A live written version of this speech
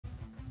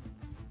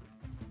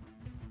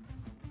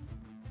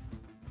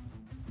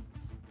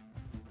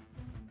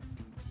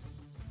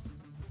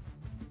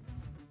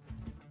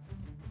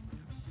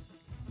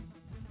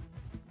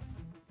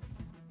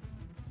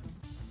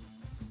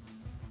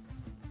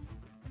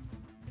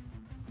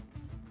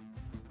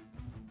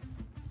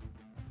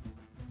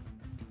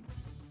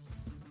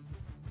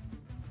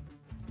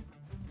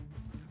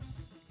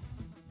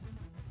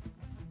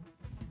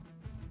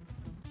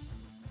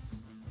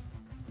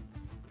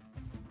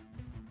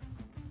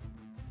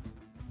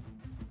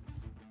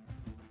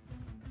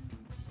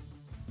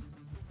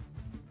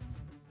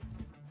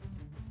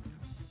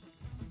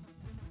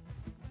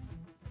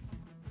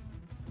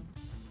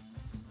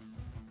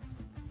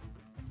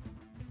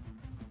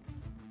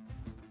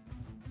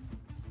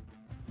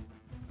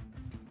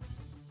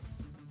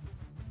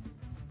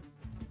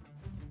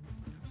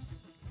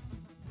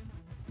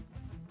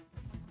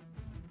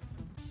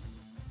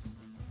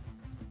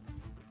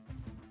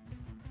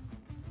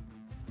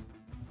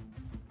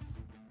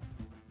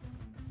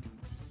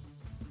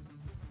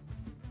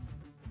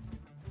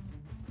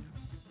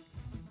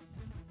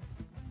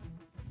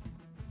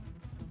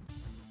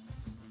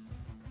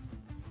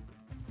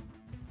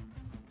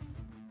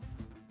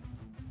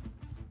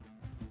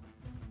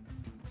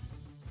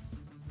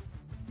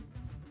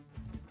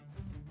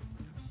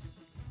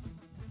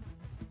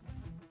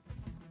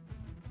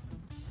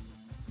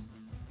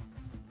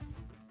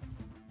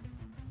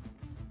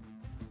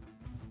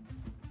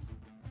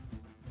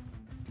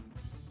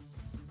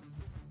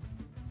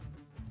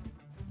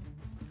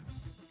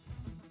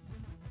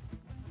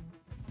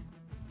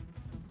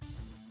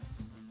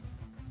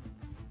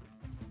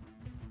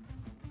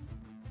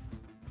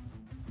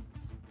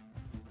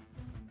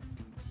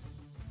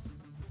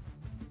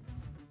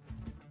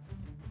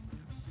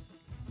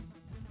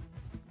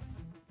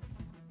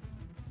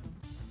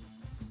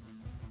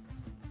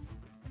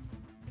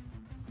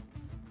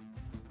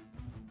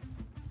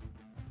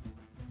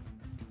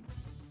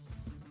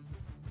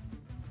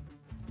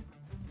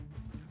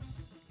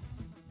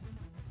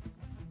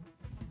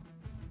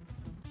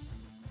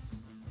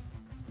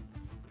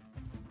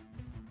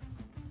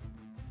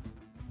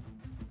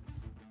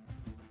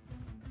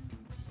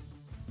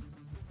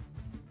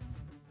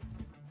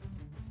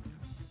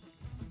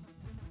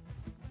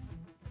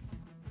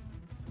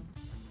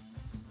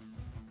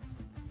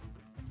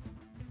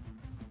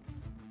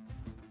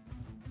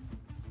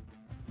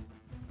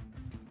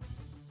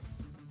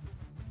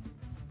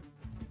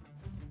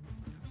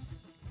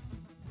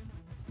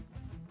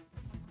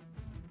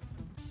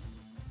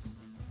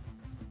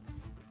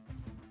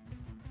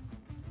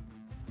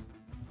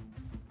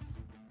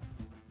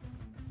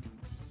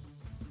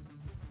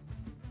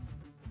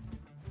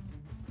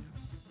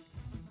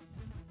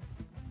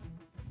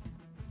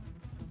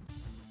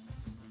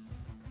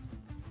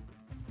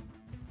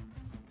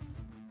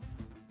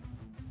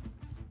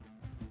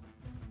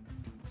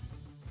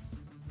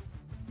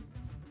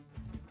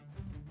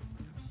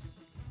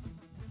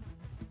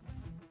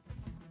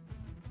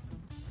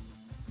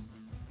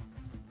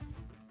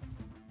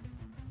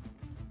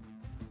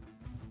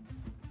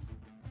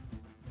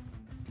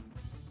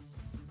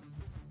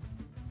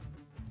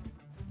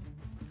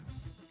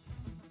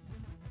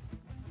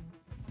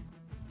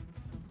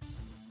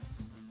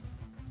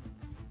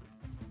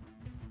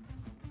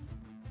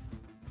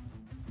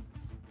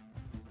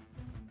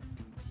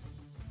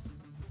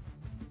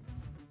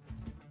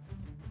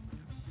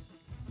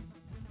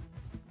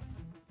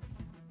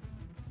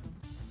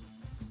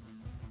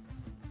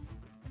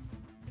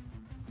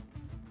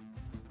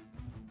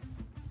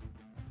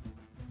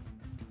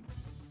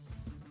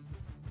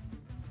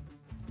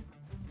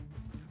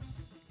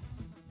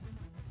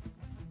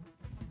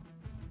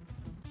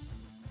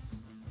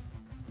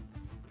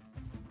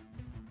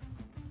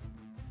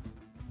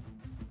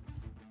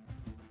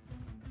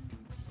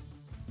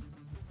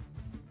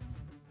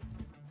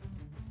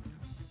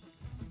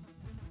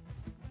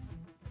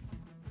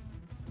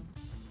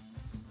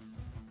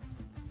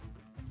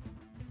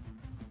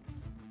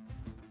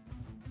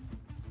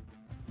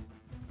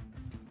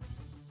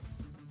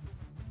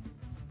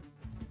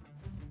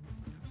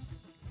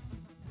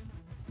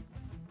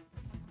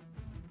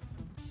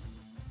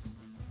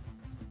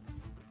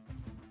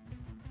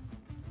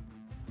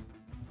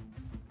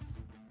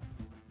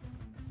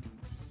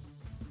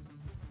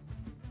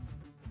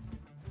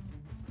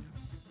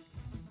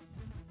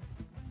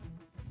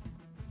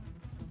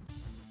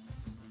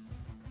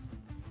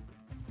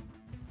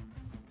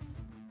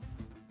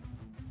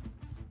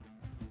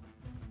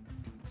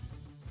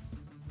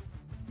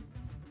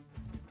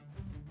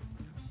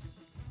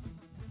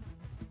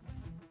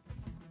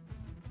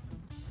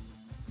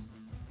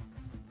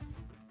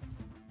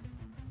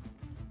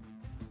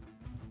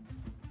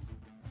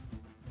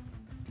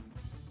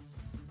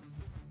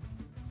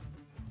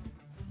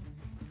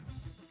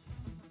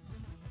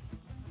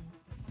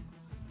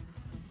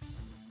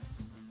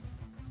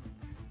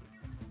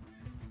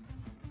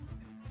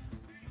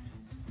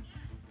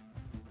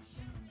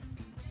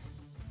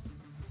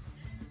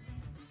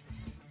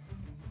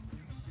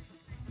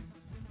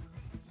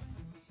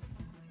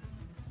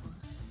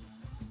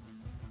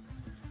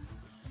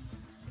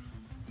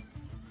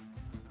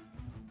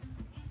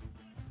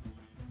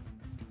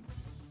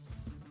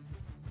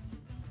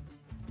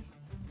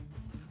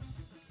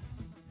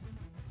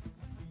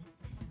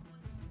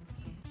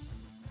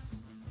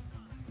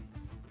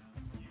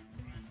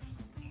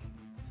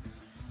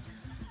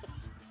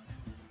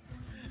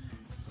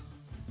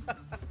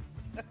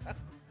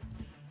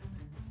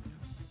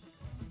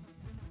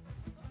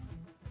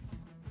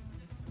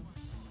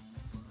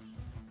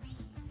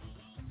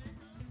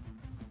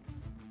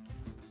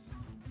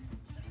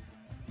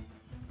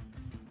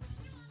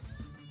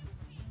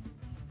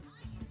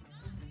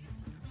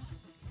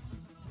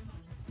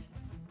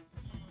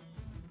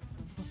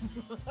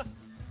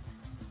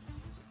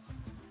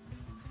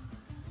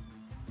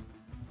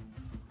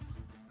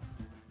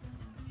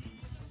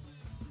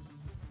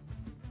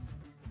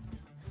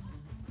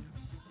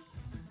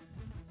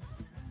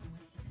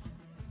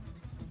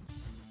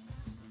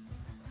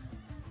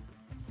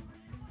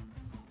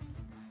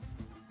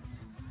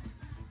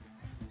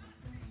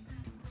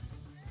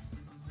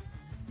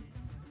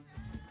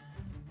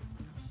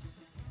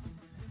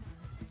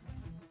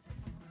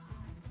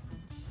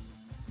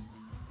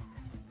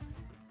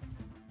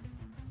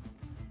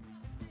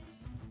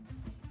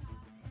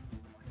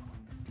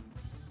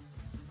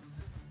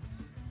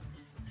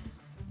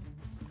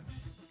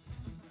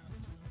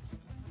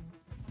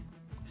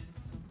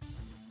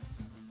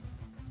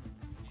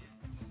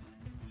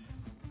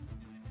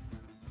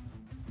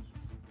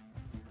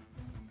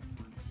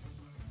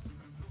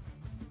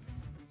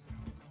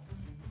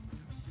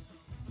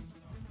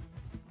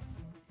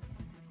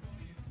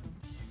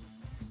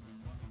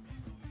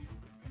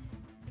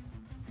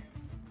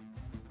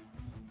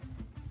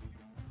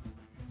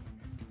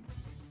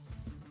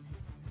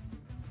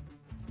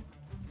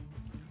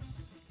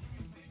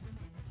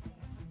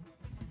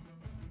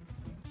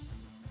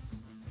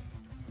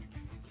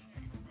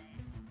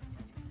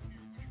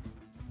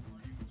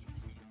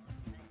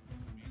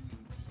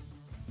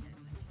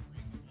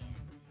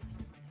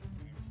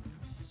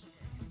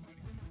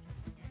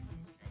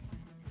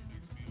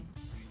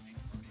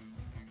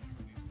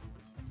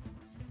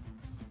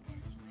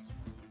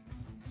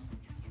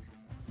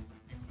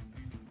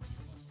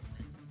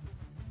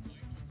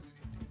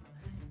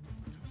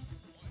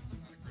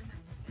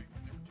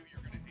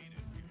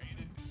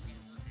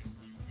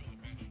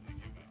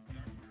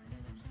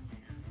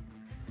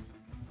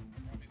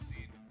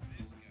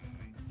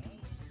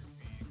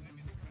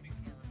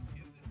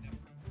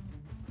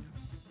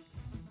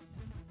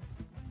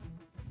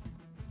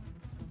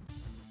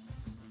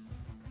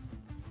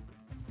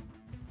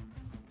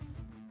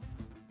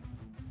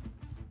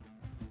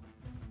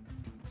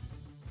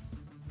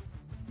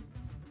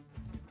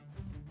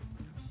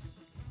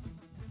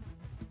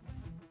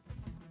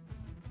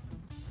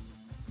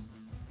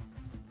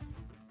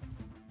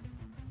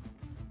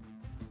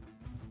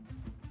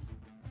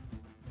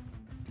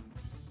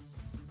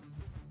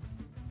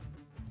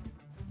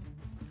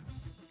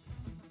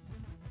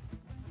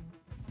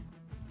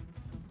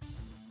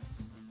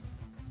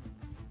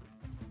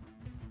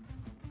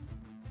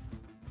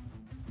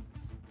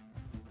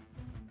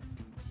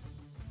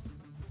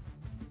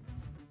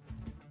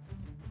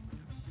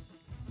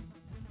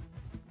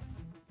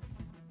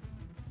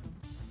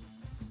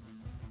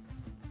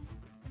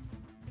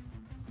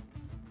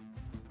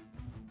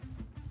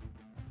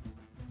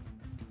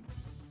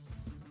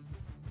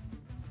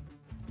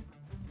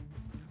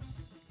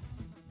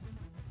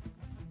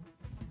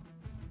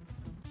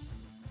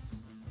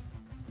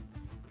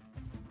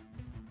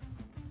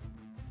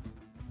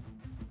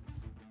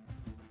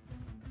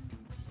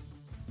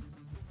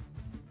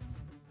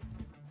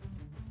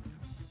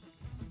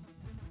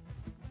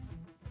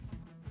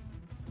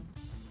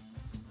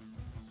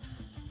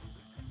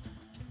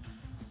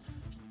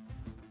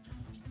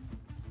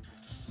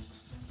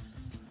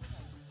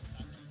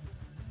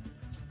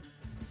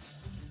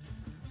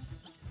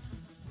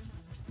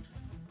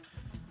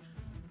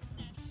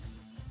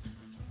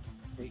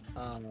Hey,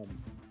 uh,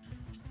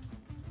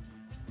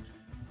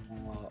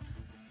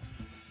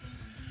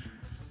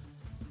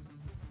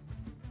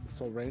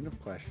 so random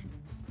question.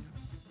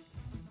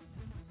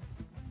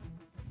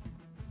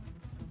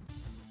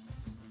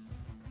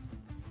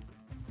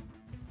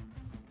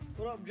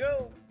 What up,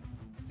 Joe?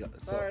 Yeah,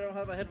 Sorry, I don't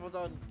have my headphones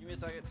on. Give me a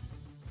second.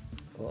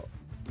 well,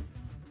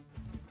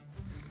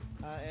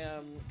 I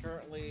am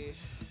currently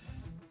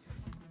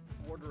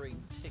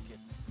ordering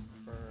tickets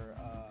for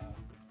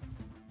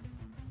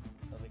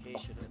a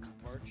vacation in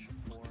March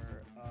for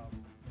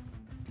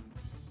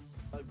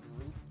a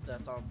group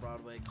that's on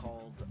Broadway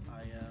called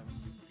I Am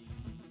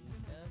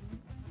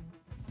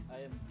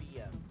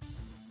BM.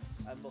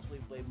 I mostly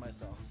blame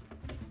myself.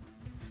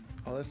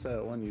 oh, that's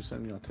that one you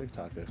sent me on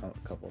TikTok a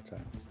couple of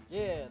times.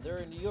 Yeah, they're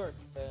in New York,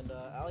 and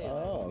Ali and I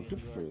will be in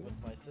good New for York you.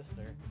 with my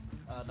sister.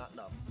 Not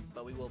Numb,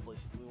 but we will be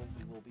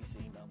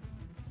seeing Numb.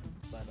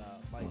 But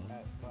my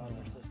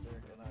other sister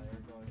and I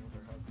are going with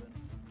her husband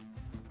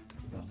to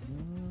go see them.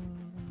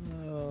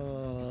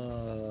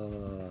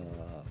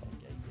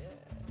 Yeah.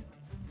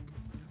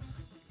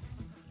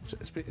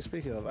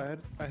 Speaking of, I had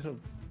a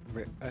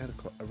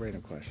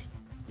random question.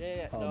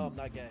 Yeah. No, I'm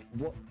not gay.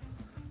 What?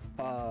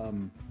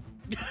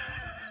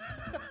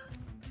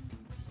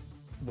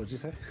 What'd you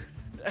say?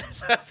 I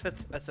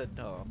said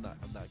no. I'm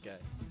not gay.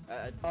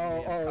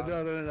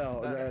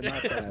 No,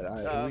 not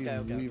that. Okay.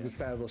 We've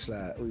established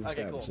that. Cool.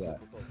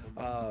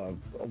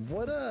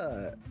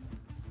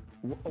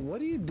 What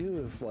do you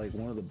do if like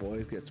one of the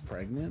boys gets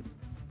pregnant?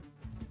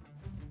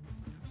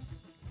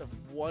 If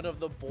one of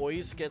the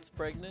boys gets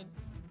pregnant,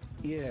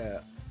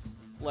 Yeah.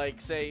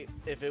 like say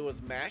if it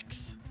was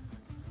Max.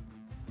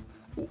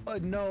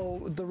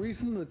 No, the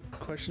reason the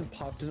question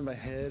popped into my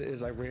head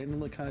is I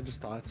randomly kind of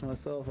just thought to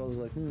myself, I was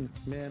like,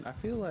 man, I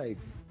feel like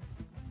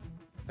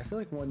I feel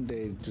like one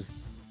day just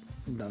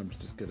Num's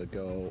just gonna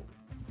go,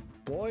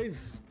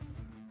 boys,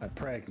 I'm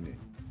pregnant,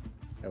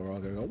 and we're all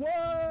gonna go,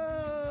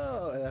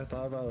 whoa! And I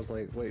thought about it, I was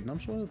like, wait,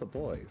 Num's one of the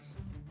boys.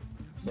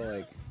 So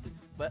like,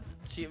 but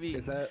she, I mean,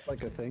 is that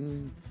like a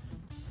thing?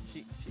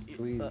 She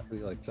do we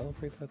like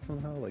celebrate that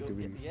somehow? Like, do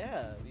we?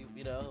 Yeah,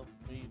 you know,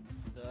 we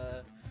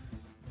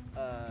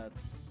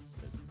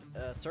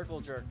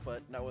circle jerk,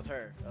 but not with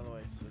her.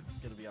 Otherwise, it's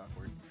gonna be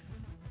awkward.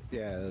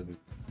 Yeah, that'd be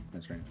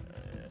strange.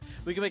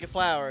 We can make a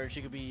flower, and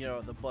she could be, you know,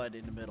 the bud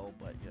in the middle,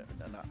 but you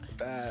know, not.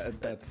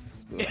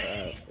 That's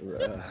I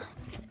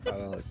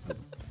don't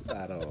like that.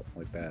 I don't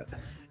like that.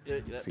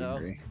 No.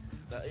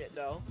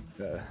 No.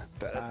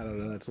 I don't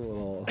know. That's a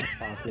little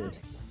awkward.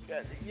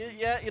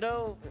 Yeah, you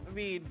know, I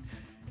mean,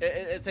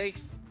 it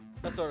takes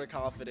a sort of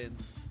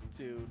confidence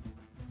to,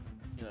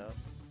 you know,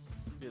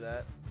 do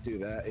that. Do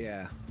that,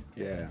 yeah.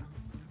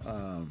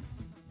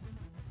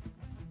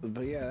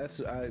 But yeah, that's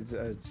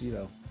you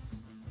know,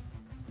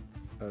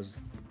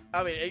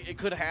 I mean, it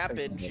could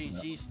happen.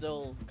 She's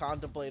still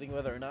contemplating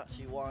whether or not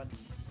she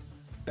wants.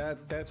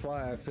 That's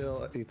why I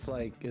feel it's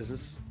like, is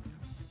this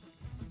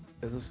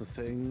a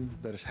thing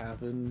that has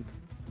happened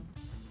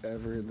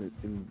ever in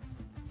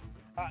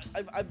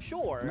I'm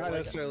sure. Not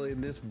necessarily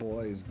in this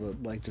boys,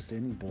 but like just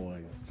any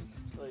boys. Just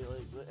one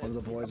of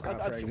the boys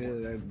got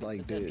pregnant, sure. And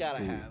like it's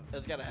gotta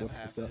have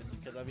happened.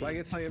 Because I mean, like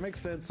it's like it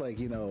makes sense. Like,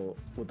 you know,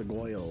 with the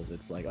Goyles,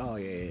 it's like, oh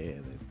yeah.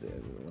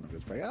 One of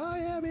them's pregnant. Oh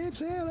yeah, bitch,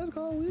 yeah, let's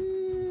go.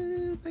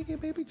 Woo, take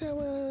it, baby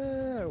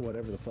shower, or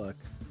whatever the fuck.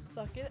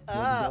 Fuck it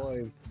up.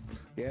 Boys,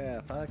 yeah,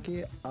 fuck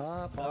it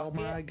up. Oh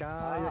my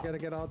god, you're gonna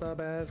get all the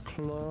best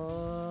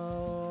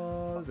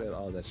clothes and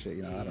all that shit.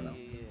 You know, I don't know.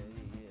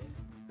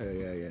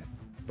 Yeah.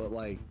 But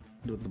like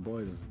with the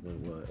boys,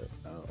 what?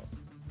 Oh.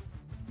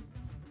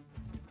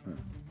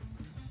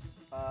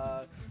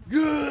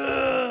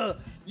 Yeah.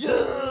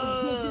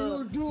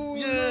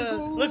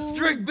 Let's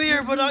drink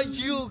beer, but not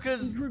you,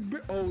 cause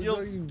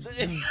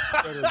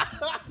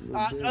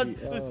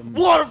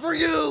water for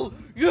you.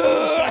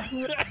 Yeah.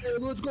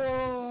 Let's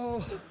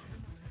go.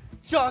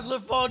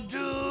 Chocolate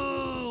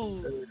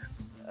fondue.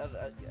 I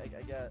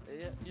got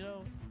you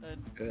know.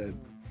 And,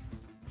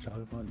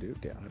 chocolate fondue.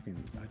 Yeah,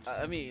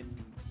 I mean,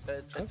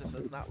 it's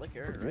just not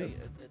liquor, right?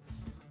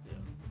 It's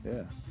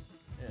yeah.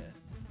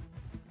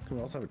 Can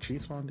we also have a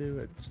cheese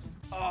fondue?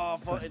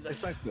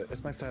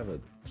 It's nice to have a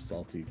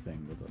salty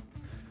thing with a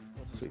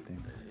sweet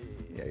thing.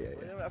 Yeah.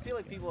 I feel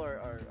like people are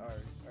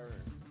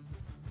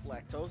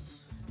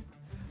lactose,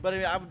 but I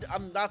mean,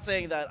 I'm not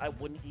saying that I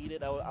wouldn't eat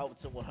it. I would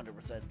still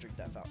 100% drink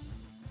that fountain.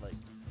 Like,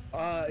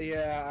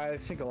 yeah, I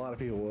think a lot of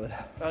people would.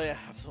 Oh yeah,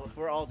 absolutely.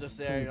 We're all just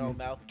there, you know,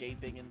 mouth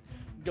gaping, and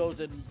goes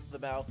in the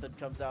mouth and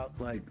comes out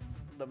like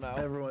the mouth.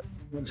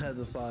 Everyone's had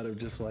the thought of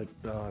just like,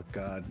 oh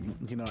god,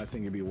 you know, I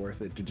think it'd be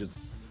worth it to just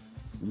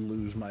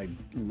lose my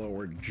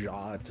lower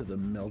jaw to the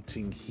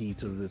melting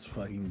heat of this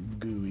fucking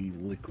gooey,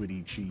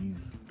 liquidy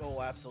cheese.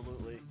 Oh,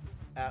 absolutely.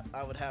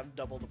 I would have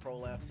double the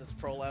prolapse. It's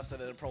prolapse and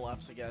then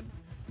prolapse again.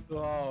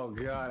 Oh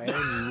god, and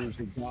you lose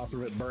the jaw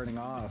from it burning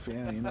off.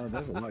 Yeah, you know,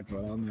 there's a lot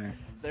going on there.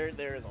 There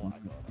is a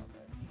lot going on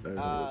there.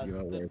 You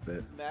know, worth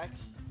it.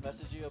 Max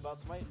messaged you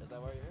about Smite. Is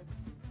that why you're here?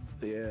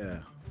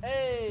 Yeah.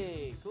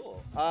 Hey,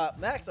 cool.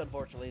 Max,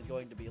 unfortunately, is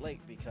going to be late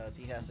because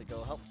he has to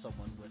go help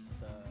someone with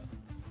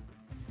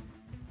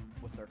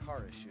their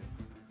car issue.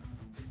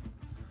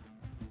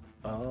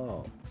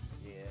 Oh.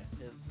 Yeah,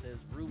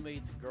 his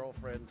roommate's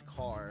girlfriend's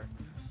car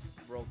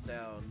broke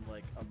down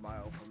like a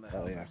mile from the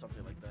house or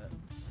something like that.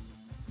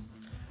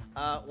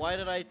 Why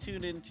did I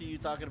tune into you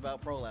talking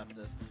about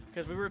prolapses?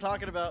 Because we were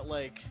talking about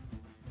like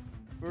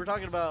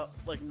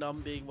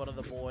Num being one of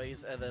the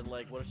boys, and then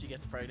like, what if she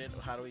gets pregnant?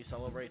 How do we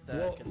celebrate that?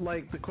 Well,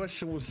 like the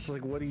question was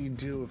like, what do you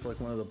do if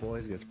like one of the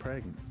boys gets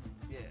pregnant?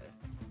 Yeah.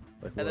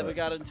 Like, and then we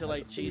got into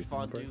like cheese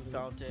fondue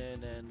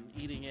fountain and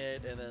eating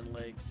it, and then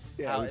like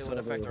how it would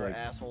affect our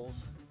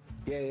assholes.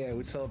 Yeah,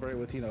 we'd celebrate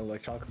with, you know,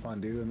 like chocolate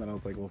fondue, and then I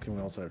was like, well, can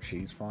we also have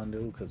cheese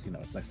fondue? Because, you know,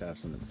 it's nice to have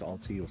something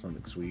salty or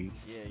something sweet.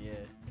 Yeah.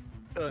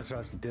 So I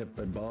have to dip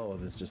and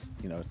both. It's just,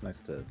 you know, it's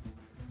nice to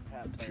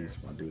have the cheese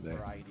fondue there.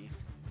 Variety.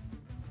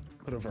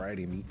 Put a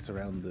variety of meats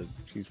around the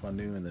cheese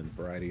fondue, and then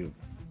variety of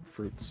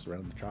fruits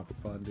around the chocolate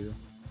fondue.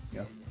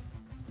 Yeah.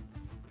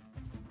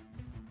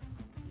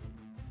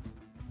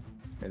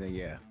 And then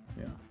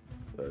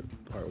the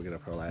part we're gonna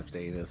prolapse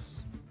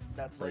anus.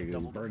 That's like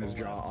double burn his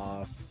jaw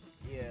off.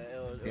 Yeah,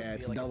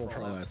 it's like double a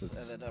prolapse,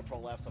 prolapse. and then a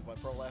prolapse of my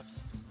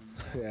prolapse.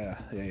 Yeah.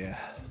 Yeah,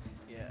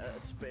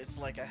 it's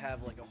like I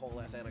have like a whole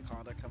ass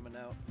anaconda coming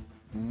out.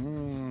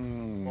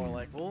 Or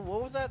like,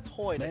 what was that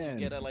toy that you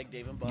get at like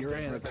Dave and Buster's? Your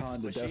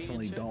anaconda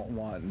definitely don't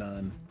want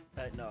none.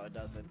 No, it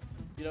doesn't.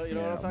 You know what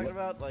I'm talking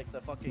about? Like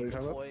the fucking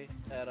toy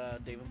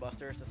at Dave and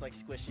Buster's. It's like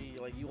squishy.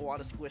 Like you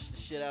want to squish the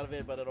shit out of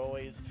it, but it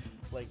always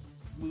like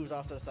moves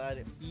off to the side.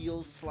 It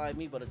feels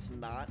slimy, but it's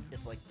not.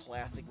 It's like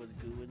plastic with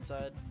goo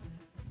inside.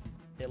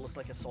 It looks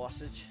like a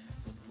sausage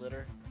with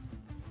glitter.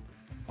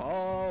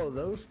 Oh,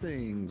 those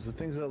things. The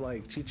things that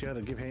like teach you how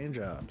to give hand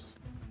jobs.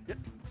 Yep.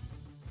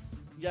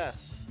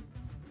 Yes.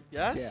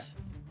 Yeah.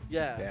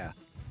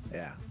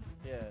 Yeah.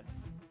 Yeah.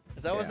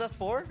 Is that what that's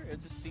for?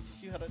 It just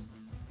teaches you how to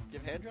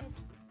give hand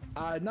jobs?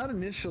 Not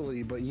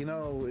initially, but you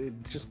know, it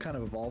just kind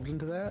of evolved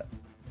into that.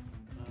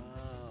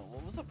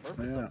 What was the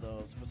purpose of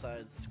those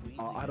besides squeezing?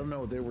 I don't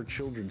know. They were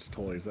children's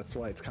toys. That's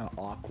why it's kind of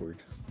awkward.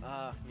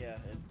 Yeah.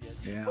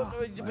 Yeah.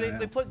 But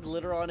they put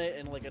glitter on it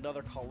in like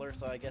another color,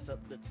 so I guess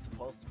it's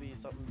supposed to be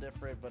something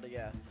different. But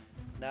yeah,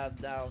 now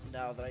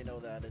that I know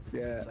that,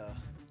 it's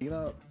you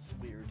know, it's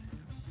weird.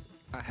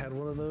 I had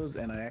one of those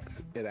and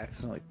it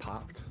accidentally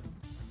popped.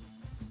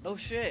 No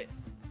shit.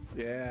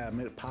 Yeah, I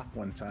made it pop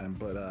one time,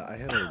 but I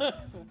had a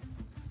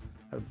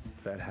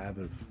bad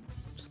habit of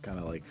just kind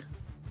of like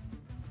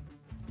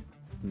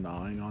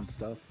gnawing on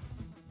stuff.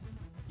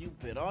 You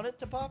bit on it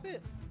to pop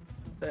it?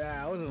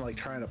 Yeah, I wasn't like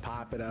trying to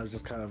pop it. I was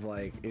just kind of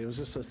like, it was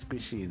just so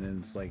squishy, and then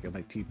it's like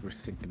my teeth were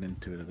sinking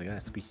into it. I was like,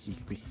 squishy,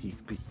 squishy,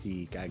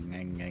 squishy, gang,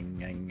 gang, gang,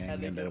 gang, gang,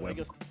 and then it went.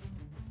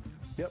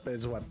 Yep, it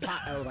just went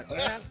pop. I was like,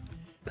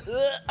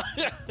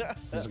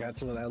 just got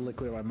some of that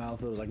liquid in my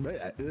mouth. It was like,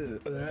 what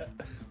did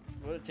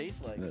it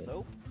taste like?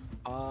 Soap?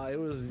 It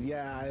was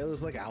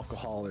like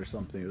alcohol or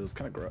something. It was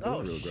kind of gross.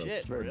 Oh, it was real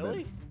shit, gross.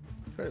 Really?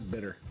 Very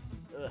bitter.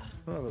 Ugh.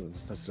 I don't know if it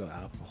was necessarily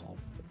alcohol,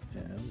 but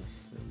yeah, it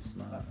was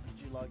not.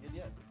 Did you log in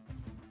yet?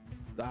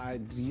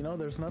 You know,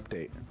 there's an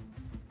update.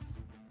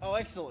 Oh,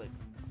 excellent.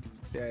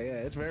 Yeah,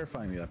 it's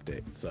verifying the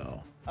update,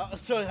 so.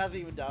 So it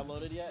hasn't even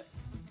downloaded yet?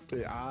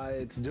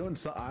 It's doing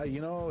so. You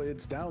know,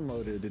 it's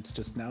downloaded. It's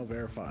just now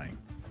verifying.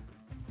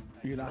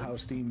 Excellent. You know how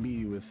Steam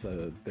be with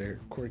their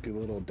quirky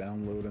little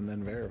download and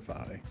then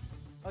verify.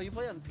 Oh, you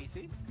play on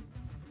PC?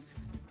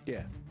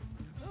 Yeah.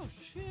 Oh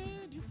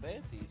shit, you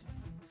fancy.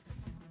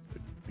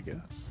 I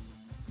guess.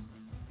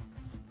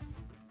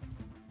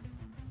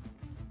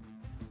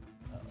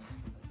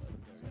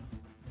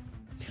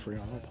 Free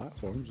on all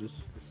platforms.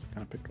 Just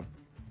kind of picked one.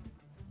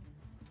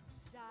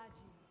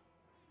 Dodgy.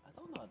 I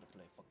don't know how to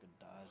play fucking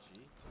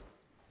dodgy.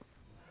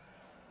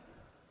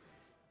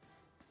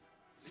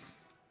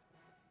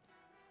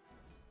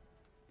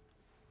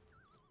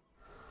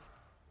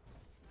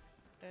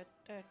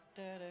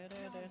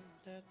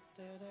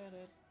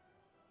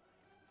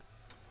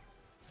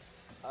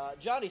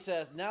 Johnny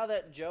says, now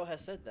that Joe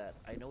has said that,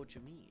 I know what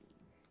you mean.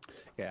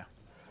 Yeah.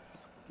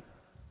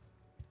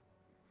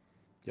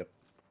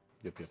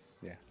 Yep.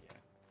 Yeah.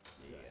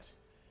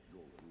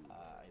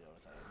 I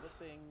noticed I'm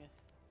missing.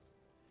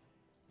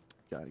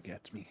 God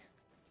gets me.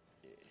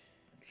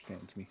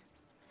 Understands me.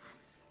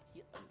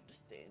 He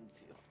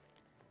understands you.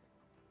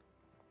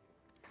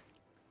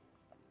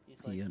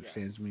 He's He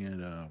understands me at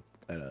a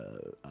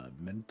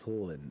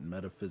mental and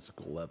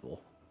metaphysical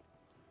level.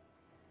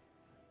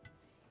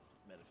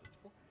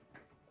 Metaphysical?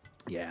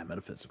 Yeah,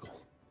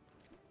 metaphysical.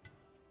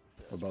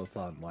 We're both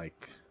on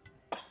like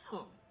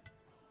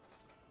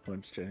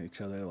understand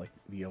each other, like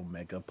the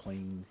omega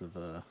planes of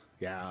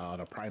on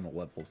a primal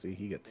level. See,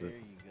 he gets it. There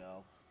you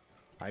go.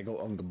 I go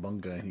unga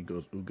bunga and he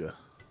goes ooga.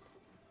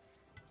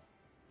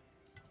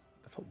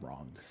 That felt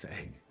wrong to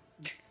say.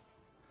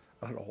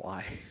 I don't know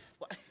why.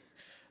 What?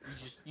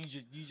 You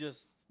just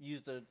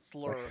used a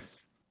slur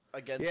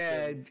against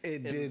him.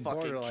 It did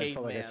borderline. I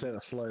felt like I said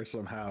a slur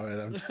somehow,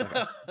 and I'm just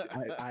like,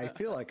 I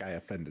feel like I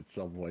offended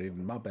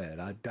someone. My bad.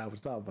 That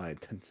was not my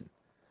intention.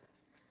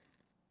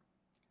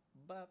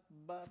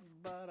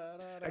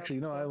 Actually,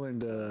 you know, I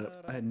learned.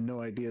 I had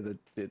no idea that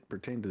it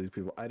pertained to these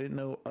people. I didn't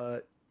know.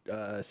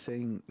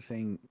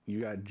 Saying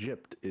you got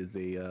gypped is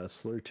a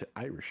slur to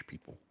Irish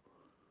people.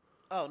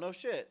 Oh no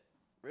shit!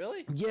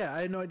 Really? Yeah,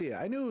 I had no idea.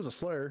 I knew it was a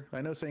slur. I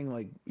know saying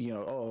like, you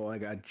know, oh, I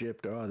got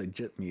gypped, or oh, they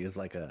gypped me is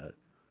like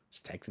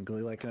it's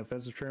technically like an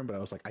offensive term, but I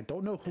was like, I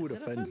don't know who it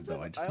offends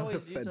though. I just know it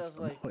offends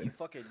someone. Like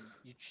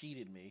you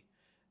cheated me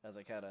as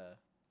a kind of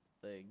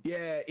thing.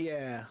 Yeah.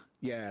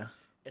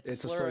 It's a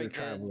slur to against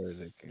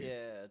travelers.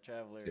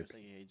 Travelers.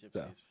 Like, hey,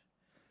 gypsies.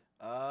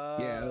 So.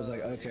 Yeah, I was like,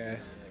 okay.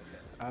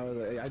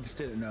 I just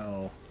didn't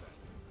know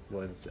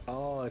what.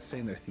 Oh, it's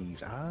saying they're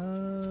thieves.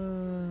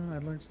 I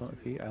learned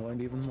something. I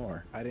learned even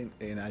more. I didn't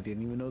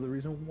even know the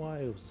reason why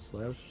it was a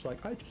slur. I was just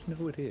like, I just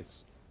know it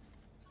is.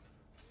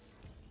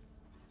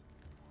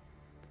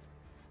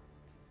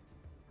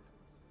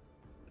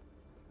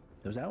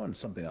 Was that one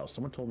something else?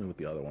 Someone told me what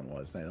the other one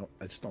was. And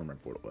I just don't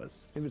remember what it was.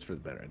 Maybe it's for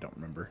the better. I don't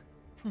remember.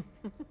 He's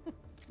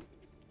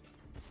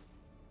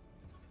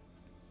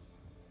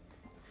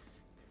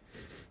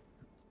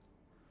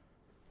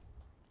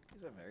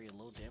a very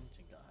low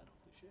damaging god.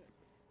 Holy shit.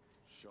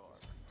 Sharp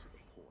to the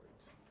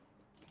point.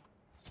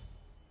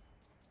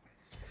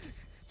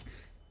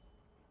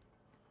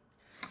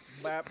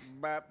 Bap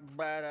bap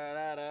ba da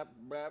da da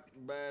bap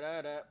ba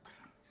da da. A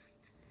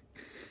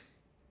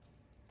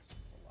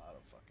lot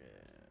of fucking.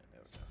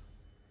 There we go.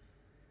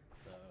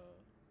 So,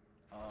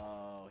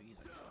 oh, he's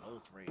a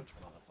close range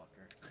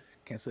motherfucker.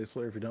 Can't say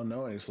slur if you don't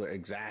know any slur.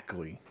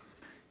 Exactly.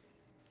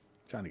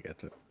 Trying to get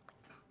to it.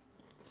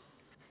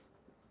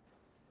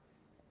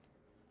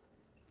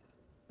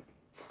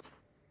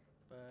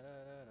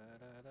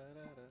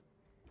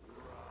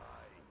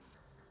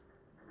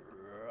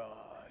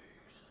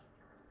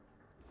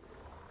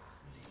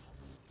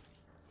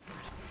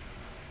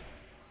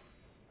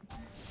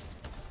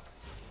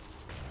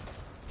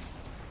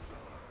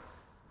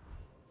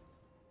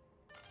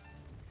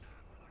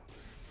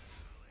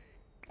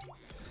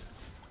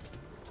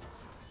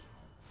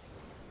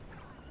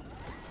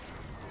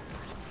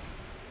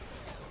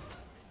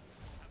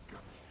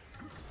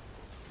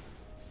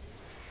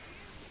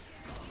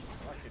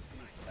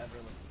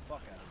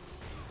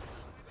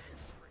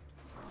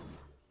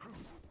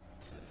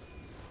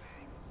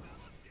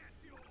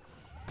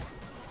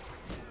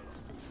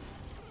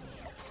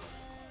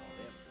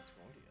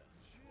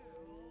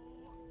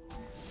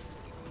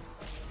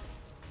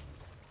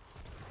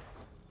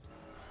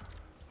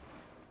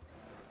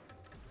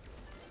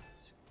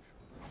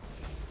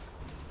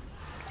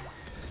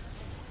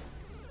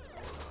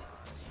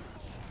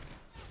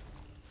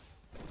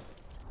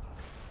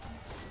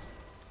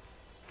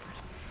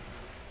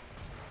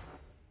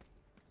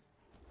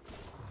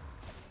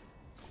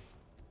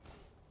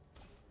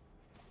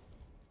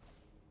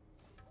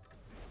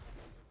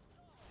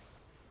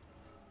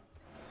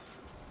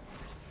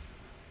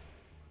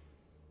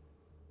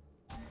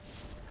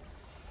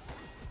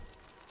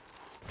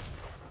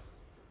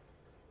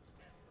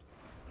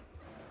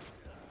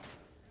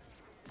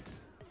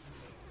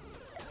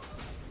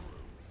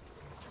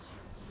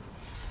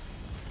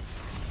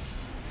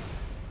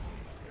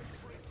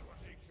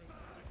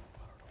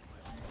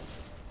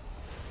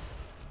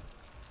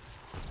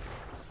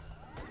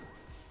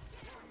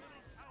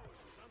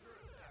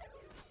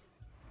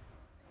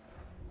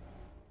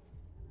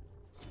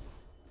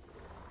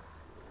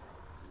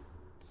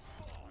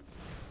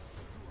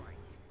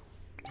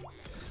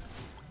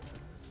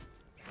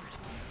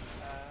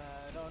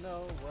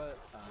 what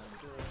I'm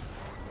doing.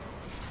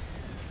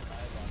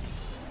 I want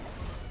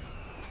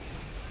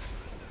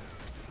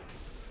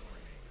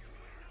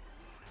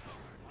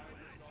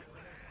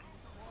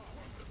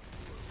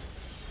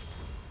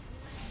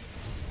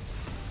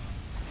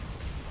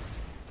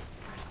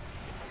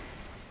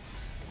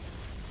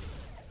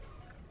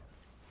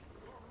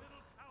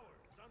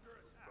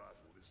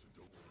Battle isn't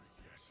over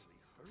yet.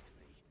 Hurt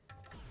me.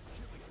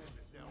 Killing them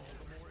is now all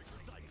the more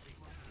exciting.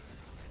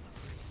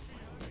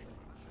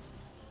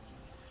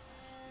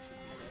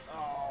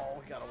 Oh,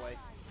 we got away.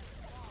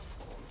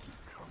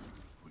 Coming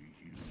for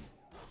you.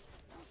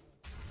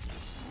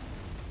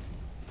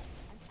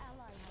 An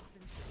ally has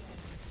been slain.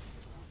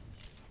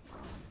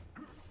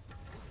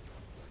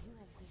 You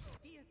have been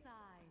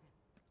deicide.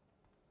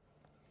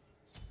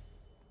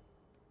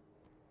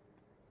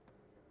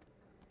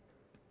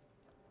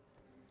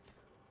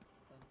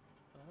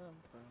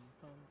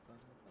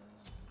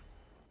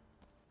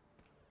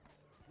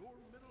 Your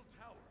middle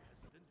tower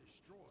has been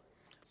destroyed.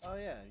 Oh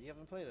yeah, you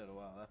haven't played it in a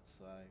while. That's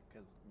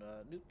because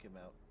Nuke came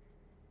out,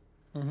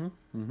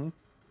 Mm-hmm.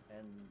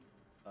 and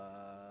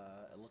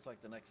it looks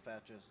like the next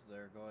patches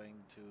they're going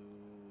to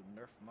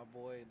nerf my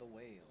boy the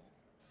whale.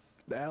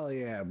 Hell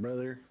yeah,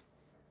 brother.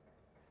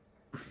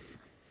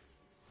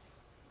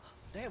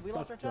 Damn, we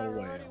lost our Fuck the tower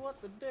already. whale.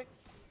 What the dick?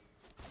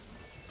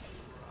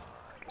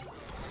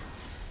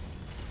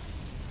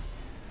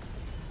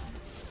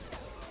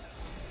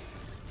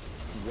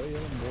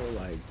 Whale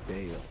more like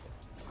Bale.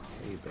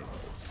 Hey, Bale.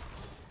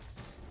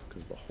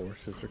 Because the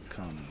horses are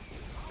coming.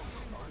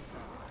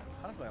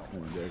 How does my ult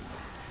And work? they're,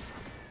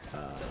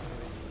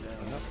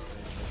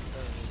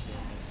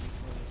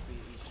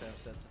 Each time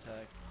sets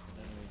attack, and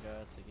enemy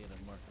guards they gain a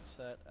mark of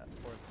set. At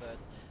 4 set,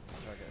 the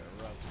target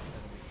erupts.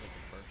 Enemies take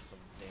a burst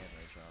of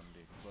damage on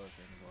the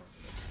explosion. While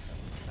set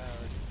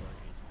power, the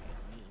target is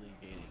immediately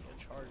gaining a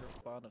charge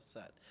respawn of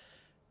set.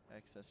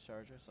 Excess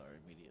charges are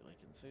immediately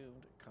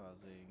consumed,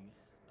 causing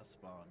a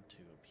spawn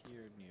to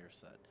appear near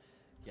set.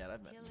 Yeah,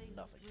 that meant Killing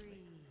nothing to me.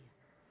 spree.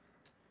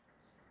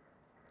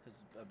 His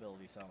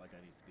abilities sound like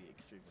I need to be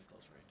extremely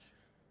close range.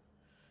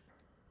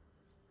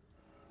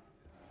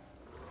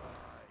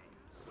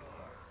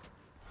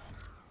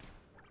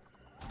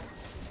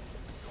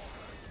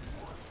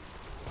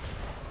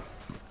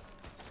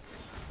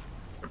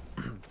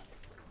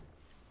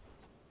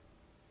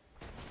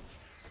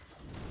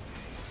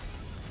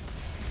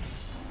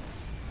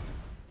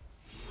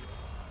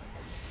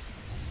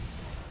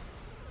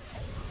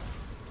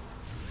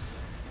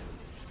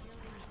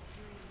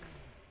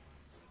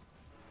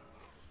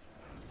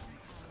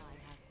 Ally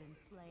has been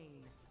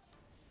slain.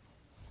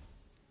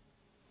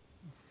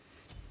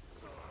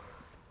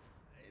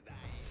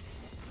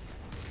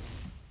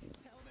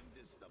 Tell them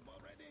to stop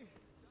already.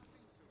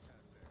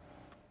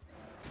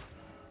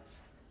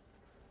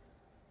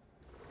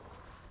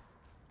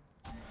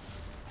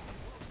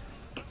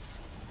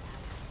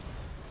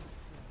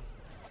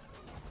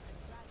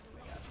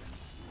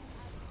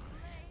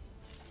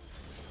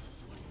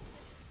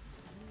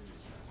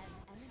 An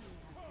enemy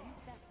has been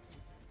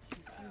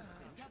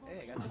bested. Double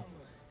Hey, I got kill.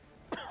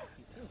 you.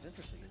 He seems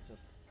interesting. It's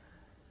just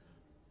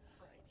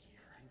right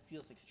here. He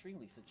feels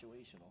extremely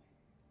situational.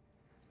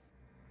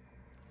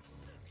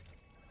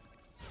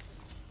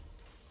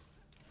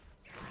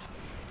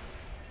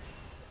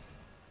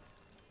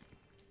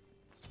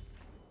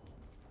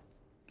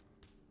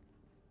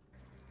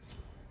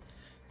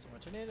 So my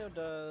tornado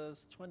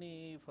does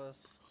 20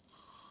 plus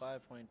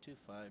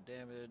 5.25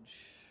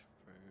 damage.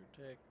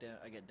 Protect.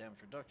 I get damage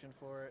reduction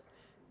for it,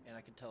 and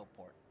I can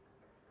teleport.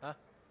 Huh?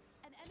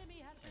 An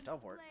enemy has been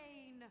teleport.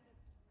 slain.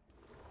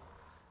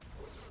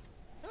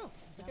 Oh,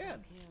 Double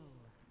again. kill.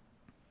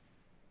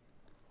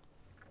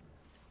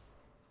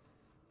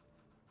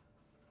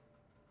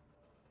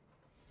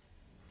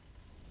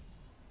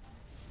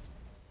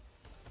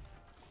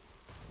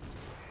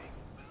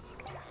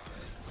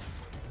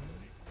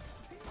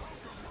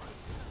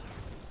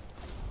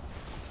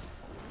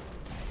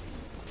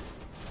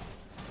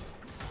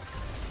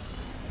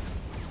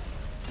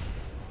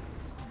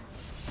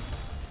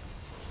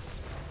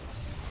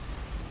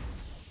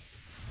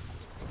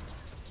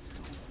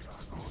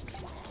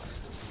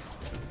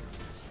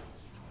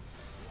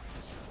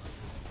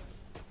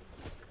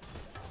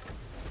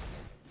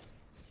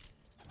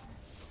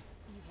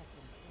 You have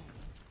been slain.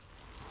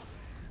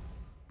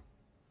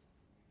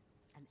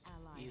 An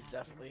ally He's has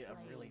definitely been a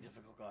slain. really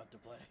difficult god to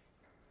play.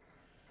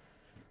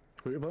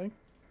 who are you playing?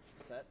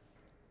 Set.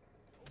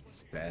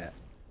 Stat.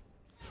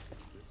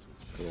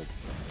 Good old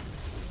Stat.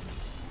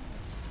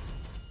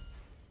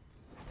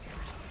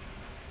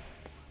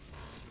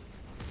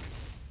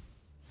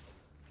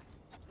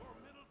 Your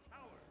middle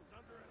tower is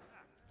under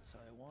attack. So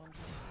I want.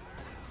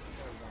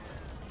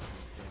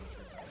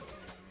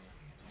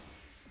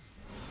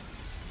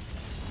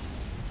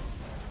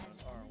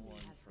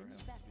 R1 for him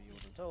to be able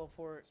to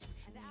teleport,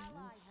 which An means.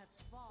 ally has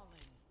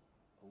fallen.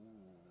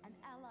 Ooh, An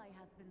ally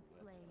has been that's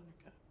slain.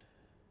 uncut.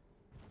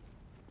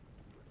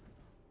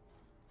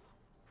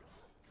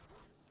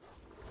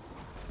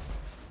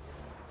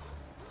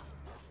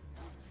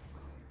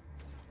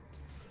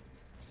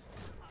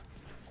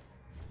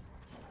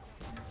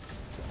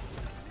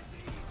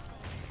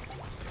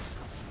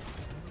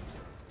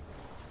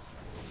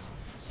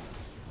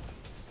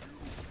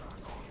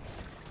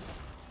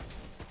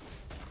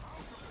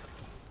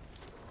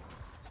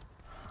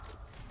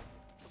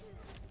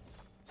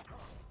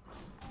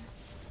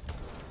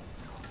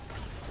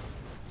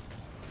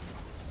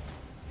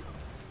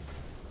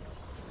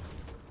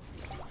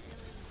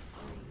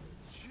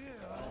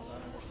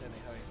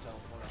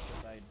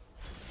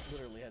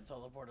 tried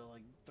teleporting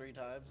like 3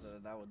 times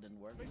and that one didn't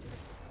work.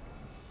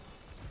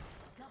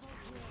 Double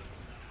kill.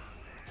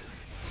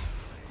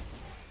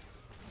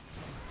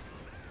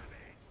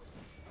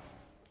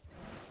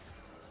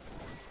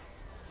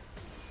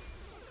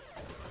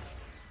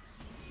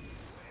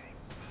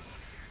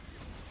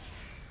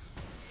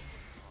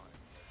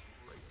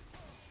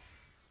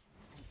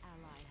 An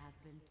ally has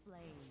been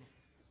slain.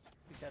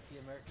 We got the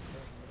American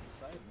version of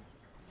Poseidon.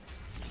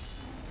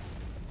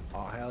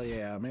 Oh hell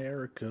yeah,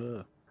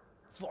 America!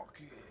 Fuck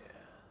yeah!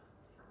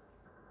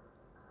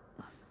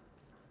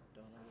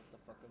 Don't know what the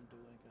fuck I'm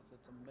doing because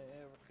it's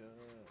America.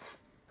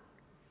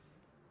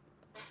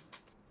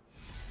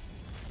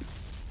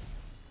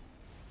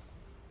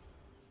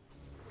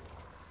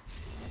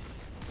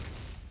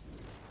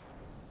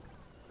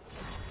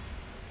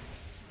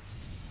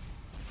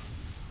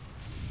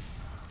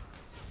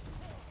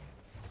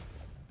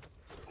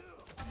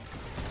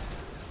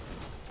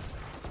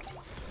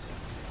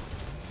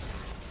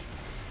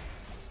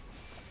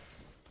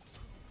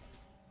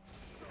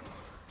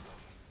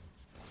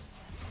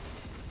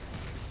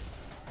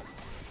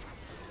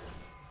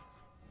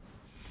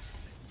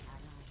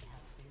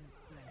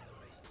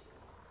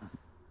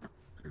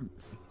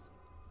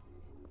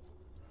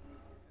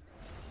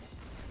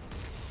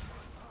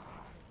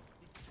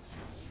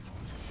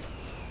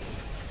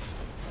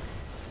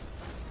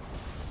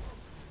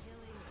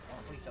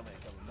 Please somebody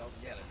kill him. No,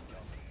 yeah, let's go.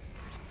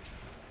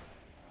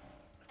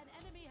 An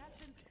enemy has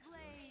been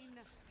slain. An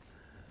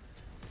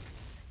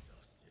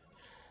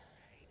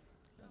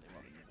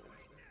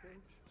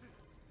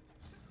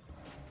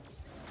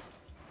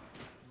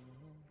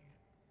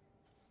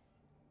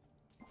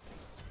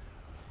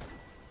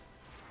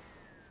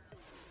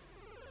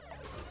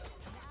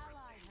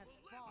ally has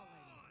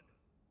fallen.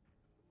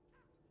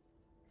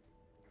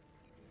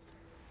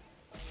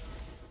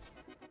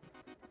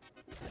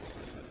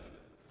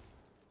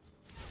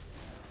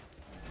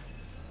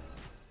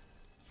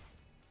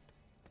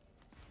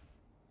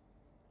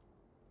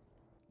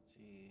 Let's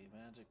see,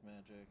 magic,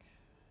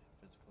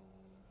 physical,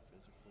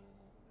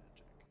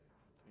 magic.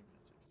 3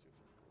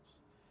 magics, 2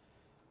 physicals.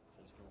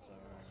 Physicals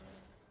are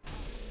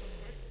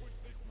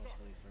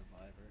mostly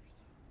survivors.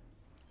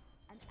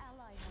 An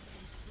ally has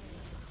been slain.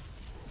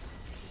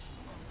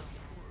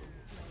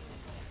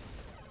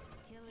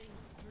 Killing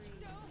spree.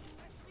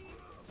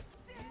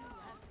 You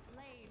have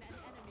slain an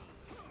enemy.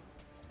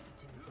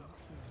 Double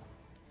kill.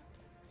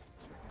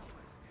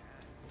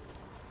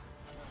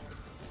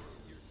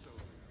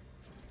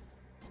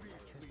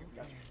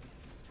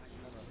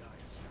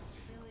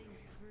 Killing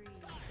spree.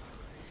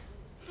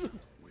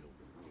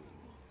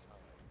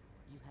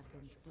 You have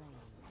been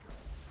slain.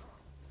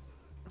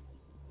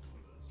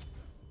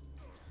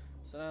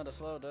 So now the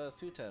slow does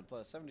 210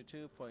 plus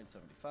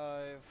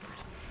 72.75.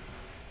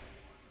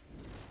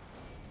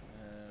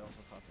 And it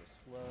also costs a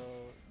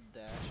slow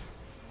dash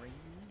range.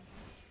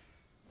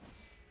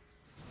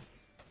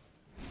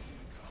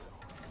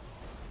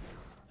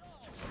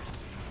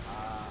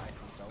 Ah, I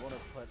see. So I want to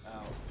put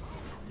out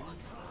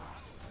these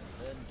first and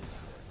then do this.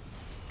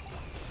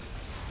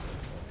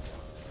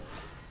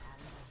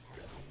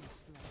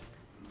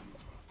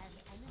 An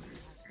enemy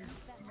has been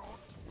defeated.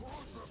 Double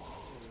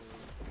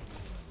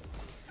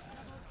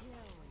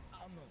kill.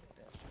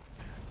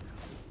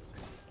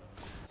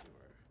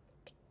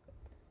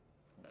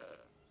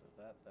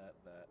 So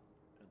that,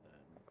 and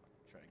then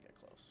try and get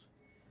close.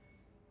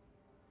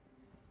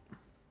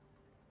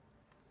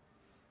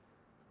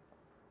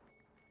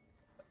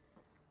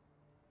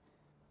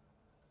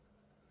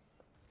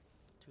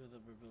 Two of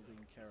them were building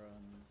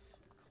Charon's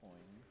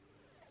coin.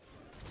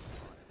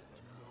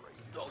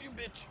 No, you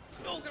bitch!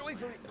 No, get away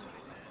from me!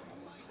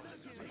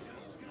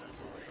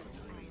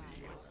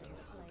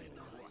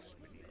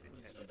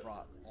 You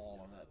brought all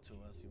of that to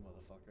us, you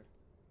motherfucker.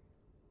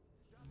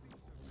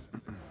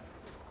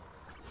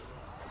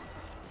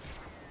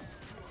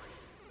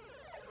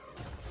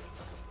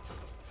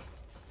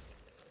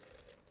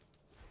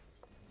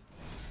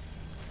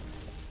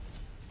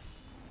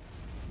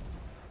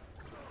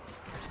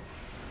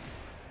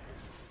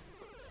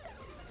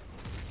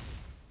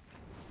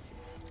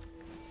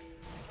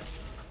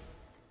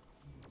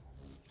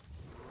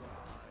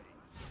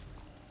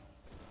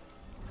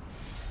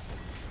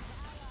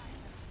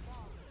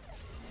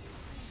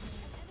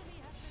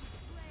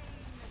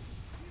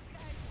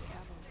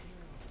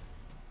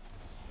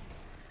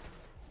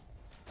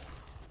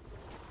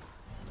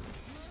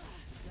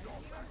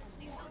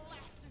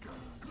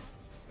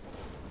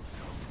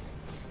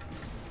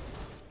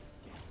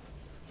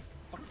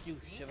 You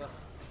Shiva.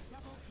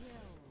 Double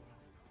kill.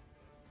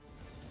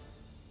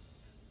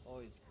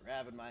 Always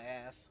grabbing my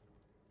ass.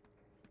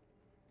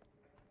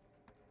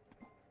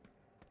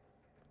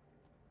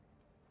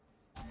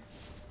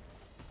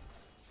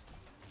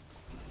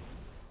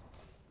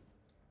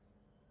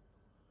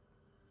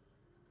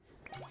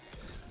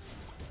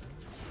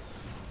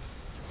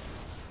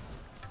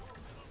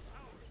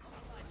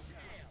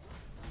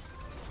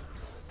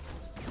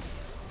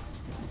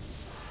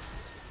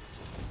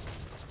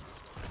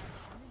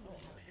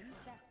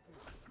 Infested.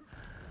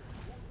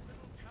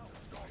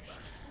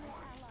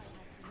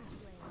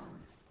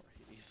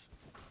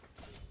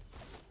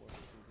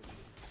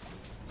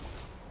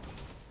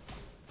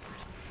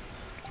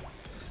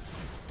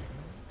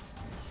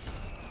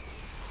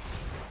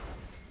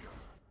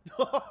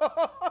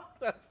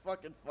 That's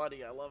fucking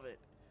funny. I love it.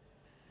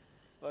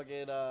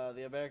 Fucking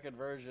the American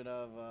version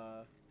of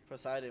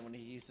Poseidon when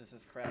he uses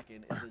his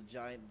Kraken is a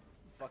giant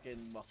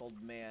fucking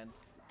muscled man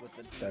with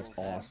an That's eagle's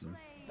head awesome.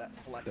 that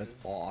flexes.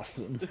 That's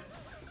awesome.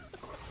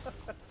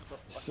 So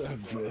So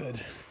fucking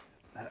good.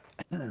 I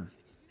figured we were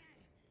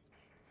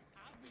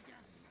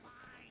gonna try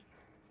and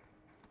get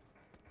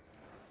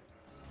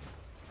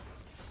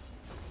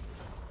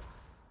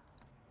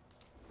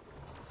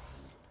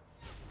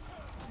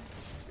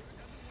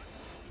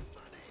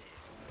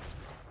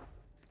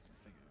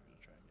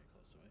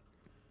close to me.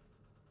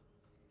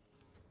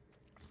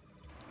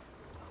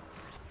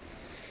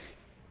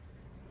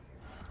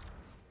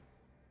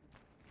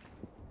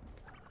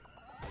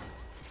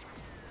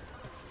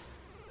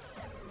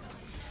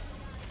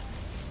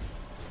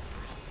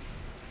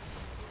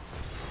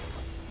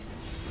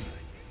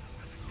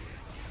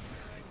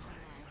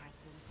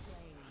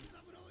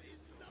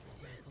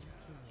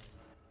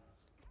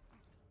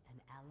 An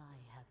ally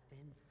has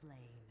been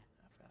slain.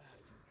 I've gotta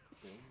have to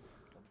build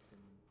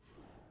something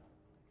to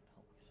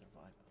help me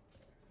survive out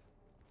there.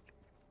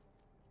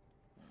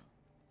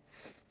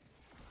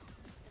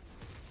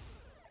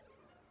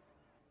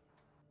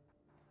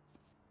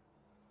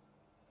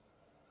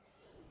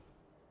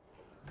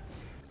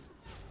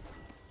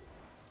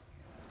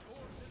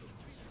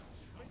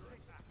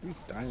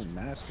 Diamond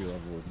Master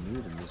level was new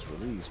in this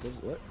release.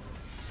 What?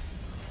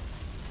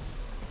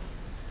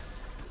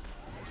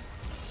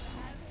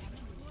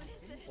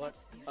 What?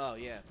 Oh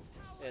yeah,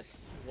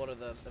 it's one of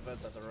the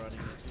events that are running.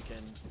 You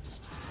can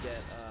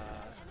get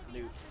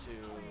Newt to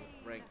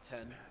rank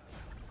 10.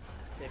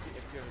 If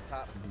you're the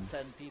top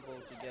 10 people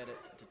to get it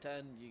to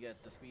 10, you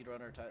get the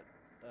speedrunner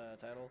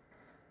title,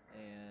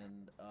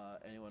 and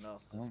anyone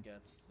else just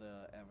gets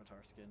the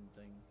avatar skin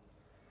thing.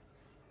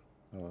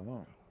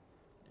 Oh.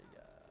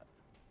 Yeah.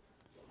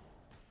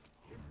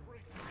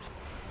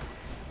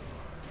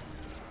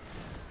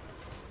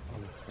 Oh,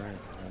 that's right. I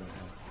forgot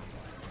about that.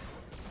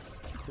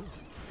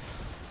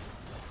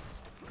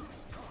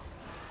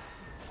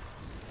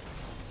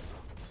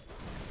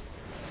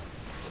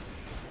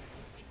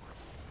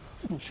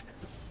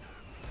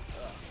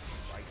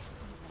 Christ.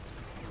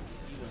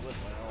 Even with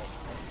my ult,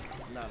 that's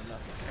not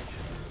enough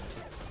protection.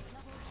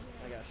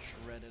 I got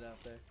shredded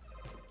out there.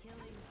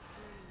 Killing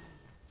spree.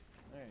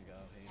 There you go,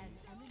 An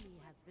Hades. enemy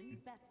has been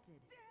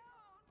bested.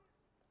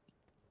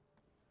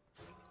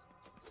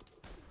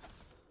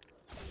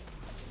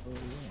 Oh yeah.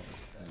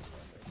 Thanks.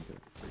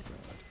 Good freak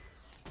out.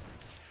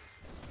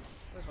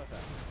 Where's my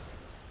pack?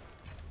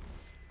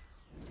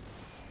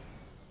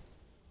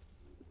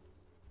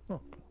 Oh.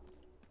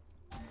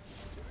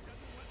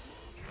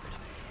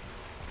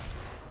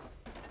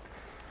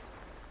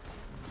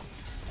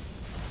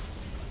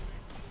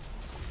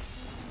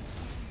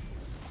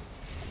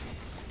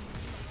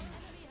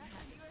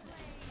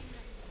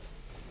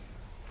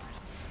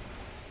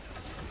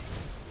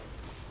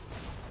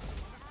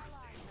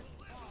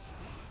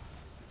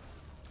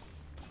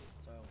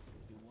 So,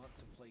 you want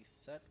to play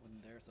set when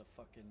there's a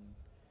fucking...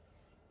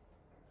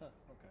 Huh,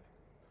 okay.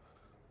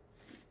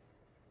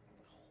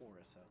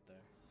 Horus out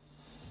there.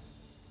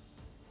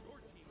 Your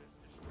team has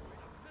destroyed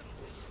a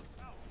middle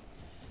tower.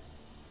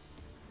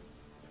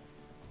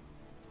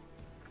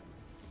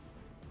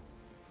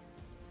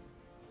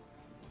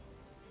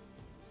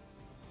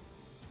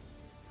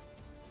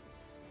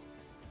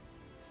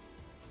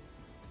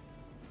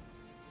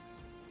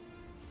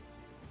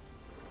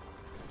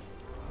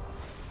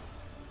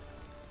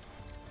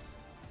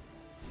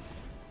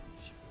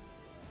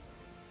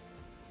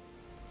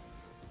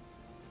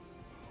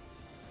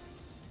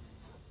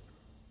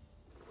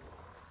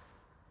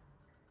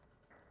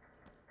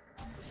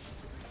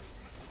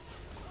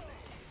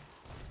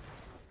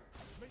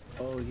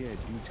 Oh yeah, do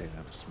take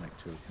out a Smite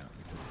 2 account.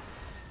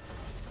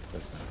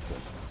 That's not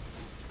good.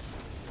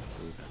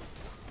 Ooh.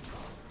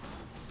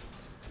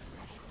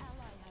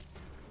 Ally has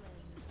been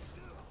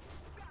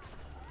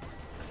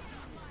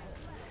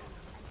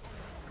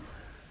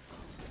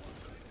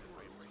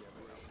slain.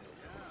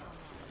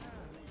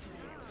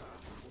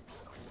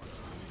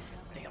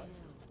 Damn.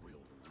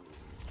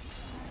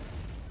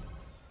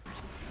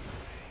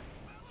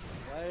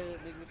 Why did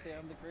it make me say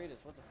I'm the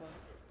greatest? What the fuck?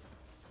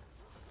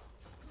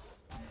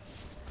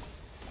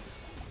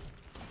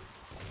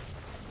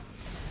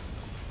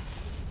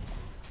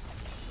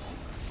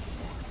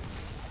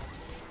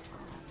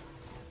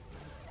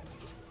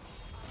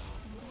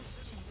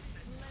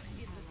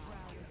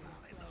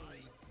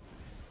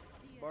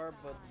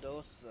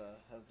 Barbadosa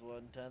has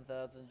won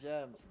 10,000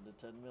 gems in the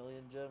 10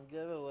 million gem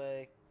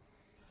giveaway.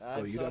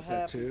 I'm you so got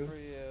that happy too? for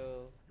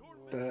you.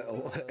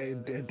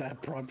 And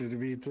that prompted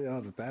me too. I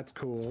was like, "That's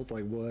cool."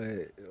 Like,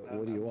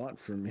 what do you want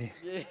from me?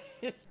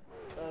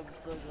 I'm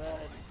so glad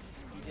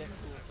you get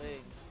cool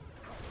things.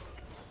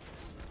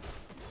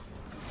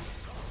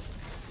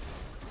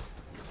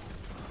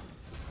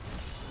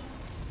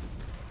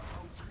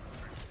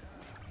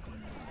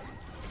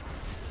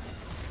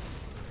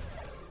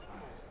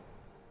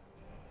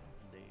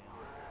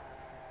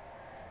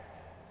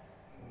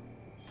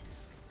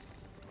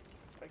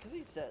 Because he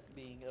be set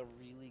being a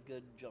really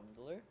good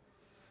jungler.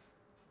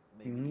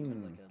 Maybe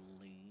even like a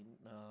lane.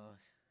 No,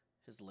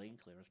 his lane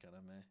clear is kind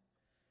of meh.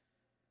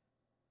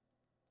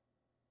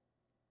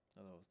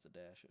 Oh, that was the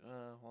dash.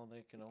 Well,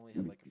 they can only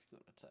hit like a few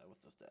at a time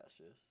with those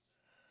dashes.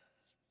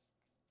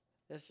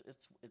 It's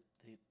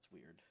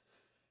weird.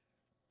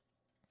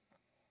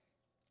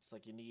 It's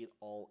like you need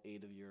all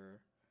 8 of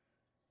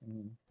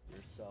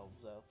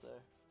yourselves out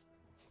there.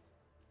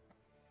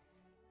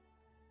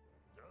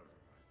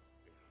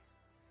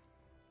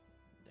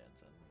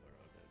 Dancing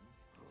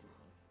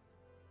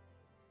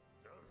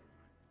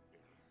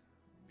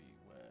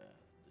beware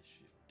the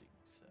shifting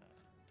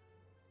sand.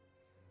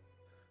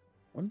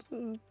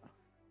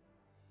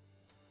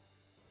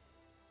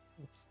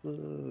 What's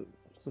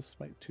the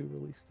Smite 2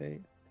 release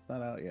date? It's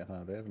not out yet,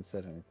 huh? They haven't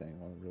said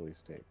anything on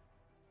release date.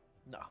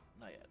 No,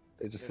 not yet.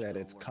 They just They're said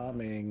still it's working on it.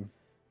 coming.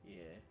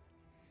 Yeah.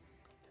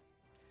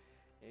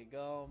 It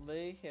gonna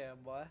be here,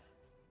 boy.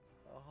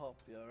 I hope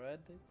you're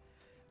ready.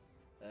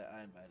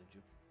 I invited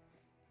you.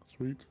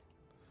 Sweet.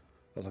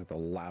 That was like the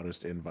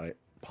loudest invite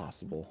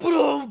possible.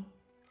 Boom!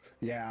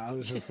 Yeah, I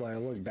was just like, I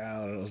looked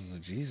down and I was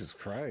like, Jesus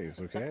Christ,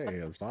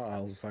 okay. I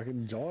was fucking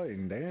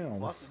enjoying,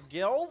 damn. Fucking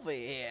get over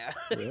here.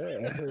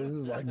 Yeah, this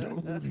is like,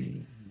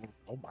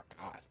 oh my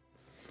God.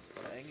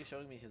 Aang is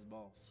showing me his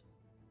balls.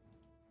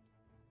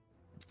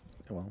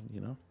 Well,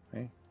 you know,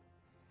 hey.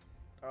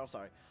 Or I'm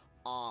sorry,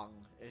 Ong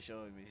is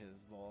showing me his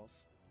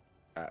balls.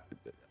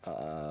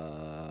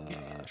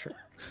 Sure.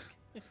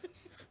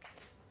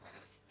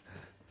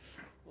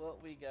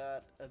 What we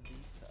got this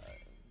time?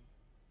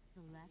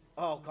 Select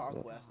Oh,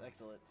 Conquest,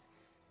 excellent.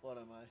 What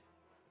am I?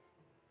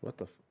 What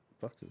the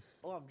fuck is...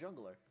 Oh, I'm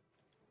jungler.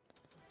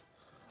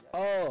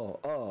 Oh,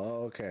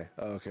 okay.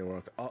 Okay,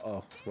 well,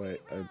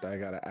 wait, I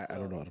gotta, I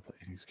don't know how to play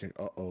these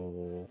characters.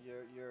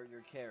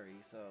 You're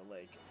carry, so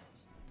like,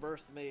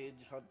 burst mage,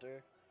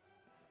 hunter.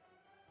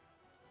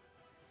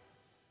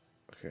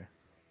 Okay.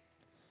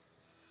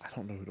 I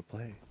don't know who to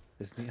play.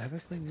 Have I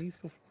played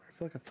Neath before? I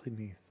feel like I've played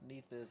Neath.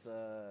 Neath is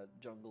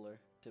jungler,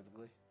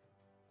 typically.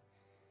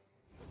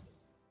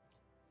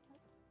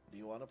 Do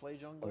you want to play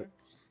jungler?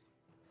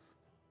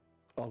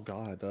 Oh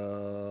God.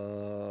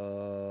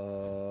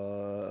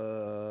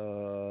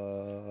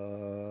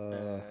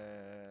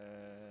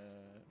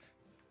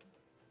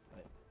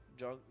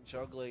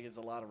 Juggling is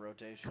a lot of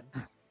rotation.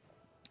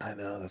 I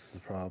know, that's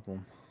the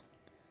problem.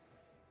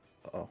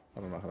 Uh-oh, I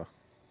don't know how to...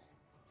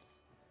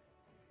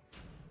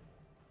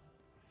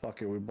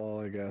 Fuck it, we ball,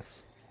 I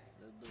guess.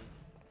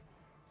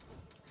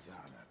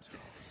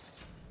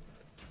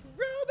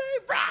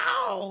 Ruby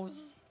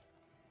Rose!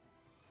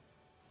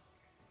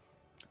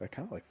 I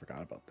kind of like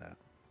forgot about that.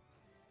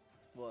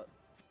 What?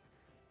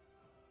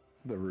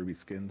 The ruby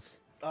skins.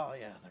 Oh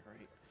yeah, they're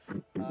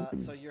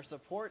great. So your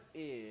support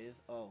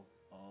is... Oh.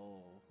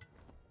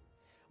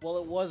 Well,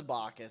 it was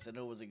Bacchus, and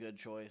it was a good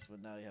choice,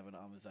 but now you have an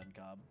Amazon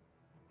Cobb.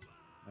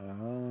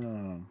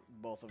 Oh.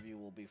 Both of you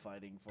will be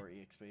fighting for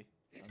EXP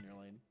on your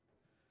lane.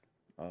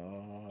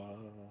 Yeah.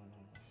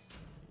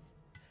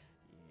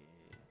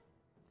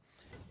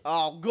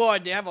 Oh,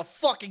 good. They have a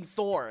fucking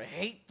Thor. I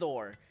hate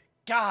Thor.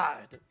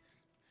 God.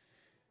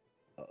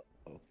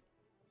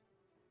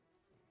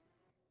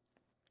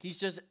 He's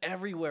just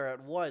everywhere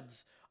at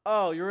once.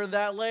 Oh, you're in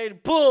that lane.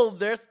 Boom,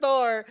 there's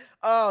Thor.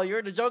 Oh, you're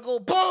in the jungle.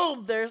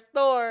 Boom, there's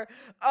Thor.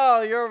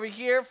 Oh, you're over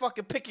here.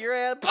 Fucking pick your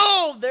ass.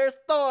 Boom, there's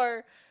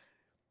Thor.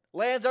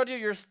 Lands on you,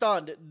 you're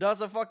stunned.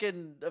 Does a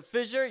fucking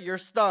fissure, you're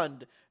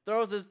stunned.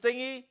 Throws his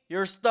thingy,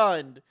 you're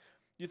stunned.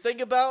 You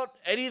think about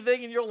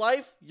anything in your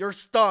life, you're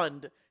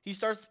stunned. He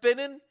starts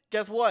spinning,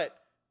 guess what?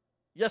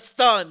 You're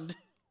stunned.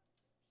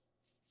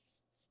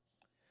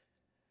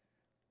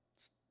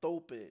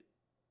 Stupid.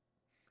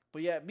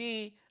 But yeah,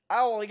 me,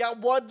 I only got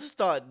one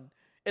stun.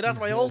 And that's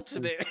my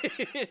ultimate.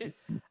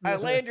 I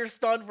land your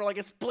stun for like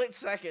a split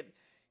second.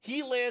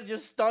 He lands your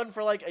stun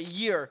for like a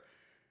year.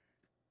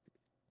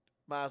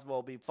 Might as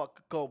well be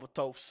fucking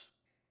comatose.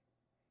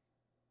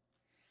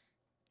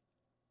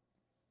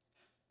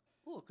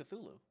 Ooh,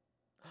 Cthulhu.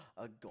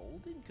 A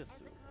golden As a Cthulhu.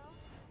 girl,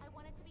 I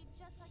wanted to be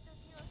just like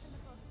those heroes in the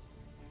books.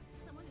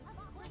 Someone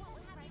who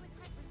was happy with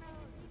Christmas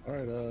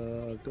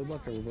rose. Alright, good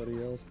luck everybody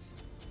else.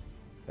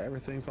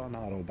 Everything's on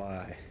auto,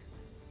 bye.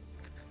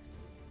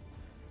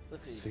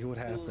 Let's See what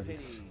happens.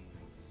 Hades,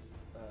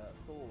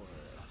 Thor,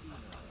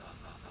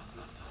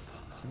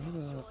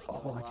 Athena.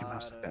 Oh, I can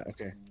mouse like that.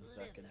 Okay.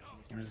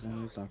 There's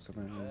one who's not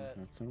something.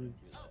 That's something.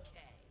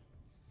 Okay,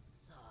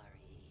 sorry.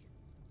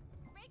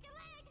 Break a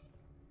leg!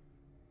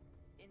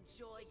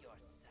 Enjoy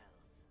yourself.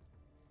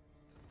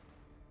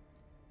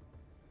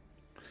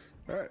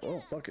 Alright,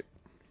 well, fuck it.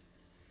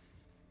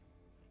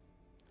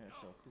 Okay,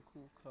 so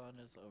Kukulkan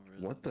is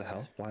over What the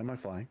hell? Why am I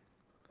flying?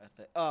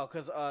 Oh,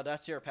 because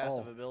that's your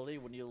passive ability.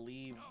 When you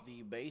leave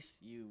the base,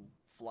 you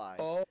fly.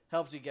 Oh.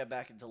 Helps you get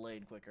back into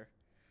lane quicker.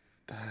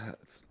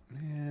 That's...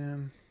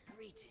 man...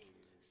 Greetings.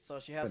 So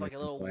she has That like a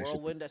makes little me flash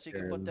whirlwind at that she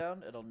can the put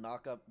down. It'll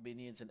knock up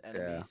minions and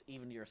enemies,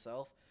 even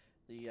yourself.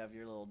 Then you have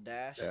your little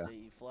dash that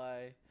you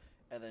fly.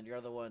 And then your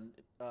other one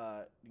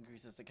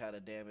increases the kind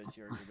of damage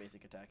your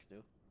basic attacks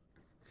do.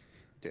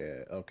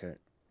 Yeah, okay.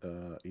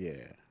 Yeah.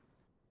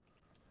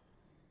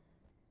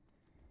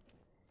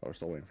 Oh, we're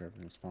still waiting for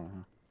everything to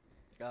spawn,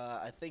 huh?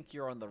 I think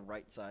you're on the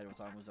right side with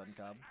Amu's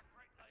Uncub.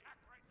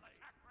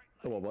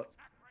 Oh, well, what?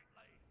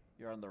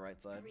 You're on the right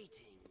side.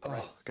 Greetings.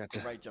 Oh, gotcha.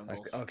 Right I jungles.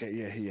 see. Okay,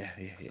 yeah.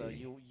 So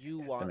yeah. you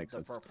That want makes the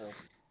sense.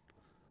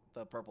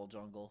 purple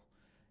jungle.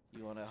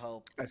 You want to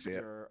help I see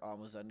it. your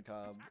Amazon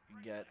Cub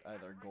get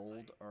either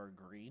gold or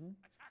green.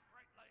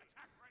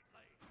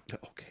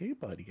 Okay,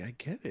 buddy, I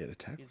get it.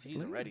 Attack.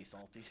 He's already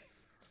salty.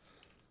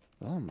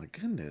 Oh my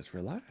goodness,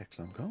 relax.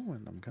 I'm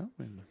going.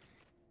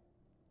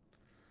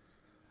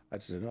 I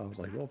just didn't know. I was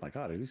like, oh my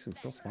god, are these things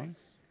still spawning?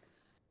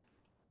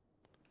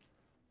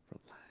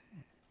 Relax.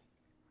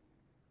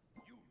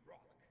 You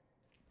rock.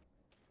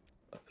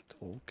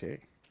 Okay.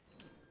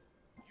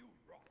 You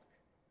rock.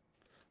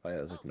 Oh yeah,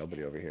 there's like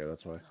nobody over here,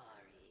 that's why. Sorry.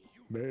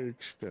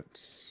 Makes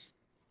sense.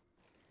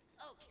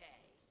 Okay.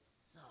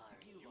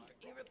 Sorry. You are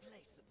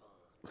irreplaceable.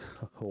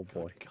 Oh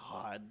boy.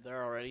 God,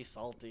 they're already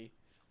salty.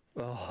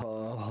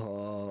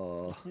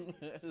 Oh,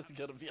 This is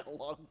gonna be a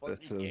long this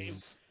fucking game.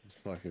 is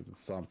fucking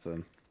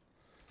something.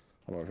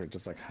 I'm over here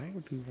just like, how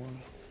do you want?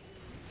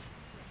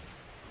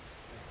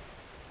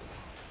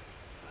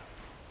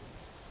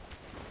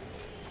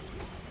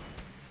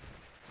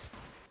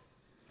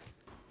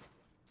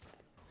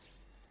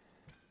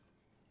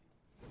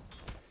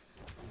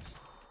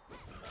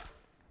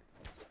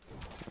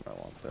 I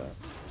want that.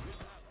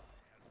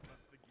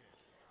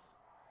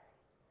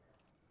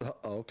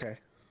 Okay.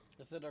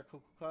 Is it our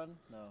Kukulkan?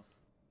 No.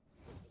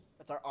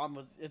 It's our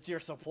It's your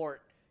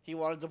support. He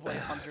wanted to play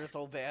Hunter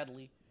so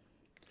badly.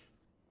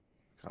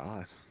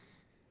 God.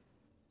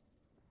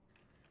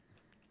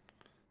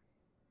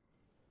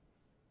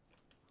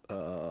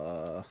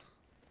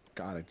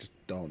 God, I just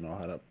don't know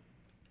how to.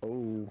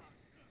 Oh.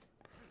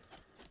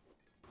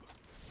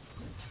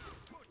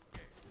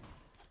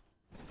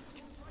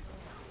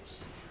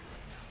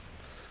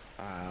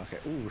 Okay.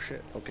 Ooh,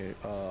 shit. Okay.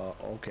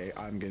 Okay.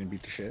 I'm getting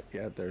beat to shit.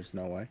 Yeah, there's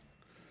no way.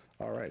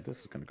 All right,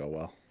 this is gonna go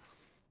well.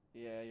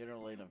 Yeah, you're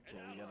gonna lane up too.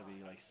 You gotta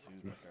be like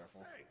super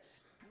careful.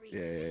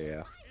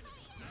 Yeah.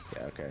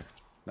 Yeah. Okay.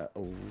 Oh.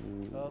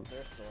 Oh,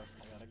 there's Thor.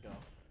 I gotta go.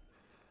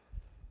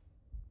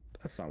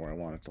 That's not where I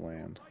wanted to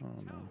land. Oh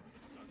no.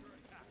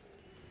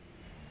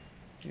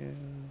 Yeah,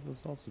 it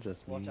was also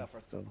just me. Watch out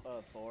for so.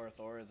 Thor.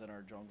 Thor is in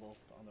our jungle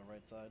on the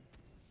right side.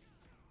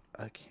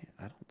 I can't.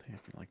 I don't think I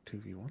can like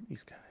 2v1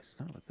 these guys.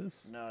 Not with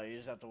this. No, you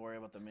just have to worry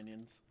about the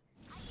minions.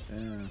 Yeah.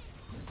 And, like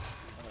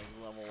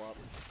level up.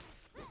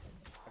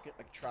 I could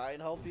like try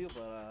and help you,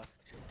 but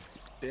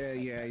Yeah.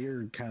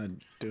 You're kind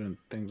of doing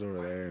things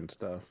over there and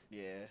stuff,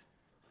 yeah.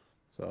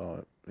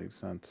 so it makes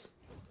sense.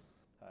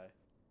 Hi.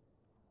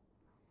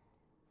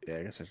 Yeah,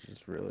 I guess I should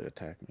just really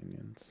attack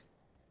minions.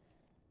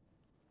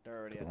 They're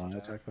already Do at I want the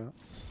to tower. attack that?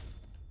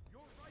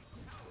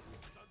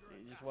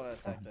 You just want to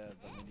attack the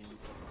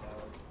minions at the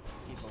tower.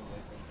 Keep them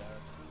away from the tower.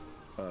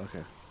 Oh,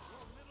 okay.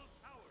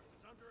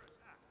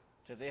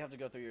 Because they have to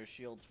go through your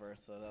shields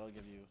first, so that'll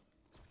give you...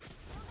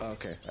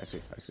 Okay, I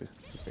see.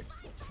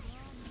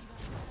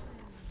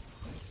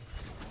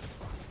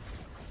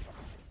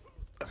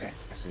 Okay,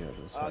 I see how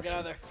this. Oh, get out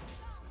of there!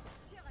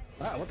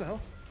 Ah, what the hell?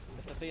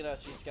 It's Athena,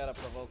 she's gotta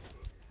provoke.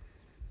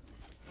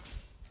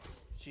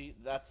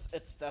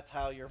 That's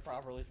how you're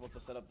properly supposed to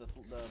set up the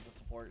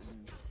support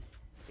in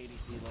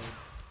ADC load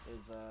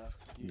is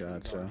using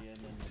Gotcha. Guardian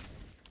and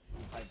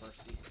High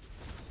Bursty.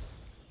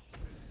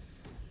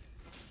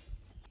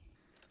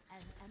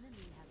 An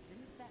enemy has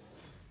been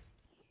bested.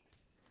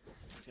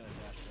 Just gonna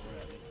dash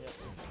forward at me. Yep.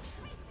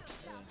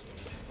 And she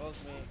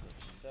provokes me,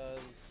 which she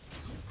does.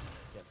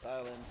 Get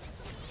silenced.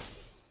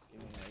 Give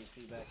me my HP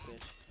back,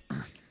 bitch.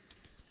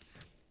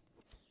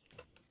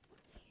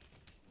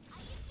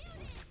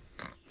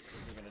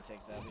 We're gonna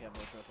take that. We have no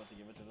choice but to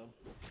give it to them.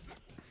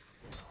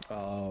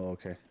 Oh,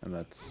 okay. And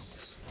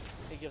that's.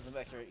 It gives them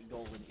extra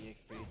gold and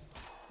EXP.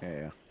 Yeah.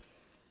 Your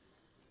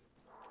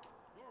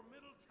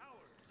middle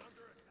tower is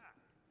under attack.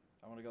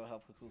 I want to go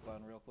help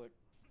Kukulkan real quick.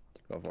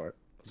 Go for it.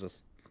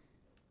 Just.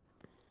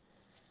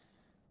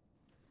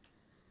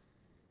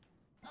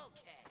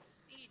 Okay.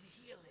 Need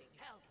healing.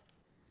 Help.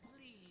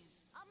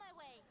 Please. On my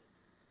way.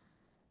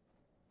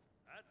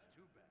 That's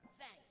too bad.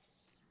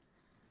 Thanks.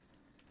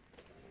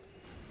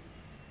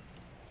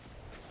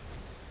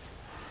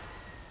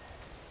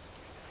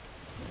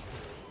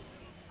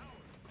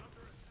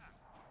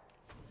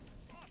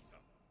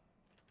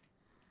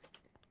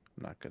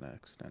 I'm not gonna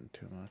extend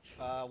too much.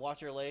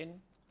 Watch your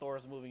lane.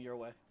 Thor's moving your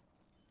way.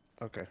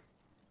 Okay.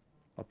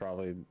 I'm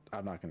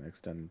not gonna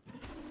extend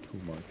too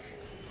much.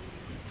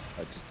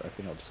 I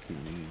think I'll just keep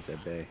minions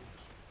at bay.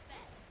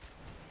 Thanks.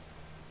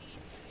 Need to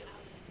be out of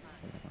my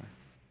What am I?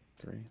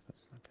 3?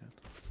 That's not good.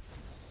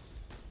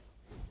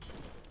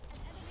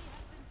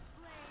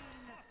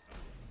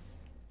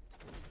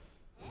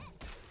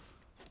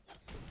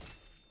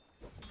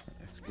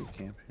 XP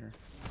camp here.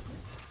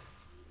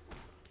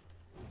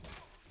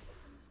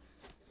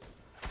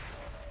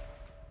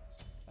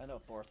 I know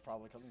Thor's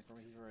probably coming from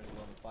me. He's already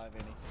level 5,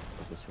 ain't he?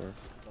 Does this work?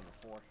 He's level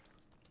 4.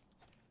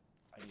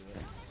 I knew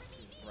it.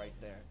 right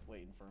there,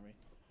 waiting for me.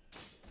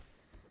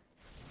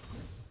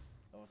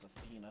 That was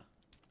Athena.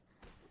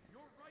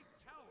 Your right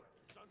tower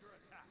is under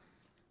attack.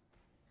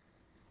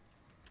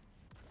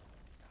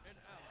 An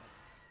ally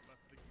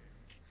left the game.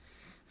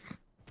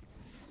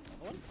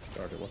 Another one?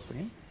 Started what's the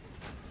game?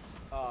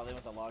 Oh, they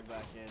must have logged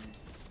back in,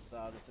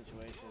 saw the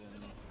situation,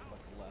 and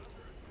fucking left.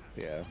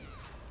 Yeah.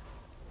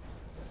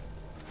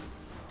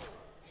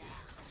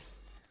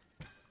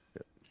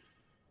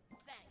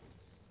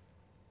 Thanks.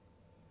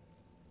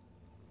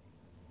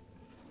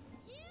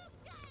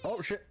 Oh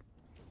shit!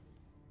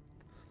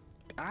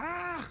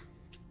 Ah!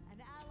 An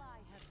ally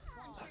has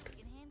fallen. We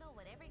can handle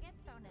whatever gets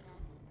thrown at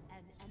us.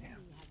 An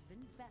enemy has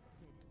been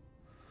bested.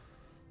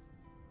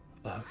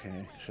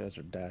 Okay, she has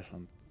her dash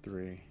on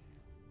 3.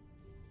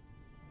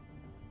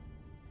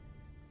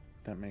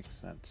 That makes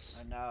sense.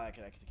 And now I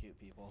can execute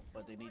people,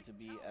 but they need to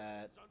be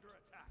at Is under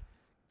attack.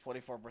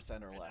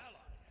 44% or An less.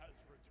 ally has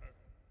returned.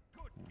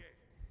 Good game.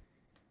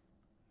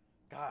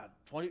 God,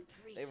 20.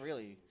 They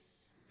really.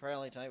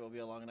 Apparently tonight will be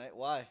a long night.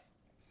 Why?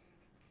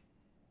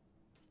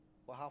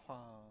 Well, how far?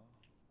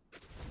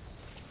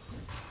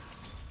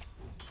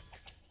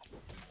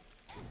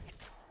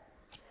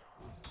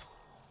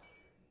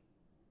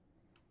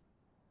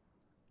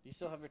 You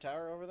still have your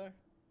tower over there?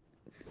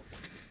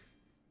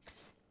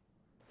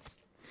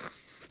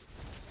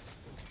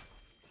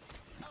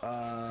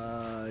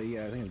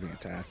 Yeah, I think it's being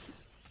attacked.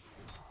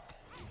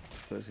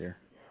 So it's here.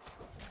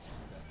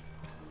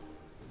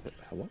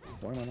 Hello?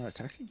 Why am I not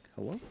attacking?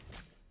 Hello?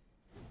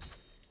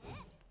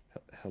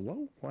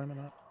 Hello? Why am I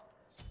not?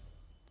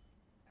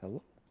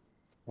 Hello?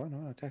 Why am I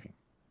not attacking?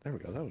 There we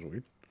go, that was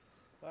weird.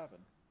 What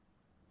happened?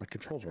 My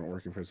controls weren't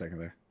working for a second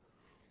there.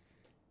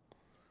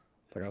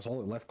 Like I was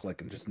holding left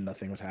click and just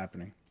nothing was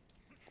happening.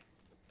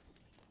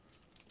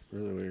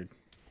 Really weird.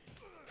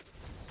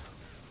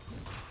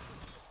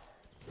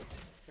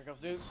 Here comes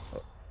dude.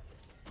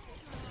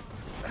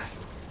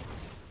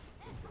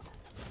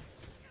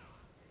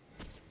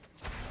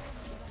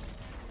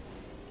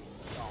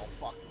 Oh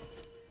fuck.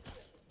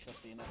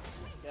 Athena.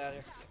 Get out of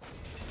here.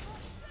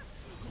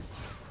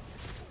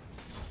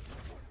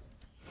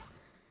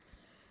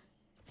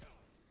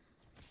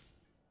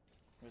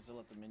 Where's the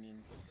let the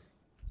minions?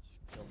 Just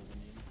kill the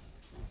minions.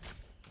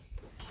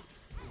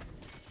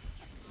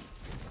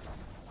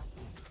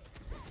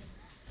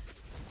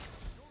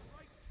 Your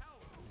right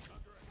tower is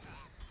under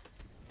attack.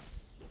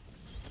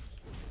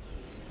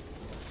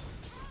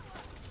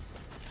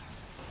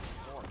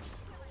 Four.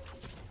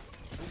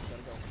 Ooh,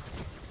 gotta go.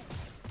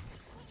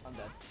 I'm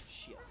dead.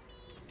 Shit.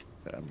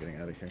 Yeah, I'm getting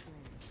out of here.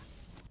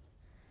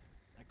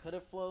 I could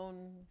have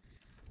flown,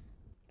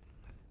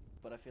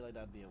 but I feel like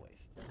that'd be a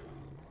waste.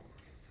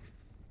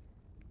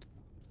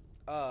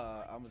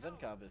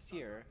 Zenkob is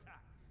here,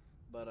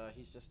 but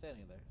he's just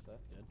standing there, so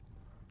that's good.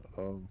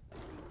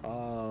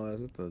 Oh,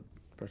 is it the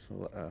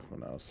person? Who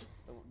knows?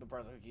 The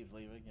person who keeps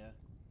leaving, yeah.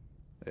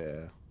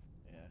 Yeah.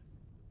 Yeah.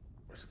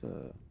 Where's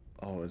the?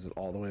 Oh, is it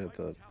all the way at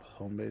the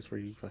home base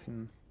where you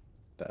fucking?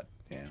 That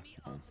yeah. Enemy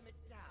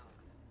ultimate down.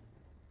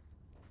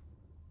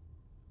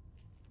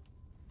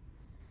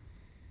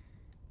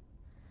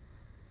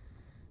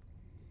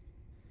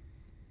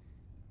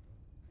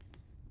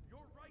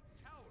 Your right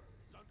tower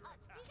is under Do attack.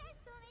 you guys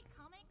still make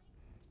comics?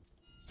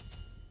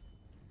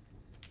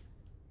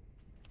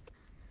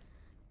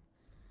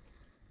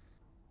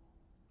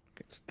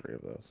 Okay, it's 3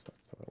 of those.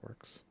 That's how that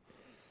works.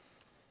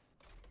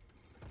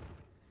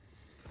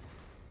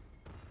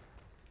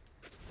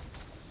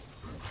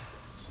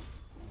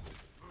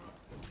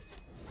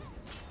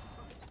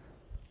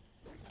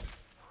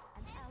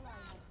 An ally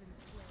has been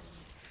slain.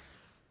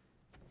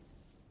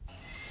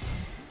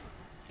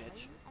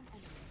 Bitch. An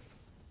enemy.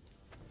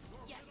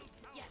 Yes,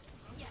 yes,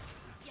 yes,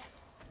 yes.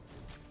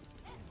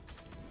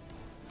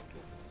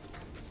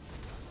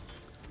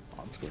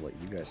 I'm just gonna let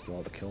you guys do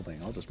all the kill thing.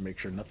 I'll just make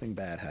sure nothing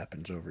bad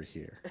happens over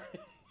here.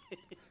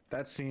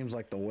 That seems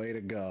like the way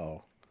to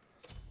go.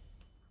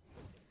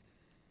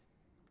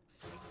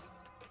 On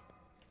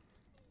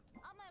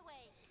my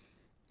way.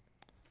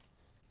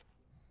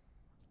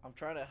 I'm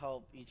trying to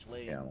help each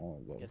lane Yeah, I'm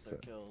all get almost their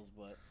there. kills,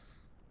 but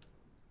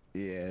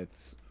Yeah,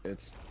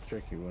 it's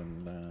tricky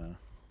when I know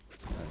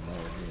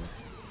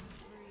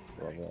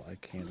the level I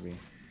can be.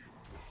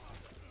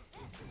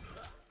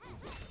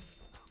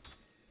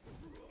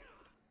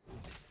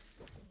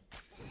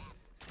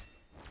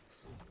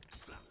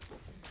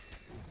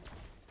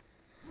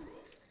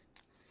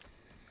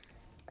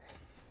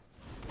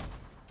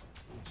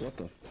 What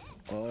the?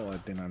 Oh, I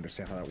didn't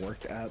understand how that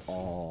worked at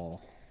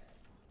all.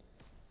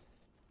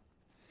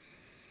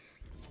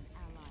 An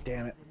ally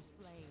Damn has it. been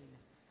slain.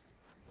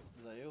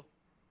 is that you?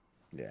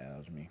 Yeah, that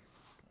was me. Oh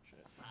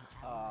shit.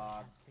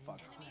 Ah, fuck.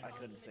 I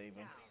couldn't save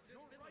him.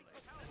 Your right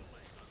tower is under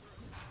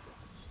attack.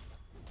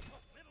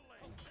 Middle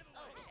lane,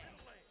 middle lane, Okay.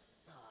 middle lane.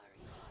 Sorry.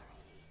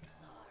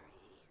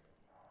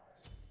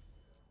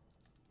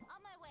 On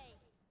my way.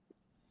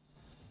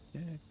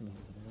 Yeah. Your team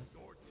has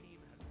destroyed.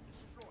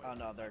 Oh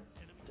no, they're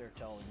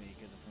telling me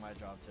because it's my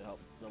job to help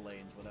the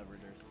lanes, whatever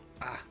there's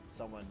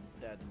someone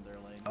dead in their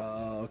lane.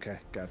 Oh, okay.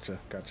 Gotcha.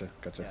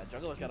 Yeah,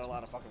 jungler's got a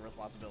lot of fucking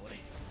responsibility.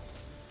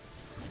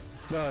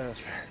 No,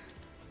 that's fair.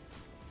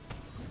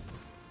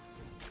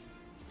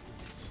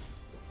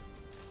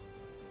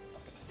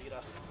 Fucking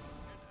Vita.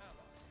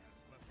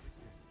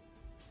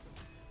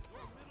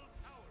 Your middle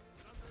tower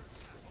is under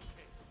attack.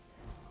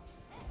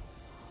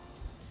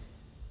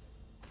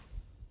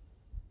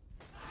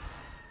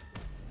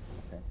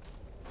 Okay. Okay.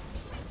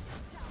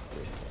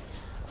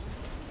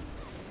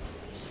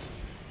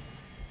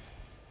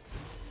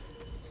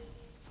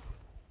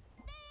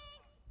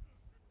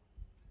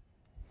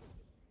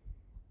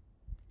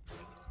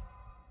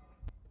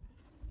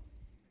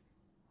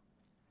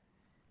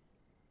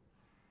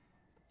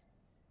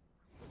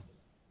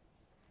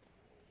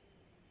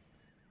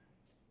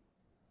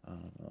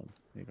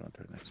 You go into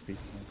our next speed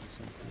camp or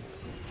something.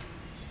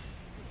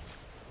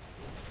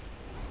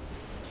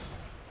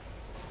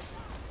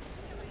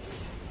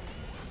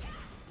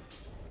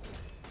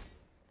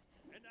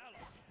 An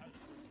ally has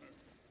returned.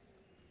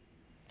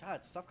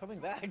 God, stop coming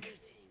back.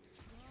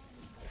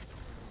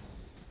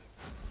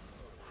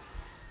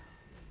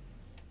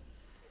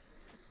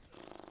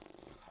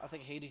 I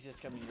think Hades is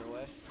coming your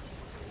way.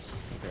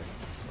 Okay.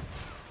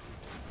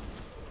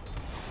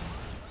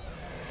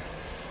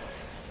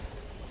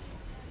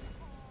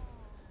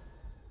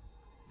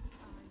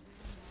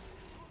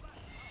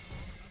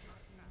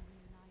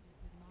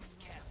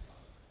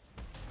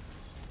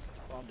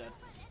 Oh, I'm dead.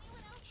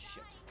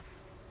 Shit.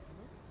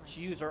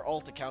 She used her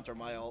ult to counter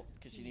my ult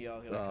because she knew I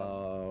was gonna come.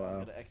 Oh, I was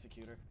wow. gonna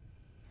execute her.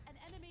 An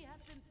enemy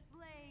has been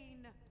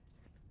slain.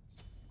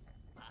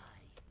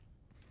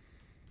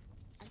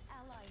 An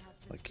ally has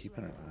been Like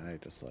keeping an slain. eye,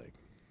 just like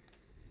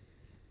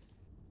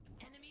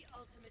Enemy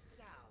ultimate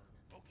down.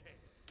 Okay.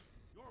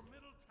 Your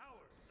middle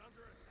tower is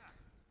under attack.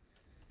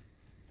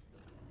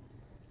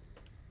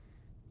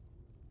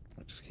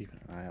 just keeping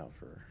an eye out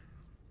for.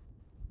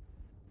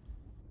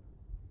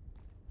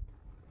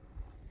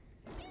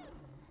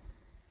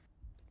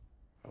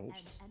 I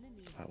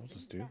will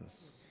just do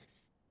this.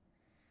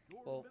 Your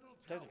Well, middle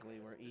tower technically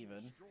has we're been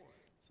even, destroyed.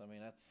 so I mean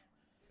that's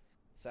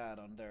sad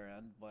on their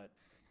end, but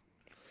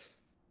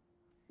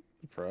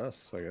For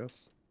us, I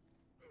guess.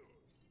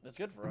 it's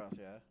good for us,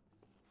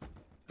 yeah.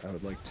 I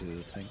would like to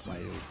thank my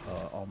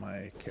all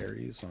my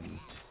carries on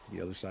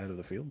the other side of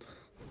the field.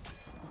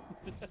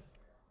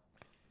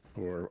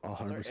 Who are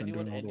Is there 100%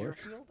 anyone doing all in the your work.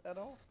 field at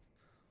all?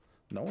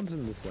 No one's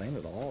in this lane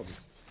at all.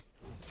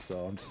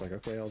 So I'm just like,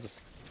 okay, I'll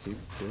just keep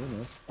doing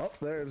this. Oh,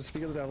 there, the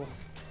speak of the devil.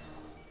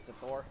 Is it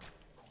Thor?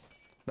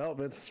 Nope,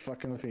 it's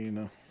fucking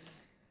Athena.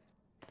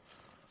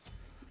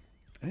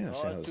 Yeah,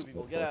 Oh, that's two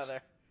people. Get out of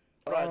there.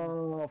 Run.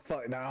 Oh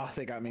fuck! No,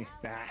 they got me.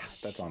 Nah,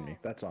 that's on me.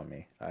 That's on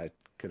me. I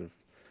could have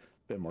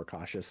been more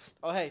cautious.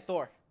 Oh, hey,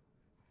 Thor.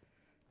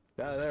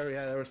 Yeah,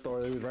 there was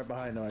Thor. He was right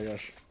behind him, I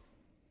guess.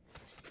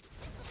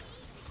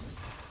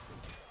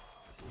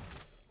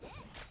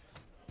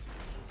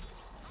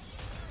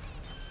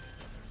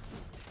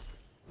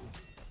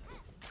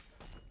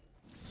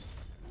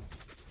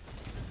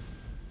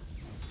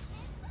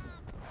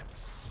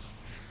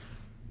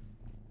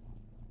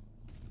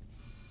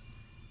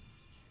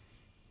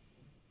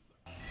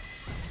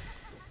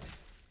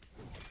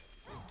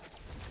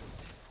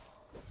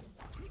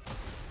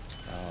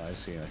 Oh, I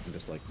see. I can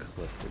just like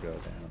click to go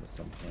down at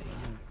some point.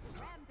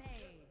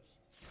 Rampage.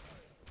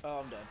 Oh,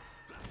 I'm dead.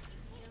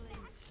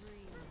 Killing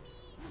spree.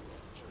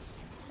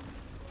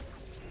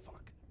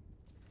 Fuck.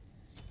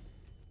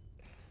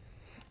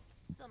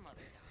 Some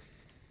other time.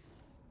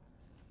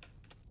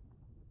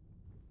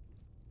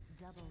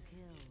 Double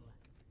kill.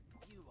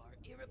 You are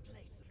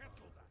irreplaceable.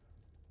 Cancel that.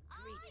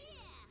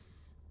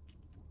 Greetings.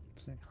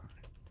 Say hi.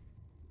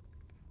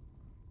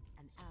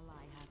 An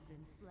ally has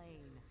been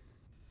slain.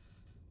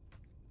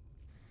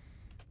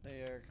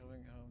 They are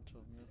coming home to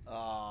mid.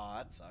 Oh,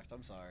 that sucks.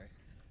 I'm sorry.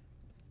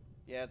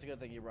 Yeah, it's a good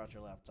thing you brought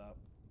your laptop.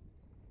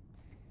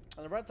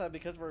 On the bright side,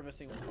 because we're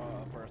missing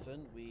a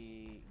person,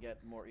 we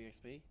get more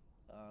EXP.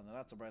 On the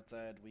not so bright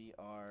side, we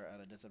are at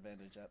a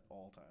disadvantage at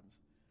all times.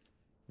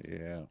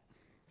 Yeah.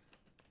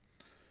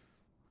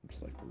 I'm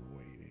just like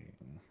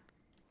waiting.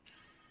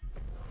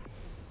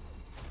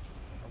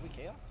 Are we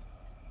chaos?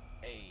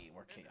 Hey,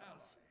 we're An chaos.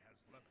 ally has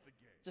left the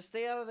game. Just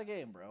stay out of the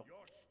game, bro.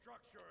 Your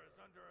structure is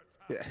under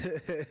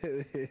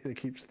attack. Yeah, they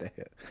keep staying.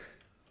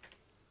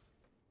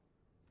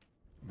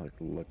 I'm like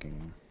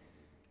looking.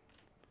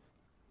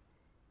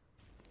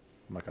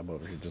 I'm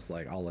over here just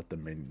like, I'll let the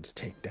minions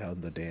take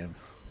down the damn.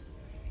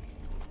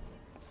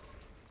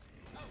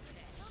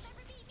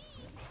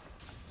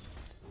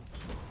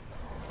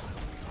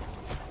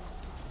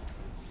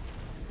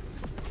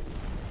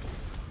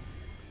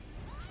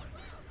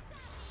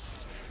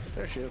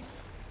 There she is.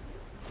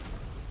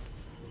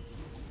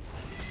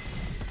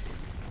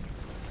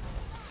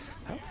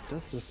 How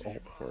does this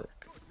ult work?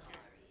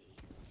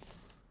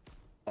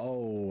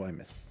 Oh, I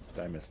missed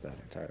that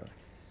entirely.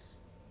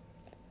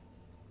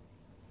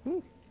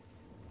 Woo.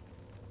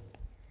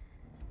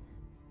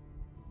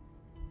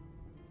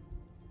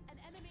 An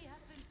enemy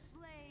has been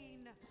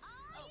slain.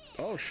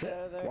 Oh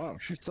shit! There. Wow,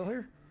 she's still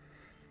here.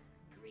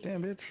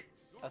 Damn, bitch.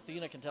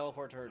 Athena can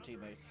teleport to her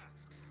teammates.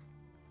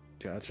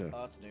 Gotcha.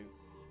 Oh, that's new.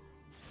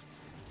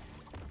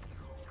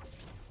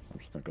 I'm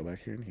just gonna go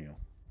back here and heal.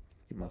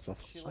 Keep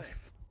myself She safe.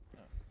 left.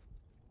 Oh.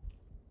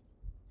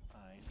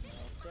 I smell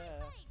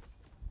death.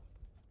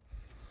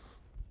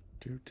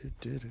 Do do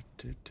do do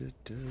do do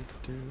do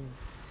do.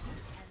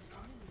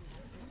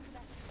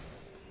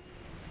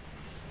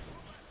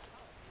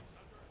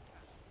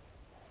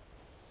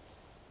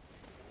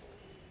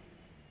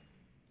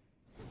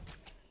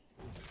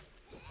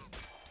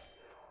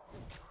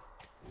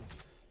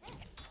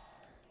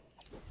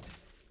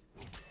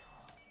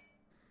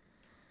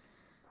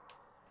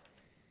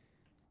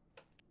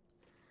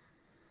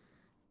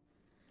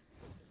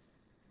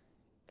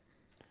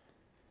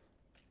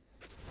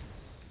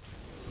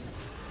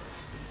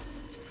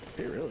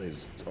 It really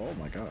is. Oh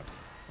my god.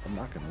 I'm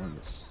not gonna win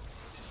this.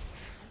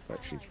 But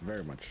she's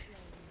very much.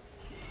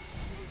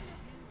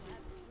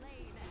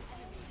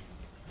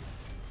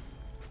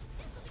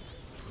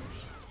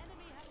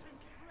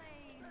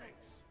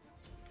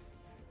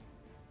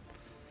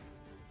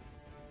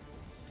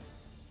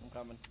 I'm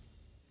coming.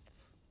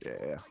 Yeah.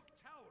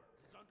 Tower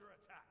is under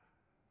attack.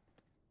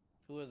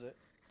 Who is it?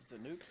 Is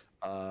it Nuke?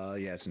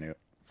 Yeah, it's new.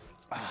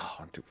 Oh,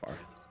 I'm too far.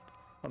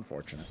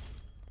 Unfortunate.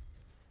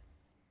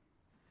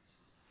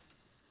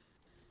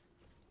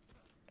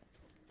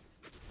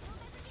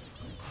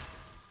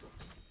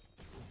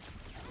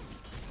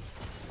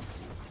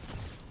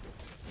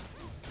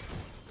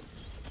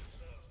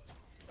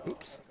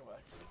 Oops. Go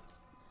back.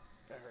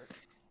 That hurt.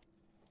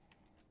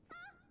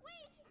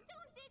 Wait!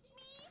 Don't ditch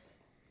me!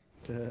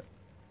 Your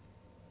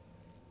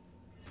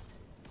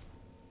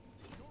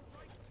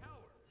right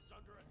tower is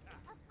under attack.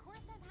 Of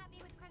course I'm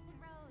happy with Crescent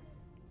Rose.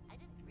 I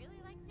just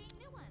really like seeing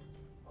new ones.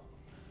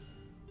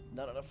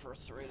 Not enough for a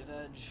serrated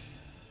edge.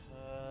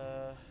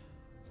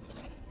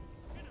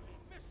 Enemy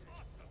miss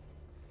awesome.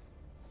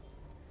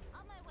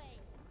 On my way.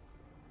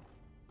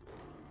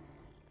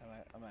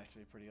 I'm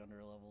actually pretty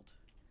under-leveled.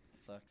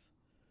 Sucks.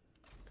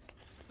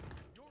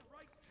 Your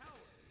right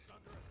tower is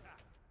under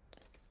attack.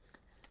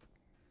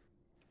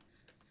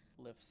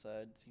 Left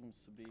side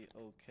seems to be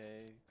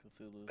okay.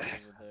 Cthulhu's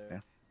over there.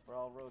 Yeah. We're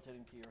all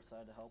rotating to your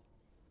side to help.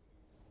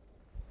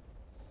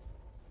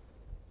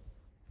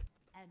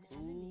 An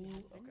enemy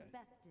has been okay.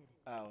 bested.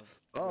 I was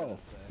Oh, gonna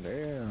say.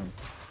 damn.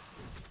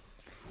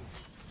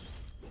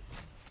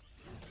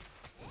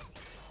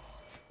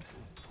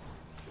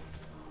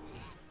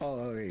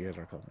 Oh, you guys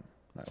are coming.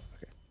 No,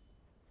 okay.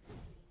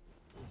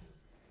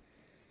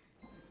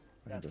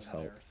 I can That's just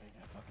help. embarrassing.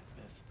 I fucking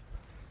missed.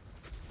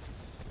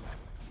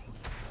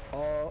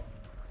 Oh,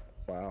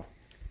 wow.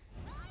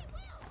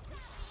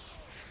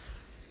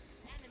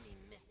 Enemy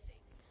missing.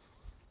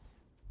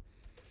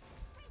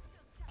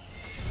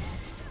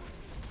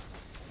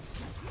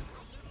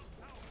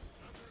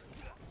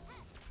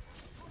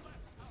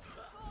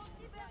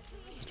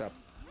 Good job.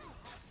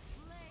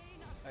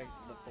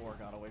 The Thor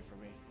got away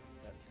from me.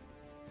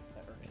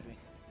 That irks me.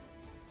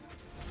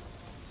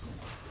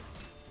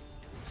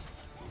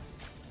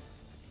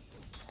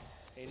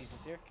 Hades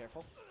is here.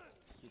 Careful.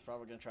 He's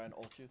probably gonna try and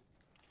ult you.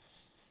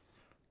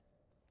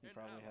 He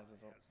probably has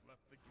his ult. Has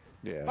left the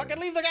game. Yeah. Fucking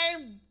leave the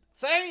game!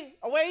 Say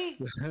away!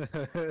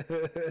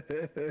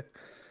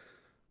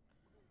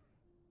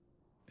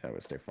 Yeah, I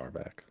would stay far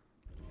back.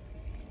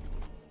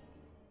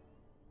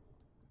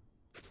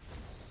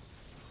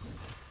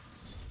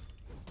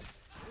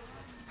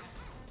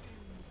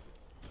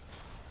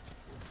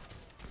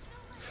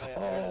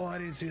 Oh, I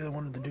didn't see that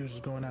one of the dudes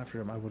was going after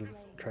him. I would have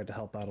tried to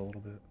help out a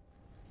little bit.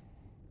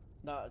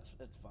 No,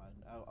 it's fine.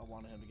 I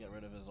wanted him to get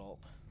rid of his ult.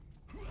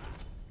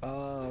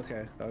 Oh,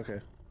 okay, okay.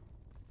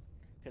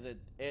 Because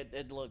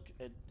it look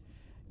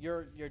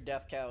your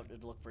death count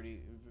would look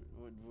pretty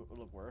would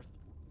look worth.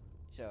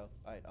 So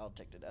I'll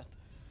take the death.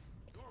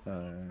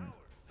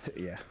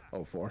 Yeah,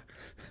 04.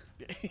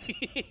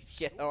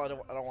 Yeah, I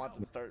don't want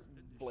them to start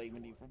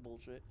blaming you for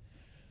bullshit.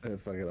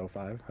 Fucking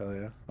 05, hell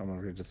yeah. I'm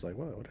gonna be just like,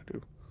 what? What'd I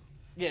do?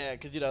 Yeah,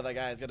 because you know that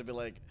guy's gonna be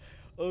like,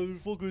 oh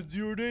fucking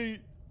 0-8,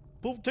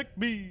 protect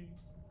me.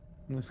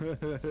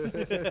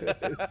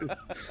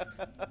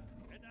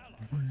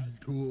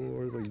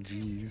 Or like,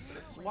 jeez.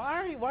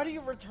 Why do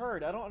you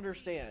return? I don't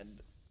understand.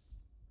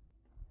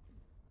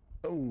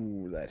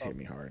 Oh, that hit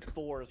me hard.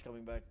 Thor is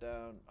coming back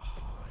down.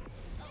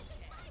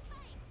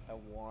 I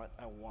want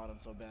him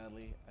so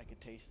badly. I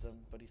could taste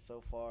him, but he's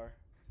so far.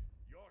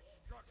 Your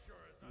structure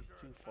is He's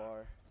under too attack.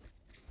 far.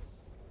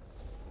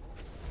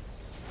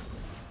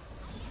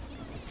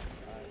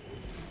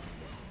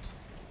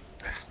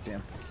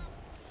 Damn.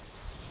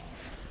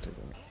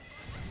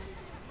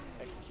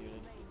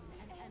 Executed.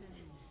 An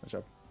enemy. Good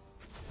job.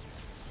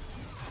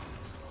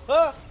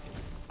 Ah!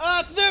 Ah,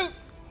 it's new!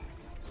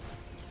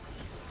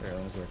 Here,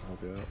 let me see if I can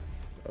help you out.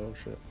 Oh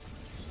shit.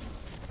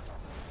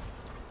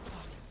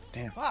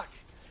 Damn. Fuck!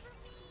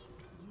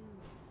 You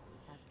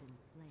have been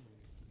slain.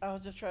 I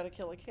was just trying to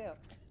kill a camp.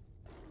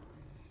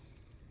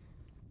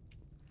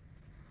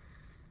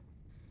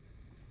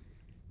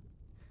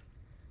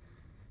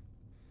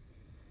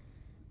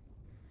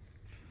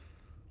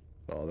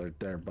 Oh,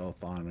 they're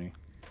both on me.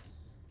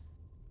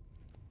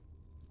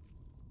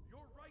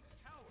 Your right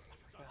tower is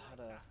God,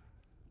 under attack.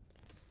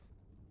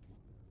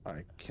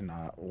 I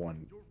cannot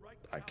win. Your right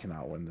I tower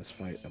cannot win this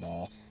fight at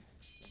all.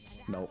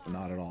 Nope,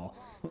 not at all.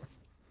 Careful.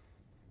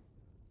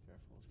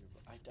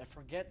 I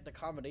forget the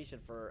combination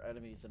for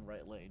enemies in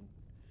right lane.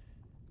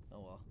 Oh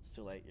well, it's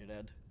too late. You're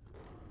dead.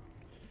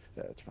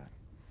 Yeah, it's fine.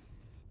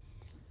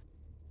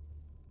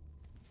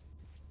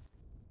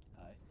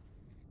 Hi.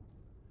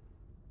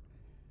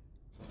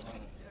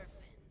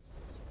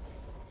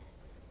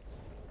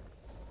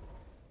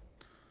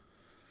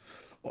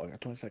 Oh, I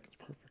got 20 seconds.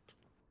 Perfect.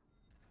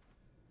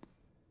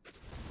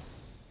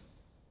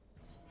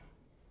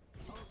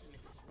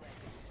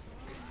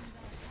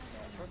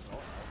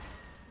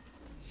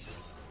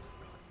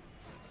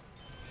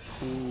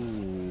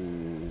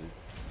 Ooh.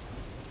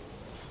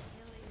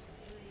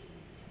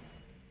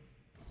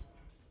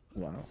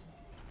 Wow.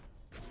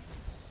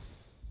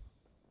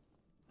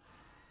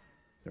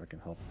 See if I can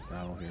help the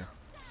battle here.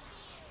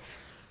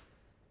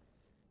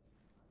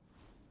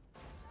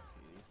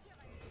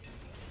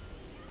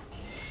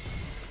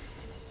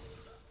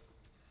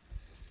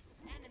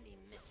 Enemy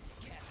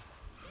missing.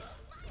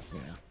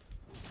 Yeah.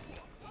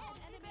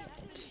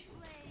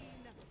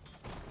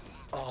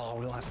 Oh,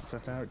 we lost the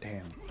second hour.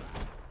 Damn.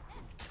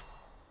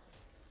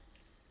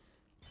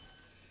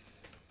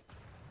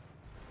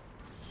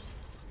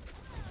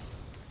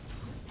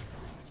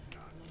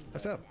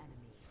 Watch out.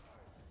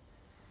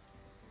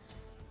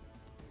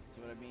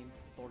 See what I mean?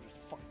 Thor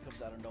just fucking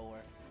comes out of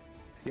nowhere.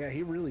 Yeah,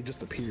 he really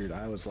just appeared.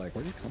 I was like,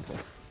 where'd he come from?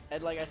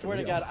 And like, I swear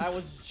to God, I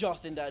was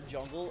just in that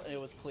jungle and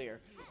it was clear.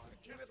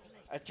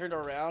 I turned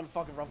around,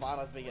 fucking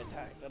Ravana's being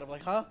attacked. And I'm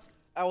like, huh?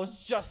 I was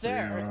just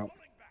there.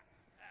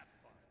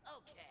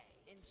 Okay,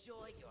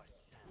 enjoy yourself.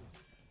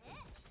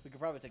 We could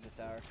probably take this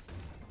tower.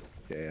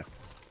 Yeah.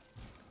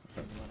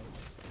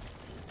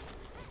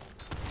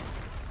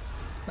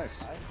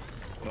 Nice.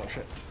 Oh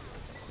shit.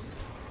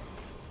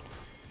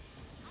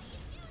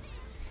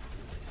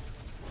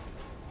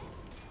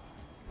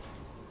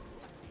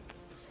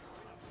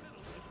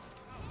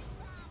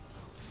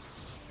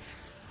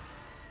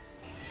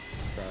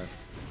 God.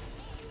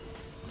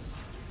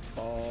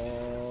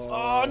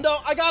 Oh no,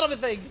 I got him a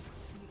thing!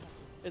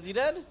 Is he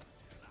dead?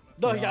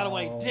 No, he got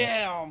away. No.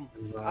 Damn!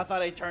 I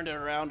thought I turned it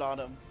around on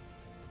him.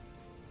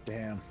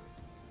 Damn.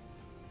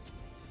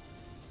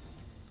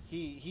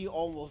 He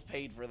almost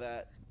paid for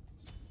that.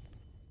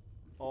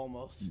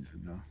 Almost.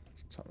 No,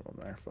 it's not on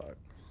there. Fuck.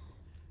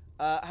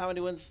 How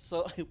many wins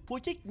so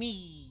protect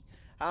me?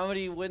 How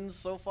many wins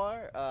so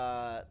far?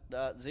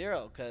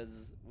 0,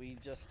 because we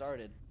just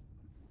started.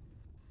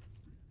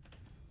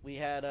 We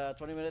had a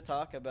 20-minute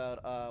talk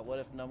about what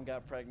if Num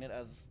got pregnant,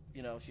 as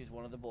you know, she's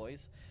one of the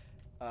boys.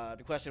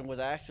 The question was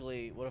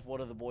actually, what if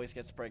one of the boys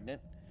gets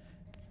pregnant?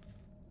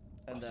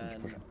 And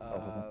then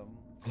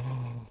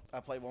I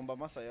played one by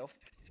myself.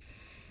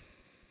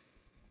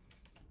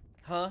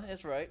 Huh?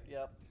 It's right.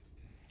 Yep.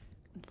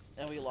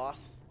 And we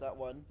lost that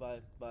one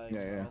by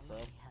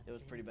myself. It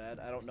was pretty bad.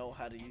 I don't know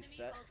how to use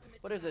Set,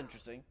 but it's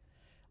interesting.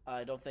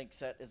 I don't think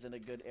Set is in a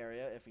good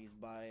area if he's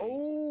by.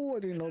 Oh, I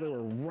didn't know they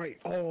were right.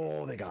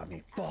 Oh, they got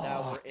me. Fuck.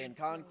 Now we're in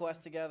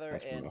Conquest together,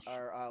 That's and rough.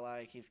 our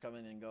ally keeps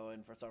coming and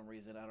going for some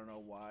reason. I don't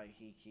know why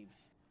he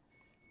keeps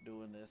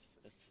doing this.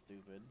 It's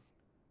stupid.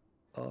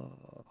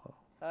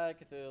 Hi,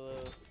 Cthulhu.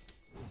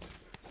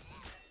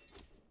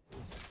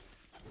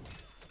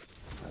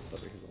 That's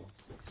over here, level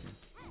 16.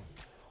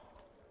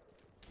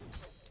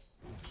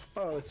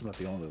 Oh, it's not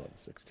the only level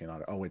 16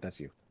 on it. Oh, wait, that's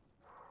you.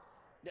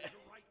 Yeah,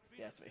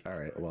 it's me. All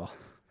right, well.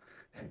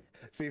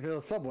 See, if it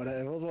was someone, if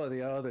it was one of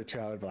the other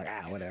child, I'd be like,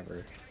 ah,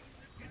 whatever.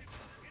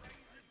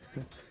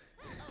 Okay,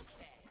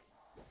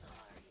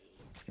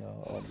 sorry.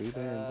 I'll be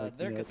there in like,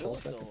 Their 12 Cthulhu's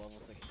still seconds. level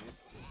 16.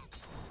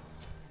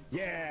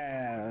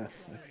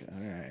 Yes! Okay,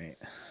 all right.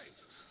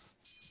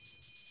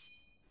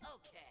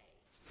 Okay,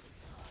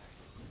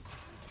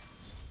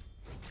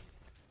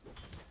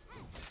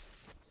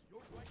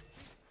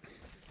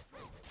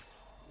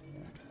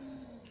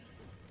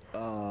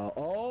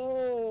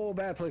 Oh,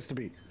 bad place to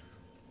be.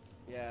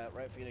 Yeah,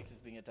 right. Phoenix is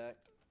being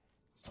attacked.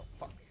 Oh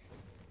fuck.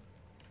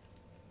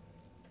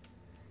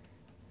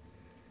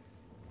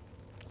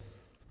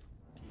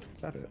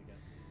 Is that it?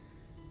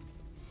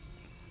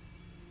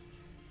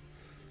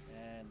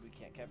 And we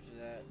can't capture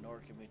that, nor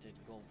can we take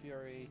Gold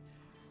Fury.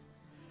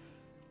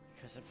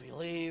 Because if we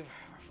leave,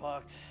 we're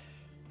fucked.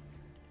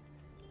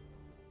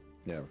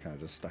 Yeah, we're kind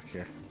of just stuck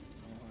here.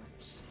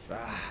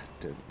 Ah,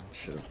 dude,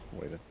 should have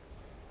waited.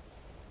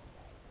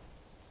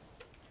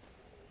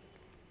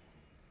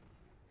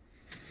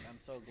 I'm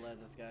so glad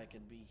this guy can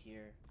be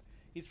here.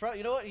 He's probably,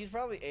 you know what? He's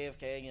probably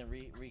AFKing and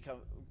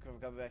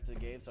coming back to the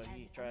game, so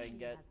he try and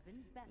get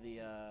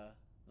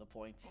the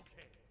points,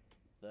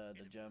 the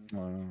gems.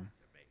 Your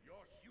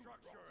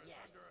structure is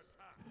under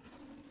attack.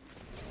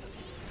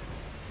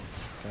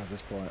 God, at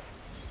this point,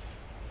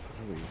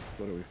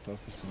 what are we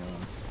focusing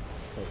on?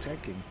 Oh,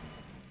 tanking.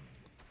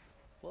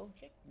 Well,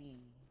 kick me.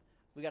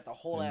 We got the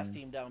whole ass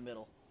team down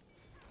middle.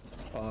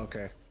 Oh,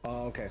 okay.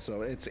 Oh, okay.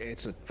 So it's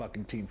a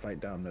fucking team fight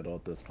down middle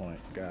at this point.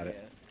 Got it.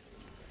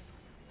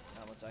 Yeah.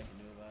 Not much I can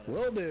do about it.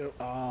 Will do.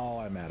 Oh,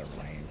 I'm out of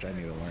range. I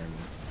need to learn.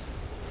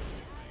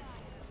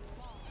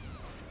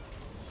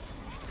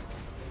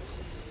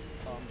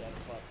 Oh, I'm dead.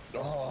 Fuck. Oh,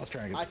 I was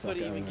trying to get I the fuck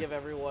couldn't out even of give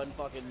everyone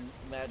fucking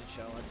magic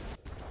shell. I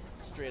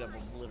just straight up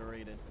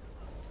obliterated.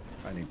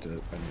 there. I need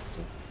to.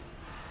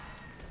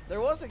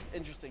 There was an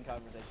interesting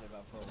conversation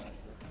about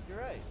pro-maxes. You're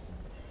right.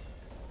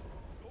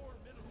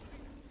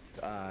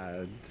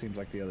 Seems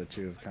like the other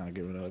two have kind of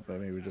given up, but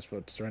maybe just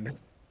vote to surrender.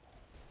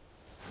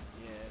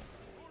 Yeah.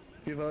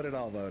 If you voted,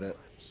 I'll vote it.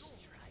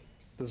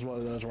 This is one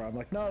of those where I'm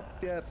like, nope,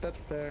 yeah, that's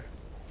fair.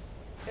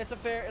 It's a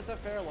fair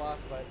loss,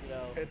 but you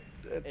know,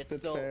 It's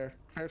still fair.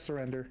 Fair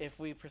surrender. If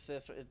we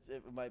persist, it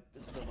still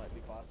might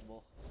be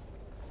possible.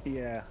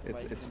 Yeah, We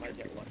it's might a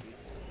get tricky one. lucky.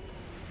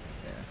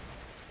 Yeah.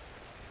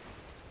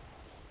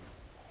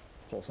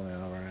 Pull something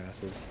out of our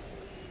asses.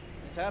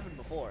 It's happened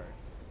before.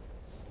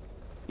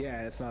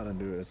 Yeah, it's not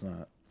it's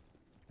not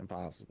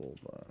impossible,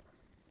 but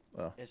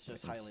well, It's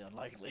just highly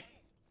unlikely.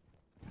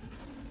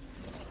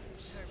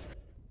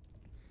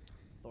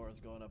 Thor's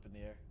going up in the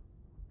air.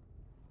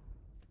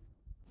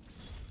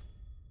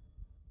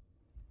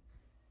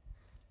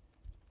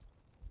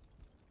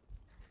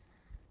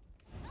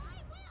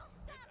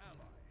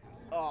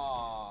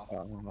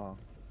 Aww.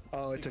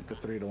 Oh, it took the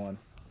 3-1.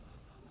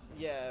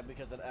 Yeah,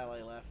 because an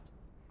ally left.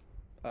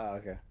 Oh,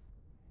 okay.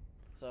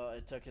 So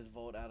it took his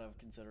vote out of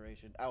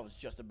consideration. I was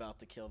just about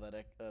to kill that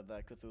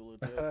Cthulhu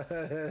too.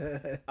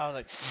 I was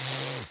like,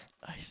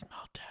 I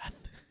smell death.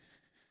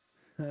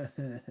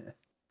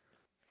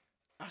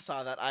 I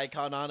saw that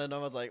icon on it and I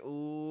was like,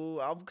 ooh,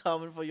 I'm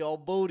coming for your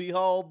booty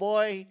hole,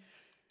 boy.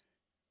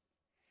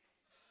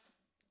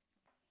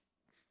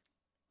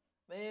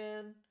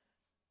 Man.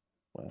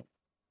 Well.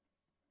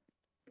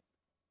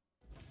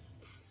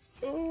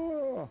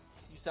 Oh.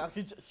 You sound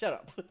good. Shut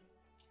up.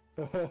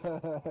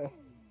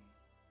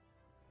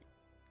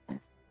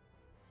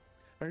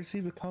 I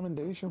received a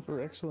commendation for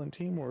excellent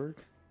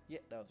teamwork. Yeah,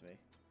 that was me.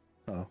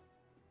 Oh,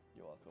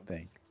 You're welcome.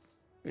 thanks.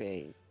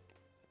 Hey.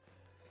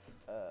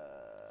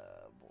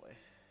 Boy.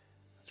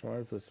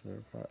 Sorry,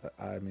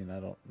 I mean, I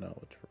don't know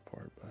what to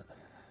report, but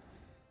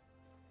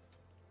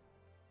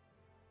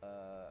I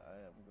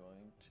am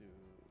going to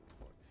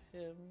report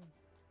him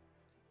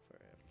for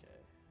AFK.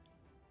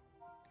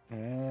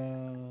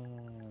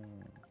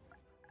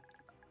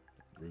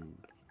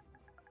 Rude.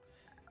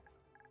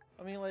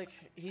 I mean, like,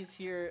 he's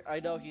here.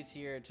 I know he's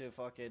here to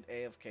fucking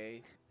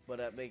AFK, but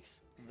that makes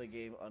the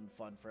game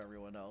unfun for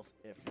everyone else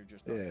if you're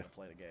just not gonna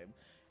play the game.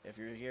 If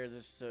you're here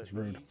just so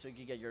you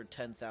can get your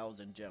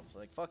 10,000 gems,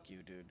 like, fuck you,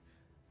 dude.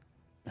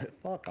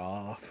 Fuck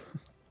off.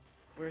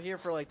 We're here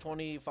for like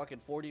 40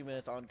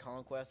 minutes on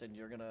Conquest, and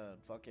you're gonna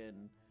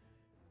fucking...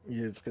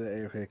 You're just gonna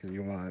AFK because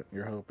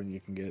you're hoping you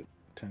can get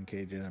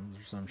 10k gems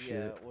or some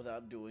shit. Yeah,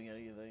 without doing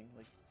anything.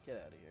 Like, get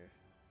out of here.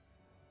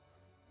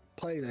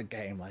 Play the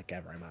game like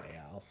everybody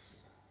else.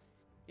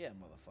 Yeah,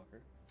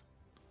 motherfucker.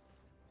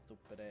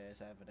 Stupid ass,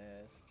 having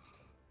ass.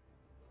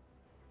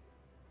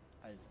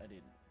 I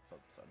didn't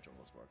focus on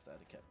Joel's more because I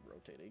had kept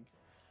rotating.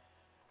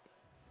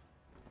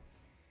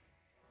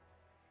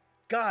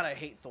 God, I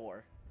hate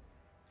Thor.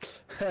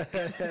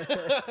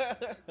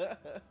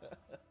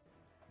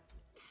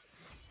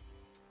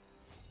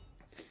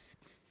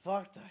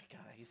 Fuck that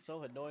guy. He's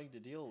so annoying to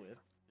deal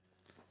with.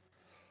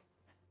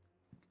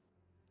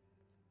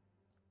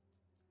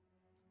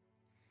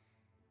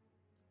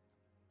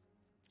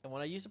 And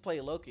when I used to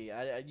play Loki,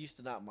 I used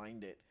to not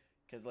mind it.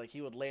 Because, like,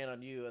 he would land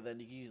on you, and then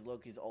you can use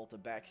Loki's ult to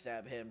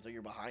backstab him, so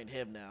you're behind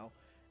him now.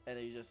 And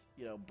then you just,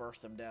 you know,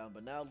 burst him down.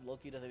 But now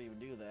Loki doesn't even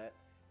do that.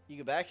 You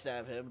can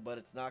backstab him, but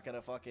it's not going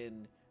to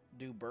fucking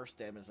do burst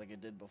damage like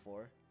it did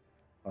before.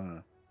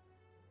 So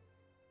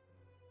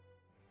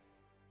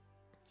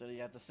you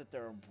have to sit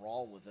there and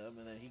brawl with him,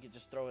 and then he could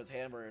just throw his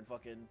hammer and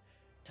fucking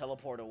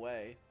teleport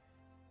away.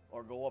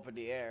 Or go up in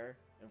the air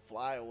and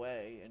fly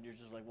away, and you're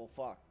just like, well,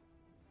 fuck.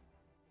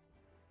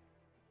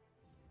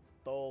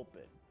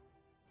 Stupid.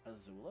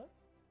 Azula?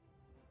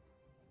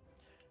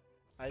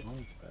 I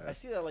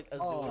see that like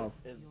Azula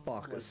is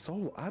fuck, like,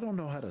 solo. I don't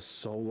know how to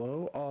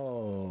solo.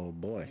 Oh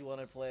boy. You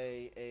want to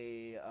play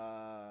a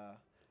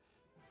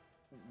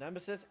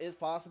Nemesis is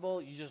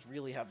possible. You just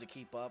really have to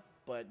keep up.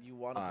 But you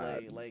want to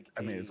play like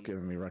I mean, it's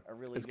giving me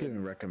giving me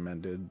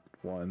recommended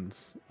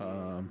ones.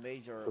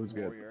 Mage or who's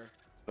warrior.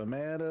 Good?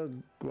 Amanda,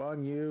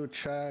 Guan Yu,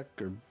 Chak,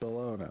 or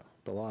Bayona.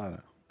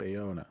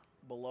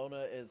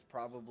 Bologna is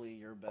probably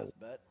your best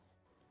bet.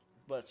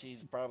 But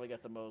she's probably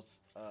got the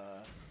most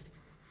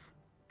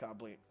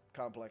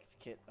complex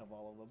kit of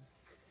all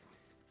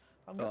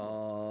of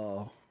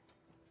them.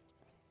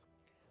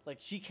 Like,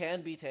 she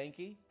can be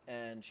tanky,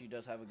 and she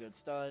does have a good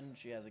stun.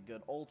 She has a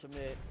good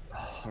ultimate.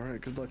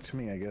 Alright, good luck to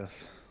me, I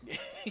guess.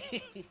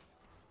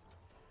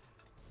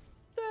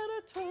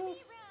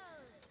 Rose.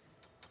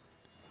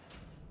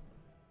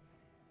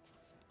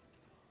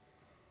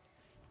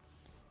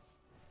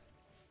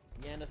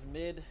 Yanis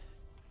mid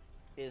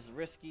is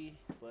risky,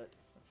 but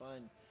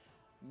fine.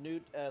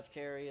 Newt as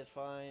carry is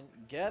fine.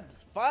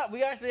 Geb's fine.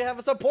 We actually have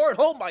a support.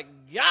 Oh my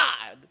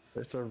god!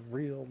 It's a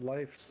real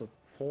life It's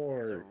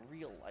support. a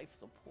real life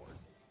support.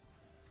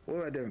 What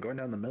am I doing? Going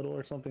down the middle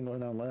or something? Going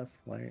down left?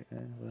 Right?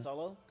 What?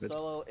 Solo? Good.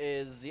 Solo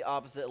is the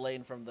opposite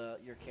lane from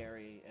your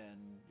carry and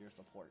your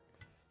support.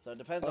 So it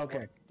depends on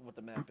what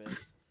the map is.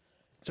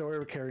 So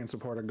wherever carry and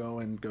support are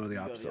going, go the You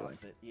go opposite. the lane.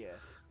 opposite, yeah.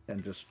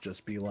 And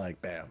just be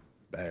like, bam,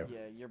 bam.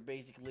 Yeah, you're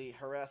basically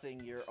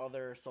harassing your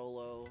other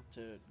solo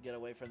to get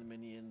away from the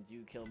minions.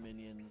 You kill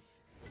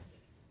minions.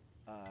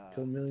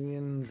 Kill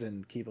millions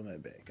and keep them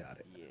at bay. Got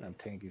it. Yeah. I'm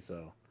tanky,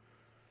 so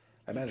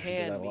I You managed to do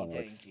can that be long.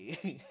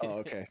 tanky. Oh,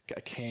 okay. I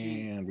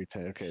can be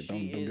tanky. Okay, She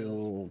don't is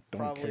go. Don't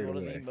probably carry one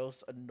of away. the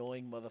most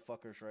annoying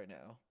motherfuckers right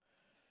now.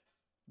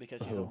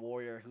 Because she's a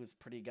warrior who's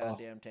pretty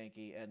goddamn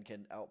tanky and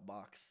can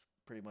outbox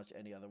pretty much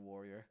any other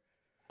warrior.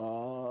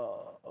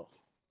 Oh.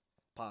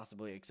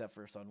 Possibly, except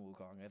for Sun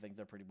Wukong. I think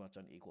they're pretty much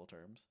on equal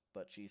terms.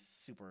 But she's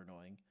super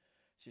annoying.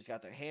 She's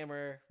got the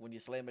hammer. When you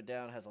slam it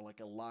down, it has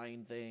a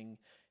line thing.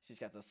 She's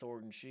got the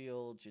sword and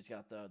shield. She's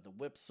got the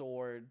whip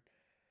sword.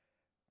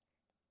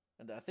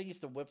 And I think it's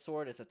the whip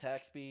sword is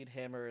attack speed,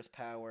 hammer is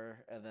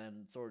power, and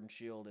then sword and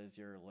shield is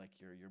your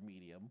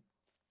medium.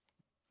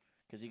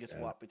 Because you can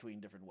swap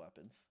between different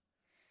weapons.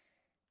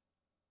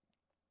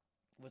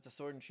 With the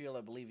sword and shield,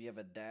 I believe you have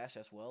a dash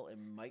as well. It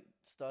might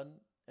stun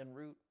and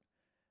root,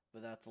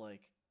 but that's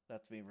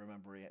me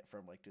remembering it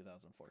from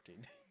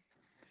 2014.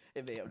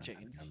 It may have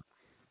changed.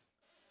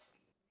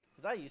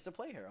 Because I used to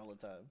play her all the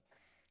time.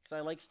 Because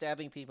I like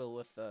stabbing people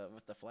with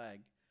the flag.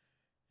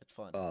 It's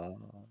fun.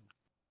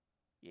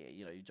 Yeah,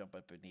 you jump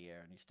up in the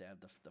air and you stab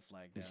the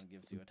flag down,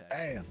 gives you attack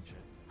speed and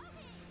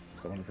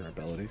shit. One of her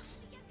abilities.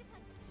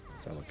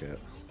 So look at.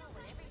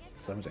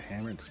 Summons a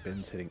hammer and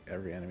spins, hitting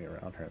every enemy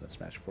around her, and then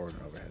smash forward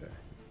and overhead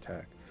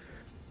attack.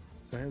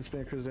 The hand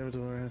spin increases damage to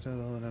the overhead attack.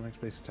 All dynamic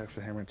space attacks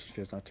for hammer and she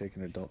has not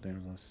taken adult damage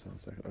in less than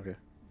 7 seconds. Okay.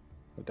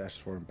 The dashes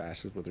forward and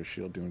bashes with her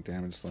shield, doing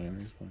damage, slowing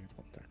enemies.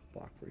 Attack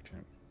block for each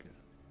enemy. Okay.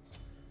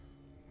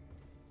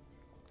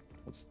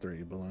 What's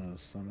 3? Below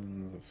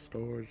summons a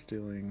storage,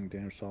 dealing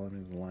damage to all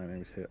enemies in the line.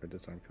 Enemies hit or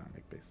disarm cannot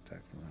make base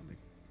attack without me.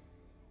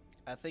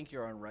 I think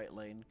you're on right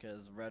lane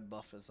because red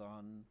buff is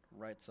on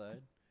right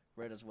side.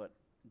 Red is what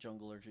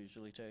junglers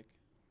usually take.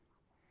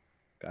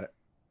 Got it.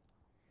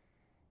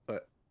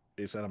 But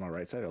you said I'm on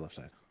right side or left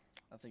side?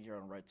 I think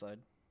you're on right side.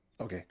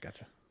 Okay,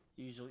 gotcha.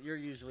 You're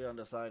usually on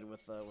the side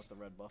with the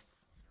red buff.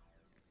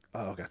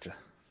 Oh, gotcha.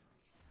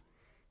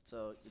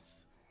 So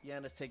it's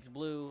Yanis takes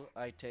blue,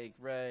 I take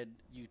red,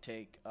 you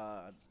take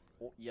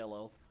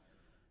yellow.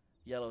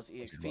 Yellow's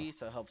EXP,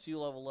 so it helps you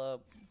level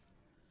up.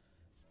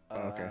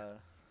 Okay.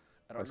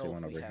 I don't see know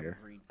one if we over have here.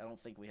 green. I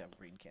don't think we have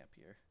green camp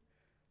here.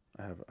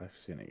 I've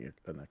seen an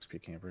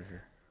XP camp right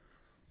here.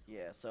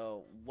 Yeah.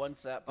 So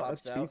once that Oh,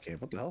 pops that's speed out,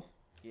 camp. What the hell?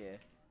 yeah.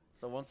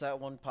 So once that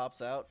one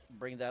pops out,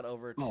 bring that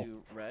over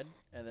to red,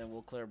 and then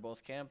we'll clear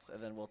both camps,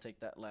 and then we'll take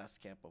that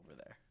last camp over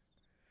there,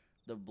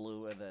 the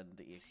blue, and then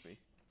the EXP.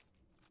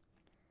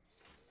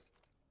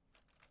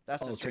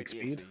 That's just straight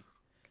take EXP. speed.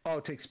 Oh,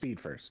 take speed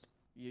first.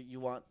 You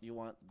want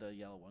the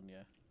yellow one,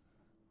 yeah.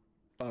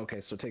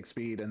 Okay, so take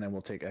speed, and then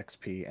we'll take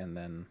XP, and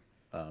then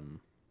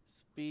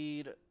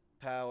Speed,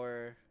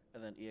 power,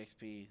 and then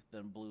EXP,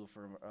 then blue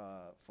for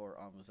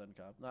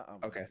Amazoncob. Not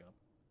Amazoncob. Okay.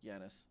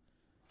 Yanis.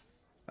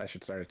 I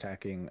should start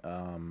attacking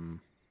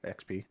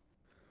XP.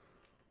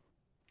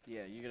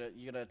 Yeah, you're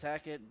gonna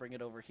attack it, bring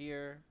it over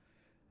here,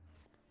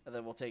 and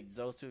then we'll take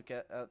those two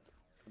out.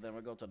 Then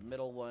we'll go to the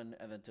middle one,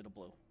 and then to the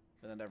blue,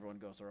 and then everyone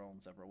goes their own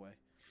separate way.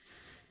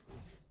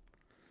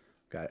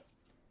 Got it.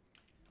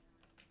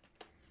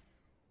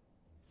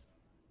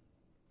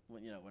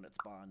 When it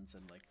spawns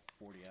in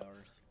 40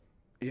 hours.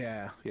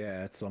 Yeah,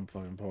 at some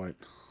fucking point.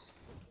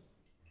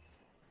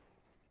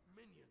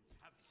 Minions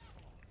have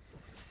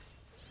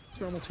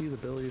spawned. Normal to use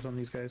abilities on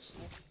these guys.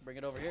 Bring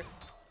it over here.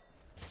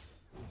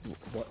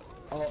 What?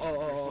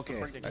 Oh, okay.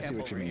 Bring the I see camp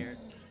what you over mean. here.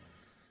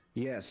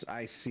 Yes,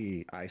 I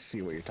see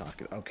what you're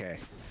talking. Okay.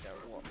 Yeah,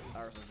 well,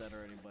 ours is dead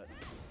already, but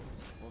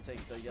we'll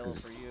take the yellow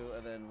for you,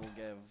 and then we'll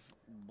give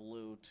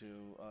blue to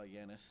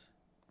Yanis.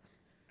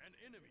 An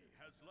enemy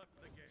has left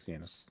the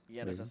game.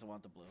 Yanis doesn't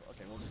want the blue.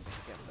 Okay, we'll just take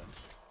the camp then.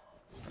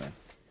 Okay.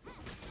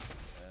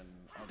 And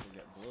I'll go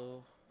get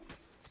blue.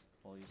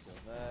 While you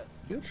kill that.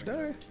 Good Bring it start.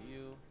 over to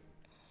you.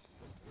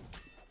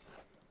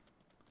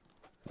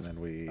 And then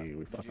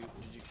we fuck. Did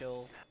you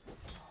kill?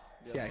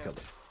 the Yeah, I other killed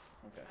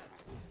one? it. Okay.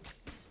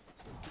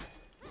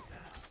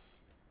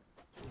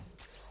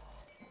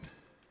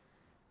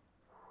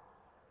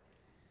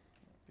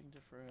 Pinged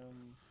it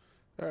from.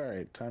 All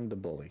right, time to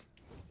bully.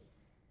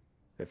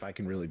 If I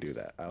can really do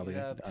that, I don't You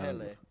think. have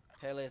Pele.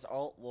 Pele's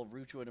ult will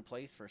root you into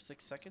place for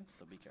 6 seconds,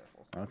 so be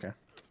careful. Okay.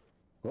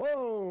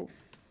 Whoa!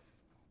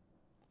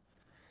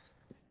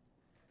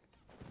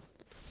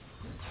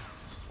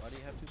 Why do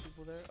you have 2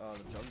 people there? Oh,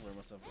 the jungler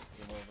must have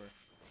come over.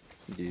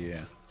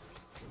 Yeah.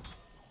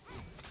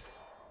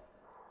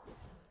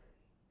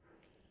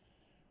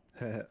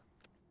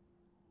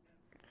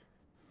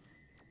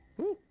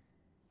 Woo!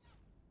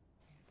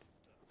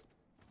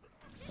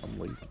 I'm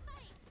lethal.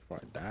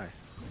 die.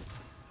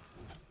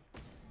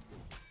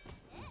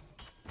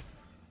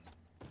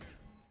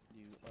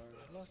 You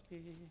are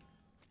lucky.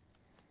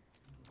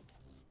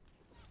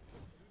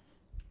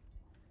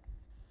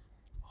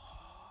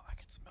 Oh, I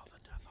can smell the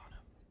death on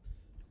him.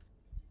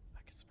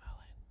 I can smell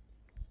it.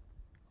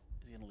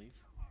 Is he gonna leave?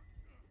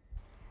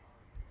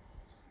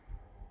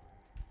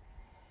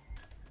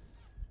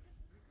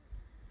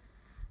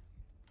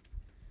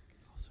 Get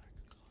closer,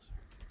 get closer.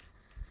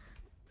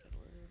 Get a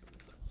little bit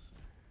closer.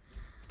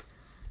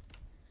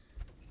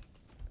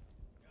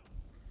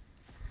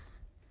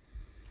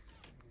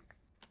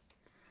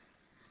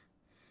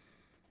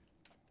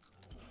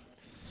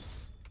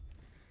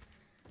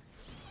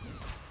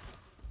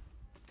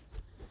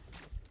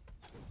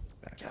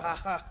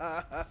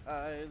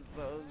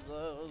 So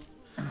close.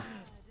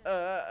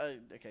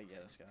 Okay, yeah,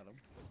 that's got him.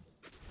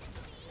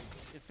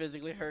 It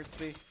physically hurts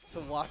me to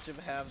watch him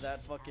have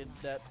that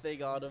that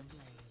thing on him.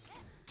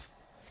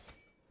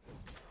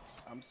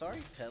 I'm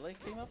sorry, Pele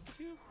came up with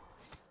you?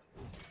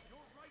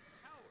 Your right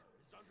tower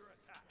is under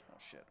attack. Oh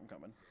shit, I'm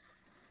coming.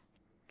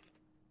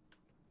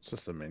 It's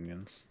just the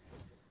minions.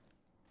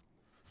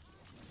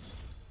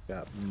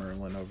 Got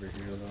Merlin over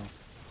here though.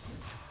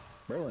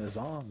 Merlin is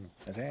on.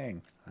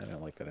 Dang. I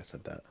didn't like that I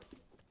said that.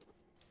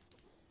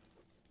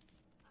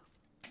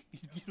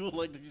 You don't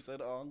like that you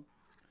said Ong?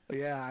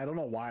 Yeah, I don't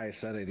know why I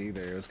said it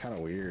either. It was kind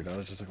of weird. I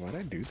was just like, why did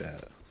I do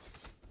that?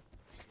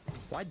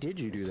 Why did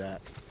you do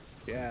that?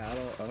 Yeah,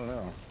 I don't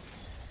know.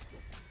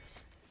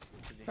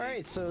 All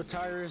right, so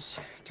tires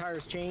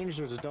changed.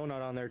 There's a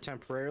donut on there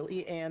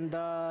temporarily, and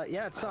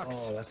yeah, it sucks.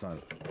 Oh, that's not.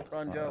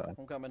 Run, Joe.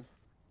 I'm coming.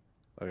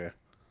 Okay.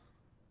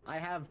 I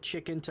have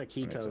chicken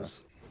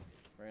taquitos.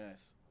 Very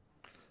nice.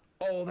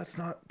 Oh, that's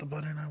not the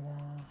button I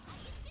want.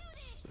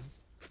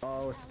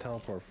 Oh, it's the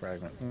teleport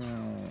fragment.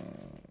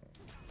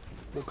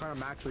 What kind of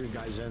match are you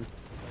guys in?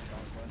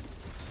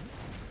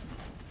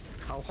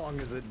 How long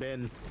has it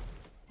been?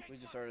 We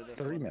just started this.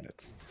 3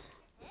 minutes.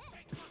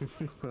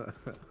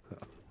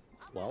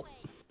 Well,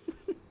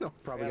 I'm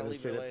probably Gotta gonna leave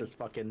sit your at this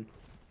fucking.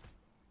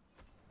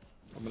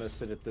 I'm gonna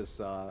sit at this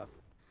Your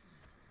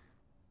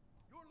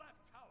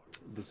left tower.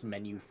 this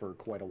menu for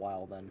quite a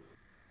while then.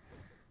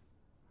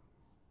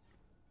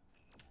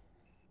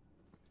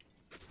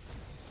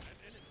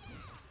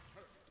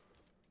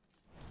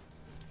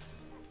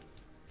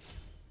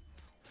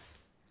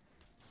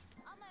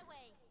 On my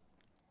way.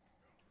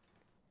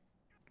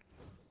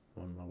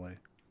 On my way.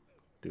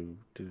 Do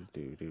do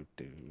do do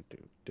do do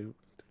do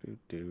do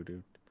do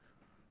do.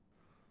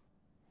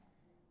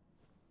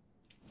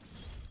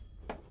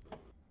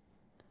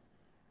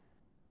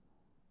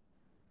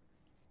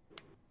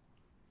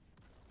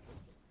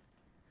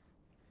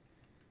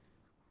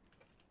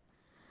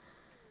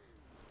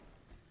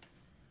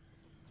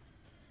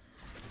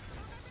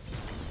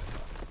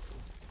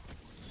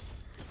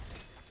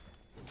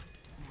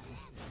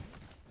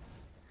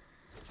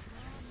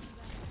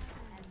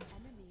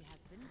 An enemy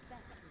has been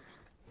bested.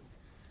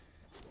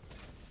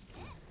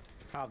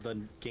 How have the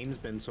game's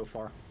been so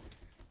far?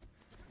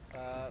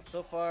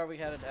 So far, we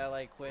had an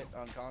ally quit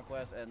on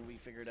Conquest, and we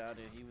figured out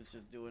that he was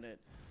just doing it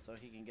so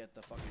he can get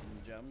the fucking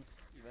gems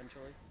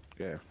eventually.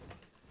 Yeah.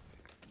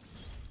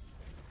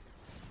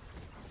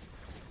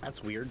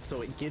 That's weird.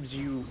 So it gives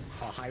you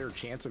a higher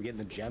chance of getting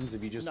the gems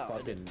if you just No,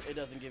 fucking. it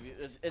doesn't give you.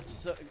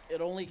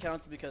 It only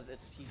counts because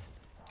he's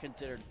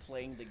considered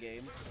playing the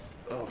game.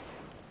 Oh.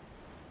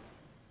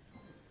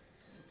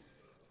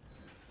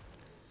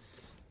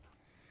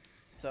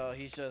 So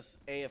he's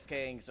just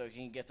AFKing so he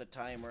can get the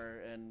timer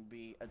and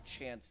be a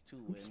chance to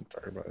win.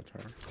 Sorry about the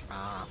turn.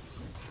 Ah,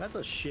 that's a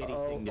shitty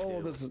Oh, thing to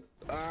do. this is.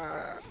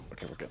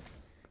 Okay, we're good.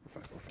 We're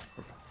fine. We're fine.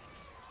 We're fine.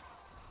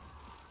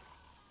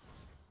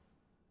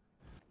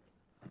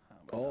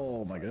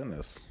 Oh my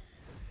goodness.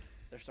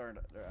 They're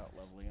out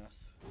leveling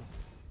us.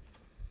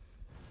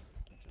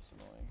 Which is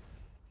annoying.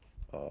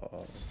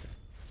 Oh.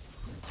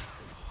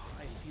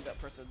 I see that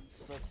person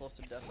so close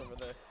to death over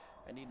there.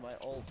 I need my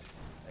ult.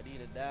 I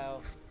need it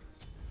now.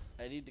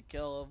 I need to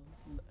kill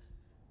him.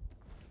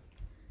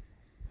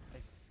 I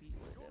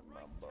feel it in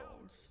my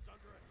bones.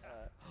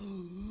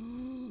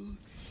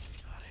 He's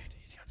got it.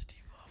 He's got the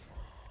debuff. Oh,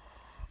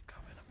 I'm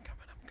coming. I'm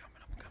coming. I'm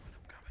coming. I'm coming.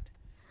 I'm coming.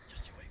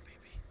 Just you wait,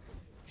 baby.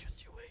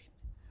 Just you wait.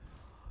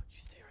 You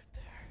stay right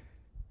there.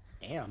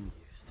 Damn.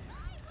 You stay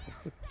right there.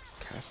 What's the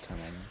cast time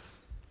on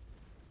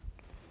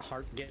this?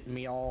 Heart getting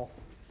me all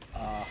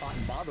hot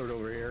and bothered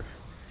over here.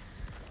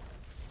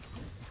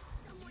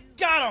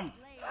 Got him!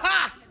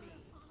 Ha!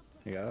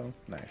 Yeah,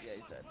 nice. Yeah,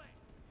 he's dead.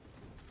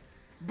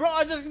 Bro,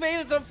 I just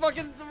made it to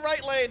fucking the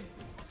right lane.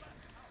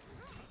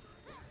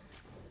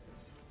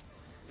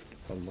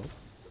 Hello?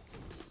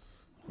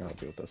 I'll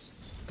help you with this.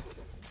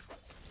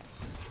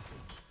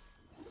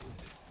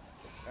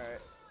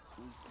 Alright.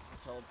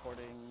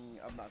 Teleporting.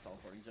 I'm not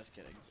teleporting, just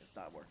kidding. It's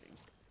not working.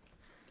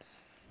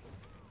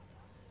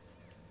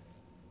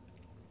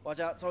 Watch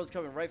out, someone's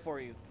coming right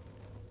for you.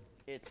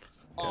 It's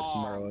That's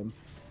Merlin.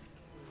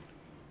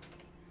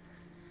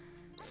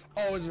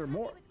 Oh, is there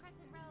more? With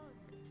Crescent Rose.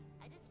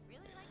 I just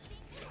really like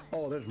seeing you.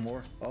 Oh, there's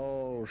more.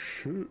 Oh,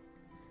 shoot.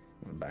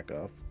 Back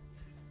off.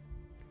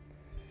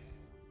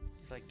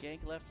 He's like,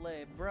 gank left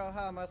lane. Bro,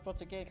 how am I supposed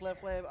to gank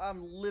left lane?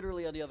 I'm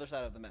literally on the other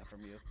side of the map from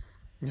you.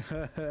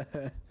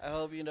 I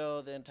hope you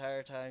know the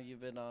entire time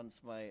you've been on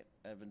Smite,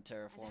 I've been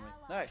terraforming.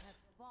 Nice.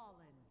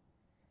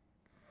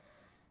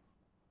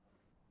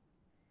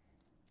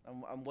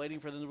 I'm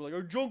waiting for them to be like,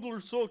 our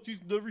jungler sucks.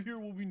 He's never here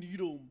when we need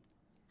him.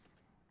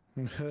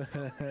 This is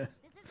Alex.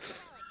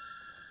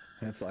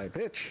 It's like,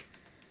 bitch.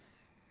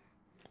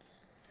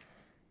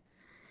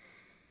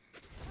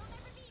 You'll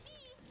never beat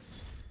me.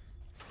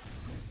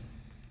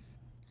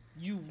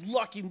 You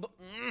lucky.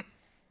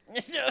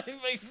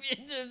 My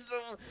feet is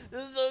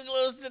so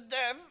close to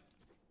death.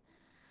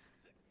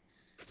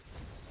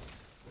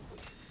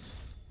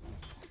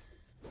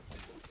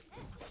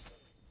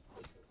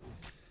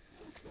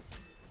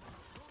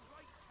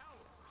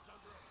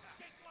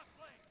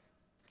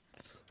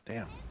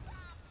 Damn.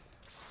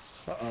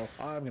 Uh-oh,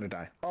 I'm gonna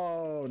die.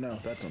 Oh no,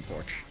 that's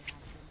unfortunate.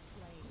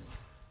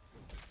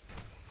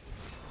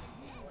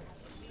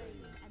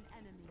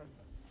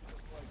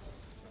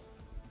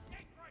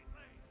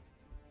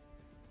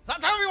 Stop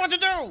telling me what to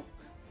do!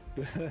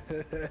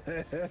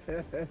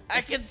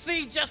 I can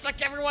see just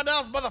like everyone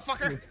else,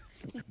 motherfucker!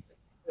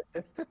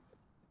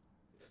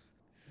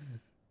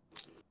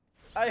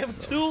 I am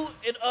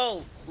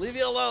 2-0. Leave me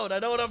alone. I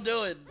know what I'm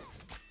doing.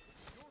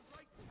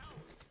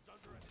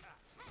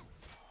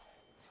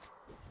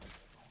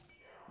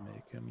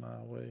 Making my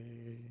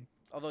way.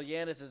 Although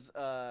Yanis is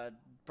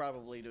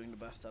probably doing the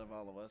best out of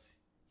all of us.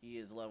 He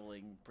is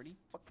leveling pretty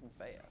fucking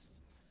fast.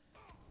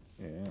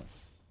 Yeah.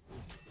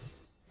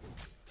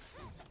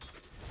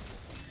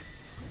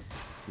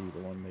 Be the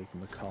one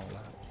making the call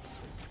outs.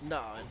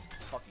 No, it's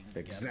fucking Gavin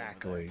over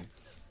Exactly. there.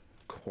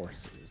 Of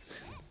course it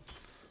is.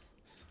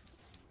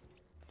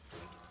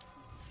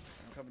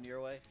 I'm coming your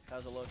way.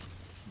 How's it look?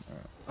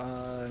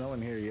 No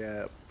one here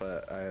yet,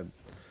 but I had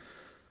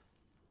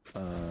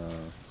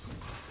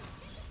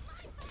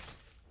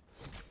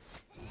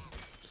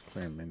just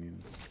clearing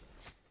minions.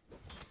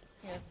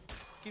 Yeah.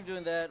 Keep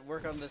doing that.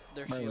 Work on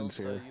their Merlin's shields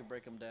so here. you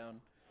break them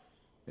down.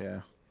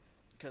 Yeah.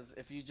 Because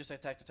if you just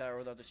attack the tower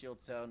without the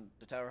shields down,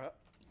 the tower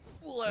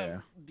will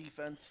have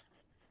defense.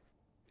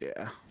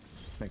 Yeah.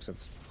 Makes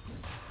sense.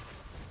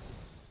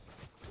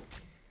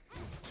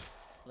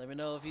 Let me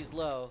know if he's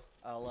low.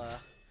 I'll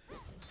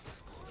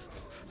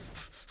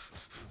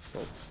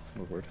Oh,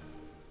 no word.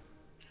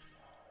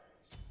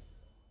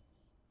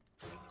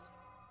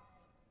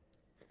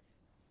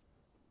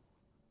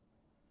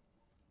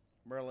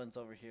 Merlin's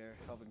over here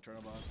helping turn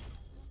him on.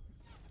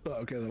 Oh,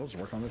 okay, that'll just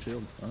work on the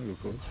shield. I'll go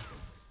for it.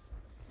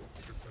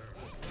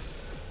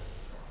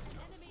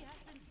 Enemy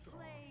has been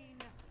slain.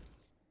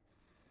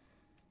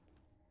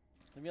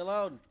 Leave me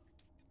alone.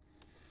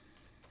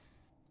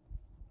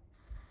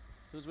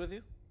 Who's with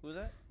you? Who's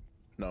that?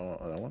 No,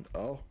 that one?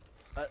 Oh.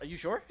 Are you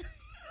sure?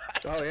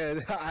 Oh, yeah,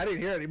 I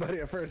didn't hear anybody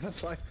at first,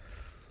 that's why.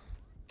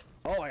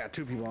 Oh, I got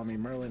two people on me,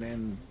 Merlin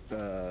and,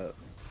 I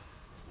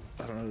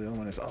don't know who the other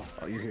one is. Oh,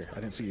 you're here. I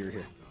didn't see you were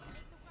here.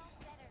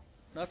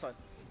 No, that's fine.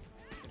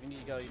 If you need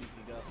to go, you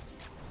need to go.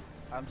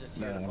 I'm just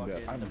here No, to I'm fucking.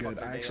 good. I'm to good. fuck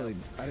their I day actually,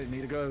 up. I didn't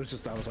need to go. It was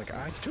just, I was like,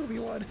 it's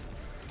 2v1.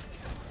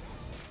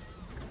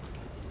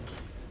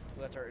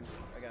 That's hurting.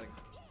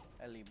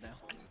 I leave now.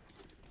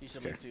 You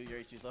should leave too. Your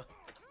HP's low.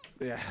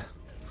 Yeah.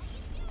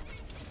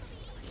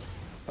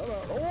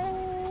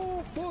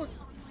 Oh, fuck.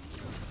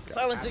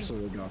 Silencing.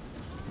 Absolutely gone.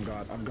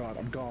 I'm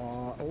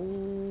gone.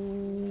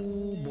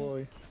 Oh,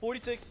 boy.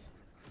 46.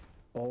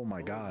 Oh,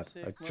 my God.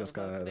 I 46 just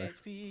got out of there.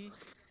 HP.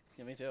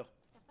 Yeah, me too. Got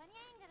fun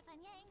yang, got a fun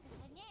yang, got a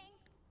fun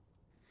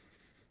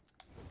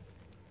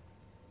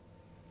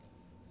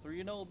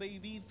yang. 3-0,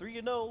 baby.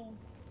 3-0.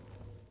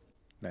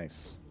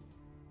 Nice.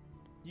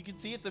 You can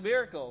see it's a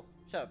miracle.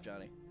 Shut up,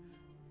 Johnny.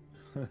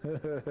 Handle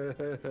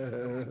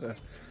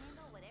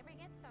whatever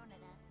gets thrown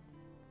at us.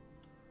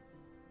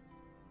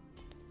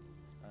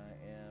 I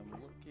am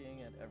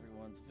looking at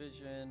everyone's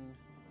vision.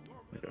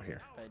 Let me go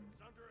here. I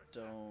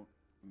don't.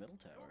 Middle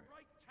tower. Your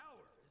right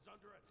tower is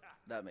under attack.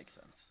 That makes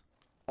sense.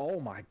 Oh,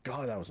 my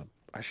God. That was a...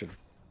 I should...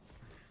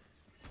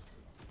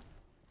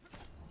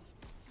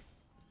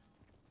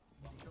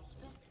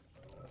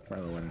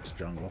 Rather went into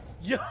jungle.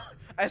 Yeah,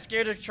 I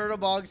scared a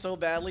Chernobog so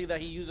badly that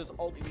he uses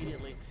ult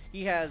immediately.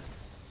 He has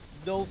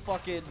no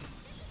fucking.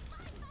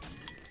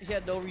 He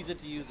had no reason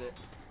to use it.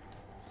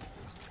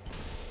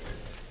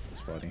 It's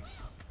funny.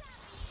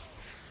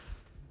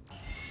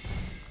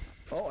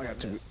 Oh, I got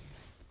two.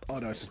 Oh,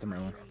 no, it's just the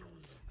Merlin.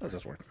 How does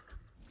this work?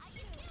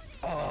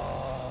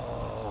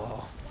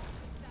 Oh.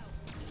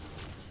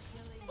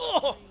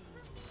 Oh!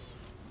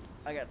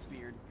 I got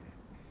speared.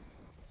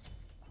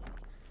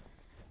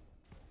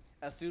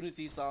 As soon as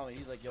he saw me,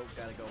 he's like, yo,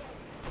 gotta go.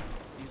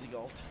 Using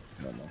ult.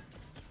 No more.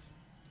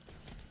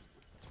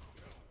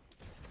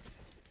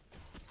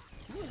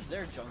 Who is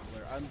their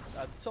jungler? I'm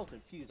so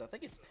confused. I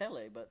think it's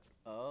Pele, but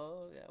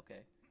oh yeah, okay.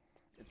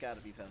 It's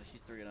gotta be Pele.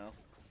 She's 3-0.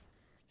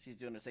 She's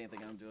doing the same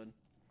thing I'm doing.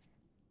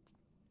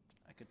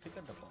 I could pick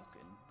on the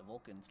Vulcan. The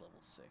Vulcan's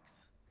level 6.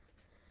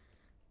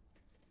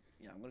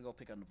 Yeah, I'm gonna go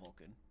pick on the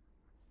Vulcan.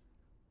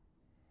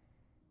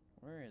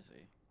 Where is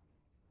he?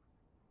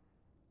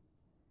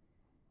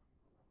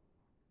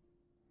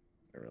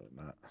 They're really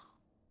not.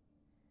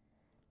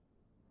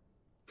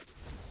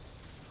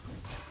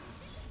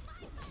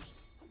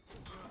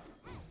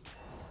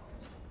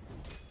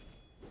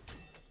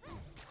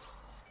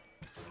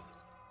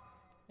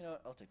 You know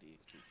what? I'll take the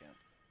EXP camp.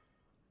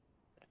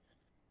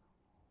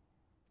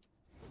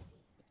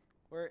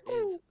 Where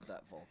is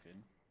that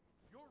Vulcan?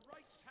 Your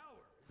right tower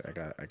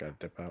is I gotta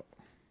dip out.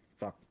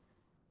 Fuck.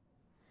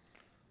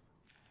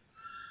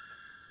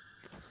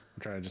 I'm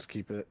trying to just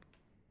keep it.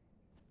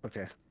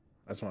 Okay.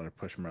 I just wanted to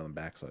push Merlin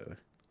back slightly.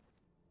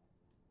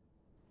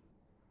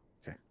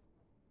 Okay.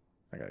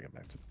 I gotta get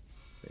back to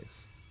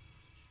base.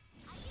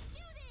 I can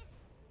do this.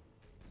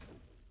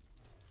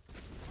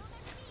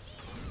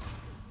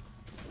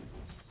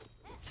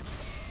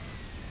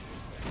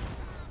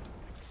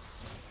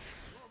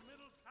 You'll never your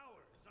middle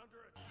tower is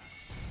under attack.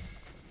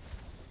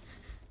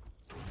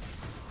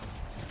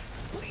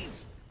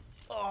 Please!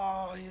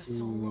 Oh, he's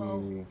so low.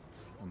 Ooh,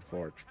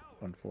 unfortunate.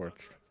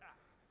 Unfortunate.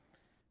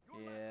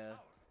 Yeah.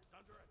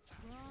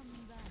 From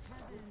the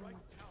heavens.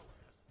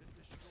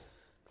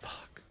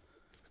 Fuck.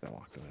 I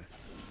walked away.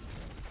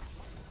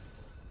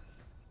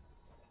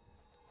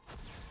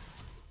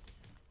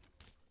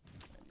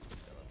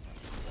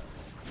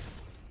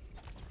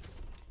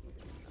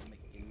 I'm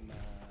making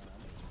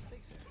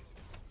mistakes here.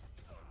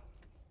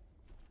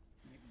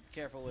 Be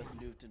careful with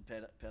Newt and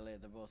Pele.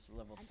 They're both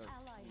level An 13.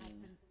 ally has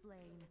been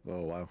slain.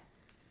 Oh, wow.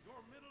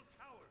 Your middle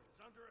tower is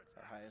under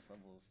Our attack. highest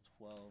level is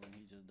 12, and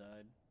he just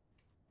died.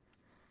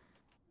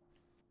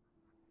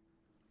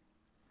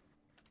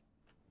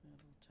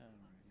 Middle tower,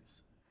 you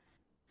say?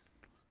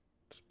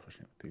 Just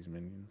pushing with these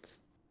minions.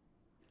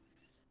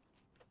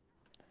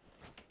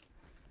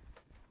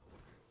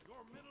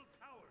 Your middle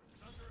tower is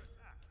under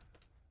attack.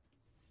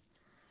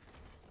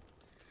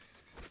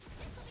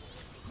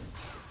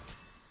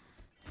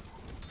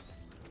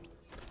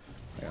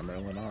 I got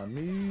Merlin on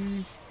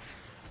me.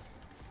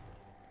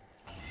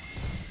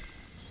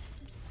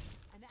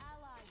 An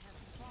ally has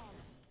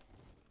fallen.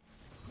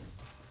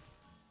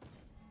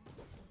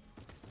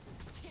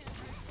 Can't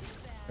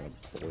resist that. Gonna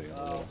pull you a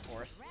Oh, little. of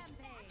course.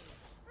 Rampage.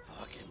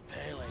 Fucking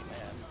Pele,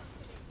 man.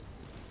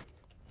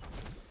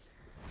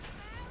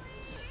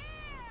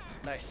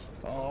 Nice.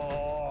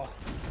 Oh.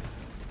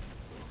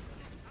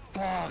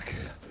 Fuck.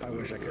 I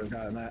wish I could have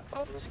gotten that.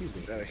 Oh, excuse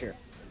me. Get out of here.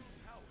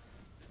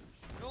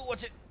 Ooh,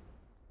 watch it.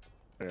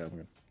 Yeah, I'm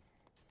good.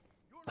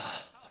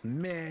 Oh,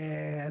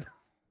 man.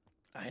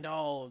 I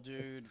know,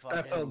 dude.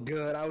 That felt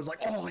good. I was like,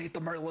 oh, I hit the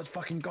Merlin. Let's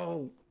fucking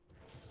go.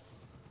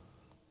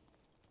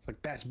 It's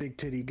like, that's big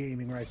titty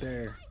gaming right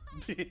there.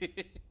 An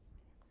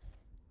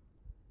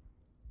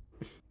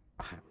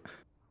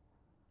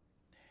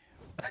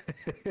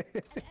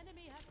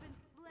enemy has been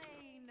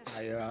slain.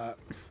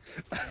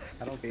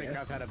 I don't think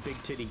I've had a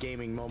big titty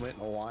gaming moment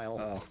in a while.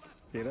 Oh,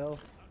 you know,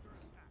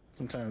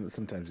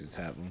 sometimes you just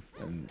have them,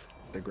 and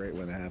they're great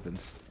when it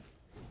happens.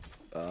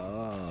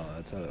 Oh,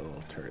 that's how that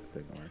little turret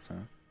thing works, huh?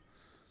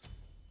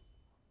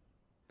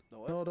 The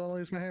what? No, don't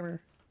lose my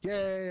hammer.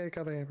 Yay, I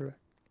got my hammer back.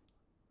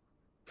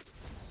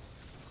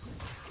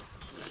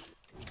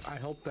 I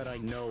hope that I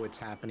know it's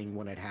happening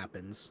when it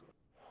happens.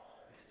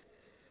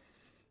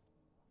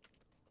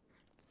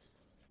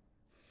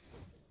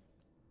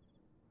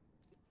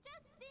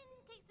 just in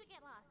case we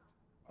get lost.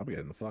 I'm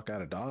getting the fuck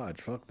out of Dodge.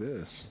 Fuck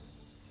this.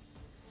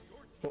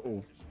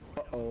 Uh-oh.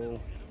 Uh-oh.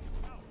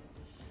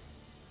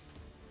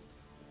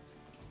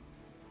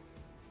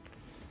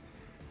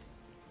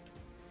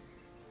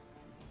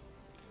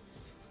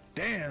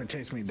 Damn, it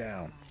chased me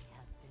down.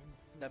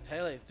 That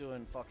Pele's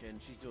doing fucking.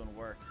 She's doing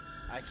work.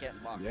 I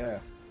can't box Yeah.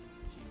 her.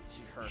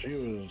 She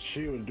hurts.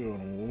 She was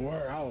doing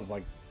work. I was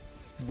like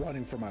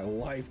running for my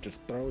life,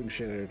 just throwing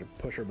shit at her to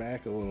push her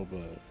back a little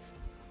bit.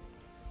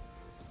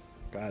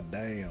 God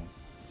damn.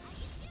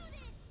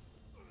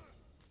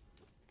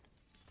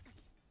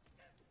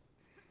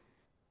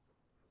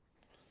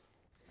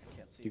 I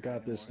can't see You her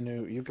got this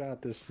anymore. new. You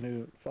got this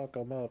new. Fuck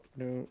 'em up,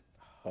 new.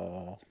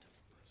 Oh.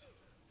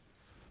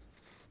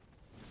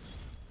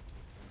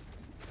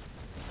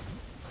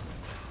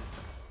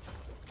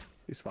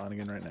 He's spawning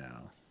in right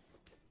now.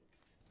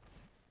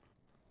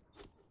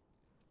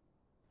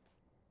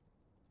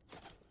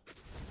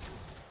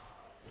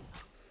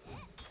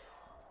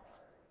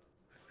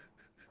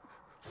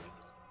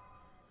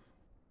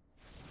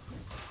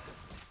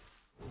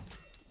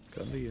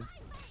 Come to you.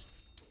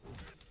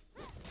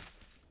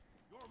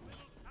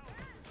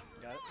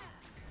 Got it.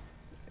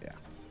 Yeah.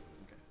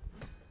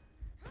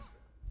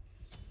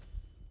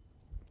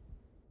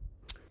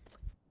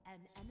 An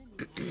enemy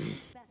has been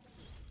bested.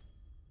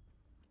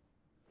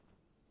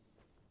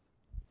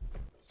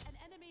 An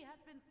enemy has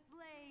been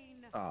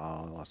slain. Oh,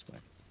 I lost my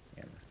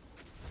hammer.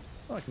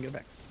 Oh, I can get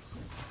back.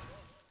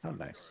 Oh,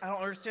 nice. I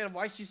don't understand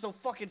why she's so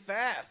fucking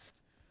fast.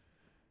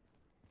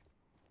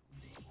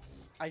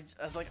 I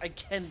was like, I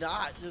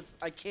cannot.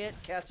 I can't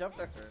catch up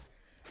to her.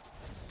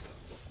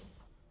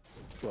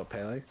 What,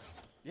 Pele?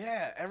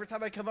 Yeah, every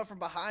time I come up from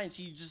behind,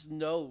 she just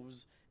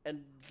knows,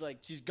 and like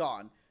she's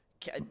gone.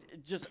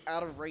 just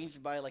out of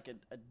range by like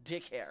a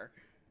dick hair.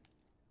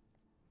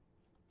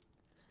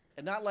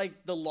 And not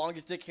like the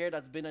longest dick hair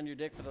that's been on your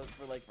dick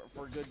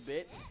for a good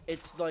bit.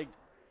 It's like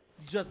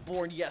just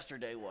born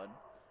yesterday one.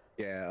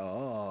 Yeah.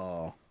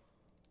 Oh.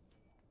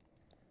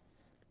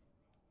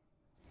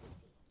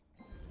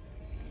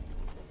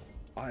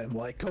 I'm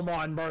like, come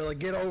on, Marla,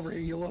 get over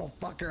here, you little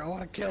fucker. I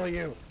want to kill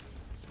you.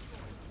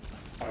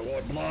 I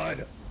want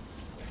blood.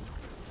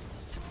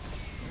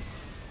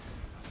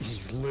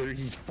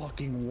 He's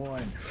fucking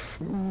won.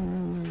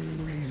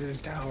 Ooh, he's in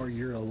his tower.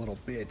 You're a little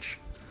bitch.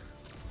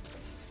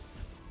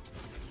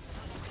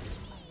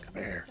 Come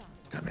here.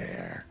 Come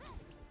here.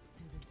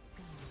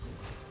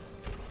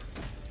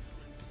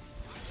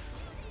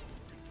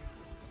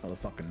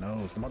 Motherfucking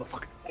knows. The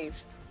motherfucking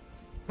knows.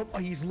 Oh,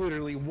 he's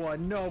literally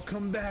won. No,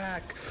 come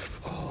back.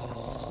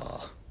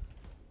 Oh.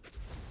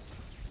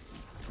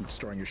 I'm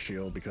destroying your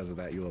shield because of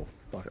that, you little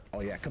fucker.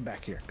 Oh yeah, come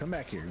back here. Come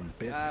back here, you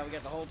bitch. We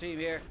got the whole team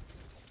here.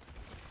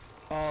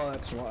 Oh,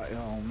 that's why.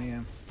 Oh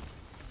man.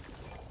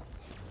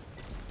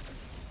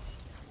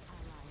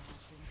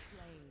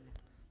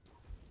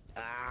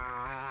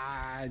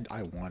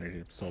 I wanted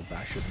him so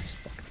bad. I should have just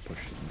fucking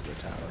pushed him into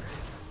the tower.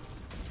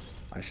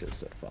 I should have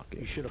said fuck it.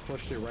 You should have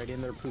pushed it right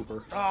in there,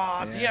 pooper.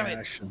 Oh, damn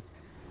it! Should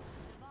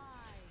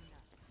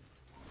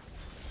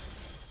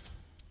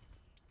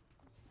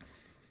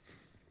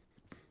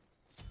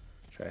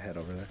I head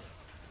over there?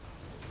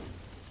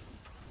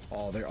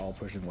 Oh, they're all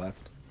pushing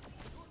left.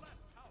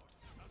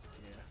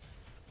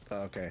 Yeah.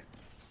 Okay.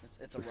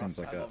 It's a rough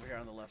time over here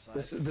on the left side.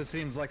 This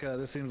seems like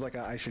a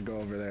I should go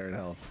over there and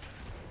help.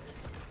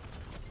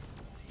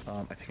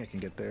 I think I can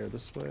get there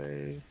this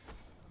way.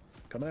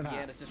 Coming in hot.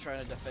 Yeah, it's just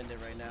trying to defend it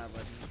right now,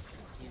 but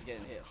he's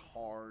getting hit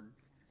hard.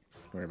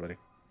 Where, buddy?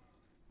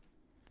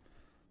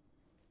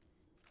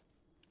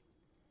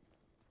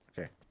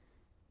 Okay.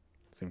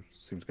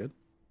 Seems good.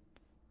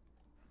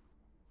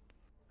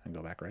 And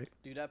go back right.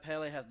 Dude, that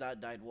Pele has not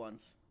died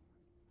once.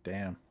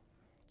 Damn.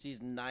 She's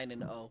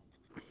 9-0.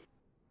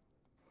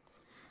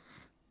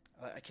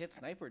 I can't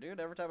snipe her,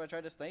 dude. Every time I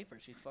try to snipe her,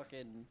 she's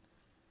fucking...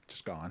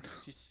 Just gone.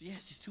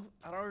 She's too...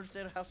 I don't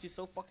understand how she's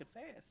so fucking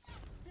fast.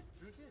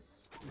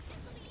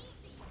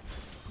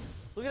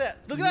 Look at that!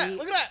 Look at that!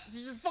 Look at that!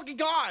 She's just fucking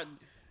gone!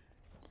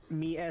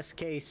 Me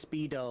SK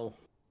Speedo.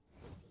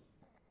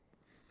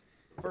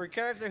 For a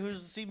character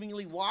who's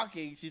seemingly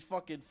walking, she's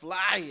fucking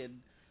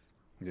flying.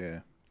 Yeah.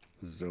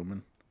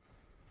 Zooming.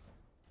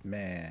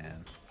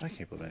 Man. I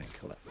can't believe I didn't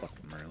kill that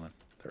fucking Merlin.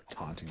 They're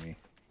taunting me.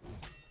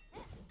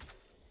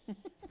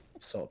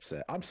 So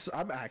upset. I'm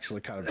actually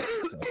kind of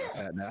upset about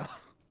that now.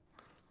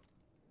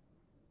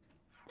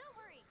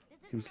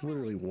 He was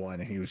literally one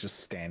and he was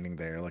just standing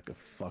there like a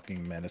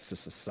fucking menace to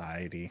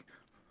society.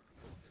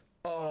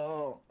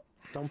 Oh.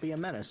 Don't be a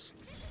menace.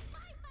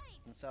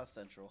 In South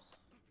Central.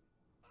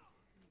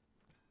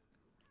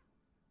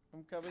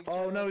 I'm coming.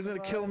 Oh no, he's gonna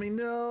kill me.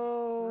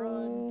 No.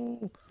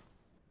 Run.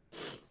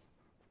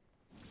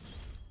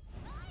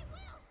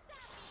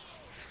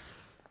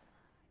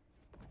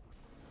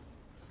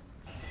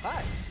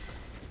 Hi.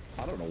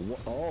 I don't know what.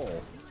 Oh.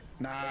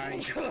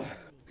 Nice.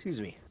 Excuse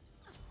me.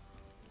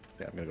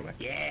 Yeah, I'm gonna go back.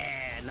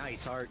 Yeah,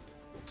 nice Hart.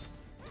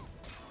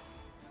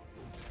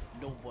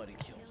 Nobody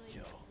kills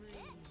Joe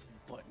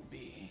but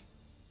me.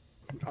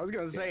 I was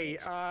gonna say,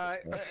 I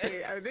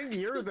think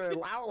you're the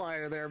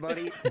outlier there,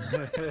 buddy.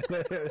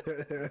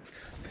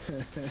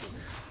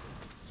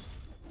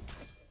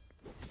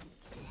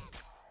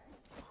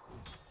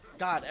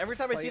 God, every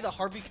time I see the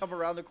harpy come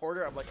around the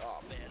corner, I'm like, oh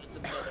man, it's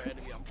another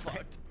enemy. I'm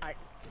fucked.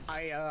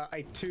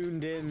 I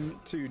tuned in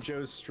to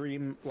Joe's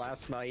stream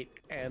last night,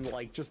 and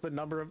like just the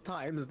number of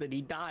times that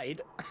he died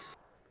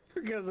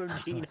because of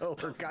Gino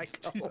or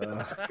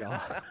Geico.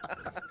 God.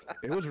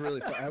 It was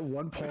really fun. At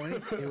one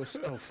point, it was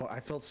so fun.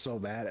 I felt so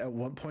bad. At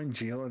one point,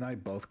 Gino and I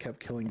both kept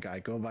killing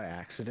Geico by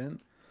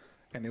accident,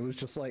 and it was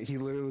just like he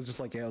literally was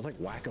just like, yeah, it was like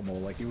whack-a-mole.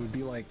 Like it would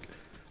be like,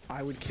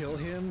 I would kill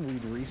him,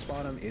 we'd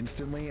respawn him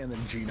instantly, and then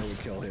Gino would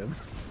kill him.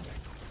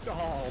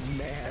 Oh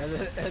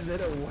man! And then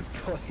at one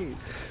point,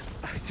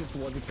 I just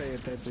wasn't paying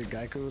attention.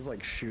 Geico was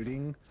like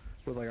shooting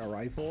with like a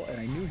rifle, and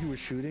I knew he was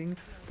shooting,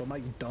 but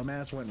my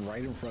dumbass went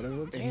right in front of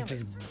him, and he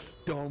just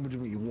domed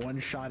me one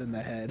shot in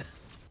the head.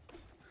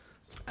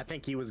 I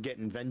think he was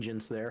getting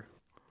vengeance there.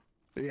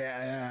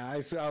 Yeah, I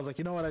was like,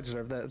 you know what, I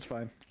deserve that, it's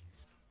fine.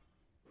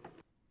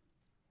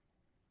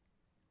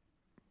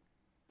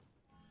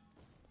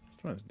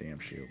 Just want his damn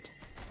shield.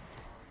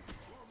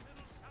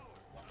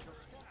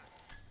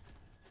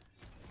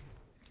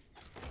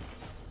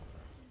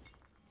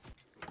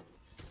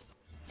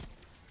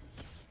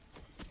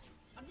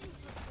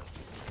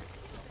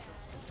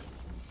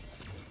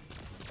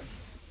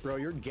 Bro,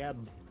 you're Geb.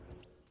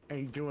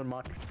 Ain't doing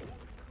much.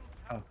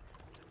 Oh.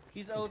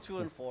 He's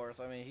 0-2-4,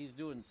 so I mean, he's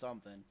doing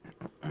something.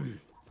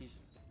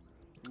 He's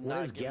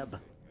What is Geb?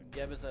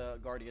 Geb is a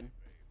guardian.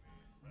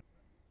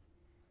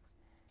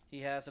 He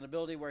has an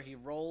ability where he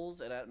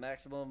rolls, and at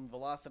maximum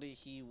velocity,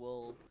 he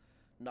will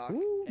knock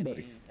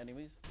any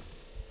enemies.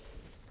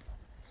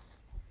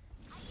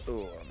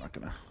 Oh, I'm not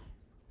gonna.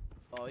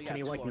 Oh, you Can got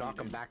you like 200, knock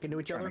them dude. back into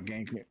each Trying other? to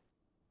gank me.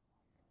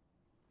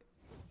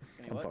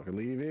 Any I'm what? fucking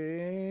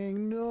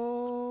leaving.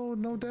 No,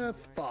 no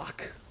death.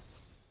 Fuck.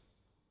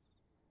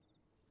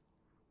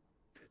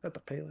 At the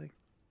Pele.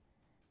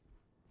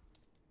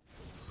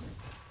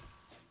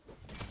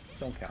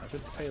 Don't count. If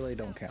it's Pele,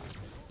 don't count.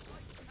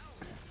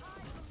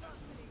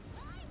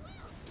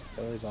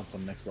 Pele's on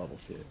some next level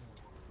shit.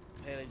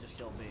 Pele just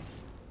killed me.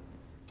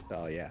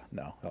 Oh yeah,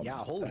 no. hell Yeah,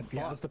 no. holy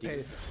Yeah, fuck, that's the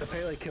dude. The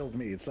Pele killed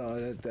me,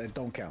 so that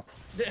don't count.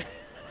 That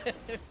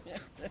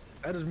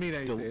doesn't mean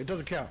anything. It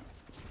doesn't count.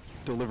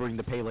 Delivering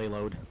the Pele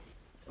load.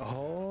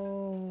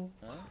 Oh.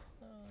 Huh?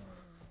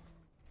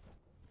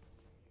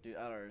 Dude,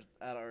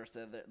 Adar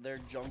said that their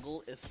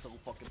jungle is so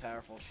fucking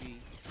powerful. She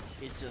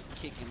is just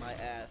kicking my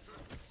ass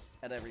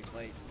at every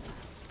fight.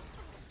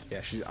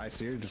 Yeah, I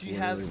see her just She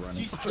literally has,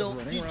 running. she's still,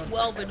 running she's around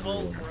 12 in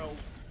everywhere. Volt, bro.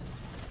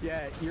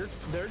 Yeah,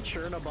 their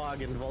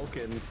Chernobog and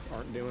Vulcan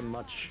aren't doing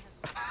much.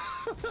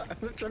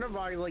 The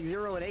Chernobog is like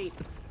 0 and 8.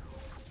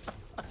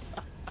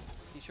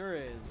 He sure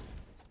is.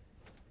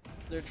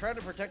 They're trying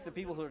to protect the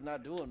people who are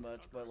not doing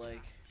much, but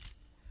like,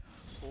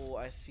 oh,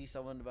 I see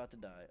someone about to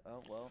die.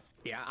 Oh well.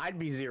 Yeah, I'd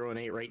be 0 and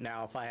 8 right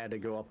now if I had to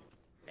go up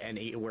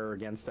anywhere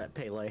against that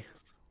Pele.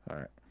 All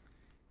right.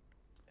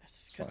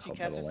 Because she I'll catches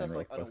battle us line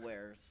like real quick.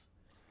 unawares,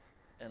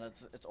 and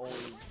it's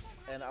always,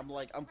 and I'm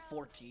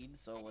 14,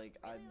 so like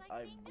I'm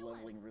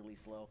leveling really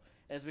slow,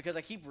 and it's because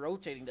I keep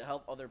rotating to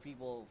help other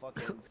people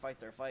fucking fight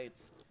their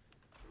fights.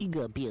 You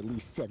gotta be at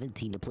least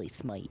 17 to play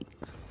Smite.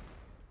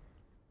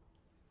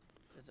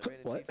 Is it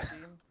rated What?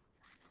 15?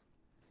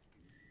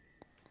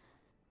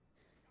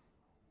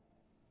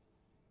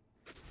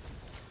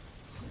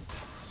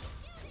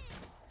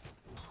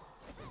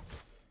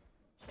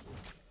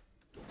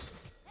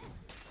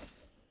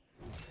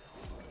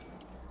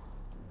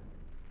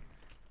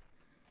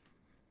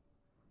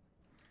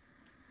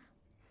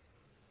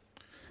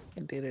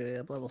 And did it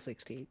at level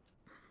 16.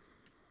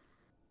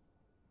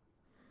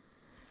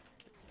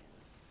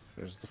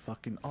 There's the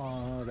fucking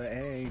the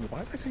A. Why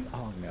am I saying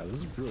now?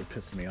 This is really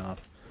pissing me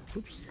off.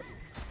 Oops.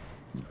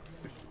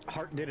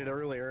 Hart did it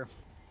earlier.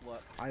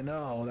 What? I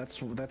know. That's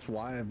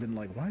why I've been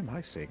like, why am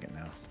I saying it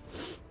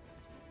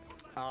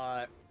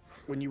now?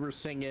 When you were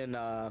singing,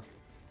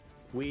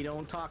 we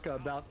don't talk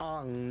about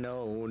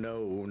no,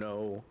 no,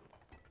 no.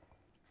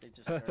 They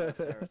just turned off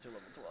their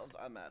level 12s.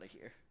 I'm out of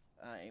here.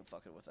 I ain't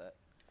fucking with that.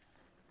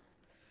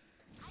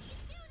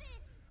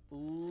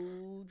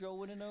 Ooh, Joe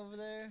winning over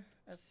there.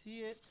 I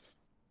see it.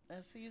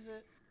 I sees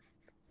it.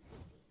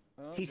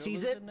 Oh, He Joe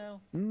sees losing it? now.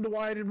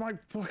 Why did my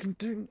fucking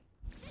thing?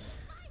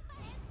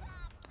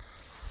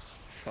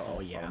 Oh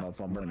yeah. I don't know if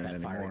I'm Rip winning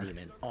that fire anymore.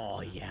 demon.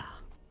 Oh yeah.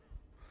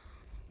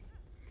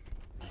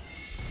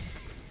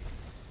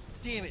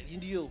 Damn it,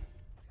 into you.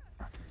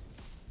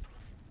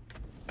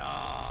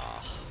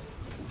 Ah.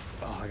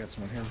 Oh, I got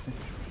someone here with me.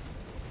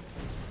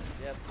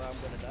 Yep, I'm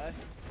gonna die.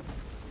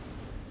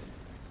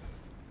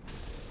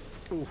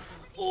 Oof.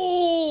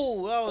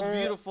 Ooh, that was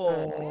beautiful.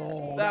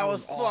 Oh, that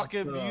was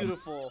fucking awesome.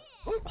 beautiful.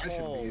 I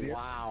should Oh be here.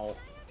 wow.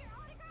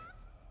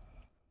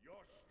 Your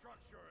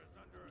structure is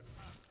under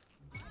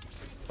attack.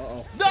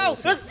 Uh-oh. No,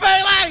 it's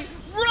Pele!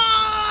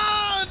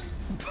 Run!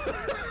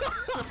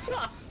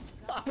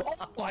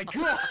 Oh my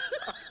god!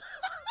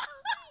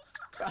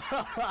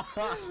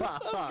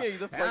 I'm getting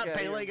the fuck out of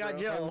Pele here, got bro.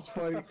 Joe. That's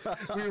funny.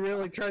 We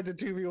really tried to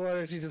 2v1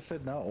 and she just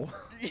said no.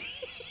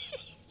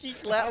 She I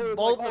slapped was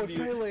both like, oh, of it's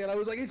you. Pele, and I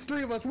was like, it's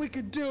 3 of us, we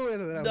could do it.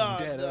 And then I was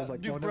dead. I was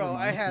like, dude, no, bro, never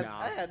I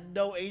mind. had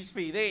no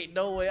HP. There ain't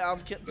no way I'm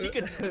kidding. She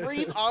could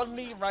breathe on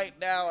me right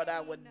now and I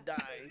would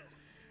die.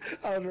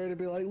 I was ready to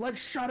be like, let's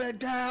shut it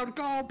down,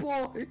 go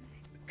boy!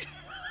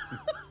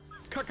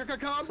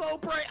 Combo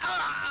break.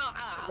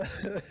 Ah!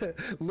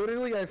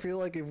 Literally, I feel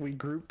like if we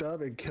grouped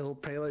up and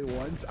killed Pele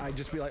once, I'd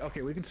just be like,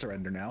 okay, we can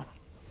surrender now.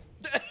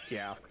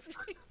 Yeah.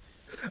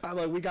 I'm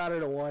like, we got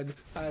her to 1.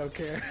 I don't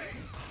care.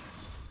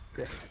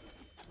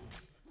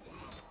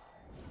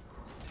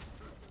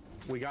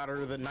 We got her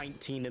to the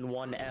 19 and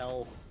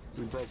 1L.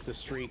 We broke the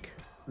streak.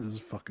 This is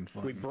fucking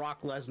fun. We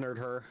Brock Lesnar'd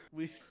her.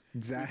 We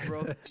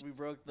Exactly. we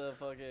broke the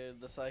fucking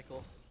the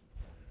cycle.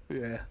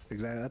 Yeah,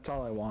 exactly. That's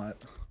all I want.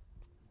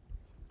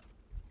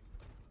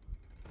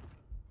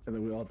 And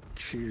then we all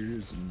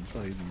cheers and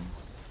fucking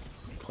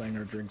playing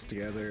our drinks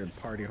together and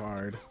party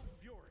hard.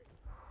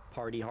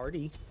 Party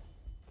hardy.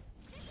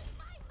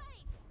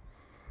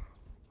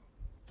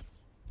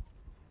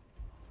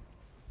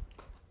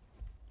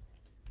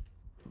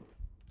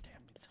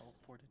 Damn, we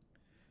teleported.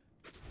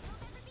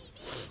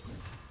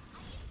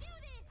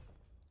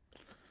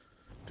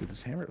 Dude,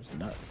 this hammer was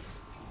nuts.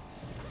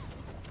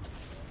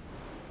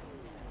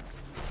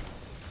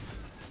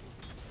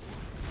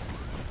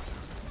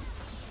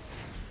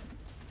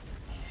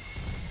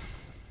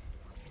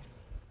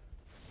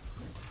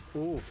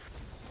 Oof.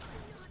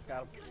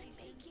 Got him.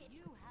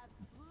 You have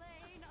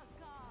slain a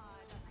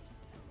god.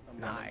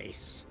 I'm running.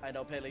 Nice. I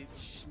know Pele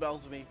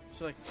smells me.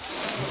 She's like,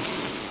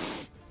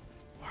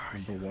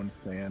 Number 1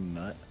 fan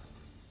nut.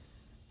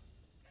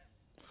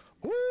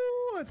 Woo!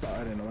 I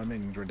didn't know my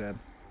minions were dead.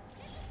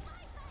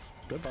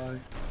 Goodbye.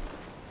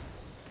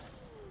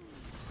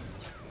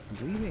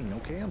 I'm leaving,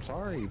 okay? I'm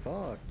sorry,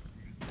 fuck.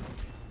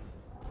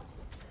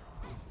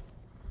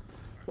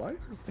 Why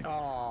is this thing?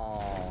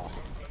 Oh.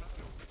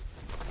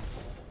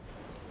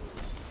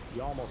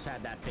 You almost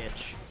had that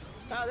bitch.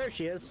 Oh, there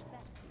she is.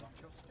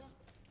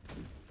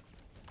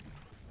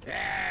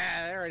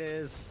 Yeah, there it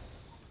is.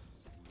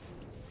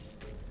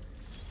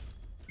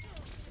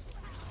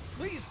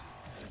 Please!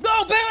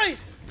 No, Bailey!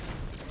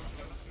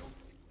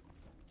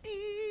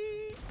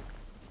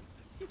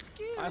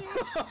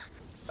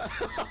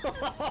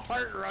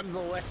 Heart runs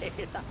away.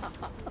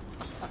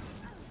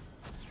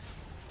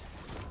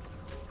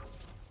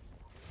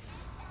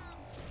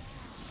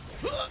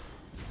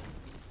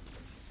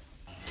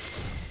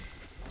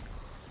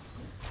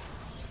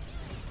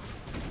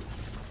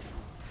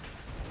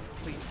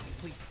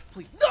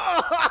 Please. No!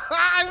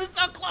 I was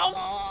so close!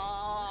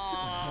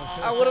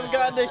 I would have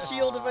gotten the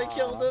shield if I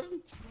killed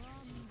him.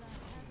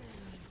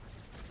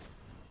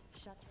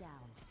 Shut down.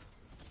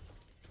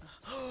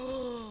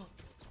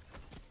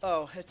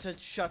 Oh, it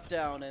said shut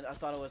down, and I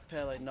thought it was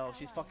Pele. No,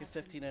 she's fucking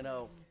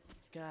 15-0.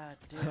 God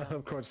damn.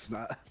 Of course it's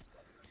not.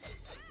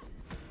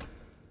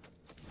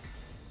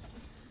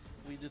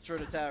 We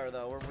destroyed a tower,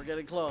 though. We're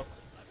getting close.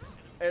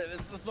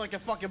 It's like a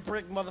fucking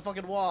brick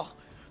motherfucking wall.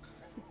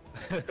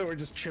 We're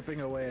just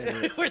chipping away at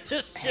it. We're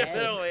just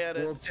chipping away at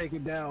it. We'll take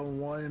it down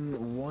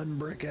one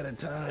brick at a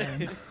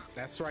time.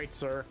 That's right,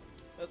 sir.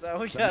 That's how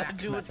we The gotta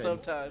max do method. it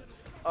sometimes.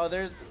 Oh,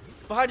 there's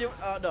behind you.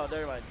 Oh no,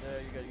 never mind.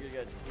 You're good. Here,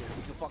 you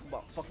can fuck them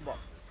up. Fuck them up.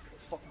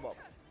 Fuck them up.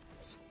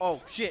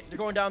 Oh shit, they're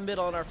going down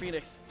middle on our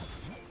Phoenix.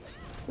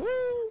 Woo!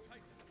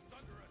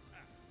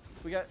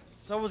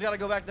 Someone's gotta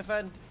go back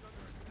defend.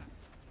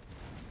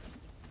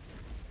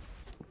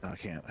 No, I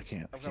can't.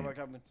 I'm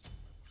coming.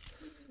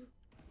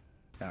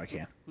 No, I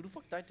can't. Who the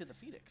fuck died to the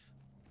Phoenix?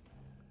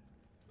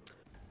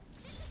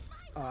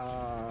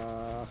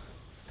 Oh,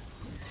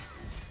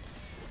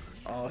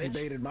 he Bitch.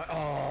 baited my.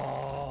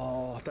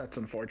 Oh, that's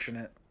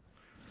unfortunate.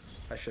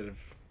 I should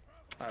have.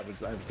 I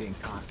was being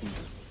cocky.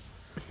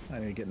 I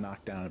didn't get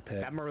knocked down a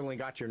pit. That Merlin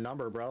got your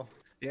number, bro.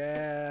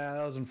 Yeah,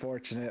 that was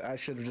unfortunate. I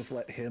should have just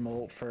let him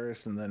ult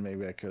first, and then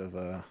maybe I could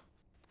have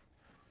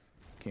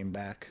came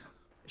back.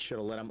 Should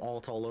have let him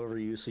ult all over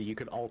you so you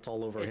could ult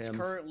all over It's him.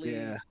 currently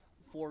Yeah.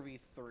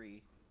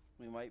 4v3.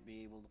 We might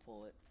be able to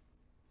pull it.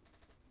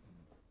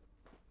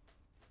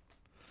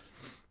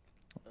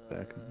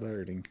 Back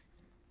alerting.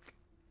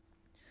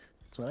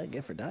 That's what I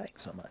get for dying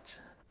so much.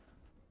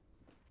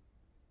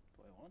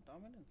 Do I want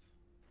dominance?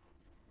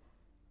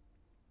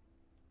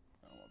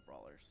 I don't want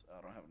brawlers.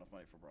 I don't have enough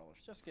money for brawlers.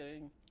 Just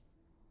kidding.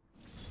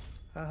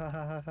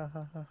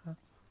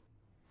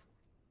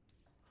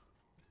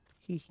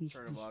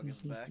 Chernobog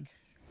is back.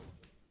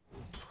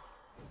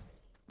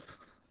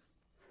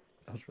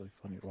 That was really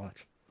funny to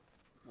watch.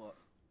 What?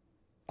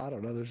 I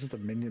don't know. There's just a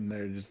minion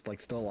there, just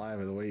like still alive,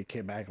 and the way he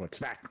came back and went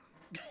smack.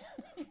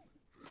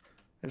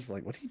 It's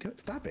like, what are you doing?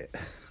 Stop it.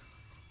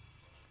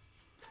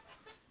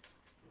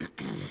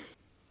 Looks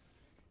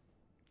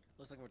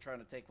like we're trying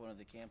to take one of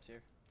the camps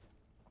here.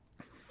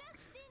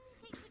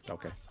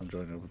 Okay, I'm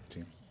joining up with the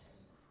team.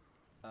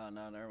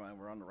 No, never mind.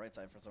 We're on the right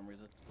side for some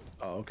reason.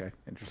 Oh, okay,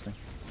 interesting.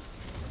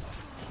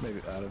 Maybe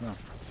I don't know.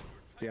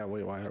 Yeah,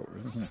 wait, why?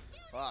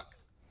 Fuck.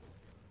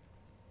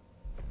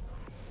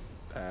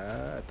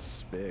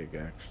 That's big,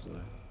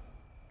 actually.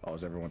 Oh,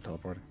 is everyone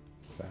teleporting?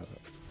 Is that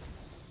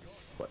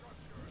what?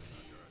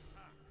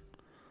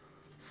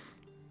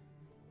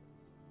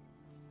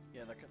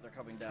 Yeah, they're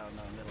coming down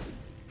middle.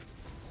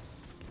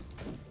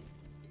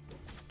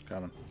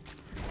 Coming.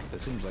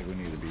 It seems like we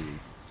need to be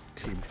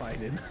team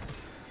fighting.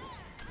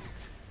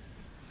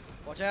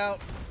 Watch out!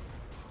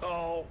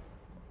 Oh!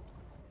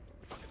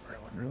 Fucking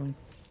Merlin, really?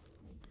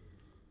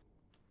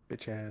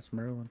 Bitch ass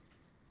Merlin.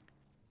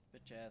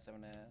 Bitch ass,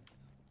 having ass.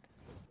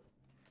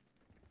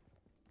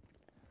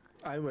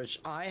 I wish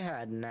I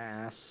had an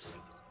ass.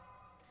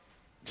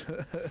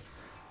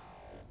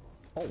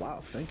 Oh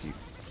wow, thank you.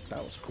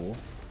 That was cool.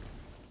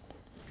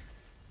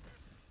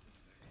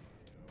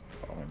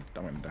 Oh,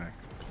 I'm gonna die.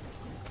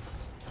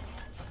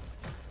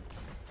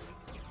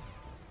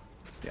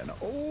 Yeah, no.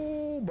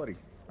 Oh, buddy.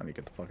 I need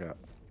to get the fuck out.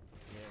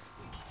 Yeah.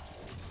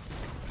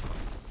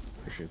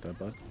 Appreciate that,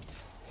 bud.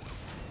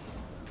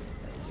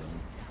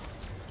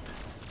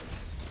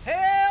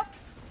 Help!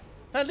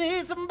 I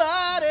need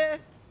somebody!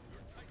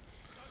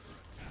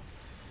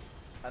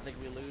 I think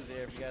we lose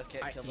here if you guys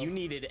can't kill them. You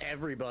needed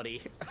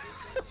everybody.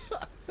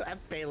 That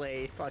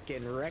Pele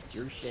fucking wrecked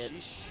your shit.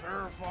 She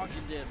sure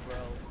fucking did, bro.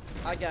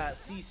 I got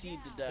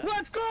CC'd to death.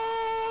 Let's go!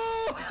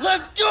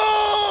 Let's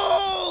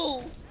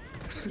go!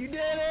 You did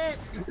it!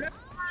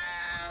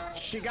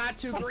 She got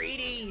too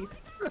greedy.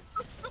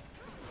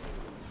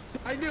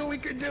 I knew we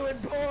could do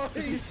it,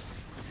 boys!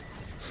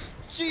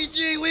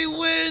 GG, we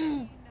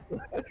win!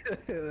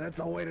 That's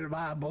a win in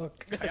my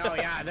book. Oh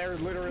yeah, they're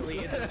literally,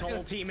 the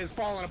whole team is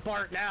falling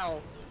apart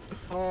now.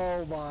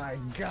 Oh my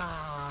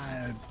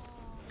god.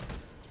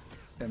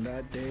 And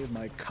that day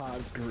my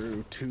cock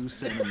grew 2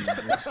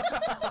 centimeters.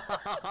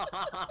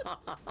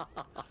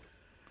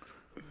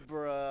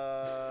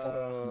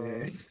 Bruh.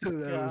 Yeah, that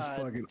was God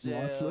fucking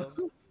damn.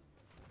 awesome.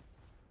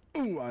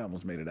 Ooh, I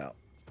almost made it out.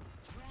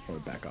 Or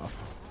back off.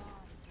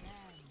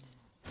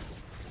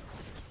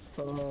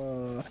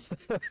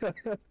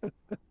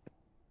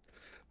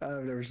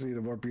 I've never seen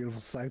a more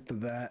beautiful sight than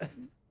that.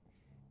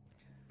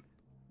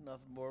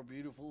 Nothing more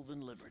beautiful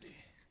than liberty.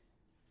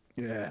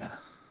 Yeah.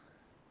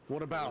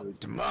 What about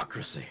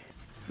democracy?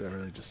 They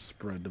really just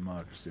spread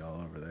democracy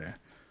all over there.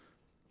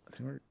 I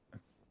think we're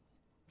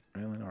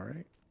rail lane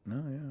alright? No,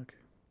 yeah, okay.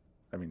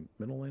 I mean,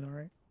 middle lane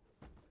alright?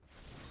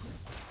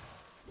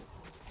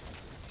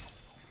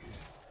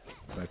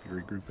 Might be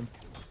regrouping.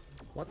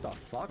 What the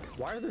fuck?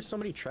 Why are there so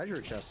many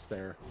treasure chests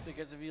there?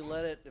 Because if you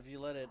let it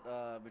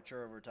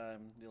mature over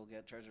time, you'll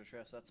get treasure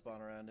chests that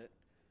spawn around it.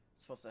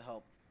 It's supposed to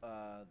help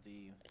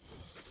the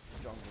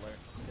jungler.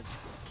 Because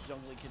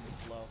jungling can be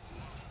slow,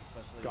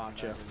 especially if you're not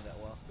doing that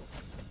well.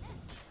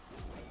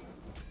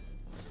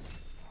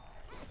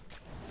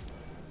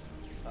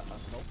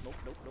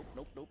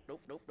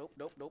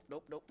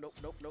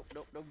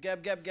 Nope.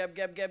 Gab.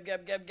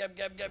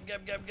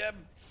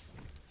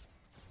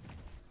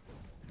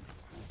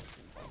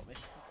 Follow me.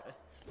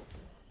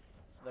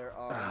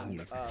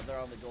 Okay. They're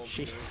on the gold.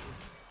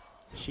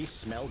 She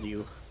smelled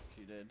you.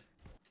 She did.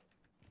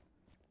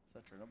 Is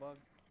that Turnabog?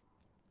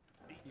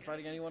 You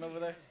fighting anyone over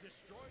there?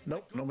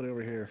 Nope, nobody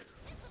over here.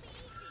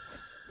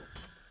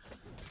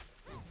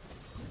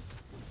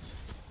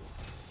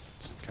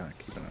 Just kind of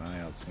keeping an eye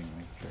out, seeing,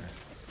 make sure.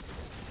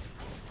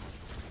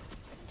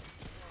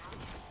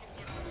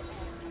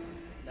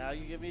 Now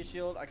you give me a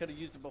shield? I could have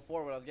used it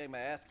before when I was getting my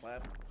ass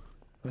clapped.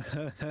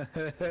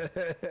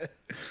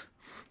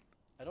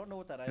 I don't know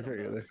what that item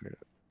is.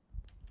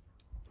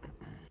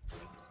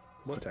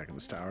 What attacking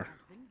this tower?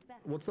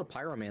 What's the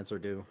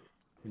pyromancer do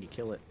when you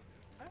kill it?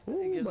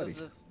 It gives buddy.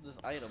 us this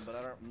item, but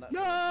I'm not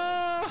No! sure.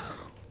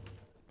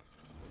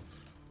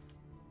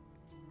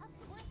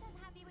 Of course I'm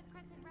happy with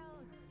Crescent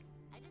Rose.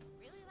 I just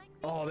really like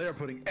Oh, they're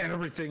putting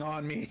everything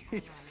on me.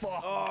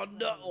 Fuck. Oh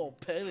no! Oh,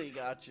 Pele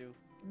got you.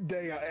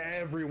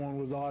 Everyone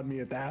was on me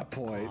at that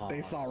point.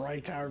 They saw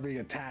right tower being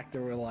attacked. They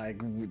were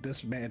like,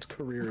 "This man's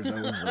career is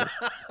over."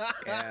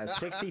 Yeah,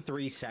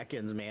 63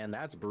 seconds, man.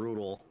 That's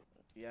brutal.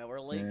 Yeah,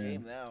 we're late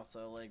game now,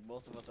 so like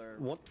most of us are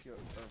are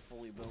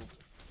fully built.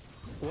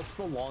 What's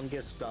the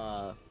longest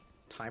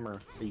timer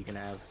that you can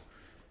have?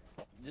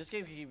 This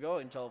game can keep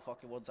going until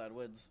fucking one side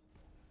wins.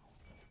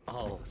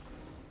 Oh.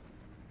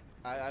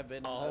 I've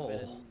been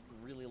in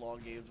really long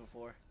games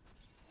before.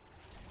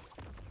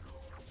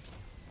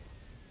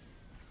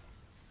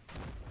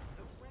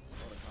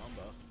 What a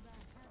combo.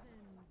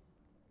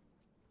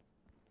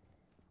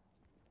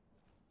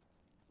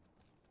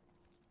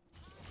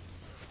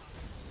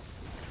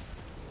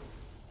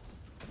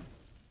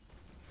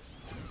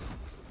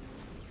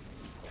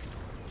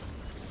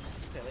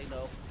 Okay, they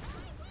know.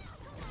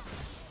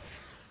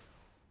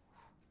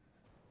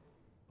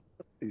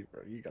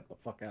 You got the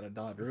fuck out of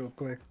Dodge real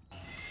quick.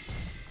 They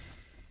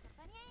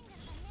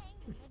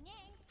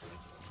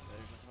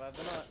just survived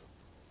the nut.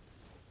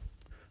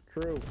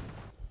 True.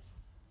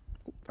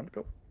 Ooh, time to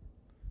go.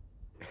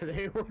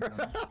 They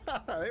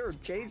were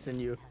chasing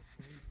you.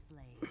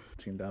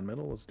 Team down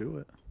middle, let's do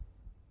it.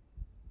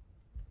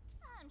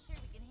 I'm sure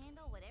we can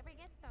handle whatever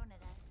gets thrown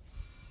at us.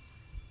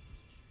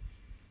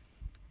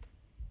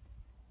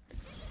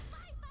 This is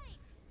my fight.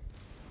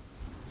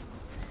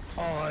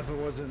 Oh, if it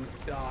wasn't,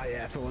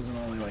 yeah, if it wasn't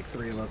only like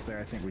 3 of us there,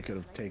 I think we could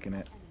have taken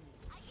it.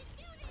 I can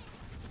do this.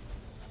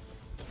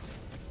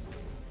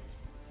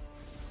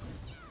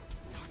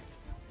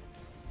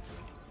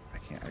 I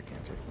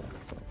can't take that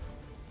myself.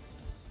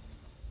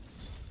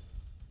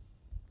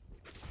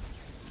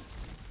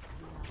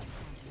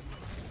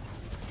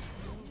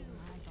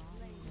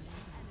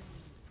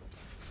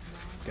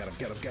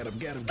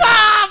 Get him.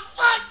 Ah,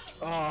 fuck!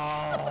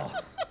 Oh.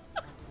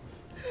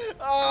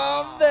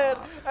 Oh man,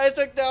 I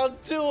took down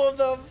 2 of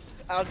them.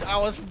 I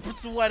was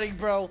sweating,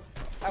 bro.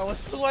 I was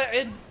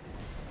sweating.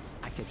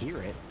 I could hear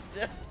it.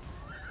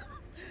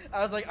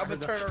 I was like, I'm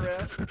gonna turn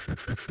around.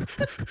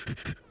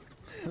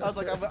 I was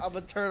like, I'm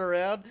gonna turn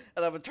around,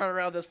 and I'm gonna turn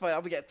around this fight. I'm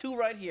gonna get 2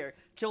 right here.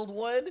 Killed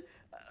 1.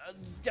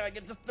 Just gotta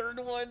get the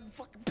 3rd one.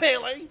 Fucking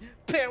Pele.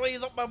 Pele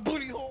is up my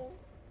booty hole.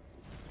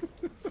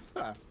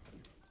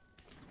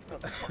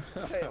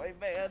 Pele,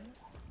 man.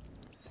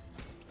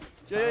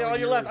 Yeah, on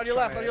your left, on your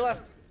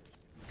left.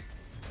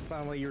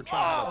 Sound like you were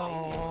trying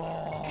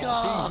to.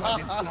 God.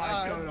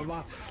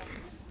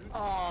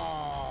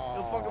 Oh.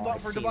 You'll fuck him up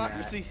for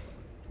democracy.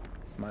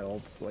 My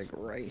ult's like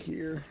right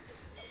here.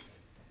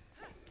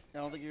 I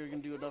don't think you're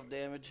gonna do enough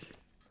damage.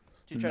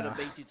 She's trying to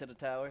bait you to the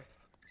tower.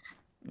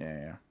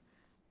 Yeah.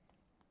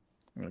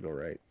 I'm gonna go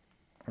right.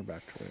 Or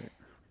back to right.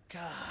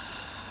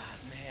 God,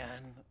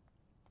 man.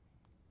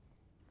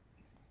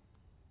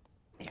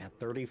 Yeah,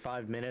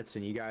 35 minutes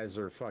and you guys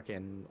are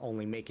fucking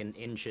only making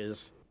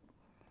inches,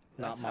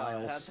 not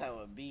miles. That's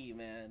how it be,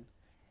 man.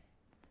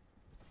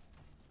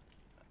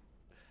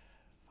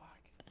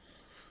 Fuck.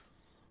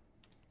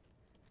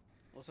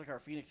 Looks like our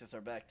phoenixes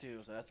are back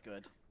too, so that's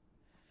good.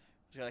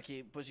 Just gotta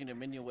keep pushing the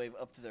minion wave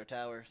up to their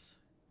towers.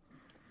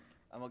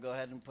 I'm gonna go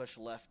ahead and push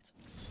left.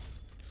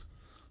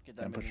 Get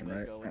that I'm minion pushing wave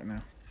right going. right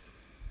now.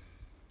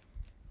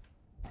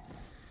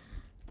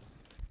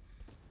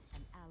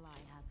 An ally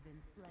has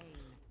been slain.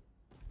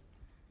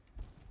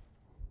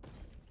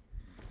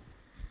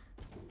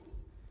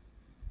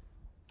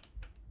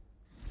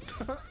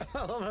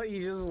 I love how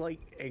you just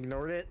like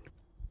ignored it.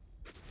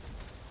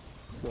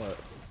 What?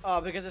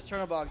 Because it's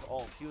Turnabog's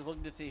ult. He was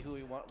looking to see who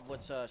he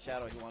which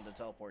shadow he wanted to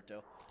teleport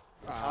to.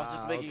 I was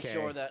just making okay.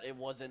 sure that it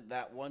wasn't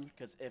that one,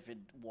 because if it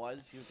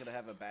was, he was gonna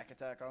have a back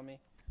attack on me.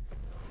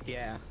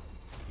 Yeah.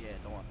 Yeah,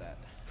 don't want that.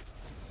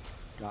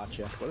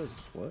 Gotcha.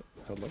 What?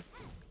 Hello?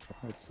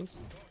 What's this?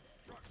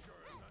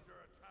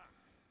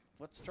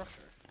 What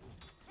structure?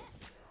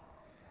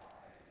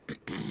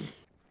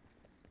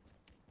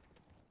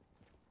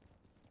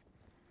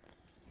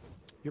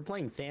 You're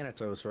playing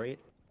Thanatos, right?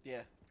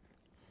 Yeah.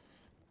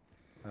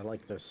 I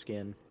like the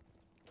skin.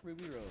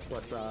 Ruby Rose.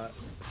 But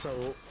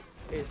so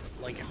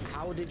like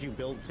how did you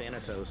build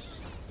Thanatos?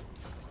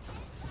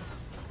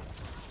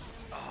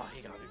 Oh,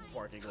 he got me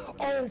before I could go up.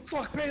 Oh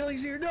fuck!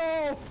 Bailey's here.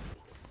 No.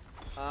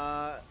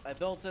 I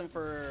built him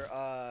for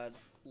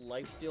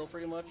lifesteal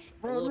pretty much.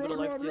 A little bit of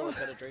lifesteal and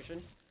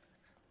penetration.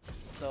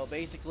 So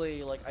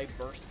basically, like, I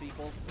burst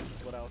people,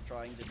 is what I was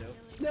trying to do.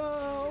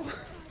 No.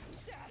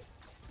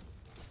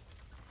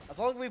 As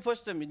long as we push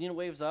the minion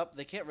waves up,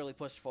 they can't really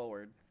push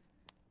forward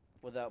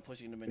without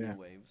pushing the minion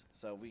waves.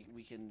 So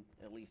we can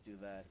at least do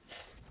that.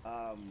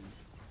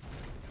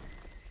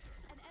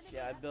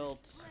 Yeah, I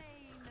built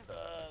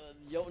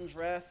Jotun's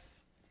Wrath,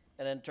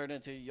 and then turned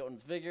into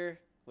Jotun's Vigor,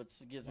 which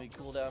gives me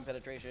cooldown,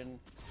 penetration,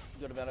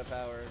 good amount of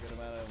power, good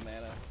amount of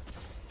mana.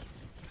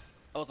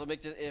 Also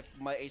makes it, if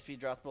my HP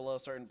drops below a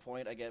certain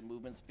point, I get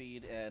movement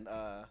speed and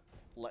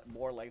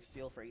more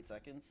lifesteal for 8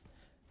 seconds.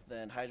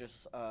 Then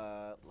Hydra's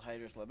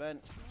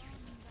Lament,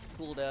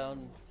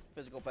 cooldown,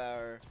 physical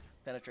power,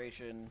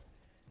 penetration,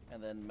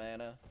 and then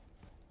mana.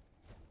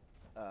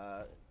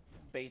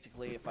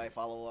 Basically, if I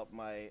follow up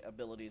my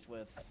abilities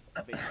with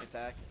a basic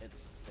attack,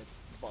 it's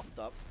buffed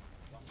up.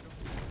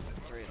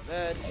 It's raised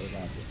dead.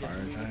 Gets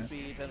movement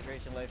speed,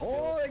 penetration, lifesteal.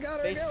 Oh, they got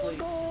it. Basically,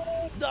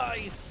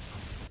 nice.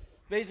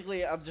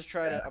 Basically, I'm just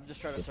trying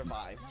to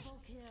survive.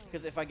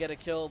 Because if I get a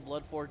kill,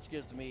 Bloodforge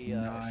gives me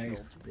a shield.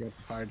 Nice. You got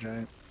the fire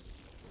giant.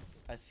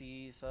 I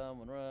see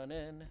someone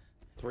running.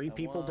 3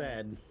 people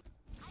dead.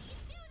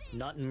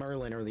 Nut and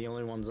Merlin are the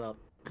only ones up.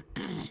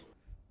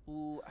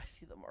 Ooh, I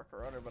see the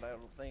marker on her, but I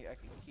don't think I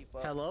can keep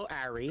up. Hello,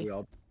 Ari.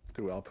 Do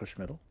we all push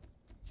middle?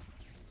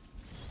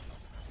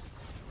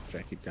 Should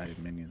I keep guided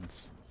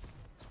minions?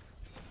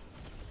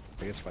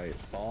 I guess fight.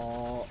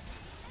 Oh,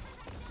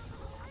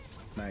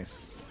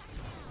 nice.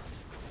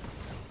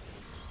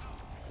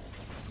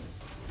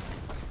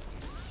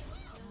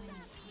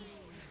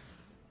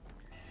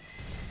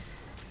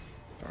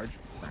 Charge,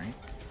 Frank.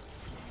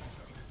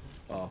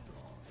 Oh,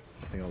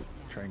 I think I'll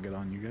try and get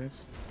on you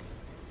guys.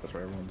 That's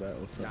where everyone's at.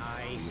 Looks like.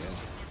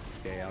 Nice.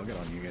 Yeah, I'll get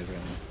on you guys right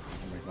now.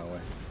 I'll make my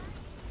way.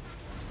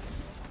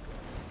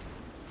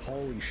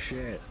 Holy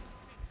shit.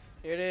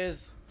 Here it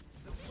is.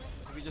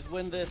 If we just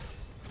win this,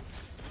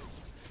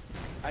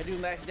 I do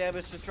max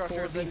damage to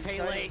structures and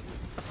Pele.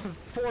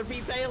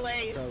 4B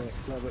Pele.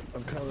 Love it.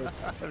 I'm covered.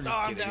 Oh,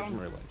 I'm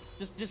down.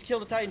 Just kill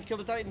the Titan. Kill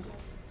the Titan.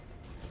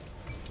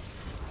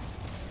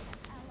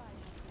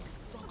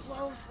 So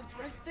close. It's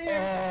right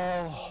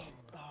there. Oh.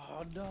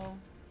 Oh no.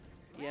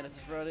 Yanis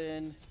is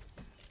running.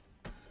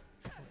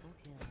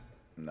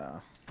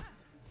 No.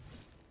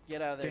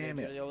 Get out of there. Damn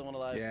You're it. the only one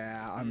alive.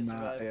 Yeah, You I'm not.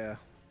 survived. Yeah.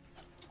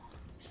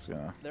 Just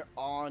gonna. They're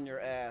on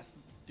your ass.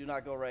 Do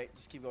not go right.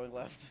 Just keep going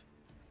left.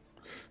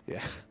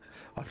 Yeah.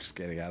 I'm just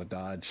getting out of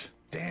dodge.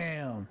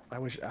 Damn. I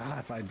wish.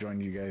 If I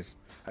joined you guys,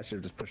 I should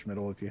have just pushed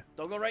middle with you.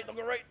 Don't go right. Don't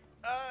go right.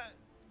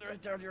 They're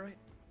right down to your right.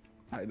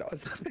 I know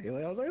it's a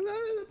Pele. I was like,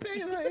 that's a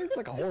Pele. It's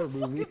like a horror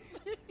movie.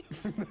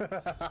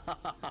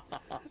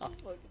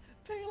 Look,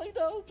 Pele,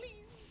 no,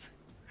 please.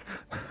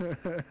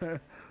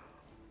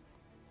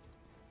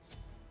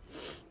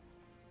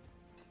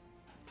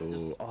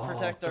 Just Ooh,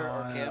 protect our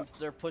God. camps.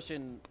 They're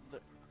pushing.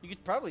 You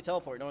could probably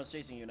teleport. No one's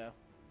chasing you now.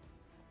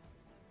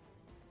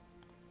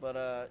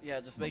 But yeah,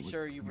 just make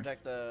sure you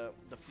protect the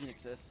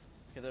Phoenixes,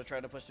 because they're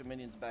trying to push the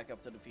minions back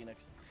up to the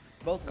Phoenix.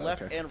 Both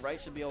left and right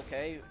should be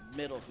okay.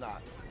 Middle's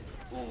not.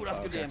 Ooh, that's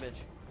good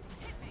damage.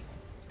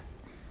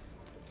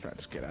 Try to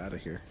just get out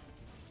of here.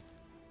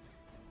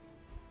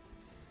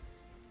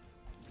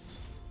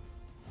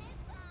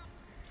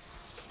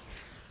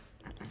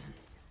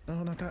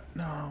 No, not that.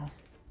 No.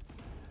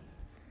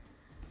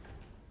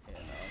 Yeah, no,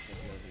 I can't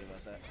do anything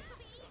about that.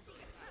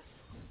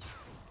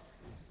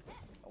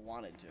 I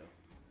wanted to.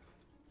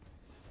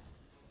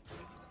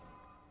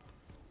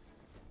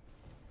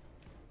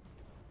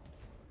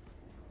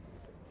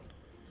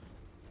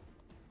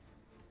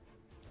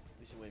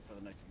 We should wait for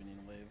the next minion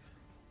wave.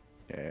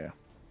 Yeah.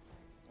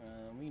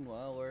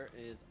 Meanwhile, where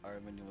is our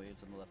minion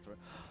waves on the left or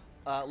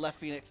right? Left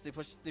Phoenix. They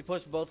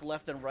push both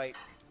left and right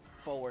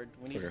forward.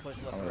 We need to push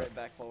left and right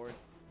back forward.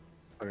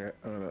 Okay,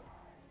 I'm gonna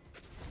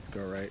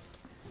go right.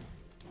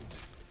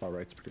 All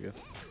right's pretty good.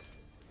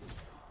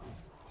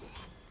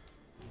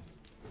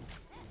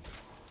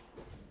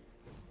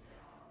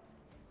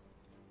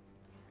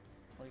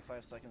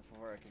 25 seconds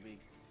before I can be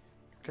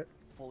Okay.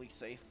 fully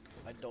safe.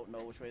 I don't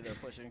know which way they're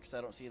pushing because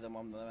I don't see them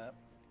on the map.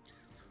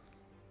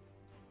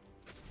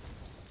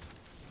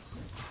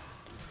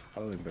 I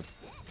don't think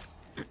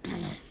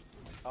they're.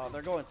 Oh,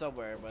 they're going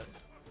somewhere, but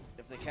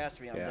if they catch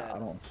me, I'm Yeah,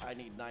 dead. I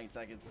need 9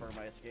 seconds for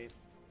my escape.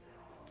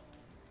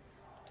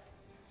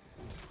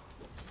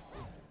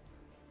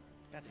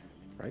 God damn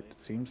it, Right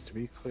seems to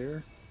be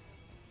clear.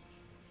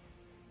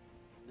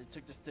 They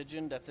took the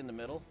Stygian that's in the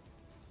middle.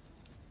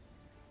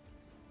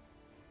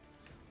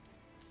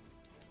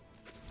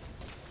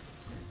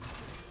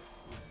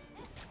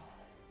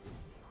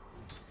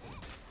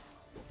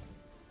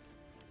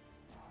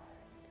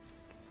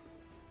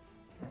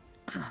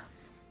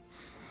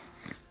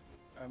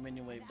 Our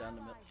minion wave down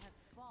the middle.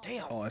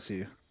 Damn! Oh, I see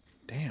you.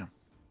 Damn.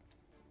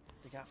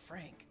 They got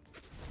Frank.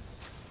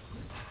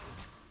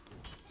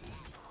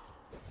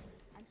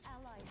 An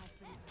ally has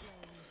been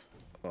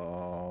slain.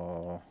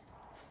 Oh,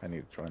 I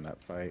need to join that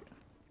fight.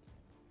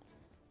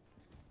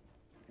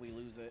 We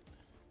lose it.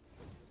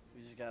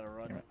 We just gotta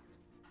run. Damn it.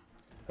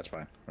 That's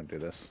fine. I'm gonna do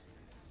this.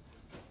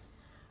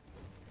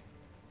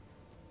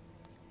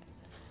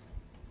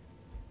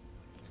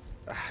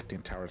 Ah,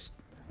 damn towers.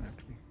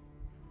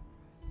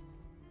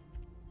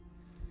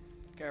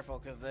 Careful,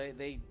 because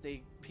they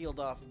peeled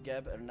off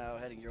Geb and are now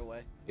heading your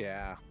way.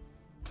 Yeah.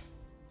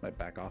 Might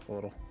back off a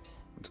little.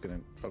 I'm just gonna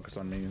focus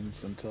on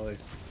minions until I.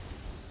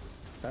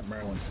 That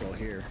Merlin's still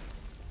here.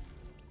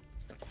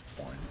 It's like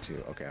 1,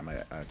 2. Okay,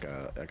 I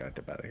gotta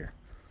dip out of here.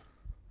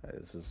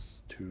 This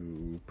is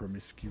too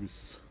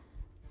promiscuous.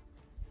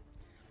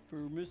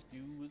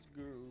 Promiscuous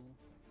girl.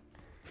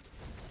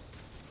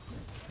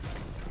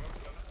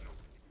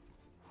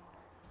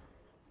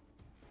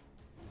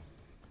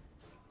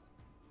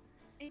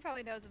 He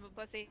probably knows I'm a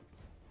pussy.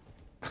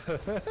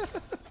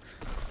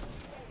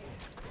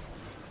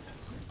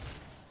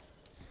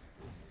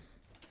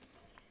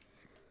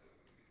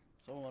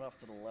 Someone went off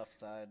to the left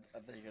side. I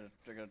think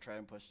they're gonna try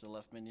and push the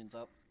left minions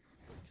up.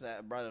 Because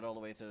I brought it all the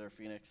way to their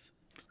Phoenix.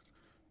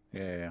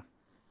 Yeah.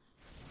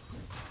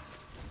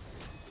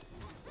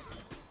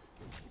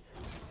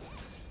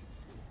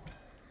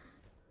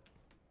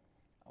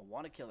 I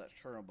want to kill that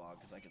Turnabog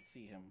because I can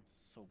see him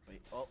so big.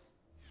 Oh.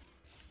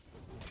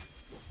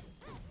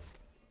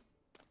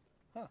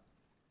 Huh.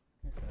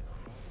 Okay.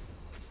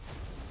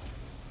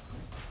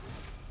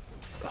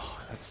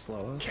 Oh, that's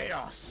slow.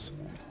 Chaos.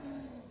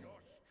 Your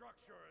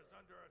structure is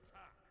under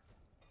attack.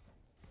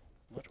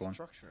 Which What one?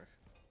 structure?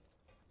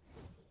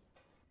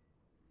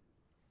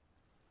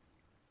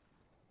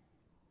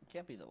 It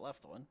can't be the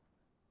left one.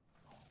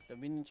 The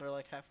minions are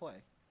like halfway.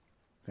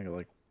 I think it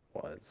like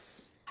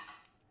was.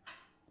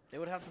 They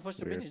would have to push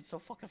the Weird. minions so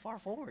fucking far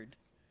forward.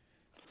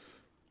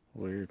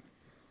 Weird.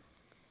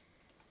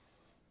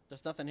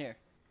 There's nothing here.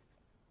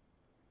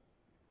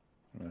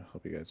 I'm gonna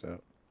help you guys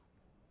out.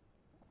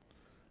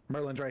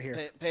 Merlin's right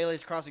here.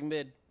 Pele's crossing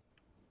mid.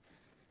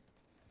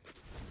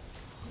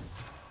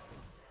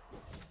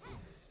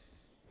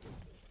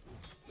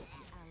 An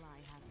ally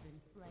has been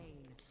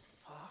slain.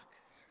 Fuck.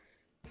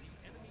 The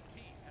enemy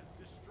team has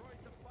destroyed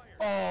the fire.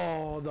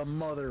 Oh, the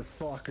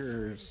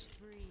motherfuckers.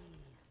 Free.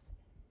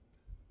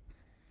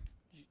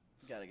 You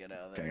gotta get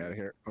out of there. Getting out of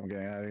here. I'm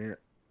getting out of here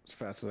as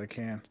fast as I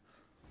can.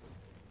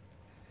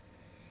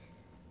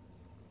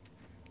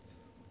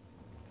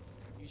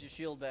 Use your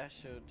shield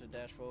bash to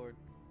dash forward.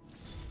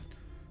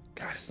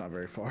 God, it's not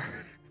very far.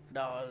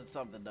 No, it's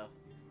something though.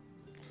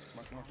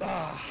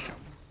 Ah,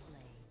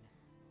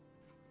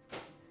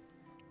 Slain.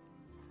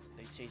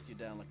 They chased you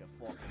down like a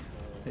fucking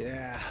bull.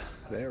 yeah,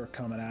 they were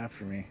coming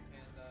after me.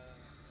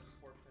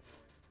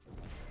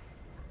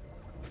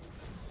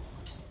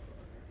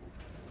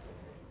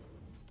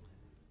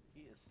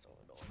 He is so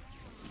annoying.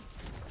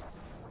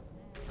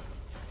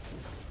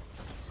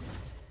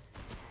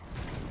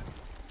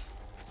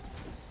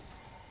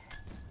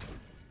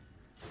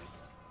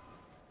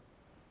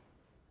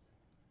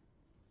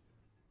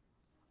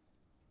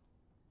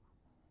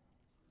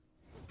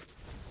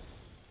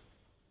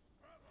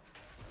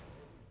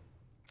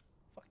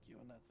 Fuck you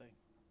and that thing.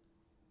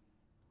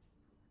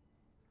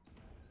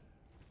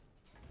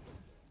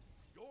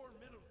 Your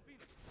middle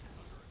Phoenix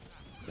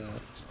is under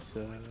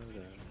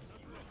attack.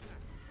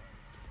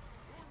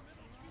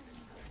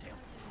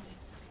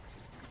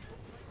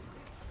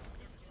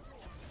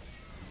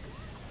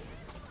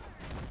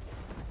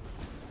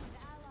 An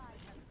ally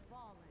has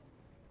fallen.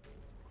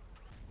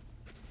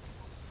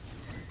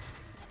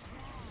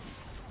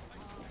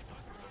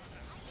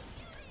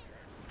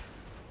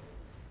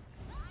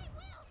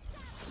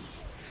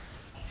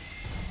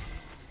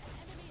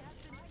 Enemy has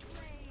been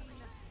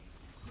slain.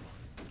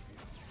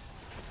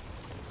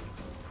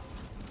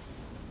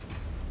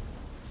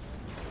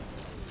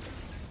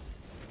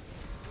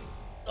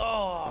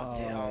 Oh,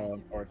 damn. Oh,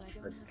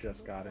 unfortunately, I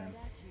just got in.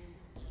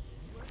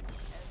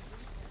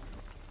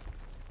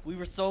 We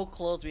were so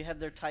close. We had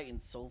their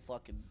Titans so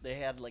fucking. They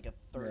had like a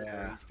third of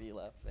their Yeah. HP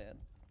left, man.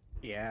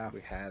 Yeah,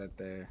 We had it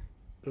there.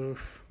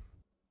 Oof.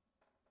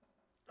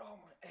 Oh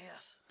my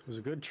ass. it was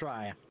a good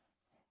try.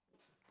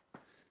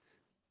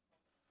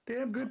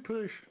 Damn good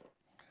push.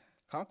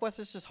 Conquest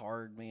is just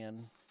hard,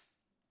 man.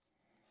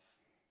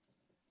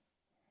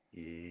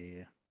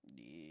 Yeah.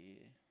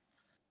 Yeah.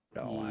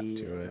 Got a lot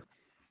to it.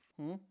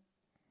 Hmm?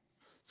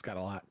 It's got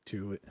a lot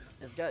to it.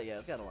 It's got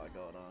a lot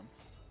going on.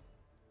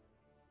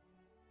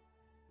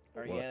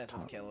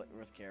 Organis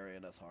was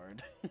carrying us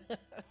hard.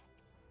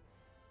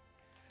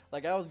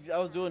 Like I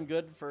was doing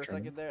good for a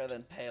second there, and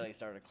then Pele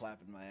started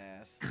clapping my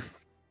ass.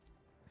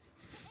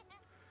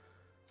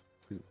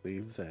 We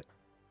believe that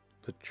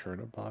the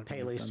Chernobog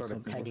Pele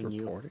started pegging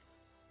you. What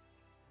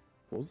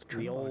was the The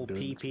Chernobog old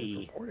doing that was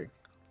PP. reporting?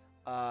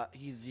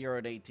 He's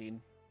 0-18.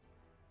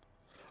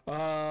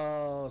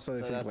 Oh, so they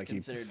So think that's like he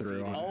considered threw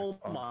feeding. on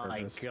Oh my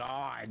purpose.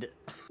 god.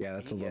 Yeah,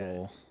 that's a Yeah.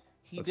 little.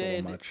 He That's a did.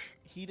 little much.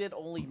 He did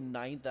only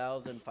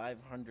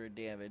 9,500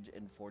 damage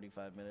in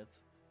 45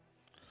 minutes.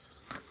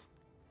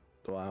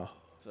 Wow.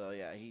 So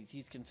yeah,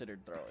 he's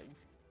considered throwing.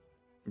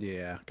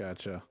 Yeah,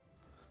 gotcha.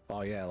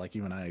 Oh yeah, like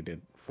even I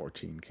did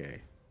 14k,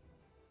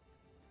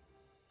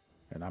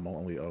 and I'm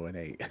only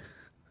 0-8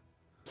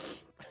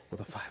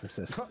 with a 5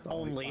 assist.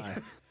 Only.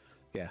 5.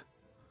 Yeah.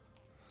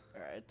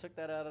 All right, I took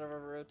that out of our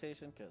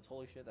rotation because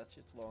holy shit, that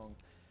shit's long.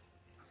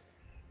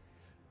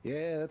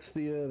 Yeah, that's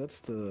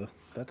the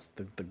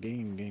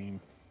game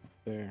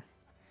there.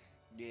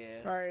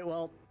 Yeah. All right,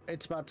 well,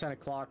 it's about 10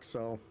 o'clock,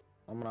 so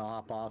I'm gonna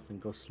hop off and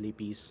go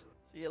sleepies.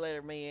 See you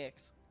later,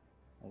 Mix.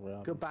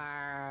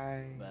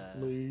 Goodbye. Bye.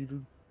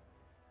 Later.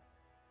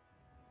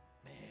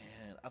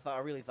 Man, I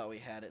really thought we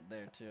had it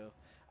there too.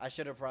 I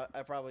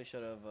probably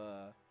should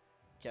have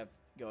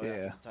kept going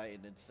after the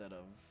Titan instead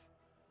of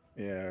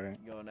Yeah, all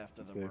right. going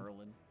after the Same.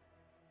 Merlin.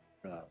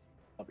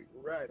 I'll be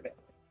right back.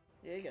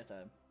 Yeah, you got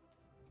time.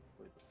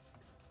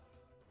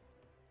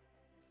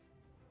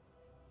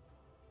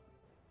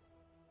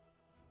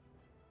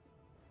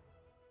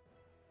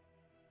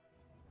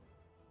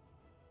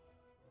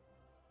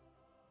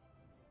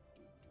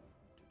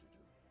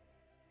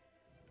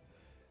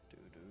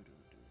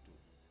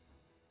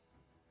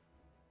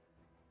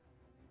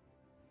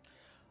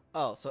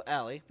 Oh, so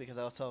Allie, because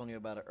I was telling you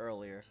about it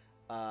earlier,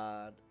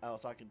 I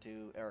was talking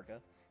to Erica,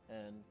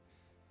 and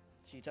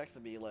she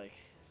texted me like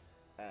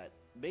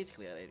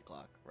basically at 8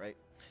 o'clock, right?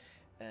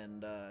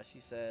 And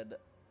she said,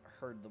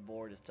 heard the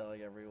board is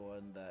telling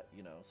everyone that,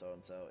 you know,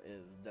 so-and-so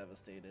is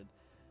devastated.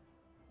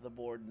 The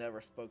board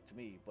never spoke to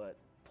me, but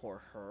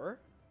poor her.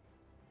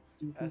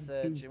 I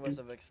said she must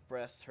have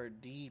expressed her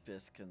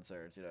deepest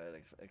concerns, you know,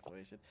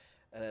 exclamation.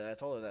 And then I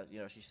told her that, you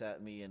know, she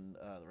sat me and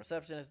the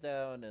receptionist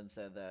down and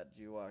said that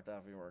you walked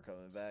off and you weren't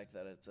coming back,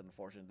 that it's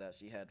unfortunate that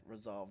she had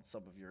resolved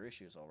some of your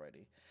issues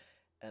already.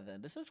 And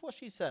then this is what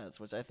she says,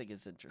 which I think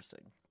is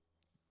interesting.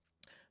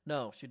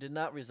 No, she did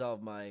not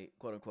resolve my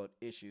quote-unquote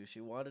issue.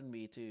 She wanted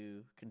me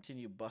to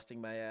continue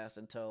busting my ass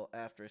until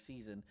after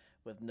season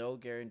with no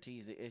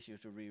guarantees the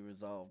issues would be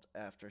resolved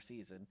after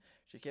season.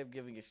 She kept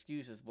giving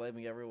excuses,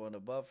 blaming everyone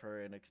above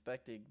her, and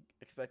expected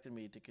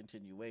me to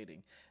continue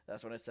waiting.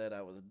 That's when I said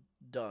I was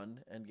done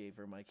and gave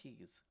her my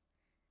keys.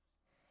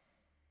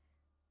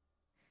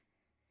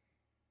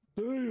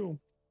 Damn.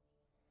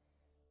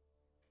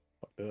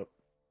 Fucked up.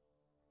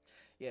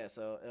 Yeah,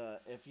 so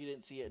if you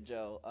didn't see it,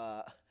 Joe,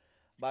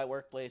 my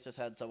workplace just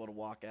had someone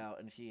walk out,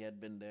 and she had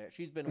been there.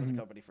 She's been with the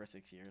company for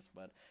 6 years,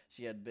 but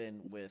she had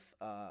been with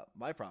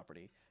my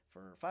property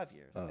for 5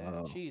 years.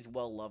 And she's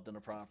well loved in the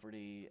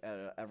property.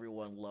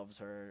 Everyone loves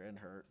her and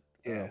her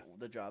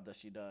the job that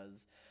she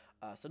does.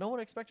 So no one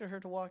expected her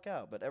to walk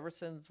out. But ever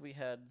since we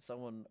had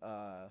someone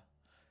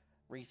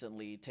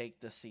recently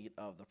take the seat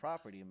of the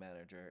property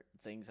manager,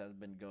 things have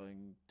been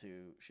going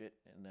to shit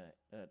in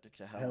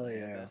to hell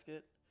in a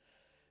basket.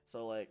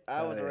 So like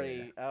I was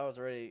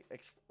already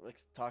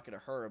talking to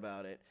her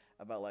about it,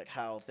 about like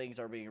how things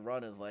are being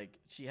run, is like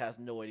she has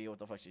no idea what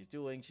the fuck she's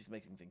doing. She's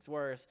making things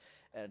worse,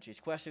 and she's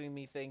questioning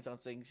me things on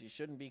things she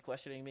shouldn't be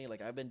questioning me.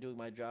 Like I've been doing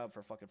my job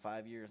for fucking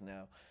 5 years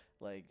now.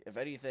 Like if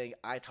anything,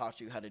 I taught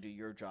you how to do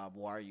your job.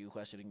 Why are you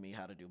questioning me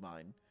how to do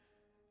mine?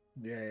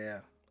 Yeah.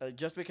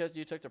 Just because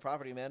you took the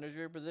property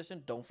manager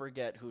position, don't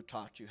forget who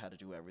taught you how to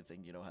do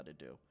everything you know how to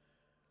do.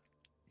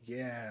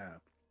 Yeah,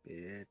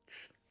 bitch.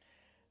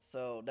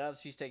 So now that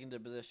she's taken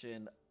the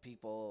position,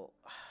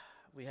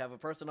 we have a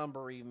person on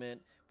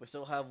bereavement. We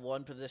still have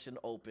one position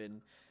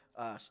open.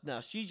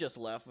 Now she just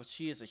left, but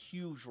she has a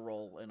huge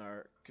role in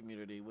our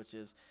community, which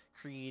is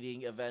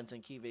creating events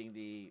and keeping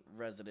the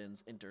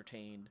residents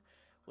entertained.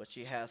 Which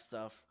she has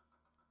stuff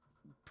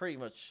pretty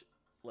much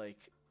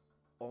like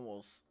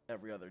almost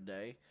every other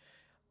day.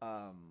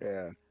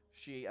 Yeah.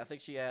 I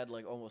think she had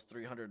like almost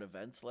 300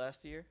 events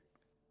last year.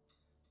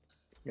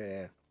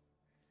 Yeah.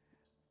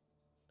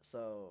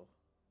 So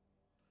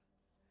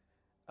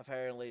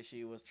apparently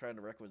she was trying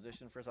to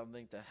requisition for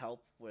something to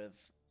help with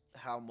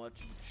how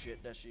much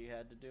shit that she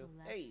had to do.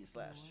 Hey,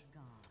 Slash.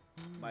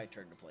 My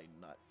turn to play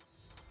nut.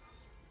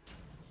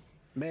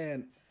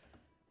 Man,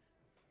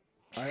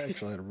 I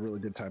actually had a really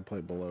good time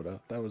playing Belota.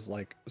 That was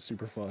like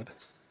super fun.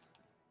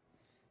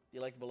 You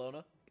like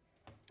Bologna?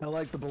 I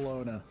like the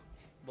Bologna.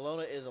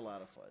 Bologna is a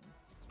lot of fun.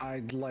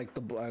 I like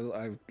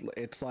the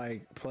it's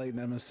like play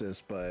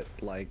Nemesis, but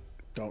like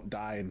don't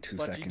die in 2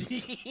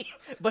 seconds.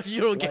 But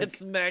you don't get Like,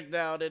 smacked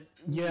down and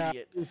Yeah,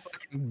 idiot.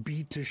 fucking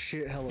beat to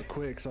shit hella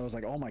quick. So I was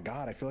like, oh my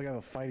god, I feel like I have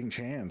a fighting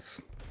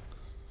chance.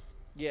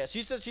 Yeah,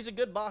 she's a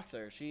good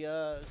boxer. She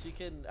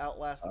can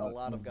outlast a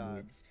lot of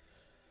gods.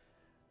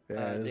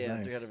 Yeah, it was damn,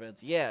 nice. 300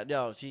 events. Yeah,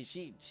 no,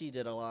 she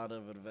did a lot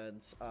of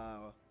events.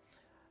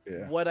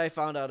 Yeah. What I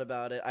found out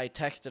about it, I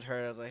texted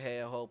her. I was like,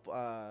 hey, I hope.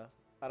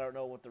 I don't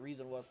know what the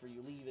reason was for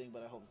you leaving,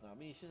 but I hope it's not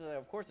me. She said,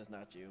 of course it's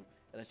not you.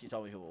 And then she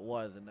told me who it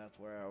was, and that's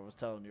where I was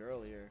telling you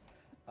earlier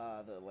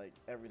that like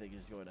everything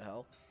is going to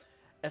hell.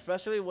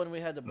 Especially when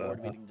we had the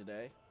board meeting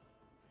today.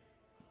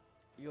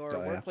 Your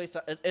workplace,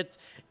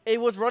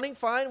 it was running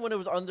fine when it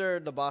was under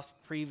the boss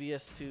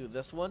previous to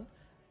this one.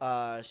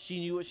 She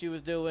knew what she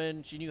was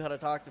doing. She knew how to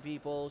talk to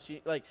people.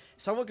 She like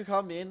someone could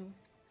come in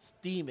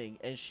steaming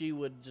and she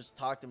would just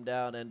talk them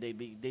down and they'd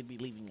be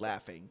leaving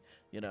laughing.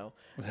 You know,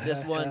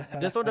 this one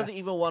doesn't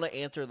even want to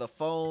answer the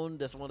phone.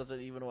 This one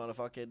doesn't even want to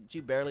fucking. She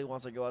barely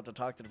wants to go out to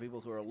talk to the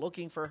people who are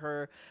looking for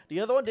her.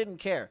 The other one didn't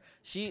care.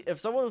 If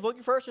someone was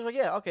looking for her, she's like,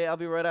 yeah, okay, I'll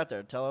be right out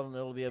there. Tell them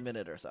it'll be a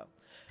minute or so.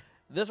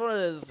 This one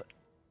is.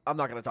 I'm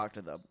not going to talk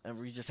to them. And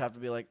we just have to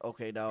be like,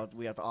 okay, now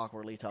we have to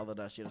awkwardly tell them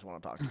that she doesn't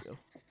want to talk to you.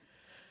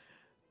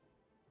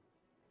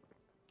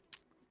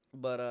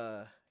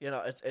 But, you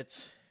know,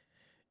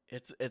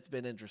 it's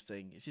been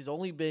interesting. She's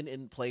only been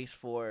in place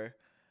for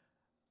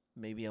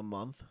maybe a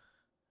month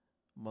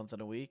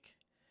and a week.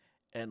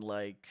 And,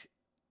 like,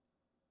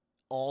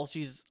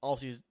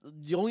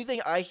 the only thing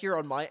I hear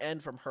on my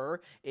end from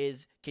her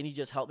is, can you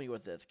just help me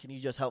with this? Can you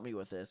just help me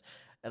with this?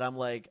 And I'm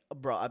like,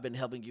 bro, I've been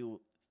helping you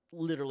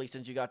literally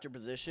since you got your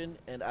position,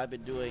 and I've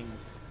been doing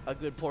a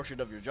good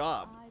portion of your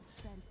job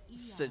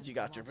since you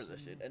got your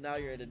position, and now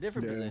you're in a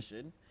different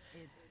position,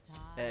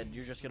 and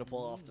you're just gonna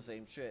pull off the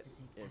same shit,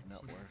 if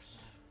not worse.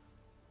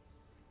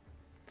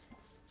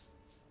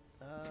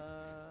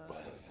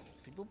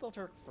 People built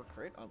her for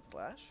crit on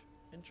Slash.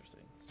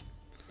 Interesting.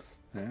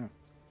 Yeah.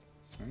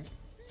 Right.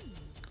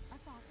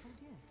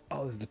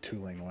 Oh, this is the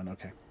 2-lane one.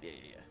 Okay. Yeah.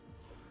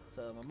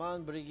 So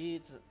Maman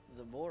Brigitte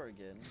the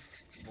Morrigan,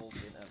 Vulcan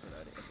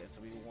Aphrodite. Okay, so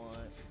we want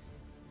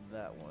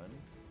that one.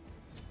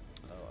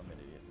 Oh, I'm an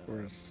idiot. No,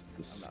 Where's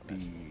the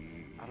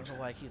speed? I don't know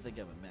why I keep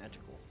thinking of a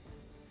magical.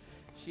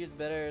 She is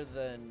better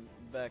than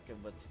Becca,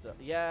 but still,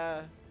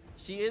 yeah,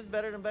 she is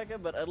better than Becca.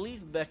 But at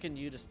least Becca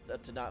knew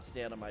to not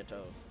stand on my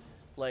toes.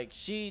 Like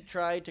she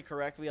tried to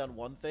correct me on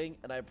one thing,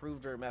 and I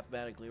proved her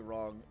mathematically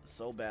wrong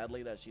so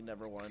badly that she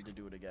never wanted to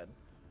do it again.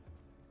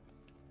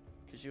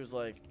 She was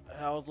like,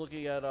 I was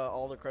looking at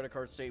all the credit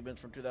card statements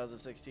from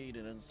 2016,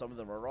 and then some of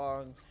them are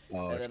wrong.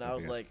 And then I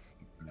was like,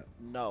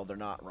 no, they're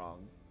not wrong.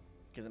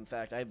 Because, in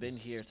fact, I've been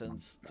here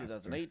since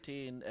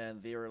 2018,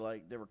 and they were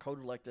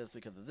coded like this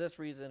because of this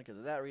reason, because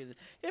of that reason.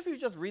 If you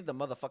just read the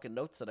motherfucking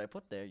notes that I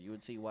put there, you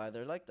would see why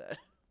they're like that.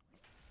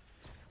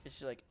 And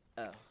she's like,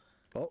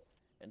 oh.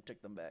 And took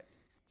them back.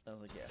 I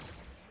was like, yeah,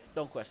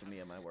 don't question me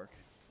and my work.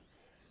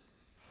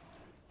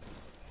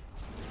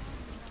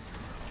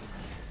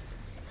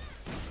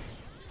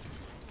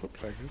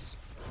 Oops, I guess.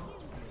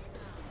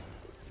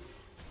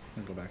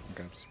 I'm gonna go back and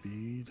grab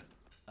speed.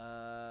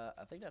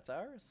 I think that's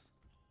ours.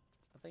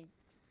 I think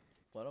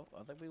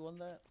we won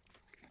that.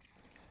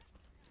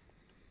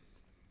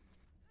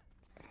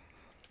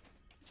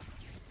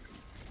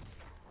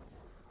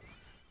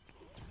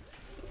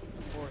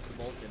 Force the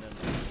Vulcan and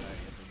the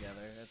Dragon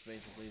together. That's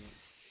basically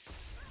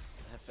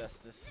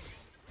Hephaestus.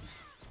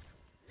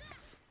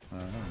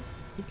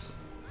 Oops.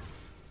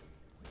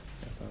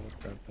 I thought I would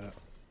grab that.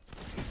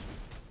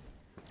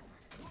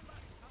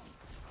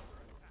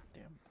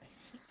 Damn, I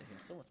hate that he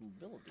has so much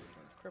mobility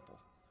for a cripple.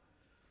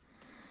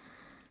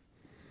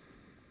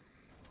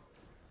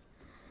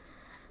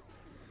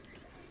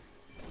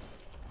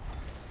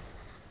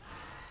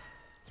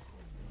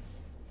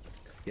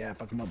 Yeah,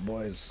 fuck them up,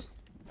 boys.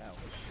 Ouch.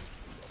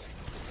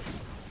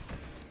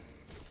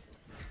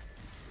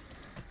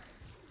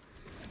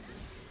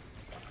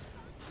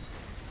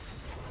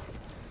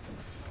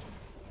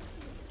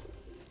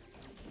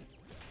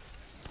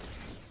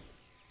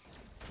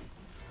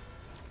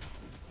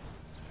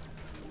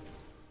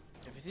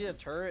 If you see a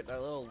turret, that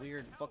little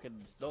weird fucking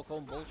snow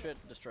cone bullshit,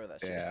 destroy that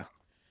shit. Yeah.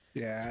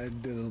 Yeah,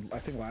 I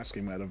think last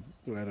game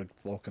we had a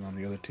Vulcan on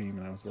the other team,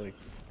 and I was like,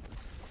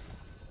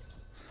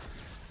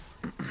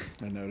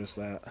 I noticed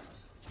that.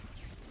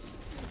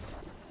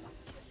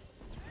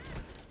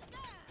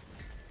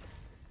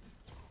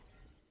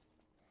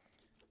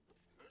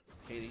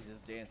 Hades is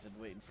dancing,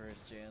 waiting for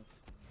his chance.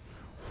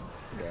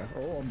 Yeah.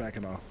 Oh, I'm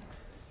backing off.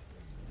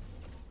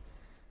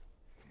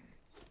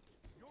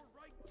 Your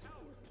right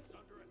tower is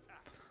under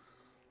attack.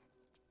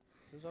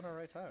 Who's on our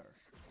right tower?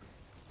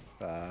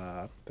 I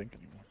don't think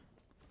anymore.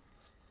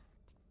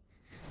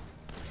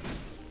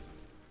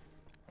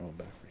 Oh,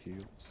 back for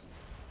heals.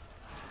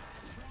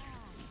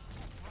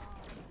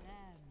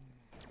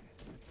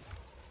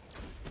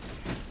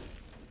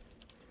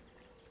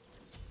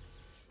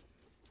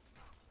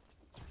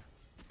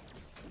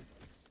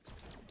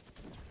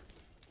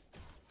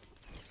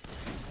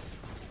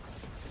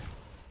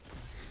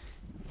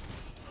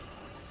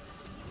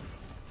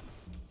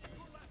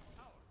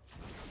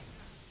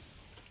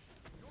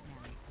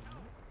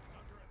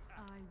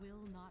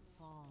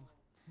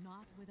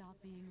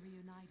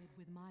 united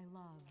with my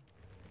love.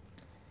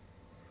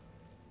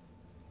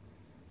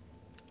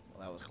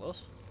 Well, that was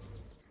close.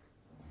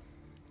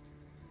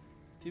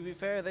 To be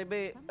fair, they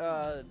may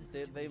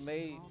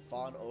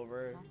fawn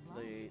over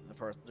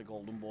the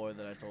golden boy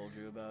that I told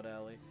you about,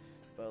 Allie,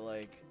 but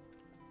like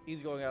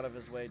he's going out of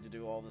his way to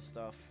do all this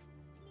stuff.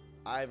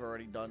 I've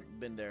already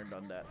been there and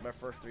done that. My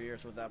first 3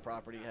 years with that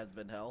property has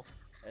been hell,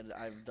 and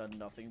I've done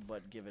nothing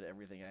but give it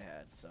everything I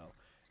had. So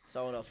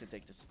someone else can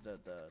take the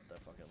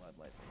fucking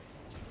limelight from me.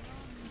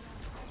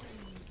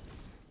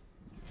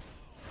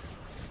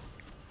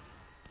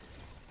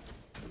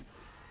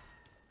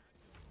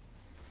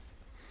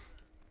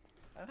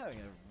 I'm having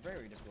a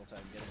very difficult time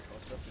getting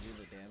close enough to do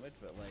the damage,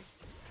 but like,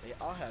 they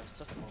all have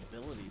such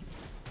mobility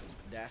to just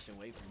dash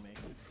away from me.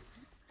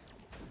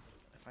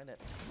 I find that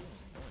extremely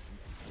annoying.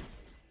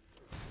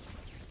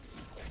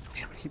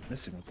 Damn, I keep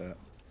missing with that.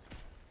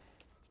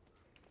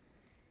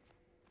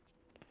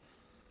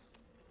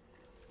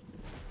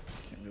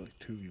 Can't really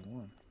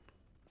 2v1.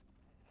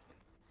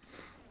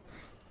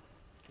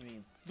 You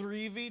mean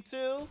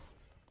 3v2?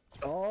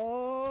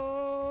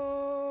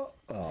 Oh!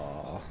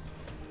 Oh.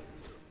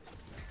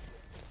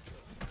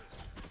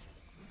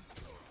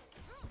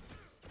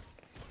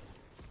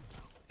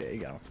 There you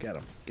go. Get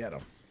him. Get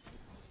him.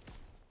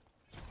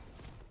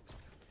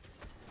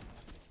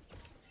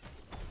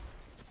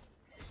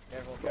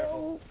 Careful,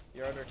 careful.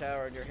 You're under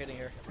tower and you're hitting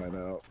her. I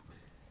know.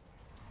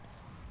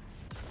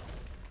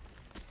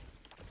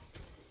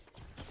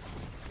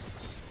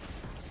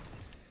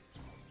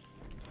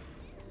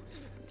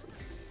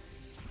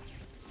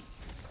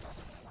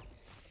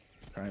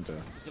 Trying to.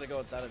 He's gonna go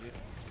inside of you.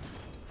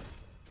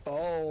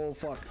 Oh,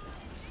 fuck.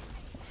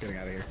 Getting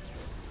out of here.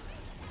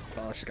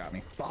 Oh, she got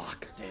me.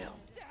 Fuck. Damn.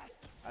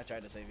 I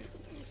tried to save you.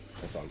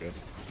 That's all good.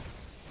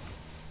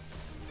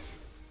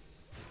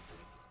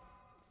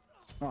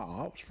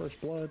 Oh, it was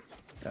first blood.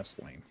 That's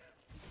lame.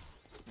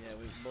 Yeah,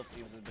 both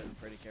teams have been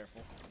pretty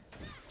careful,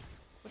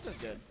 which is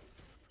good.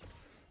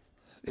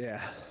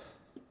 Yeah.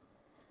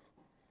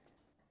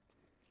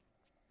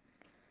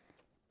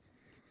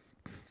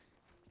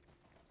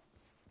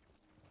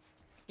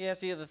 Yeah,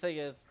 see, the thing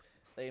is,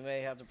 they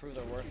may have to prove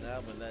their worth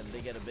now, but then they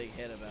get a big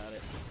hit about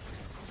it.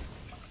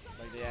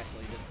 Like, they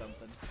actually did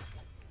something.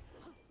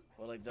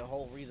 Well, like, the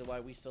whole reason why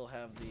we still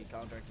have the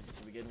contract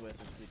to begin with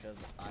is because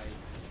I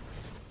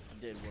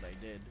did what I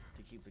did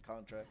to keep the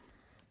contract.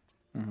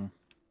 Mm-hmm.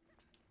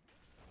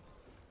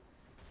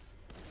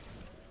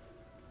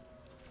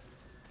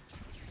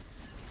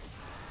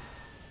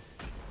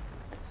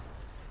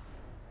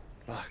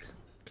 Fuck.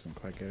 Couldn't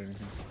quite get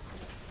anything.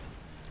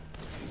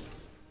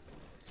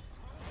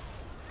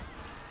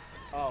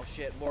 Oh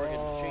shit, Morgan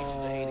changed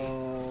to Hades.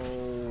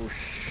 Oh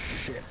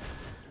shit.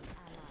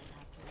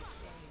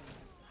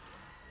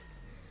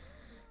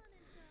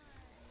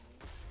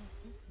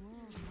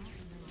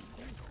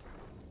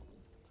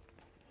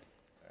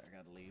 Alright, I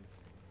gotta leave.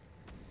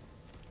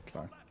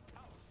 Fine.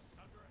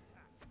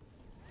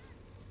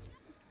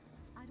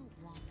 I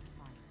don't want to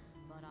fight,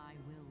 but I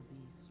will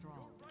be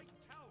strong. Right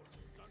tower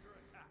is under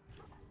attack.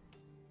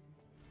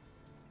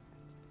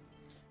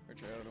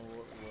 Richard, I don't know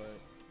what thing.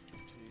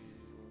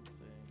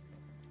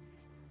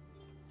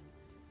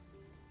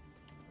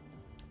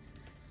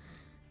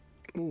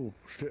 Ooh,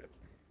 shit.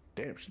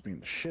 Damn, she's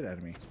beating the shit out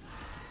of me.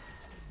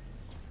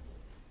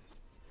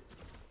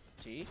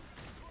 T?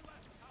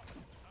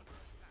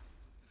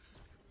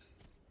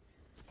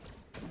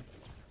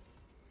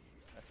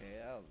 Okay,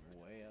 that was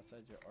way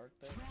outside your arc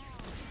there.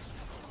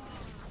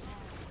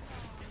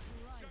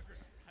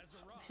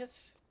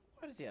 His,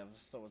 why does he have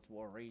so much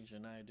more range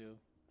than I do?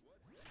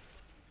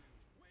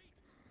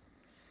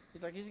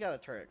 He's like, he's got a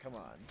turret, come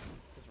on.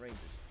 His range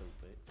is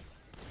stupid.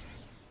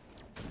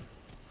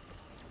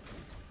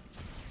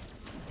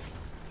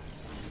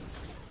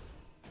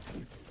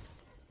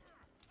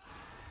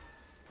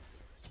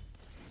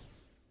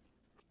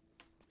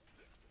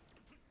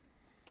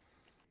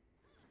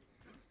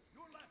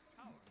 Your left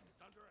tower is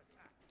under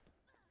attack.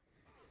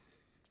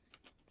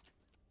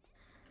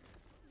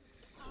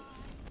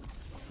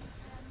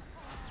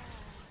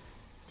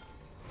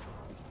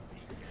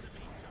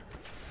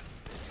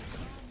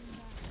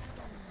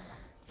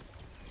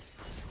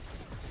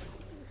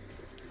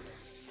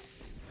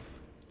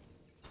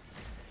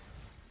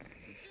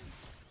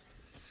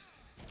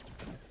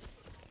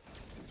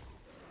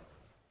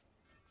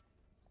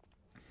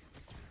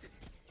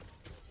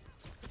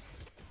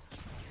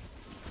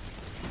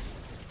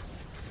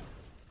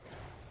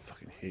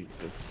 Fucking hate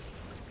this,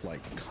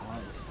 like,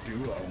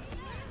 duo.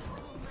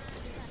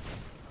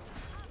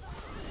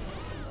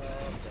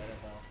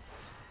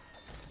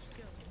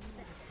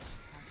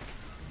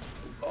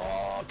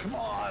 Oh, come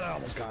on! I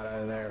almost got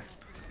out of there.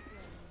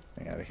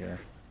 Get out of here.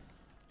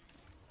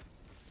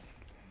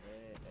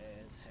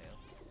 Dead as hell.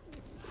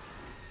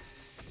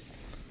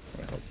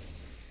 I hope.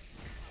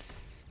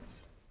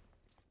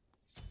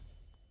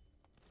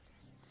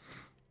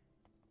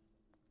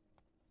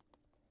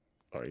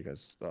 Oh, you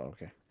guys. Oh,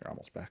 okay. You're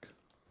almost back.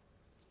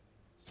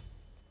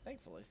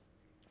 Thankfully.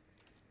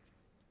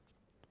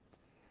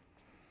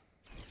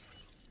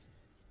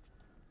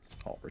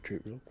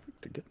 retreat real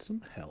quick to get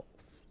some health.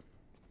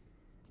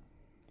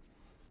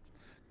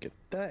 Get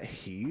that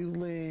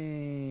healing.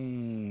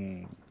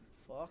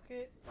 Fuck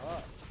it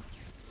up.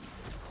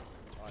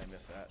 Oh, I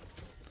missed that.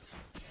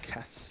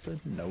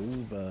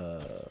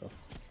 Casanova.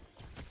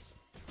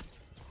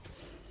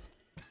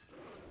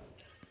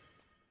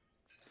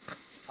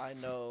 I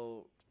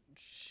know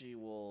she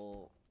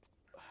will.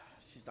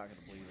 She's not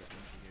gonna believe it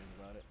when she hears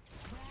about it.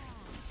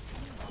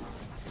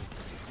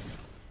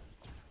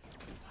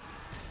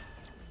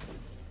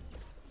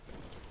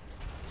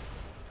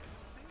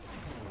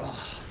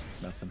 Ugh,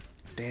 nothing.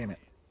 Damn it.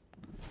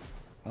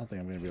 I don't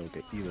think I'm gonna be able to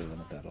get either of them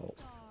at that ult.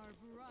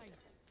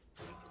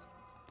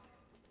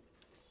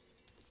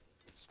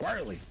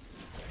 Squirrely.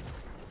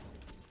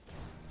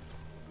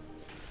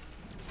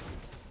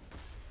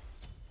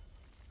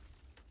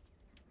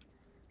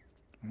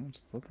 Well,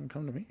 just let them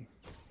come to me.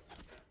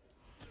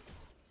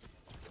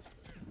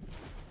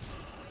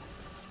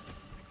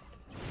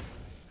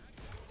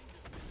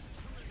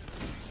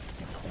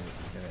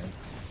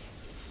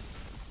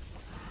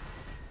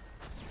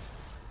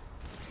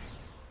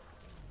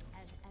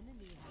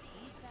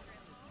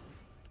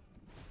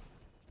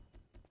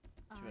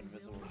 Too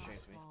invisible to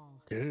chase me.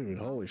 Dude,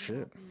 holy shit.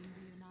 Your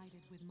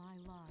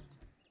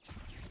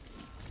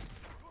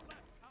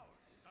left tower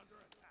is under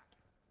attack.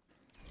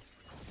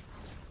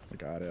 I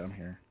got it, I'm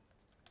here.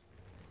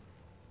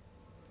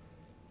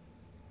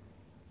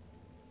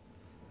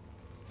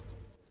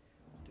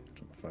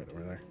 Fight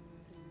over there.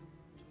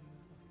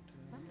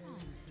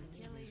 Sometimes the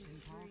situation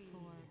calls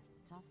for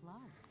tough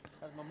love.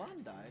 Has my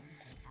mom died?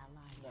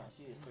 Ally No, has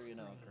she is been 3-0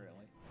 slain.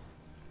 currently.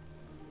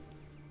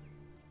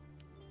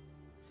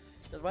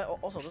 Does my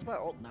does my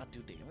ult not do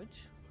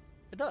damage?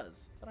 It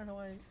does. I don't know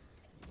why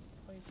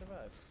you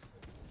survived.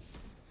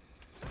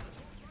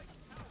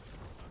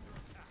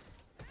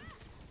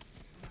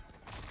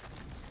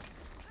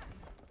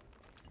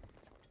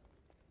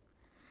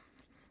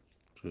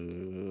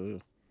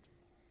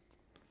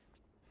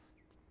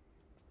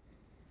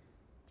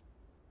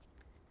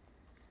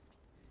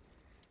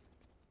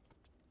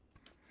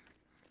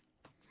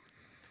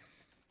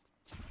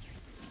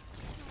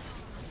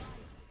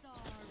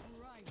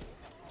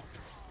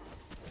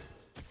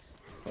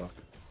 Fuck.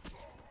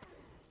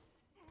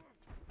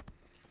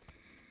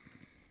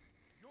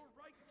 Your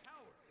right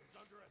tower is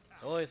under attack.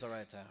 It's always the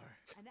right tower.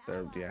 An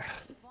There, ally yeah. has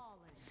fallen.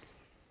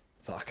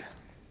 Fuck.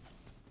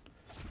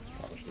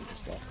 Probably should have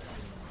just left.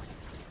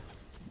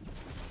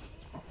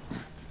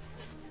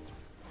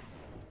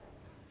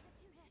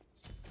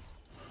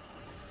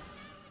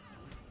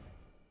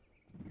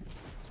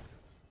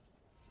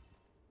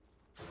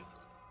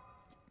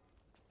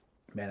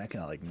 Man, I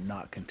cannot like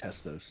not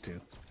contest those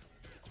two.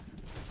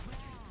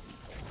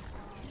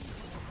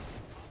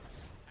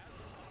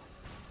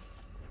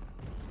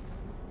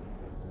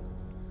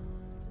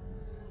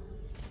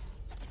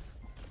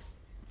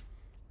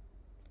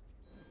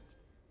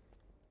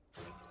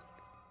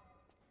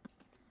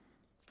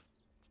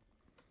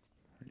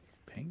 Are you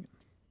pinging?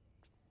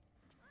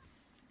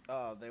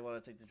 Oh, they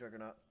want to take the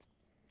Juggernaut.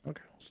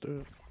 Okay, let's do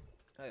it.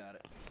 I got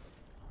it.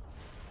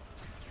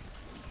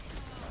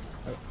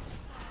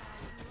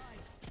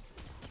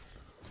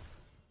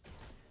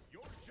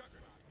 Your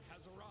Juggernaut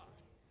has arrived.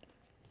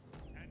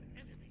 An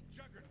enemy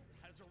Juggernaut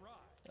has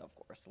arrived. Of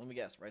course. Let me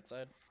guess. Right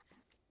side?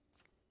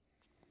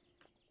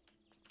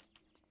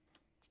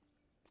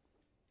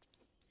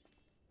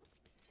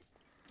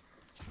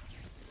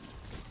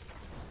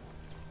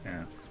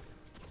 Yeah.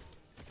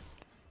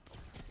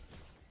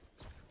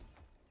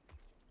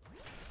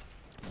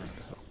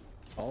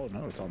 Oh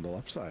no, it's on the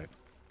left side.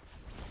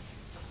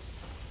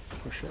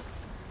 Oh shit.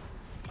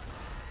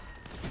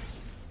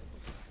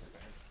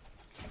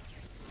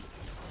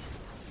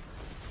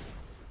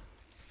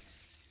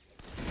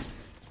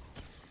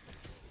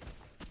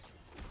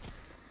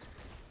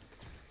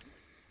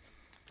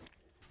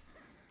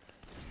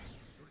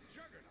 Your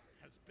Juggernaut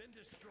has been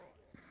destroyed.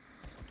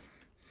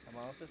 I'm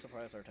honestly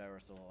surprised our tower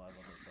is still alive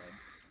on this side.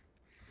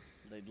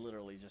 They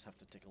literally just have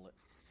to tickle it.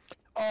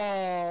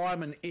 Oh,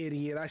 I'm an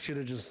idiot. I should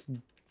have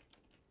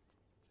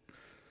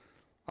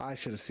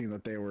seen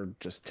that they were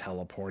just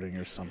teleporting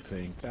or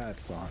something.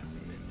 That's on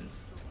me.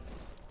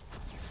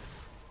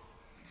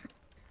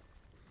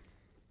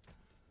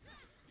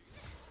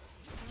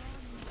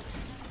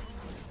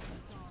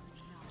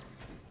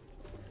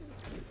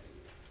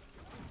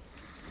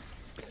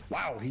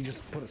 Wow, he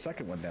just put a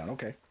second one down.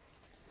 Okay.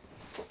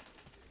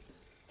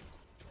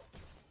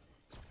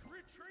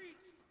 Retreat!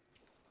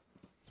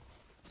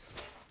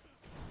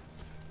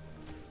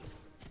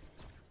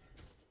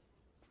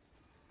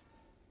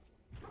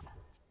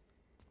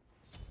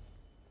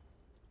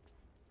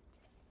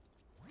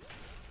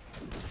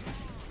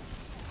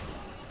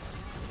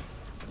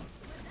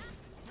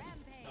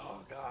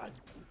 Oh, God.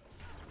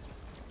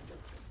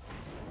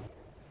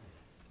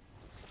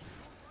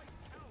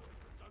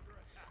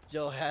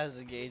 Joe has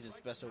engaged in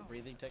special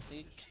breathing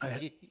technique.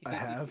 I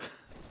have.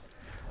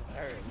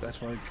 Alright.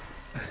 That's why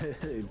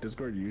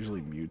Discord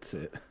usually mutes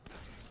it.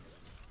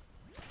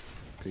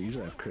 They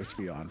usually have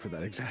Crispy on for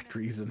that exact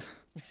reason.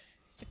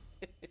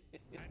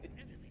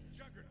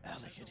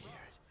 they can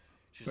hear it.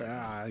 She's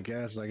Yeah, I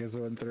guess it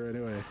went through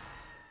anyway.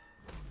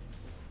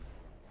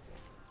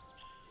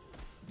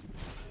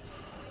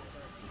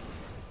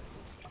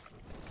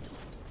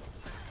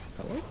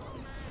 Hello?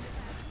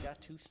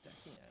 got 2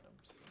 stacking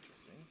items.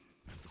 Interesting.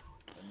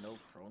 And no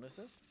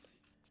Chronosis?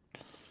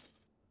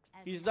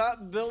 He's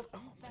not built. Oh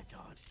my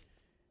god.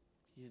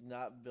 He's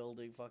not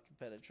building fucking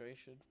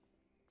penetration.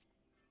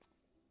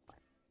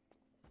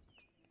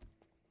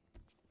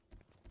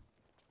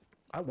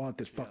 I want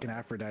this fucking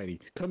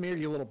Aphrodite. Come here,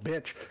 you little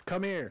bitch.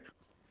 Come here.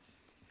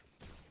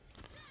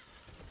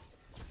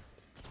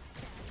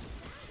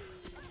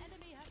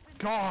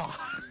 God.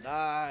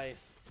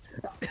 Nice.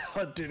 I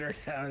hunted her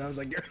down. I was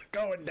like, you're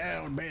going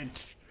down,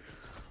 bitch.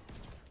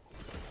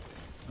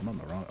 I'm on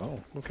the wrong. Oh,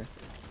 okay.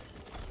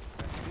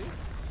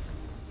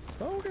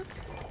 Oh, okay.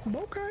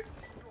 Okay.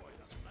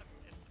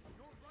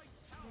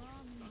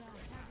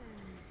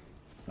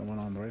 Someone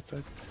on the right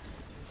side.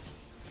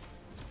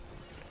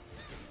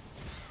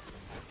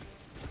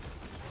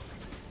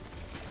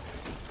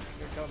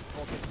 Here comes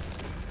Vulcan.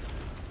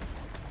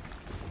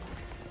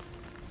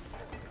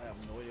 I have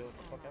no idea what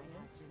the fuck happened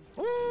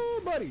there.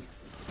 Oh, buddy.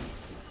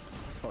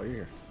 Oh, you're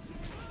here.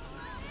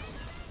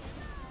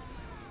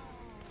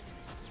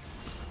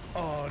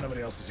 Oh,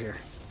 nobody else is here.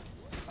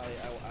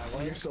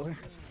 Oh, you're still here?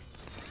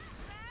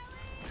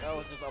 That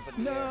was just up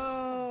in the air.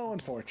 No,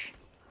 unfortunate.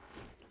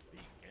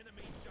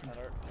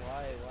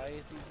 Why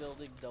is he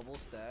building double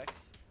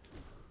stacks,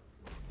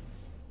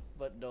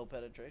 but no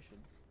penetration?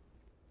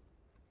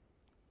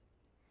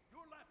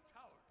 Your left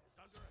tower is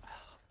under attack.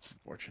 It's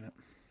unfortunate.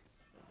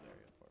 That's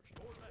very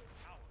unfortunate. Your left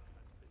tower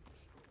has been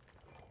destroyed.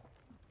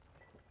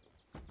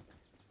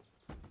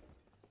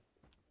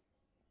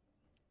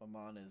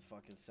 Maman is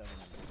fucking 7-0.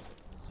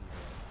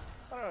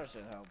 I don't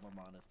understand how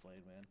Maman is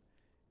played, man.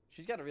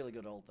 She's got a really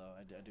good ult though.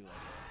 I do like it a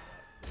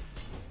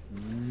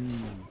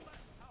lot.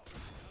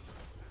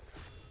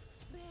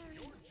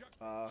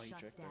 Oh, he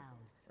tricked her.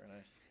 Very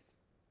nice.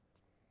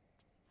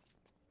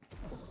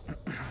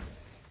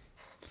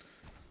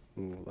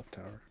 Ooh, left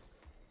tower.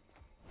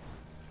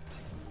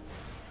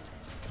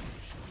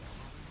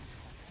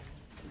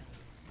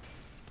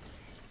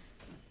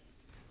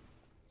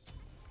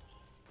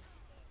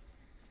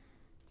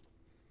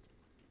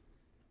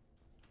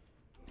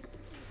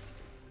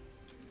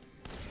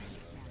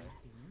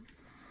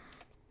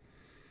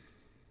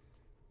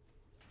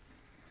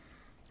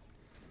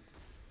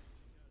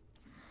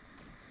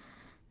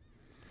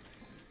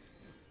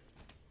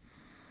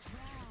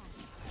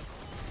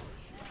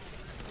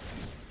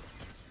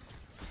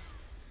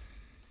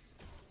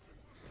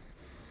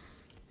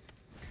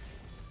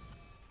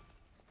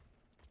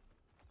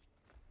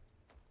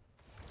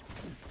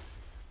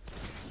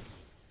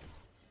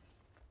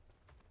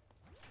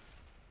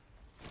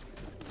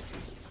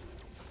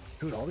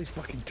 Dude, all these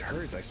fucking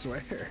turds, I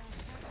swear.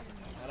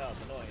 I know,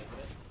 it's annoying,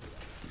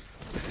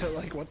 isn't it?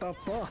 Like, what the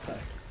fuck?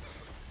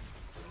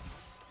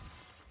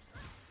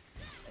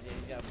 And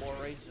he's got more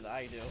range than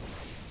I do.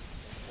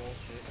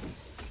 Bullshit.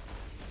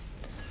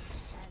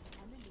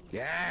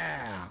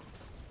 Yeah!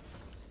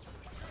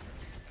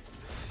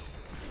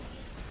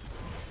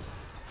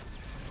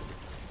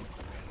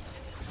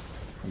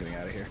 I'm getting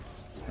out of here.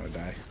 I'm gonna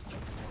die.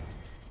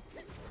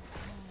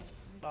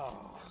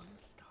 Oh.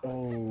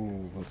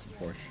 Oh, that's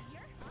unfortunate.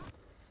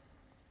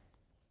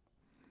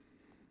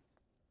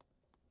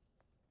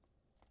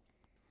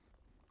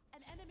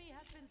 An enemy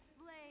has been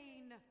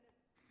slain.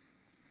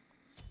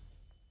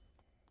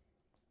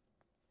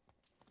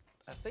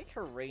 I think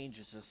her range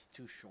is just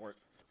too short.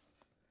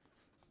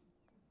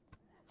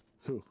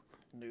 Who?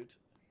 Newt.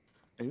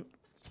 You?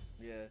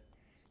 Yeah.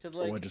 Cause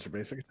like What, just a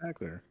basic attack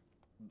there?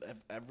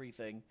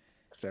 everything.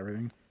 Just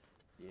everything?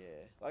 Yeah.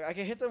 Like I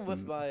can hit them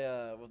with my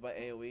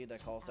AoE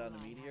that calls down the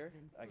meteor.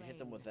 I can hit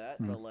them with that,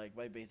 but like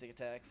my basic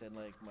attacks and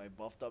like my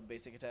buffed up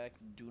basic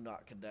attacks do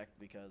not connect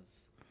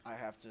because I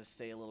have to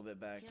stay a little bit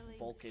back.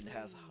 Vulcan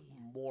has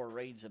more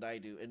range than I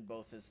do in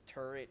both his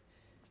turret,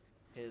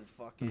 his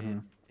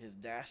fucking his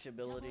dash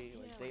ability.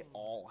 Like they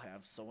all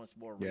have so much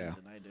more range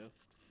than I do.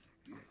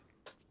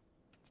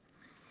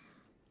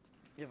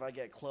 If I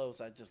get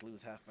close, I just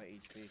lose half my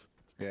HP.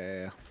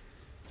 Yeah.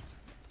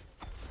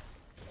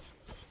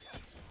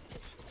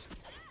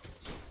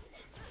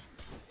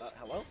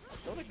 Hello?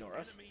 Don't ignore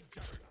us.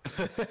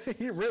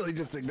 He really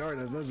just ignored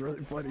us. That was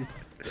really funny.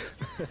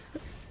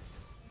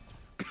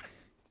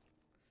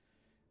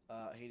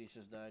 Hades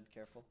just died.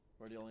 Careful.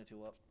 We're the only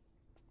 2 up.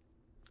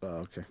 Oh,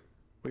 okay.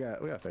 We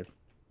got third.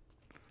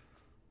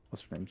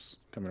 What's her name's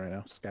coming right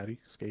now? Scotty?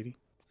 Skatey?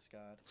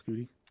 Scott.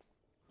 Scooty?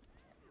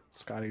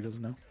 Scotty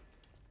doesn't know.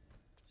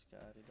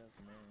 Scotty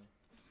doesn't know.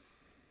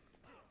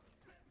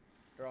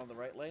 They're on the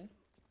right lane.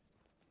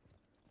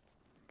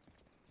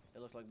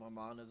 It looks like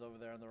Maman is over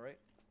there on the right.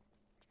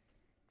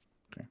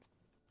 Okay.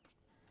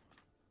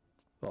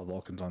 All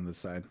Vulcan's on this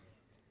side.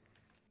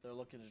 They're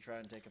looking to try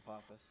and take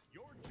Apophis.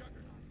 Your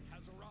juggernaut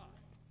has arrived.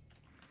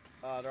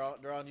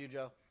 They're on you,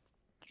 Joe.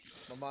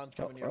 Maman's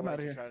coming your I'm way outta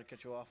to here. try to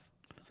cut you off.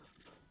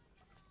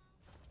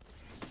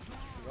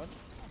 You run?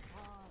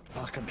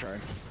 Fuck, I'm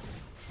trying.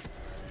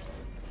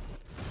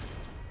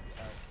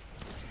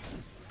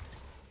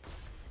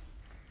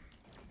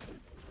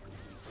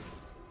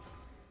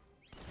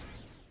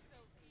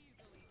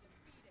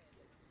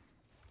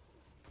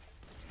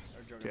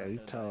 Yeah, you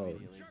gonna die tell him.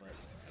 immediately,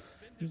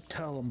 but You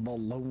tell him,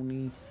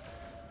 baloney.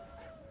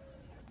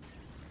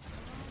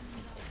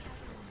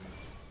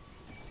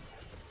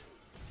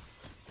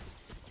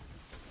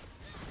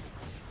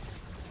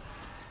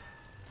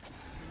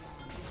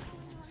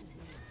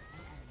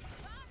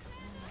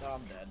 oh,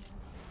 I'm dead.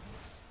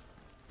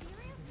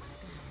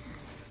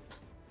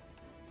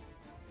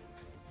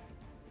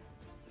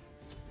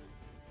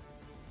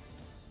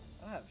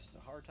 I have just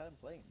a hard time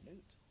playing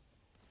Newt.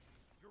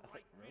 I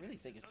really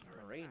think it's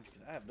her range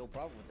because I have no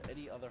problem with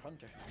any other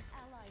hunter.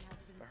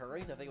 But her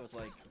range, I think it was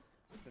like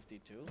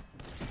 52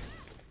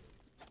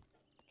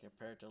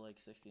 compared to like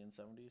 60 and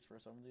 70s for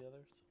some of the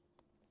others.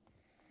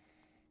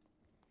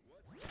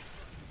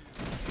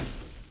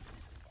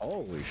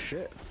 Holy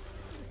shit.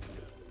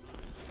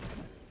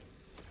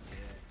 Yeah,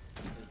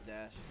 his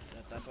dash.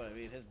 That's what I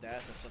mean. His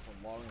dash is just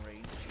a long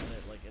range, and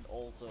it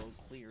also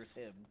clears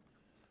him.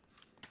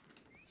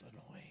 It's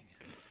annoying.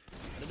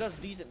 And it does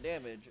decent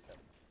damage.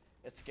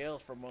 It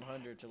scales from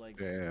 100 to like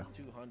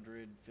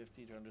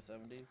 250,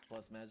 270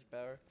 plus magic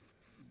power.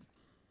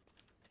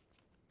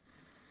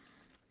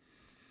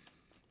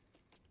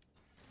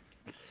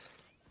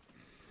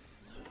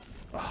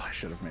 Oh, I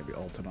should have maybe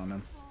ulted on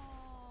him.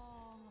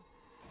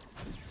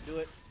 Do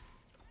it.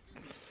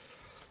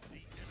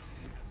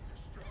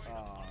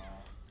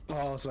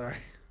 Oh, sorry.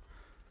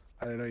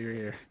 I didn't know you were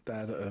here.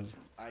 That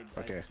I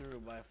okay. threw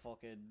my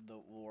fucking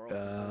the world.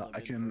 I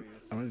can.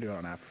 I'm gonna do it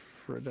on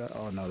Aphrodite.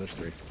 Oh no, there's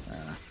 3.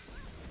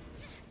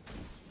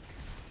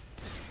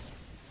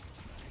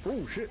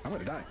 Oh shit! I'm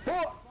gonna die.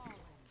 Fuck!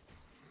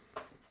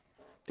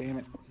 Damn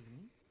it.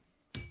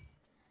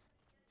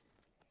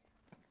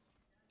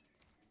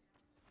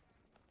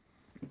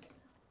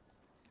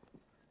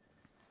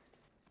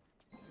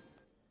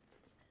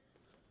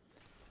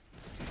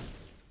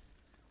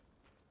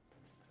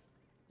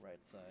 Right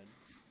side.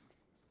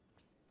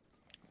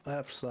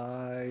 Left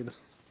side.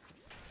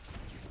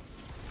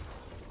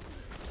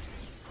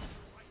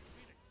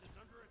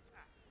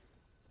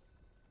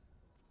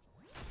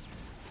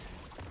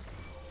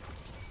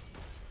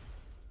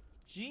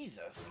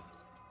 Jesus.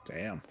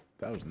 Damn,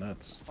 that was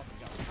nuts. Fucking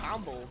got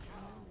combo.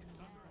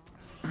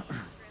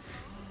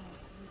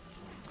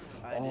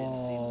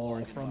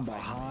 Oh, from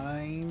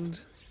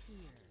behind.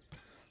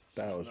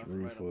 That was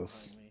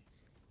ruthless.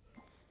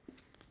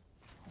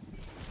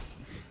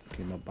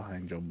 Came up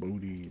behind your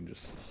booty and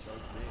just.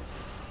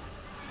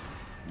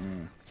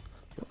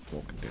 What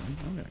fucking doing?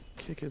 I'm gonna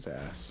kick his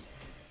ass.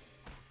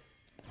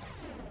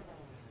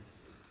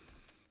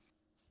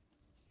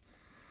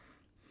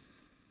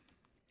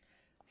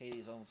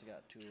 Hades almost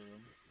got 2 of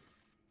them.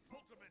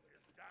 Ultimate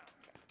is down.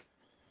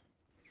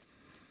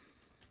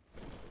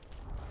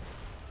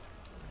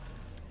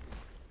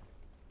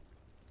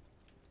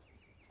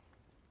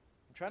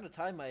 I'm trying to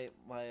time my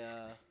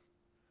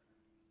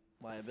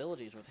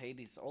abilities with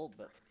Hades' ult,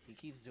 but he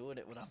keeps doing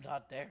it when I'm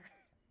not there.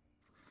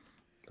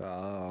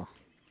 Oh.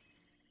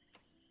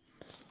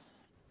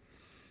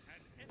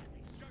 An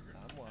enemy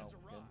juggernaut I'm well. has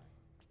Good. arrived.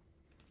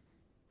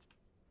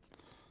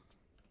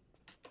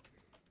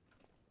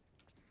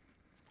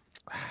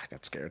 I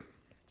got scared.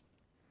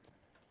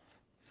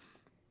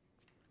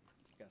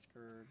 Got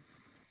screwed.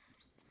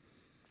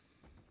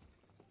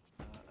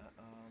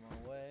 On my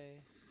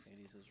way.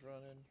 Hades is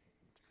running.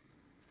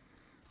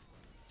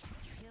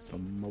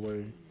 On my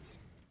way.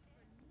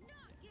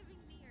 Not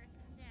giving me your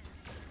snap.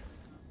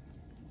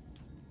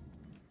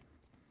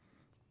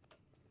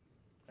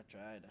 I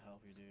tried to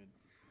help you, dude.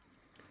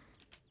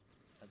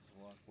 I just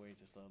walked way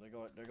too slow.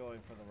 They're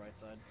going for the right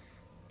side.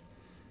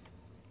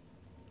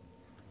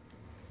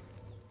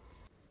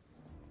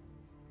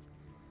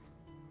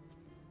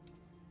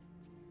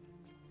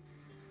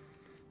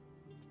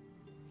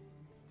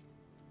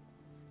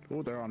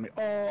 Oh, they're on me.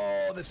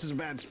 Oh, this is a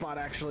bad spot,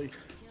 actually.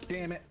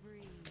 Damn it.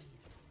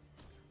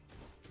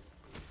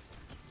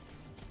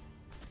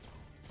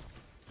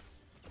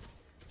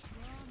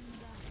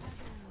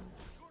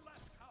 Your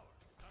left tower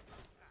is under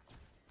attack.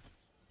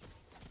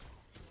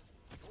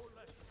 Your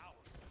left tower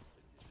has been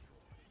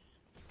destroyed.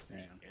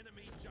 Damn.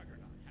 Enemy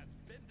juggernaut has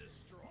been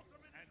destroyed.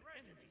 An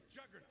enemy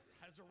juggernaut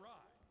has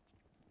arrived.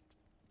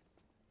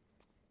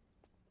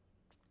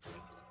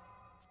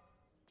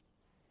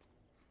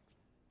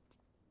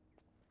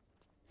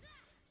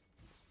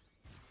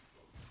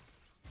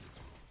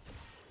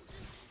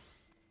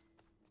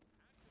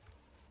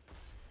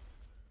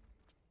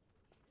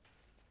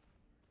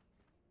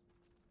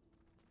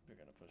 They're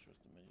gonna push with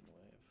the minion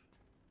wave.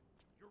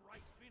 Your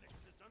right Phoenix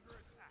is under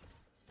attack.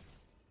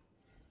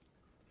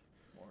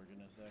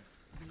 Morgan is there.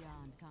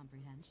 Beyond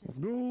comprehension. Let's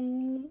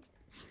go.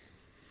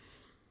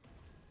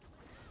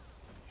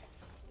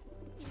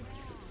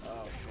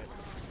 Oh shit.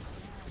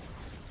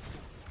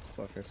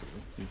 Fuck, I see.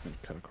 You can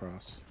cut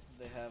across.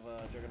 They have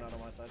Juggernaut on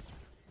my side.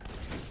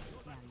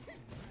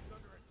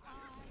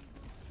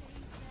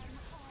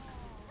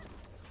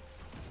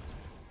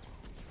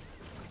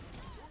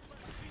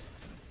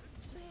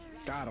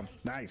 Got him.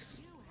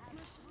 Nice.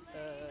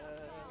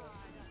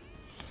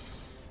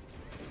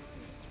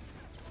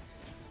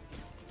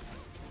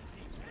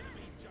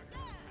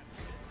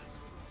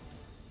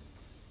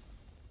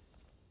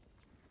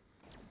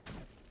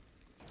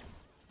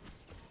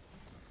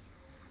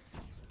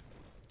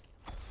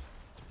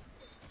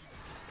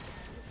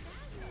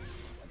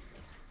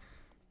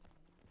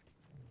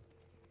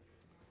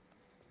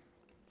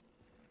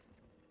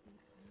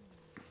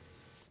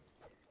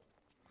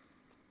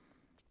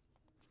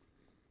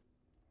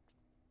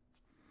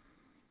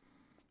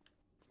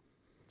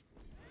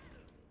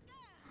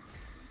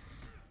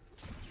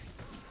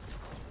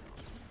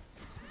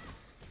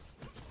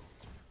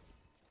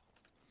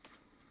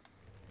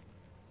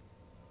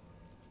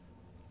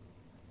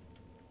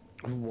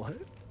 What?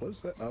 What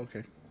is that? Oh,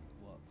 okay.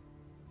 What?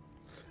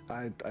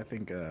 I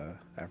think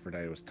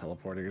Aphrodite was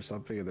teleporting or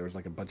something, and there was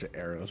like a bunch of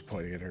arrows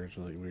pointing at her. It's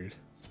really weird.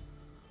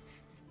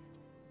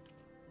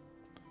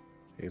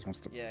 He just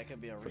wants to. Yeah, it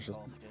could be a push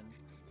recall his- skin.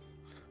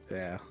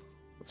 Yeah,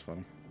 that's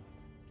funny.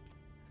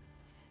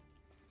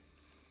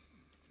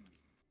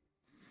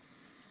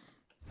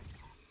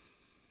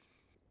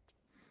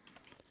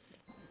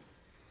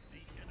 The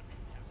enemy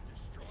has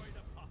destroyed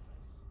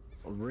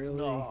Apophis. Really?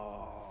 No.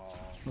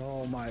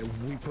 Oh my!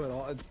 We put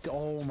all.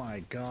 Oh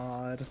my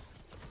God!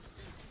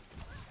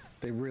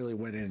 They really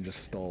went in and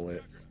just stole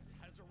it.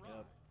 Has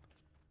arrived.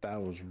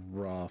 That was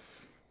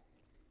rough.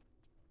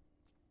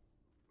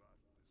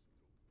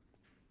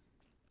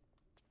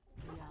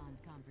 Beyond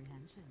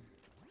comprehension.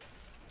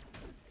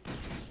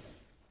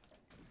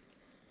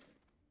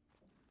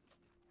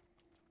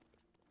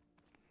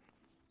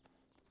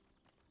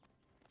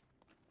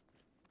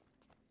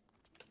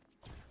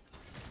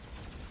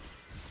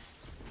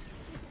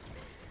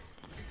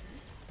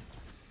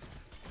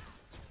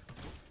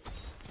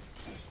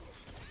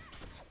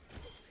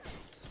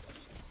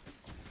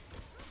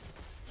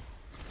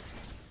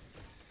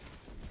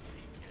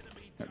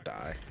 I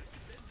die.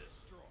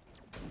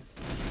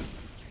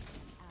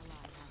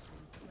 Ally has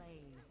been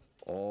slain.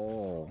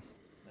 Oh.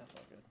 That's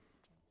not good.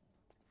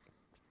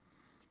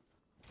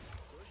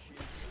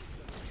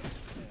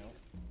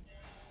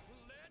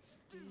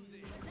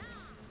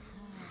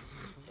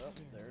 Oh,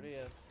 there it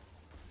is.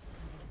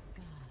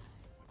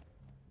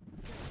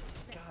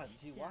 God,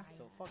 he walks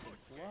so fucking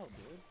slow,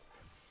 dude.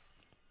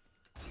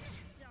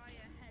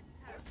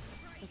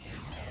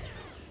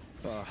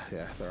 Oh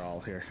yeah, they're all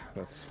here.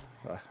 That's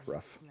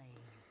rough. Slain.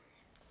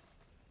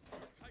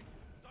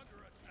 Titans under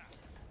attack.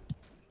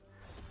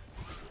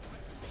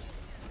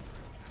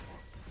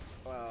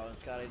 Wow,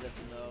 Scotty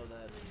doesn't know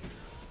that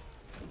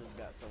they've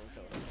got someone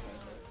coming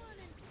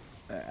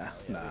up. Yeah,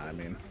 nah, I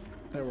mean,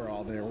 they were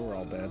all there. We're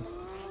all dead.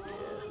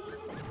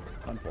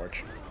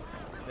 Unfortunate.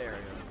 Very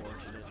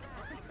unfortunate.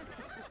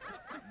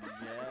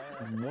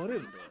 Yeah. What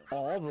is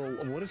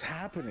what is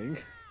happening?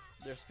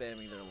 They're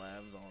spamming their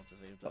labs all at the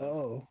same time.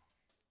 Oh.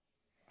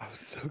 I was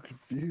so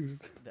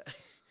confused. The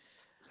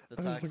I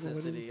was like, what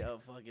is- toxicity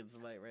of fucking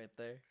Smite right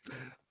there.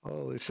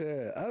 Holy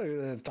shit. I don't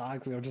even think it's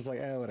toxic. I'm just like,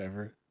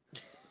 whatever.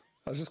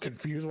 I was just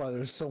confused why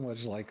there's so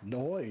much like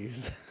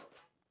noise.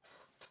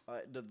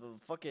 The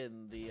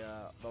fucking the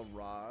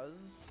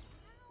Raws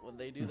when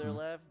they do their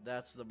lab,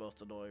 that's the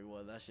most annoying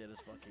one. That shit is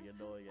fucking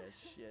annoying as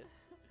shit.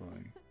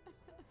 Like,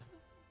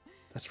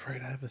 that's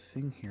right, I have a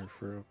thing here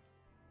for a...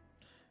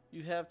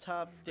 You have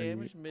top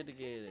damage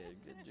mitigated.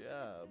 Good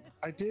job.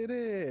 I did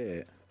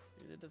it!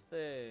 You did the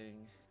thing.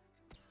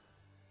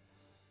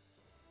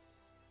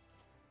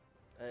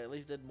 I at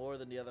least did more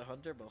than the other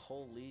hunter, but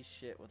holy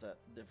shit, was that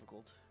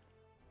difficult.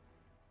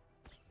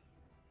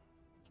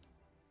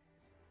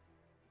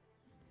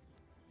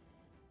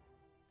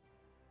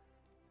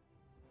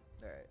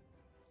 Alright.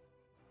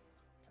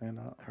 And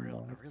I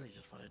really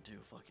just want to do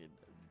fucking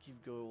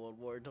keep going one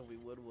more until we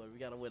win one. We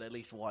gotta win at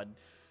least one.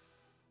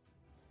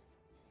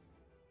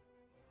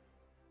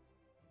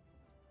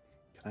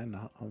 Can I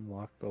not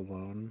unlock the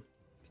loan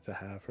to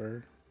have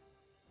her?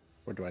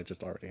 Or do I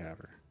just already have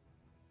her?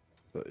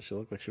 But she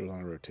looked like she was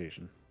on a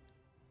rotation.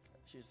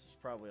 She's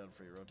probably on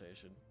free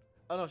rotation.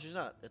 Oh no, she's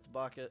not. It's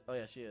Bucket. Oh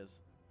yeah, she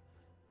is.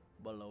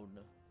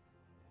 Bologna.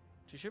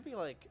 She should be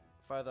like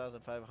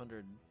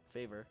 5,500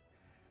 favor.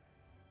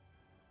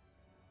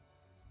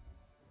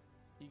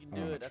 You can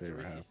do it after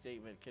Risky's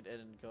statement could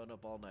end going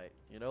up all night.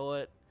 You know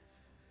what?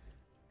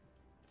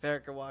 If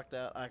Erica walked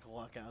out, I can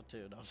walk out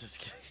too. No, I'm just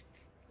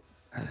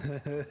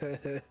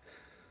kidding.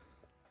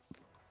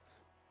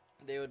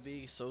 They would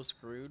be so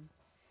screwed.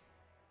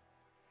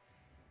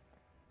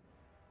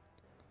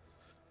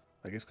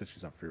 I guess because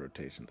she's on free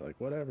rotation, they're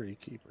like, whatever, you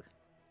keep her.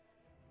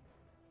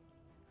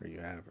 Or you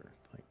have her.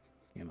 Like,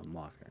 you can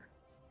unlock her.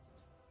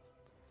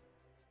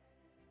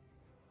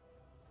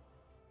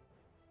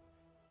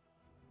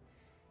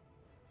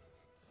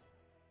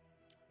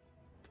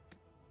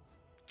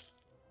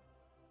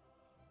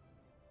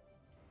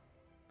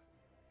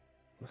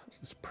 What the hell is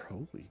this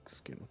Pro League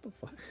skin? What the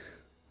fuck?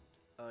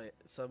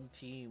 Some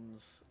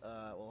teams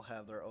will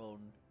have their own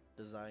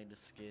designed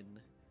skin.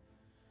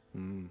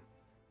 Hmm.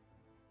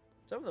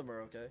 Some of them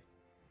are okay.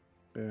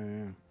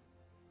 Yeah.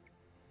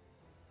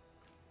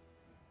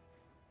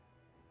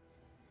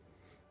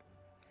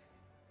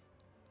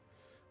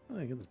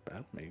 I get this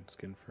Battle Maiden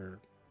skin for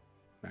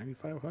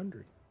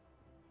 9,500.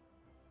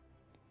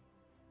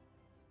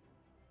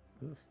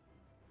 This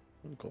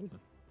golden.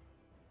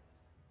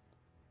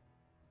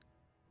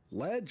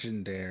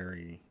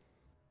 Legendary.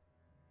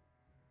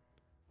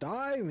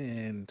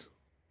 Diamond.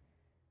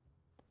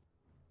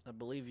 I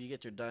believe you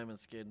get your diamond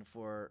skin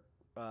for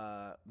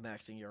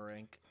maxing your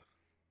rank.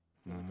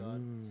 Oh my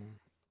god.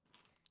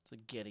 So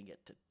getting it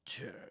to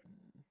 10.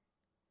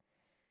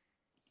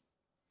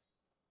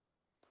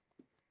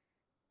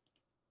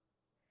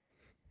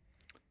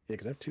 Yeah,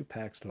 because I have 2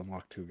 packs to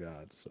unlock 2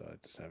 gods, so I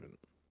just haven't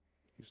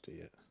used it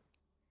yet.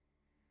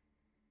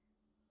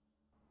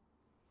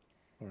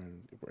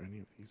 Were any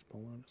of these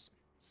bonus?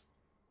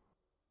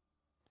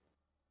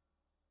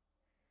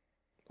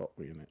 Oh,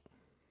 we in it.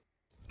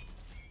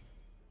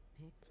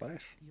 Pick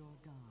Flash. your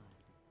god.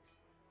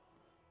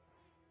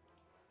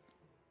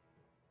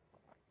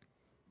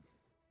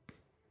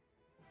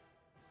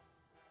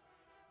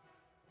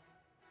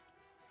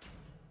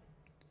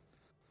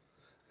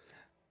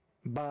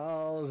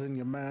 Balls in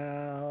your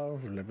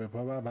mouth. Balls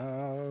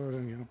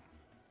in your...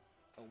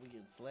 Oh, we can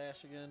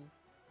slash again.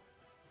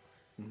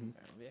 Mhm.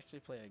 Alright, we actually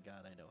play a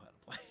god I know how to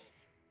play.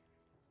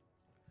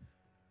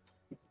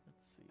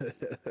 Let's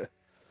see.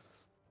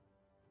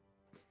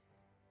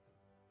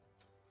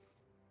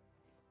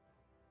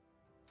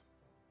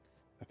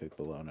 I think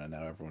Bologna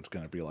now everyone's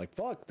gonna be like,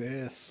 fuck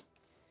this.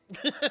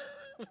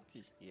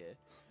 Yeah.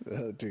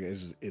 Two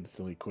guys just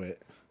instantly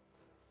quit.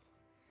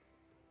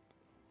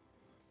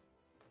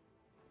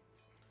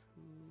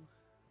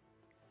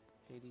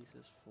 Hades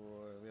is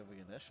for. We have a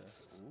Ganesha.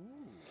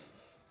 Ooh.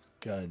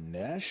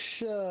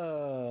 Ganesha.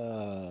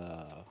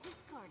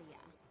 Discordia.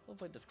 We'll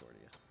play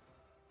Discordia.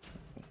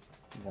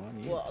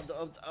 One, Well,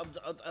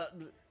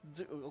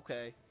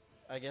 okay.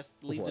 I guess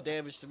leave the What?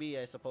 damage to me,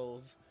 I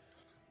suppose.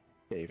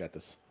 yeah, you got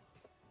this.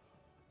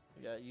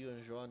 We got you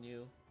and Zhuan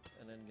Yu,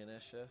 and then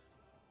Ganesha.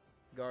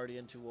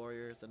 Guardian, 2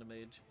 warriors, and a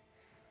mage.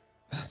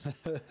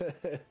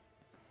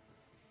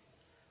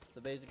 So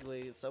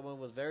basically, someone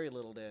with very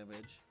little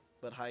damage,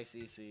 but high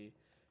CC.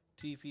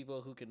 2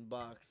 people who can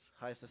box,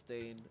 high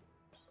sustained,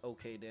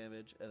 okay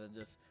damage, and then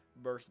just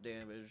burst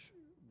damage,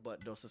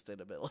 but no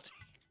sustainability.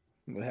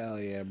 Hell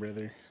yeah,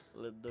 brother.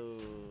 Let's do.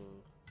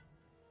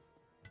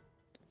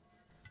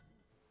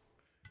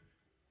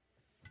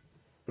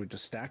 We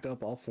just stack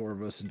up all 4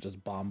 of us and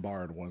just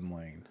bombard one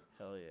lane.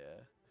 Hell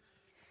yeah.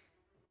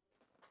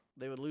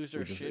 They would lose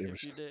their shit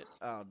if you did.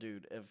 Oh,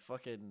 dude, if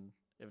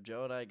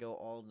Joe and I go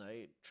all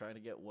night trying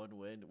to get 1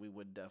 win, we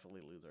would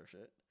definitely lose our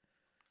shit.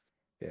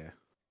 Yeah.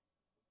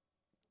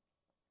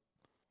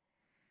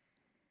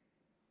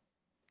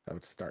 I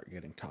would start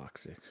getting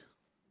toxic.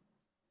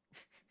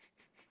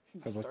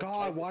 I was like,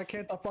 God, why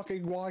can't the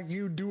fucking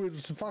you do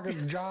his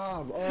fucking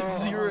job? Oh,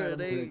 0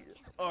 and 8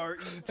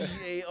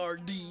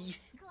 RETARD.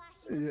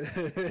 Yeah.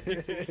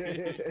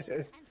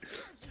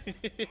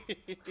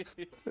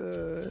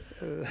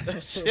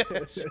 That shit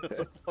was just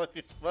a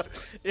fucking fuck.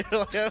 You know,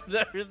 like, I've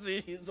never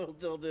seen you so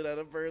tilted at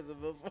a person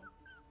before.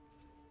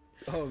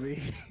 Oh, me?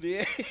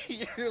 Yeah,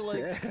 you're like,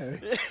 Yeah.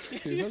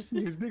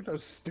 You think so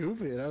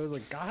stupid. I was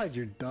like, God,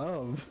 you're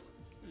dumb.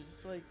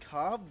 just like,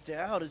 calm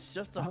down. It's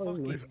just a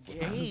fucking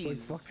game. I was like,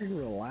 fucking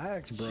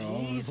relax, bro.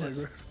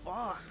 Jesus, I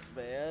fuck,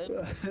 man.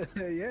 was like,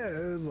 yeah,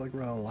 it was like,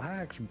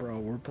 relax, bro.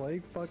 We're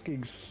playing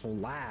fucking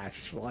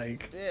Slash.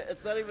 Like, Yeah,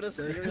 it's not even a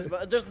serious,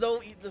 but there's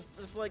no,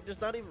 it's like, there's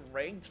not even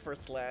ranked for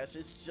Slash.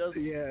 It's just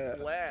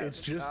Slash.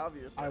 it's just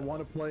obvious. I want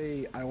to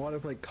play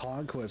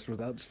Conquest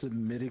without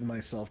submitting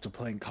myself to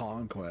playing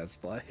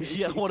Conquest. Like,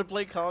 Yeah, I want to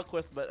play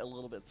Conquest, but a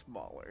little bit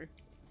smaller.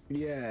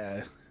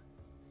 yeah.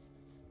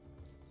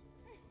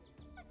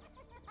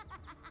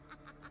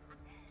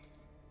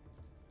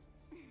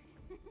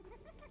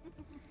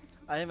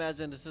 I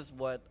imagine this is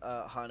what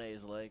Hane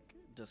is like,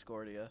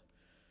 Discordia.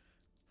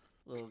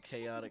 Little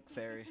chaotic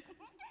fairy.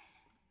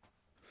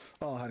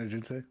 Oh, how did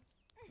you say?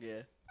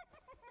 Yeah.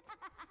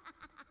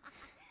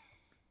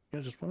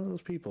 Yeah, just one of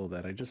those people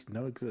that I just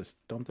know exist.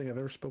 Don't think I've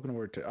ever spoken a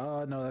word to.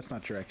 No, that's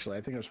not true, actually.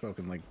 I think I've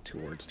spoken like 2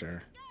 words to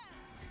her.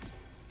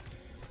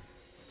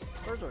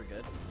 Birds are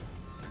good.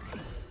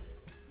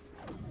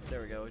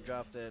 There we go, we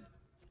dropped it.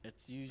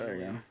 It's usually... There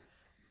you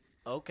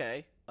go.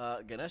 Okay,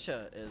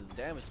 Ganesha is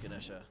damaged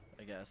Ganesha,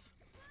 I guess.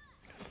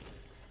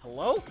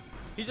 Hello?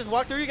 He just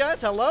walked through you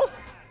guys? Hello?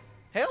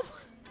 Help?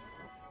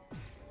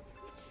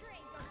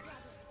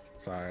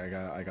 Sorry,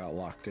 I got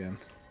locked in.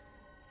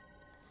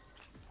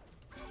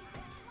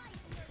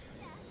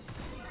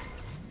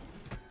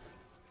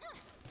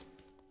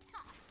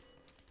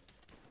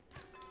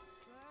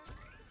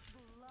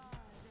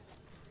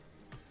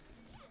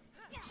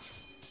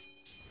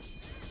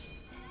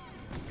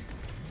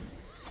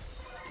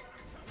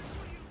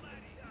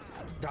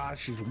 God,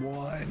 she's 1.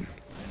 I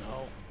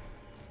know.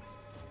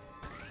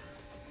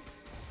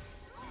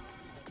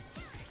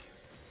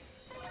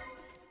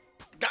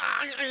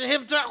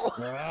 Him too.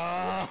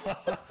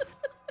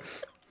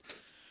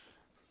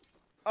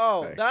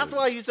 Oh, that's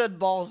why you said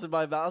balls in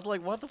my mouth. I was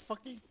like, what the fuck?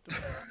 You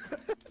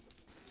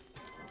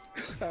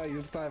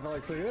just thought I felt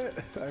like singing it.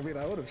 I mean,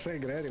 I would have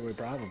sang it anyway,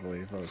 probably,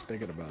 if I was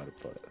thinking about it,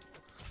 but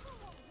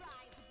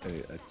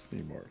hey, I just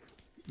need more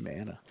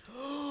mana.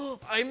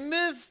 I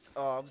missed.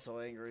 Oh, I'm so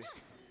angry.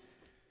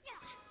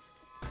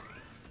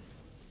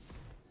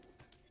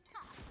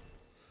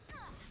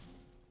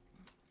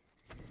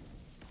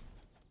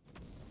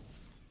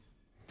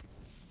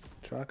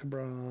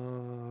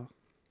 Chakabra.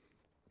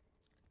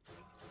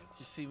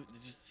 Did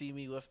you see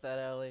me with that,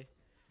 alley?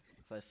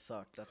 'Cause I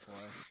suck. That's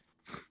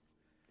why.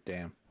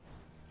 Damn.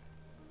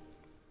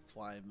 That's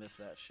why I miss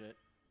that shit.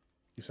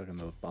 You sucking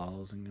those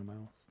balls in your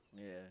mouth?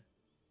 Yeah.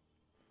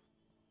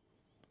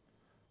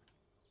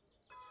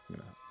 I'm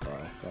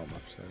gonna throw them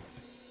upset.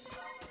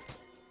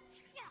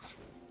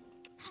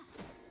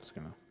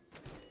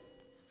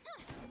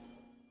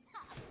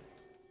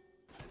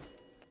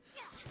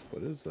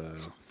 What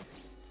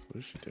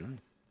is she doing?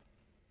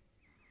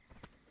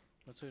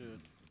 What's her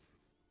doing?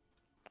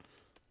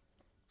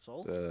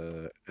 Soul?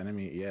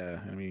 Enemy, yeah,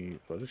 enemy.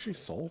 What is she?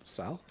 Soul?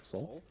 Soul?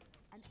 Soul?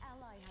 An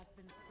ally has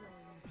been slain.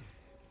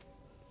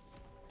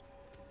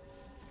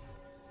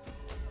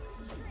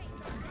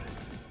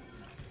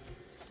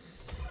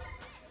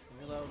 Leave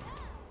me alone.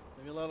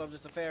 Leave me alone. I'm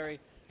just a fairy.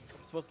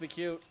 I'm supposed to be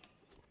cute.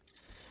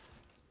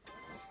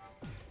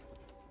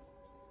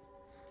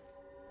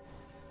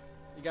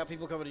 You got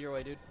people coming your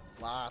way, dude.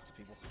 Lots of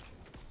people.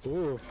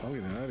 Ooh, I'm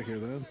getting out of here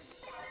then.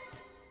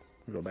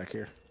 We'll go back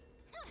here.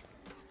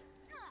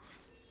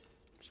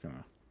 Just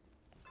gonna.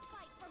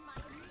 Fight for my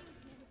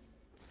amusement.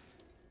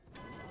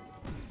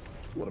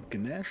 What up,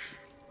 Ganesh?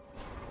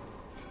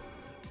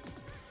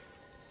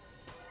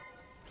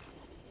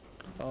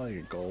 Oh, you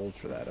get gold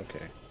for that.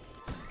 Okay.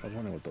 I was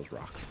wondering what those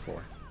rocks are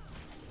for.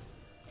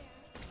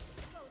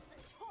 There goes the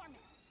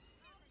torment.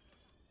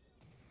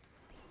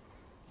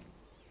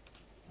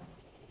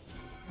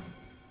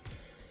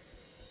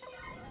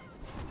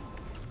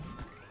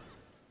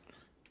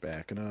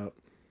 Backing up.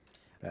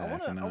 I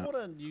Backing up.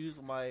 wanna use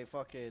my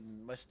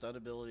stun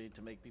ability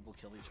to make people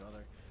kill each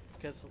other,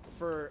 because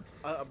for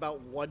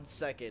about 1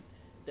 second,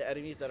 the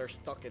enemies that are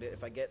stuck in it,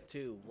 if I get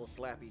 2, will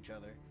slap each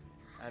other.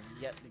 I've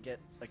yet to get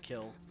a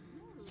kill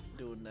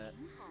doing that.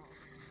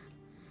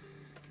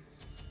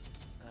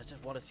 And I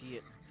just want to see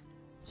it,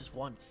 just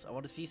once. I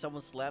want to see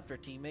someone slap their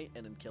teammate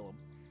and then kill him.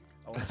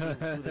 I want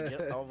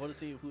to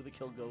see who the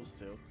kill goes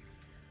to.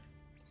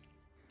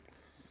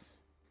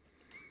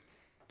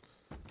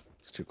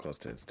 He's too close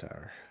to his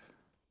tower.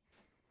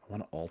 I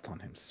want to ult on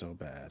him so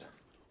bad.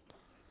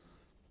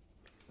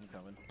 I'm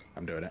coming.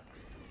 I'm doing it.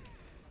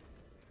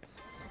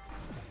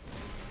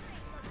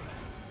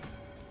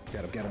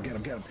 Get him, get him, get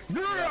him, get him.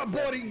 Yeah,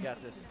 buddy! You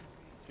got this.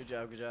 Good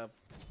job, good job.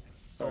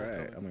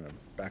 Alright, I'm gonna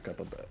back up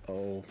a bit.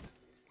 Oh.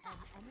 An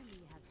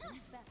enemy has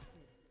been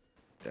bested.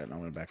 Yeah, no, I'm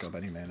gonna back up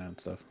any mana and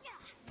stuff.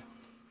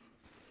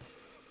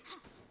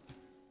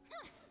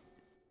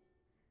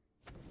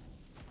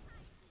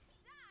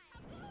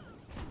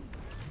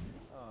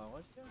 Oh,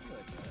 why'd you do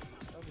like that?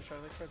 I was just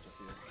trying to make friends with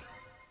you.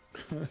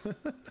 I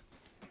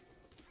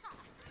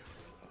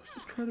was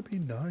just trying to be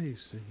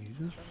nice, and you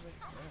just... Trying to make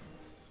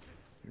friends.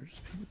 You're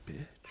just being a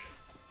bitch.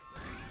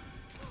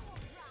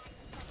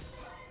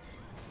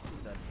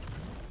 She's dead.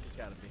 She's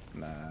gotta be.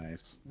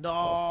 Nice.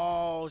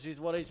 No, she's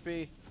 1 HP.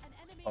 An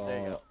enemy There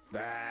you go.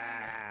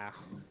 Ah.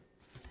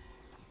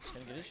 Can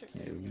you get his shit?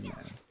 Yeah, we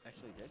can.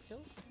 Actually get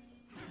kills?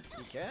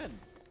 You can.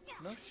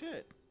 No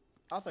shit.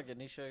 I thought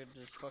Ganesha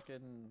just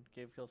fucking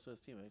gave kills to his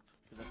teammates,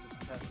 because that's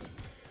his passive.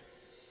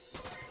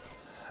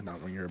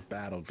 Not when you're a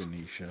battle,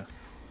 Ganesha.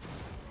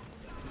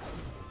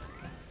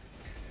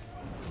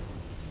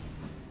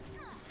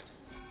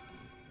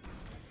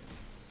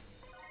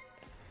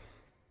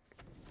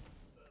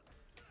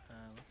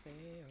 I'm a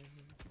fairy.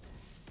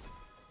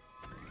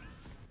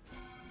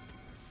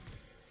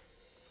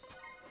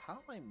 How am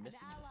I An missing this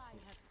ally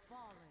hit? has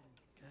fallen.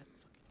 God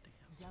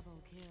fucking damn. Double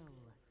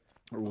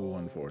kill. Ooh,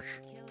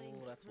 unfortunate.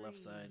 Oh, that's left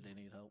side. They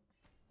need help.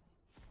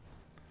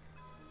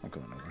 I'm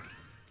coming over.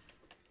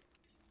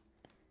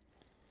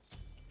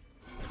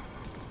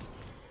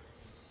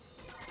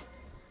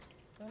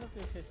 Oh,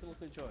 look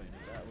who joined.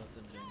 It's Atlas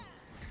and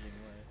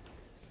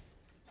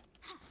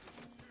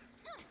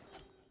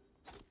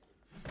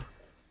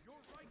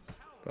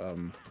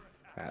Jingwei.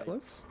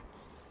 Atlas?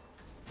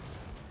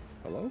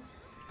 Hello?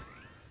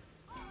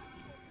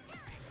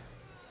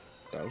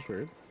 That was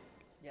weird.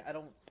 Yeah, I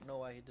don't know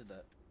why he did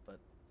that, but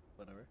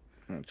whatever.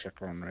 I'm gonna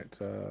check on right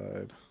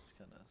side. Just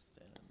kind of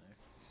standing there.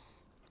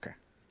 Okay.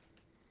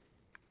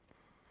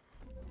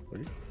 Where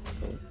are you?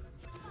 Oh.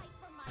 Fight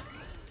for my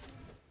amusement.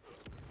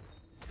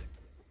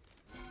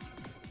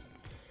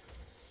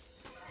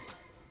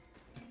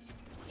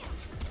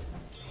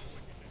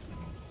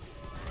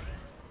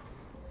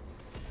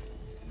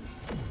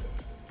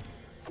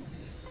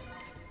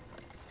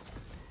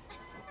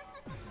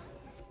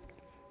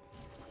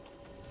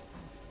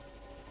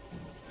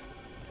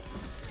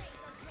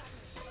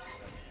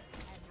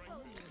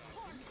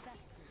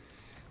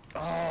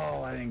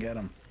 Oh, I didn't get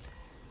him.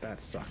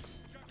 That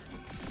sucks.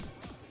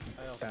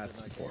 I also That's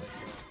did not get important. that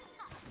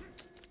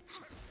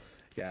kill.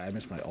 Yeah, I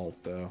missed my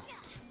ult though.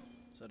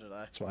 So did I.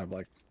 That's why I'm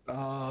like,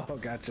 oh,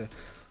 gotcha.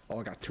 Oh,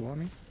 I got 2 on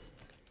me?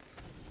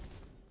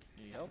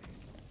 Need you help?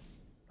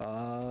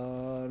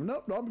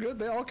 Nope, no, I'm good.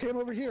 They all came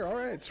over here. All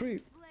right,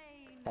 sweet.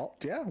 Slain. Oh,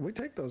 yeah, we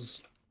take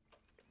those.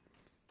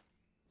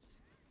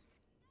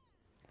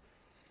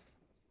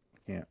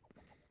 Can't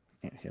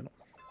hit them.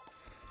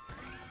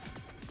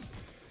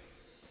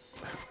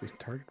 We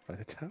targeted by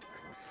the tower.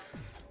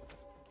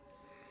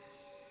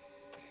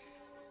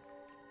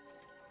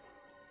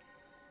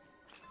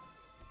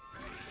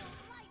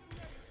 Lighten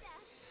your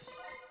death.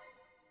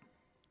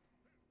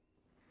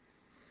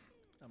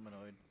 I'm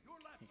annoyed.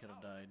 He could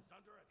have died. Is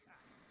under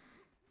attack.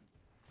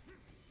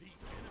 The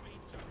enemy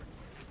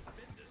juggernaut has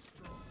been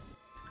destroyed.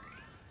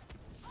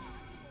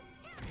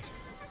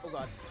 Oh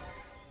god.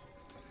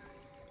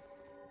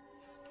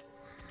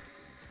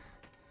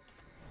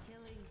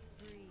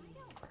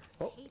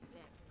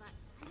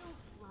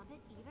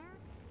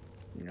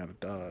 You gotta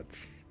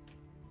dodge.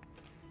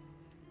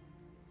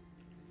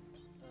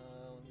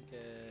 Let me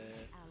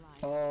get.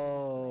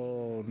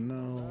 Oh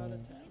no.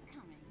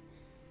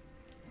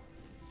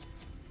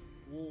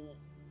 Whoa.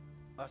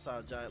 I saw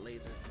a giant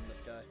laser from the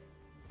sky.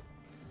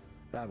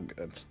 I'm good.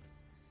 I'm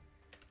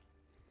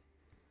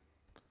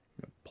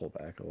gonna pull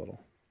back a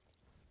little.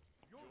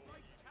 Your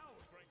right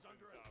tower is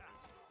under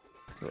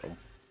attack. Uh-oh.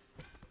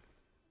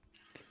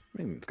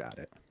 I mean, it's got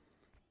it.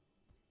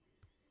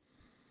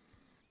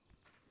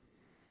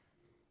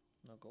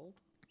 No gold?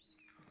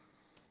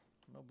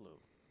 No blue.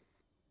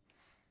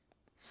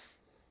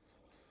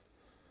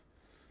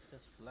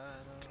 Just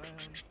flying around.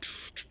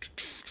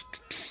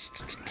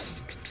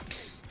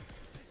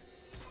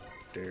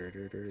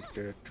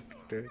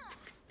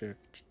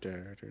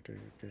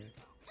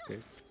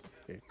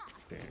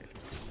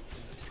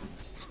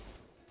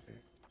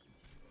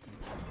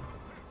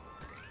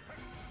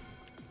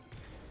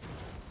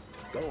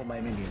 Go,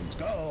 my minions,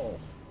 go!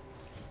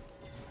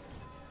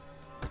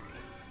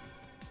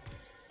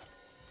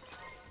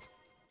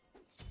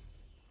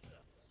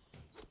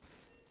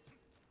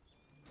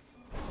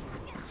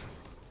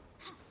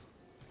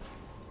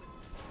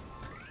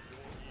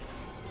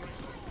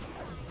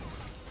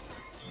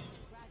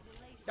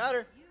 Got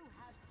her!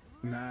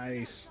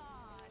 Nice.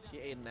 She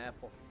ate an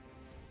apple.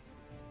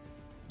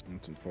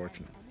 That's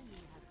unfortunate.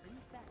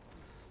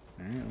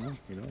 Alright, well,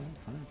 you know,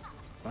 fine.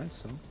 Fine,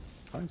 soul.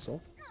 Fine,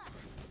 soul.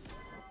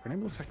 Her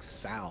name looks like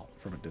Sal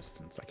from a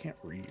distance. I can't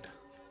read.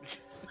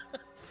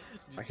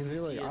 I can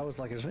feel like I was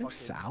like, is her name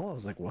Sal? I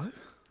was like, what?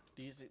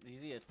 Do you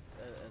see a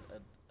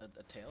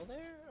tail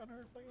there on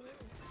her fucking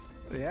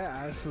head?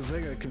 Yeah, that's the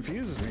thing that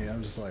confuses me.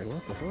 I'm just like,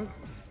 what the fuck?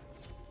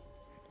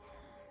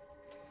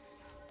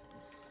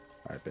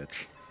 Alright,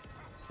 bitch.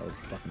 Oh,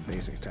 fucking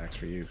basic attacks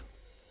for you.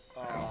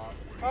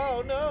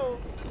 Oh no!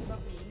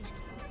 Not me.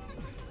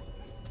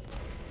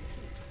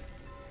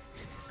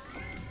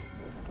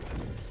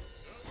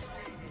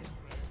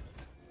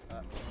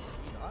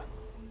 Not?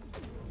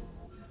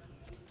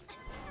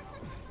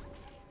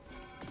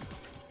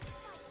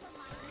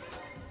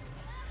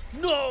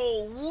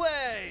 No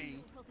way!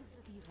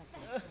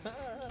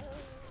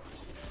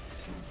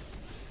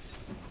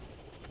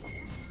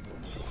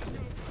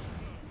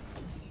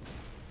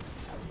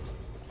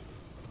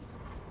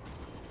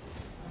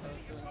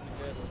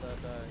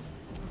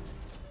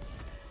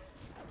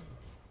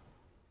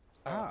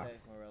 Ah. Okay,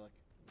 more relic.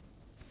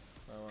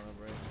 I want to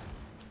break.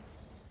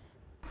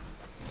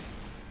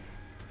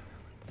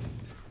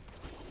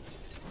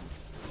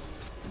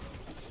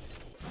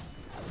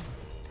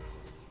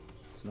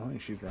 It's annoying.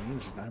 She's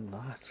ranged and I'm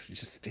not. She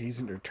just stays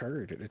in her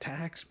turret. It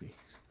attacks me.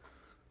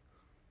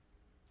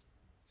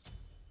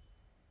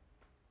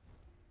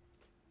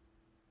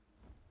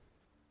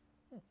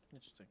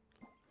 Interesting.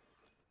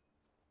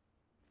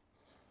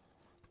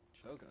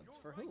 Shoguns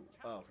for who?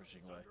 Oh, for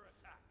Xingwei.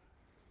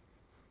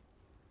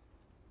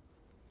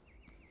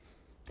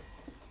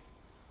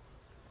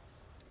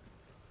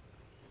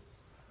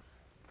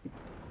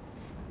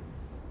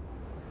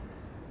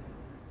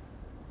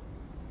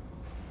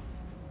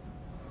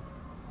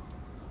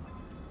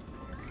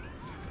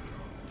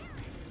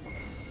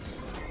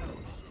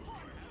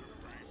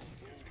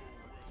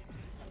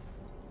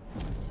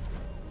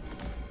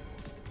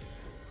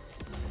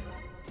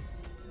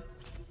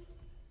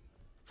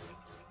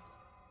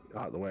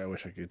 Oh, the way I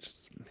wish I could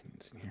just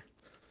minions in here.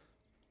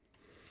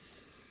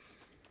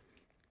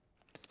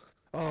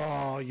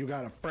 Oh, you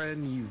got a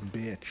friend, you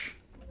bitch.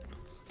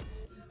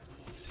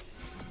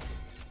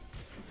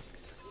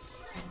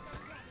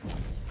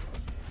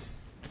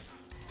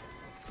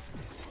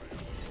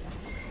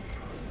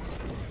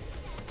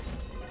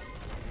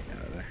 Get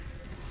out of there.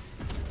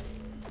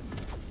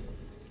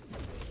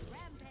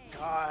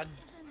 God.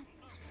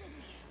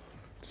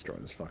 Destroy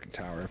this fucking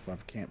tower if I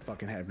can't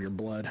fucking have your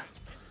blood.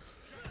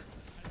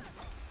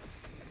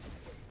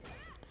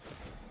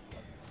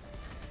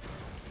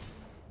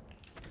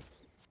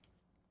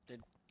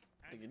 Did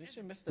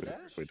Ganesha miss the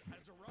dash? Wait.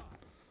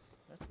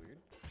 That's weird.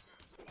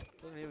 I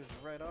thought he was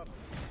right on.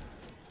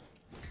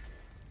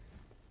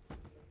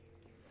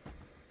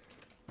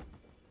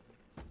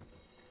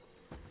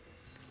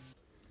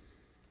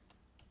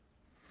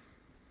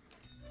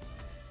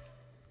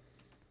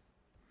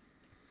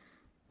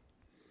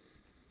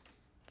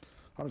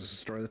 I'll just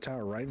destroy the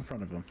tower right in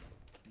front of him.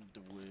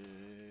 Do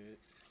it.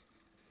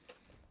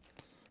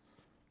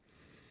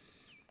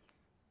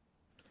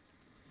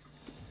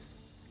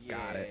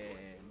 Got it.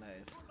 Nice.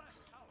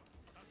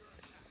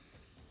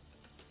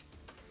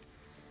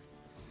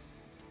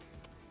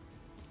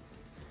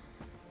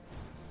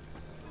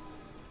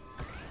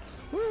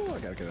 Woo, I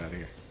gotta get out of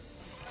here.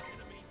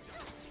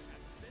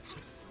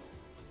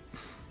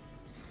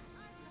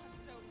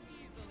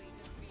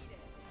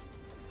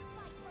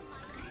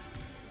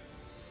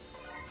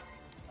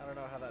 I don't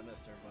know how that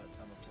missed her, but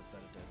I'm upset that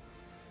it did.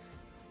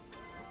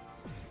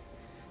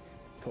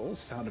 The whole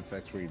sound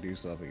effects where you do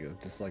something,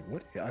 it's just like,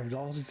 what? I'm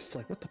always just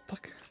like, what the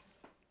fuck?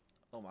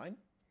 Oh, mine?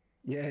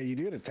 Yeah, you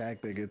do an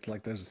attack thing, it's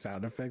like there's a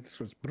sound effect that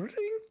goes, brink.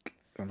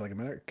 I'm like, am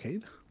I in an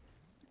arcade?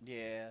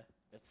 Yeah.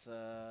 It's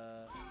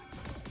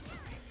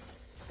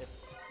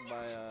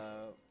my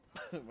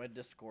my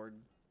Discord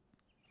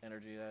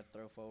energy that I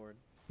throw forward.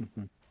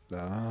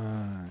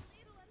 Ah.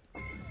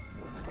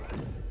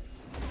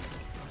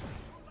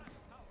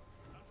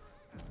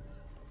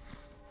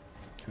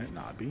 Can it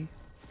not be?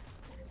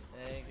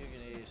 Hey, you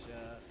can eat a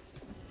shot.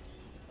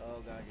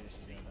 Oh god, get a shot.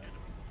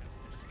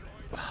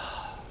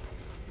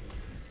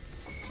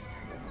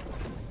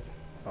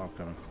 Oh, I'm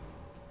coming.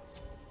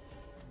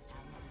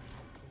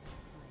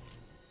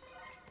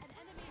 An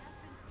enemy has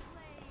been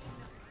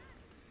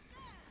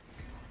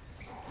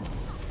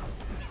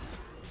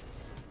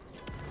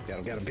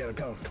slain. Get him,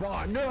 go. Come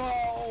on,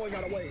 no! I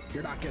gotta wait.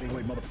 You're not getting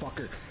away,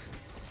 motherfucker.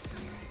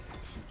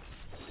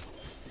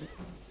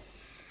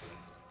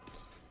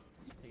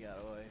 He got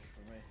away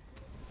from me.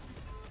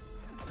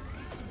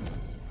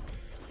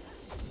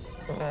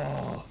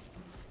 Oh.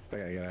 I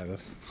gotta get out of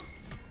this.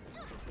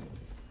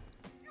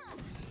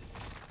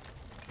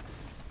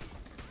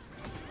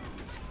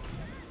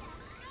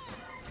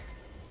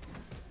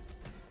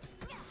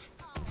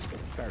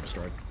 Fire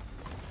destroyed.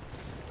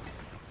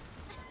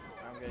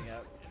 I'm getting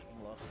out.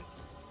 I'm low.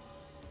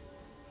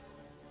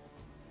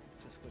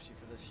 Too squishy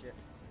for this shit.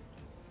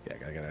 Yeah, I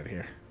gotta get out of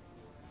here.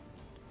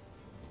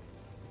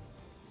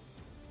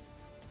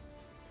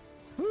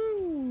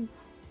 Woo!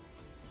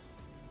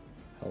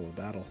 Hell of a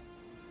battle.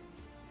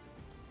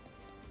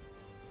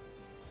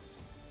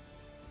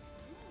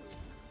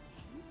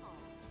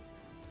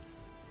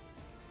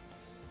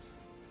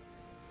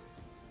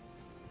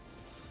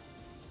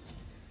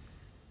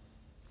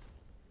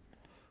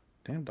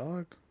 Damn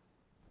dog.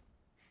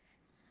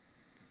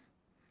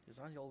 He's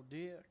on your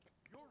dick.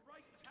 Your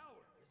right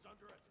tower is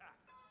under attack.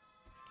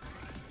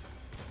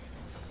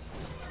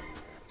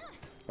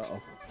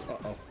 Uh-oh.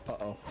 Uh-oh.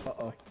 Uh-oh.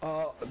 Uh-oh.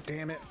 Oh,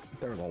 damn it.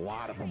 There's a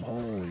lot of them.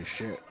 Holy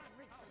shit. Let's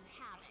wreak some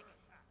havoc.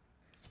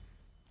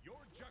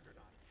 Your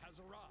juggernaut has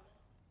arrived.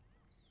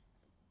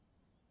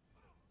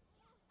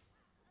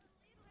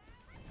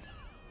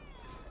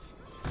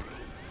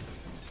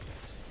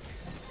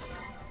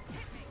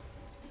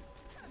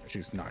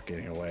 She's not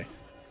getting away.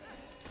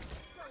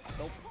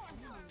 Nope.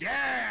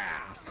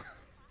 Yeah!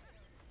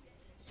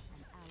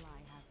 An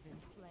ally has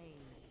been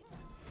slain.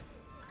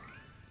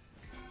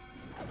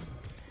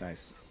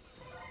 Nice.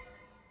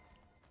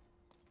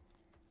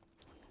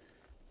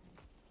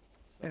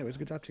 Anyways,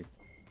 good job, team.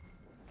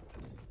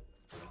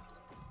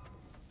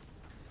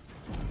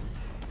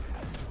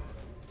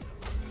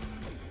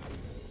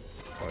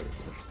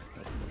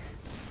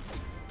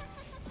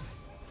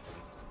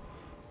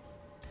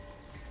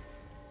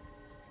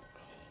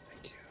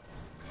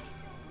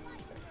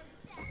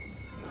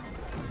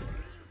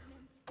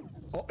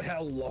 Oh,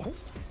 hello?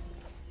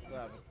 What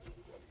happened?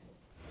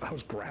 I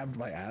was grabbed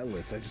by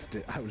Atlas.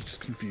 I was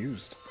just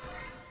confused.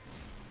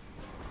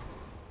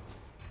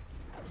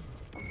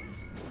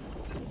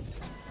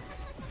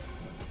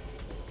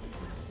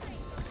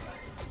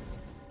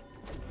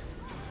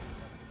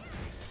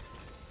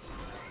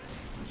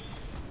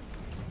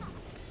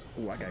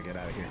 Ooh, I gotta get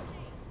out of here.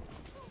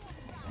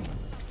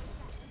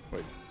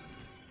 Wait.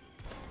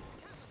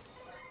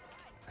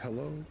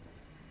 Hello?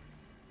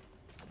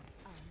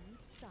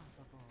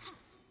 Unstoppable.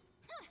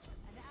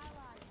 An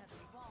ally has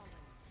fallen.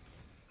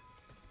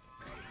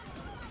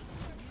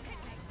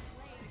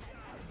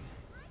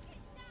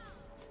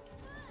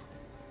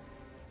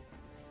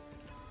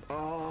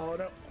 Oh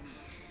no.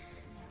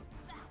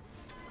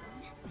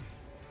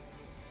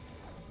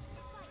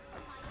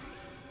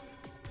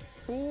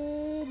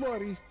 Oh,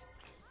 buddy.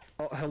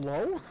 Oh,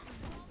 hello?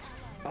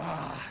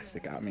 Ah, they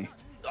got me.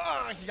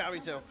 Ah, she got me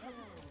too.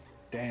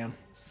 Damn.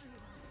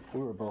 We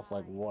were both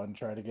like one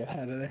trying to get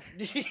out of there.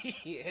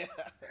 Yeah.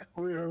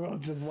 We were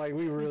both just like,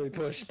 we really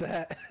pushed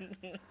that.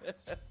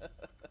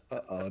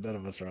 Uh-oh, none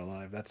of us are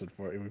alive. That's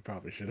unfortunate. We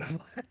probably should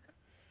have.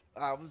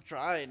 I was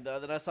trying though.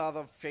 Then I saw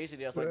them chasing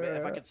you. I was like, man,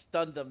 if I could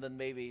stun them, then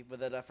maybe. But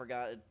then I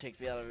forgot it takes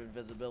me out of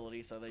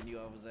invisibility, so they knew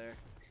I was there.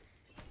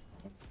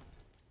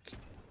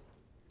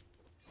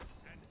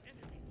 An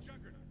enemy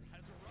juggernaut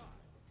has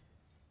arrived.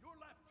 Your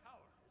left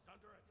tower is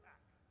under attack.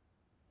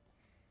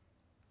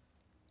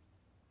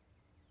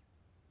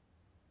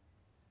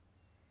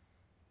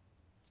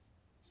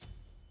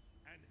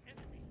 An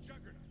enemy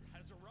juggernaut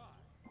has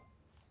arrived.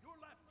 Your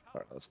left tower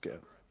Alright, let's go. is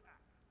under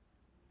attack.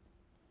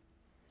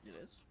 It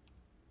is.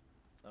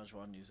 I just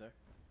want to use her.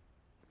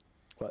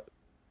 What?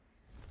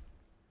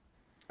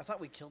 I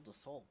thought we killed the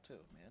soul too,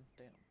 man.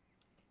 Damn.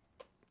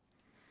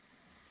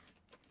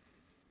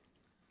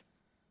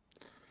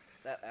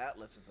 That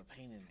Atlas is a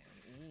pain in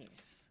the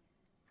ass.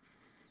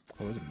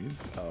 Oh, was it immune?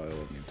 Oh, it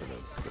was immune to the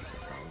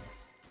problem.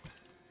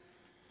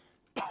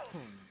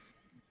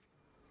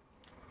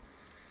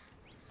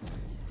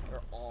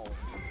 They're all.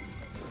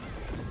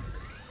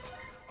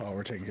 Oh,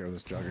 we're taking care of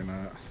this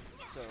juggernaut.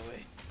 So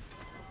wait.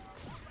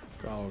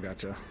 Oh,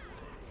 gotcha.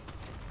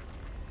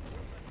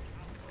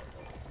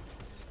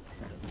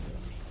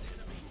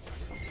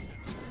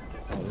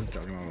 Oh, there's a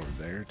juggernaut over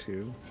there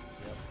too.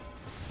 Yep.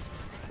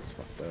 That's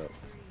fucked up.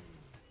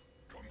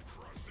 Come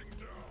crashing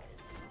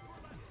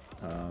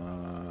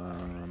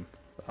down.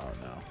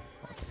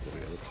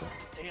 so.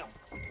 Damn.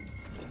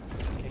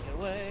 Kick it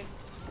away.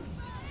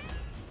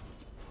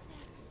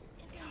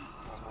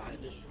 God.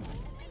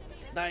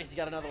 Nice, you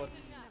got another one.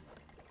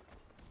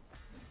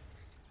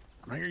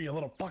 I hear you,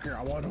 little fucker.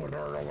 I want a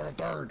third. I want a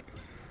third.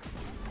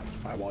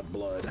 I want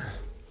blood.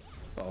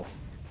 Oh.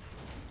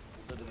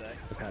 So did they.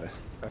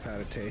 I've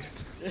had a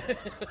taste.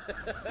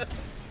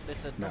 They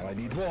said Now no. I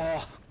need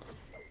more.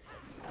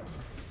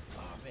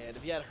 Oh man,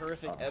 if you had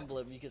horrific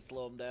emblem, you could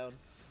slow him down.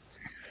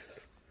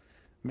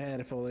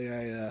 Man, if only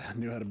I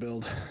knew how to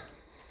build.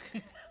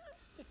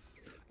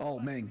 Oh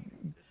man.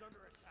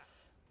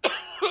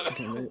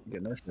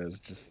 Goodness, is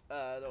just.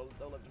 Don't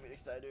let the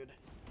Phoenix die, dude.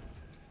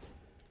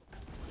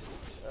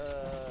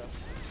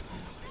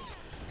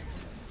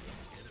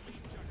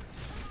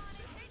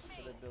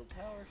 Should I build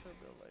power? Should I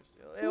build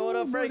lifesteal? Hey, what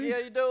up, Frankie? How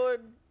you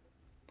doing?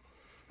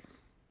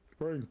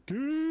 Frankie.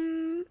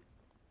 You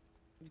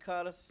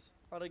caught us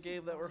on a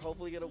game that we're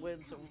hopefully gonna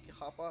win, so we can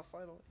hop off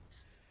finally.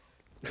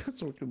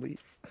 So we can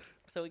leave.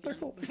 So we can.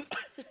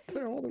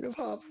 They're holding us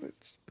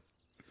hostage.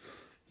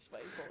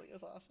 Smite's holding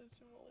us hostage.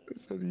 They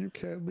said you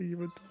can't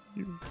leave until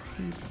you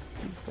feed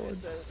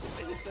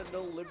They said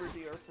no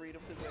liberty or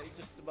freedom today,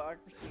 just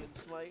democracy and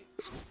Smite.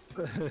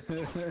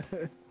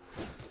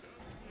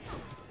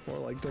 More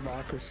like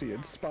democracy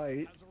and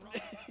spite.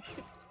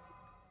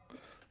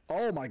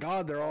 Oh my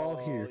god, they're all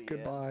here. Yeah.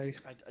 Goodbye.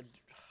 Fucking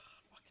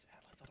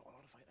Atlas. I don't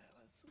want to fight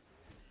Atlas.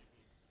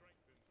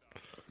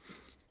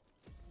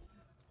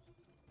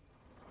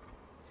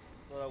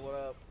 What up, what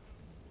up?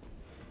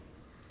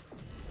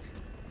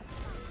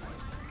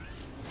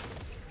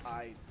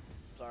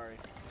 Sorry.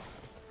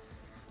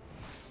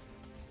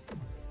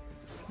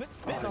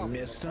 Spit I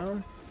missed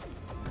him.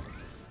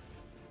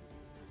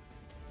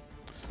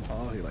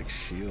 Oh, he like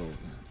shield.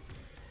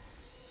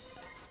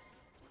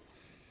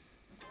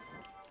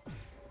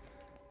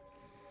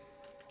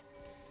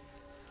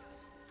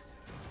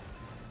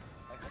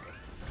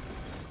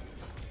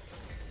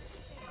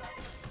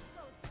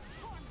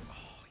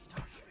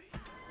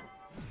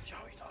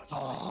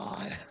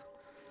 God.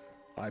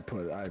 I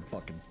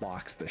fucking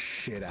boxed the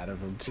shit out of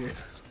him too.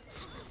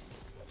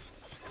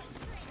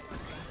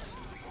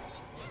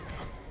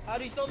 How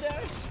do you still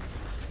dash?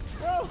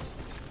 Bro!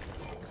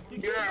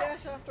 You can't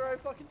dash after I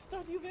fucking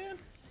stun you, man!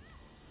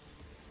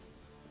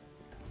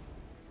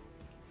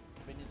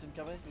 Minions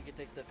incoming, we can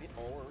take the feet.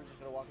 Oh, we're just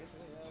gonna walk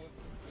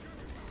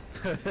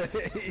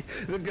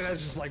in. This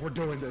guy's just like, we're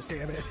doing this,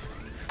 damn it.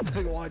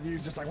 The one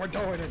you's just like, we're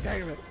doing it,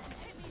 damn it.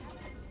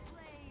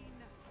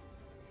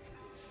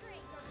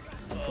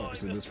 I'm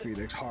focusing this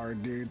Phoenix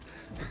hard, dude.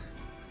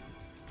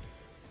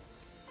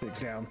 Phoenix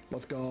down.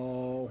 Let's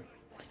go.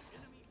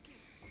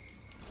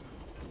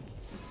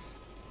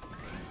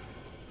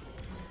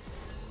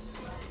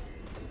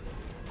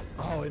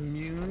 Oh,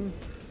 immune?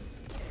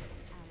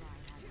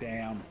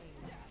 Damn.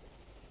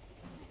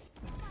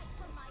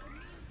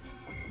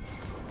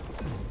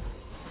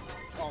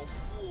 Oh,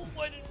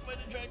 why did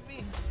it drag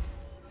me?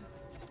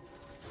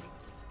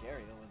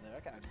 Scary over there. I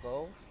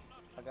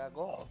gotta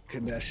go.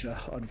 Kanesha,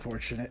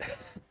 unfortunate.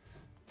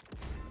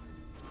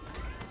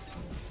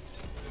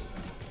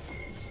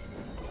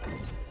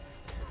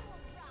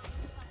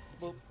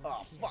 Boop.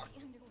 Oh, fuck.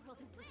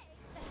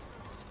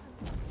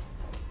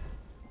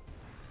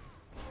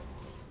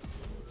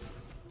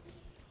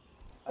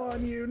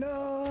 On you, no!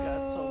 Got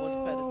so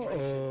much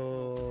penetration.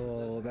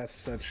 Oh, that's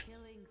such.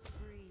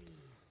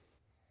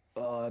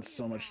 Oh, that's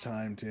so much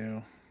time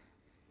too.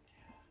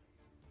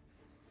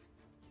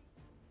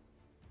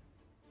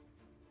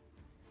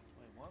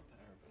 I want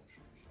power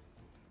penetration.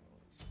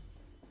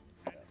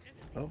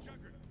 Oh.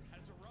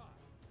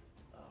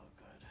 Oh,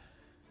 good.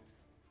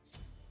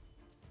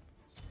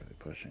 Are they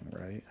pushing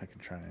right? I can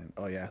try and.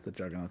 Oh yeah, the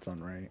Juggernaut's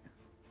on right.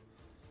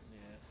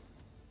 Yeah.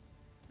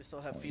 They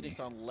still have Phoenix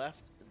on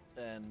left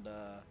and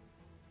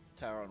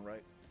Tower on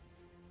right.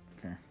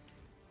 Okay.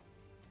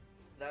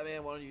 That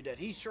man wanted you dead.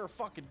 He sure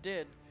fucking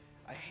did.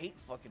 I hate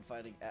fucking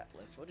fighting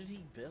Atlas. What did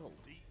he build?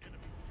 He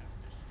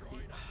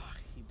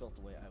built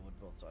the way I would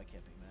build, so I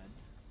can't be mad.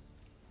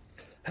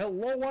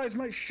 Hello, why is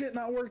my shit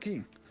not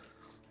working?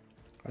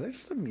 Are they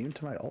just immune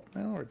to my ult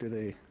now, or do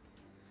they?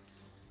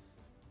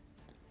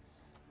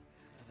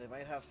 They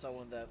might have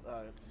someone that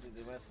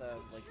they must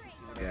have like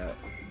some Yeah.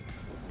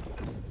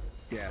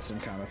 Yeah, some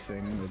kind of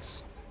thing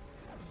that's.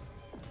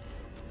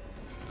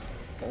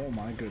 Oh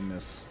my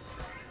goodness.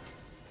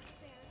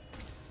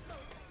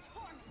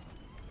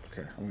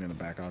 Okay, I'm gonna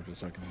back off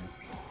just a second.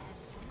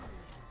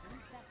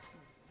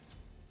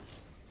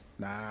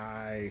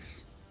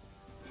 Nice.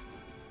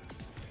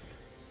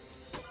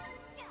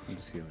 I'm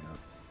just healing up.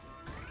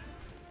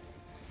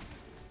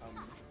 I'm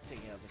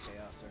taking out the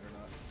chaos or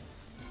not.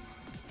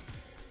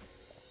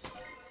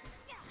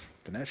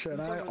 Ganesha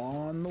and I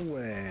on the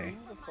way.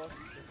 Who the fuck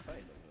is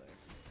fighting over there?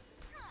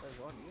 There's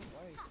one you.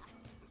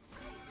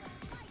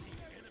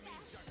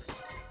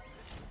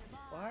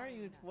 Why are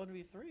you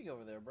 1v3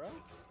 over there, bro?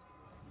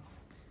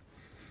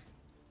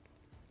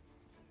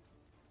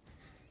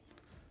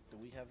 Do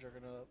we have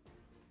Juggernaut up?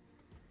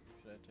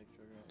 Should I take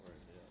Juggernaut? Where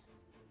is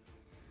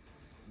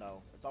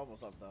No, it's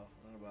almost up though.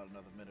 In about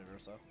another minute or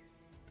so.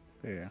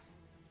 Yeah.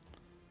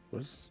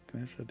 What's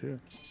Ganesha do?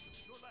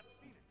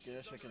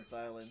 Ganesha can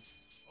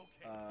silence.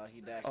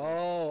 He dashes.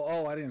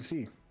 Oh, I didn't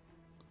see.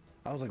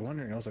 I was like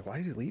wondering. I was like, why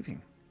is he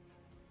leaving?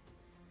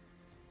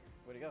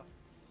 Where'd he go?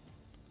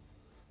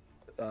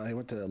 He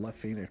went to left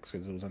Phoenix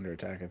because it was under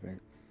attack, I think.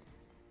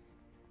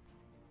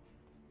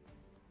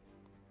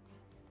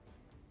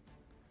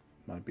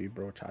 Might be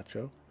bro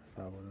Chacho. If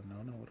I would have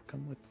known, I would have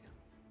come with you.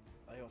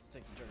 Oh, he wants to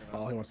take the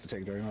Juggernaut. Oh, he wants to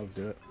take Juggernaut. Let's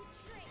do it.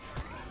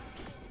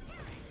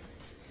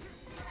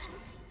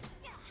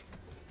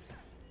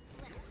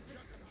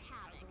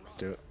 Let's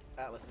do it.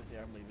 Atlas is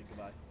here. I'm leaving.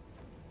 Goodbye.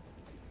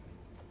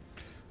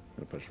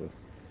 Gonna push with.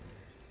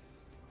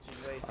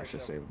 I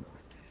should save him.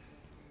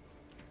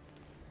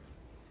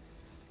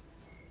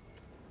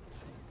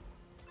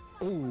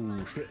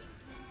 Oh shit.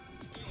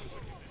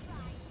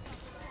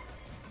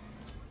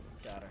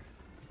 Got her.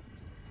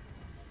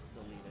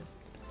 Deleted.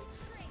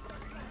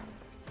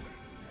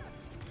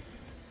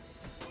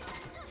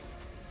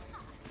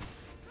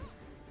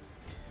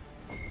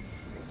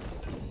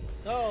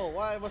 No,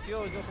 why must you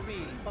always go for me?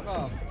 Fuck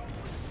off.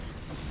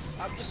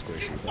 I'm just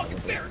Squishy fucking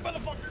Baron,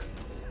 motherfucker!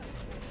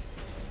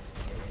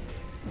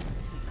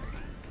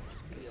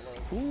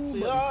 Ooh,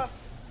 Yeah.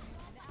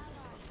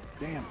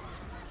 Damn.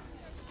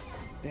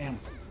 Damn.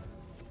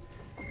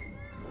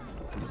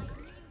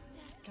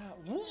 God,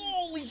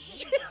 holy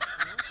shit!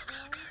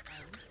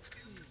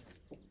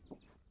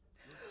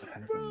 What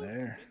happened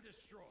there?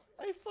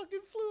 I fucking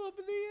flew up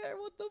in the air.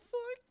 What the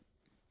fuck?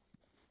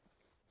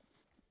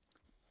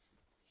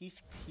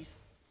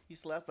 He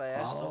slapped my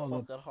ass so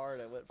fucking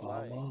hard I went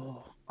flying.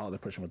 Oh, they're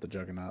pushing with the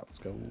Juggernaut. Let's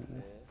go.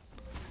 Yeah.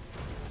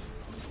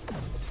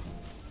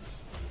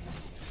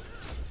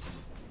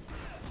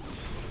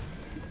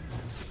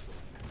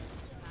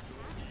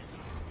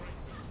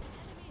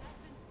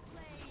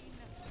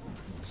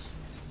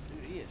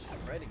 Dude, he is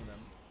shredding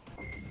them.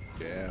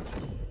 Yeah.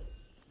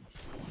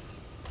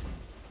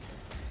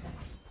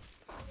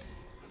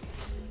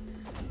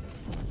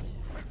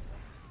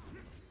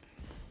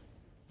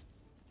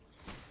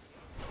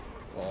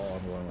 Oh,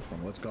 I'm going with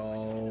them. Let's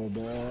go,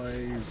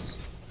 boys.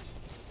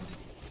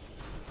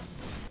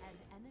 An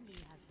enemy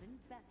has been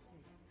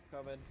bested.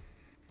 Coming.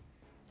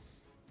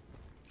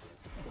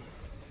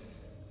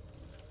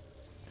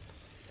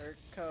 Here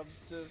comes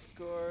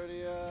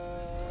Discordia.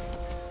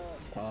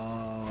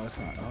 Oh, that's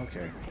not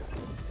okay.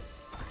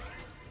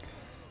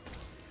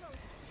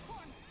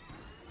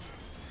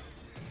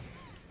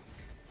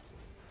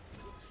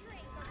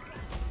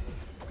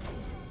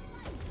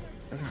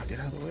 Get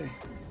out of the way.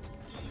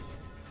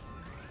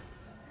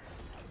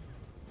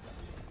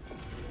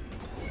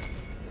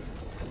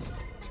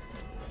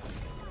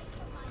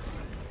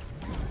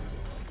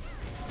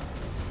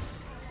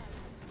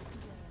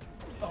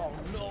 Oh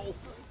no!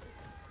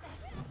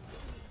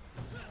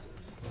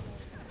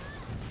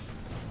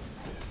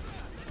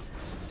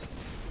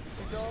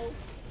 Go!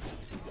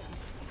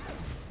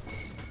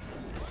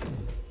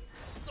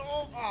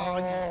 Oh,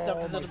 you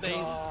stepped into the base.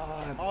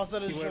 All of a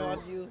sudden, show on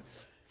you.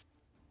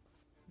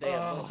 Damn.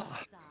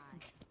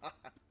 God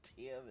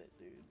damn it,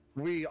 dude.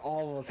 We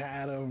almost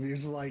had him. He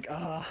was like,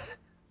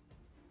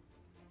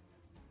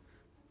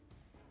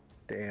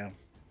 Damn.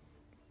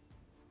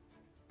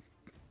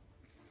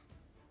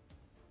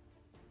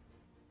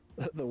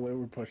 The way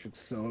we're pushing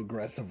so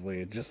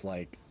aggressively and just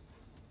like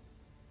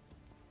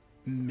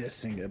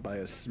missing it by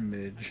a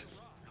smidge.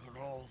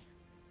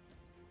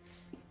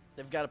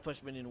 They've got to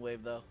push minion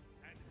wave though,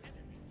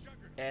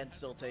 and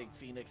still take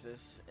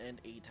Phoenixes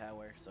and a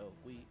tower. So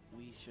we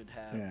should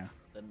have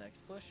the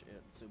next push,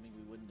 assuming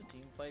we win the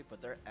team fight.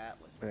 But their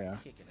Atlas is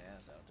kicking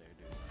ass out there,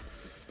 dude.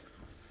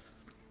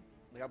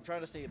 Like I'm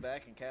trying to stay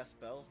back and cast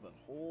spells, but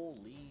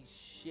holy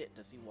shit,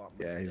 does he want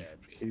me dead?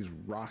 He's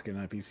rocking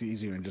up. He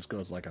sees you and just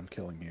goes like, "I'm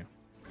killing you."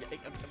 Yeah,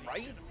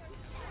 right?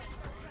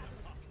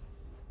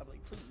 I'm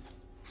like,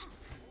 please.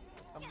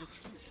 I'm just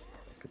cute.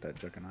 Let's get that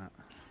Juggernaut.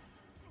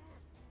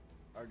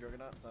 Our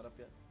Juggernaut's not up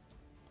yet.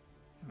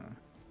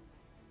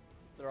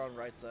 They're on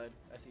right side.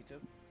 I see two.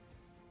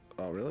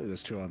 Oh, really?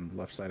 There's two on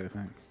left side, I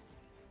think.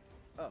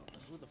 Oh,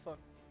 who the fuck?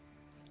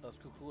 Oh, it's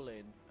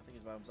Kool-Aid. I think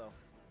he's by himself.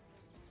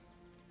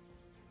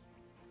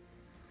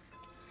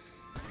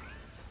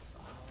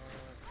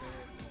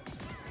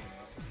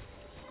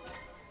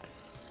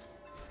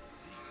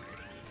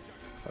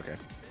 Okay,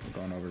 I'm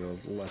going over to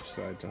the left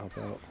side to help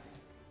out.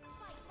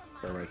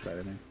 Or right side,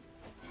 I mean.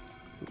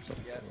 Oops,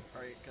 yeah,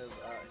 alright, because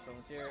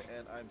someone's here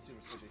and I'm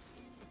super squishy.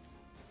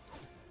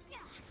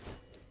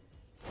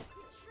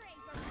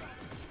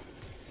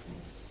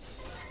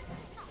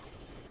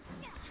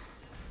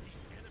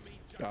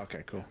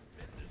 Okay, cool.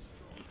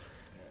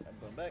 I'm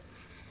going back.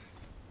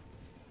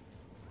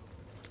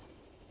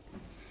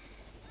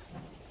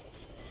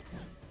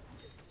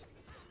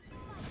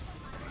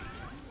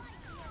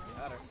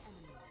 Got her.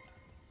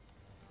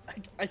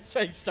 I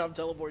stopped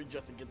teleporting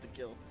just to get the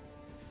kill.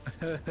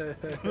 Yeah,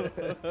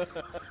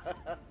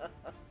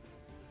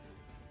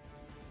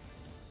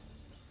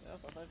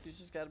 sometimes you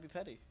just gotta be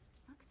petty.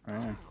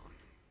 Oh.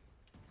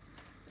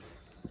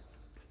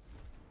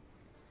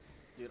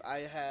 Dude, I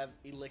have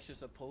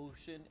elixirs of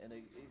potion and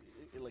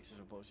elixirs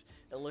of potion,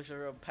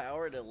 elixir of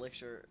power, and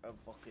elixir of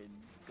fucking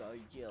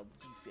goddamn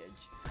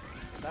defense.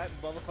 If that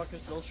motherfucker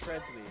still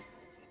shreds me,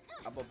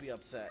 I'm gonna be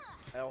upset.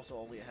 I also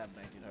only have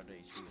 1900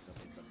 HP, so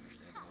it's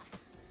understandable.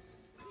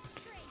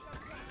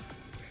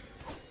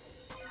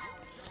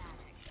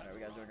 Alright, we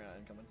got Juggernaut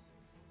incoming.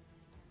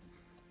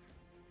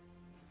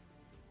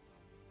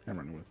 I'm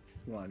running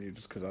with you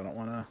just because I don't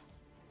want to.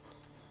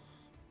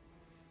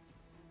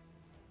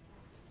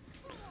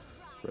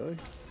 Really?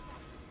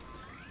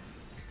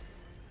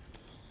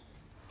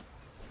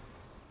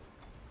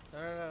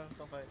 No,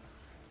 don't fight.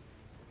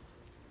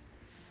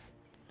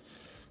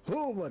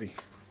 Oh, buddy.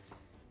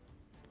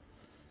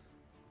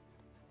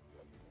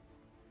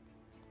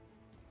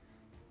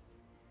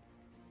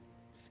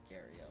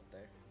 Scary out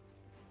there.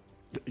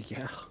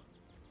 Yeah.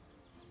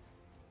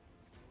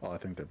 Oh, I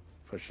think they're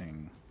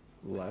pushing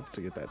left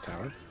to get that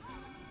tower.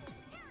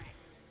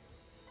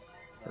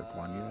 Or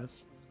Guan Yu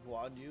is.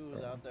 Guan Yu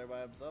is out there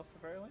by himself,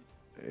 apparently.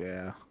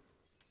 Yeah.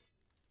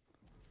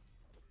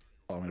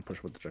 Oh, I'm gonna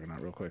push with the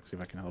Juggernaut real quick, see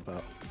if I can help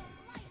out.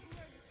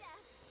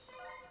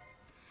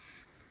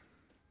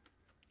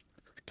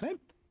 Can I?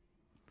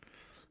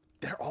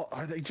 They're all.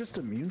 Are they just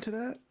immune to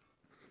that?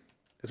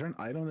 Is there an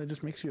item that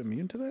just makes you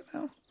immune to that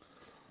now?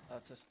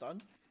 To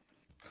stun?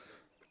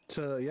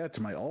 To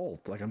my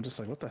ult. Like I'm just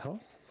like, what the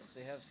hell? If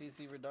they have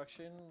CC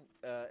reduction,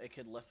 it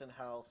could lessen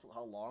how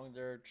long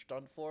they're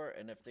stunned for,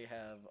 and if they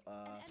have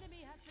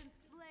Enemy has been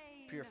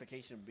slain.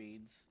 purification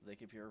beads, they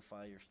can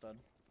purify your stun.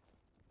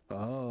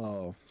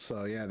 Oh,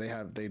 so yeah,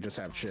 they just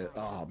have shit.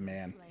 Oh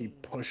man, he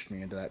pushed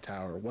me into that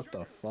tower. What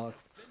the fuck?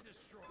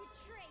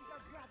 Betray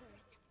your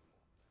brothers.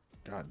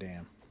 God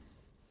damn.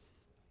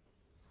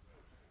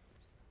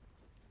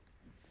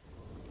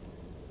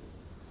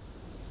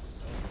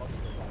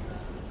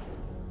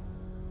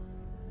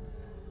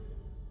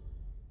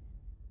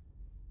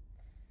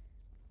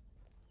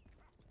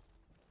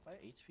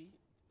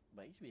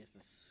 My HBS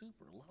is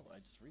super low. I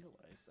just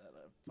realized that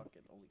I'm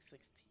fucking only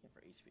 16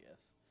 for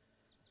HBS.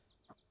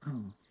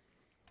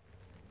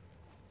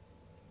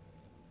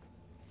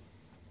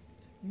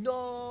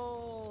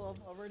 No,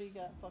 I've already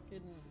got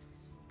fucking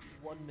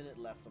 1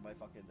 minute left of my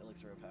fucking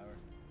elixir of power.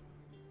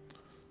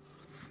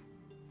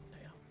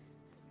 Damn.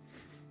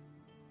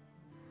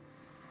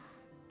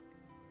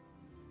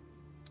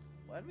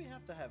 Why do we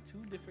have to have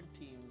 2 different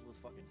teams with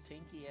fucking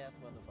tanky ass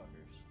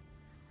motherfuckers?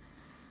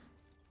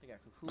 They got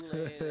Kukule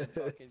and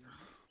fucking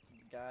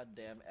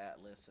goddamn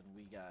Atlas, and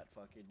we got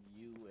fucking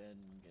you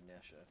and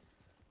Ganesha.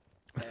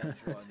 And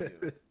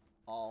Juan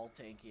all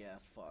tanky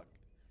ass fuck.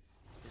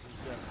 This is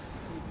just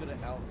who's gonna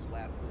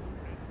outslap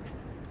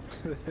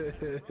who.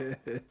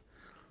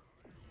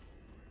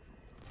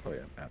 Oh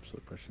yeah, I'm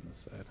absolutely pushing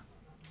this side.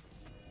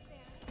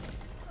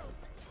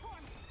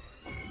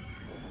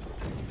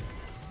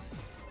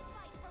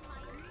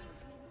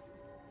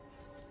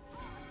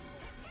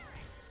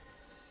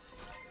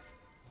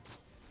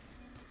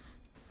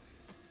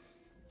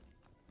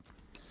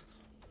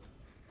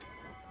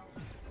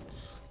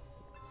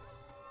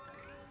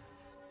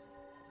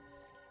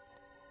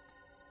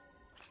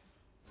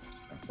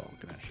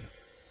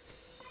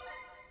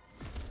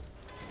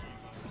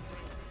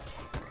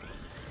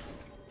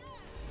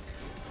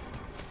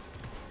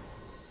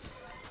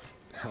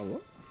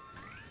 Hello?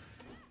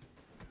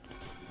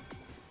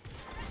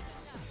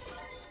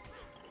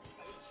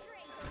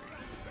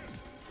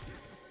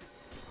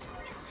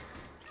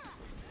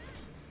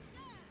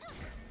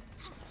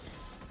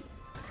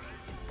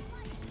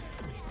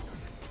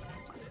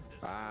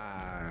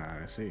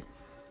 Ah, I see. I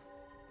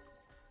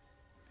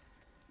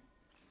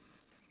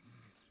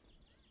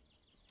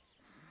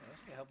was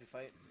gonna help you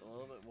fight a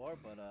little bit more,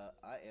 but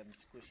I am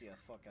squishy as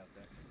fuck out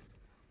there.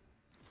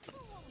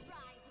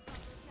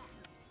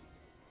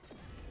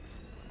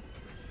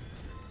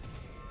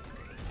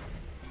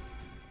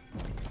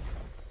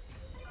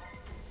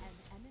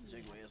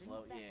 Jigway is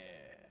low, yeah.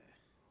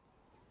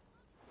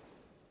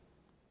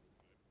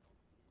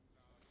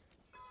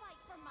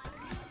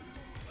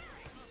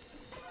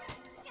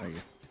 Thank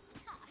you.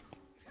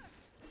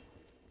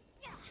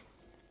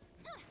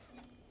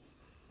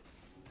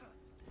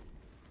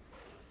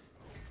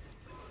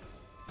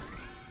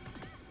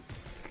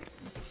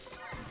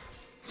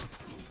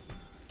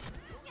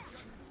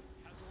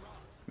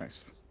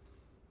 Nice.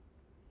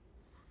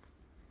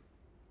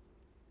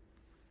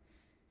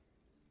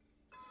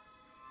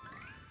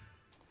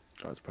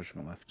 Oh, it's pushing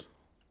him left.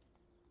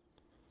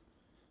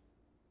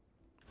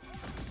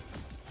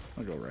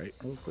 I'll go right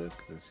real quick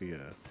because I see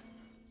a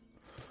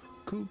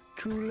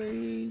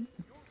Kukule.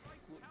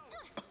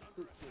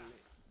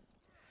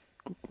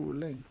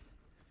 Kukule.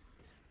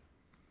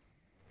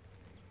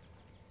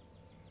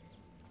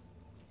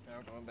 Now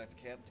we're going back to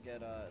camp to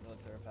get an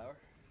elixir of power.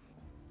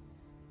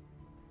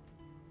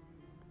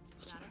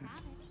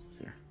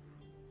 Here.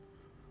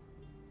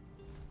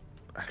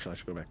 Actually, I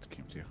should go back to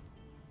camp too.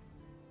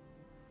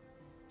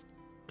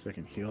 Because I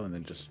can heal and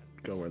then just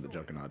go where the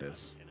Juggernaut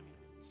is.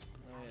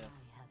 Oh yeah.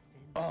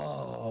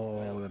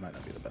 Oh, that might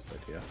not be the best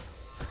idea.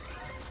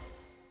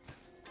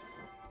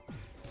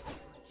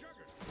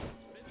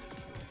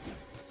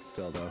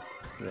 Still though,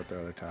 we got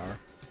their other tower.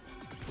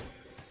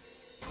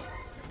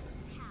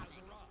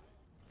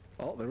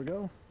 Oh, there we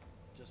go.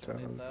 Just when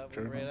they thought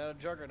we ran out of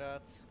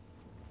juggernauts.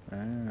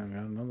 And I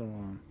got another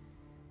one.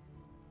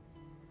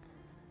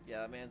 Yeah,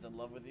 that man's in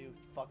love with you.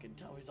 Fucking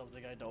tell me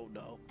something I don't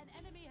know. An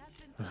enemy has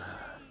been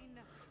slain.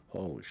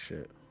 Holy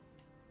shit.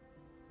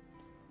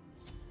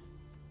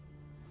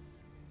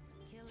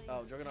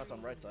 Oh, juggernaut's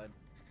on right side.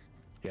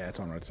 Yeah,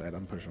 it's on right side.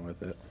 I'm pushing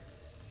with it.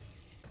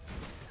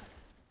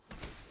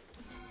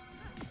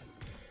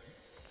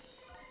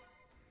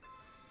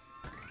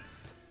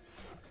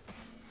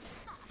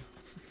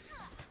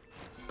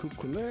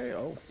 Kukule.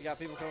 Oh. You got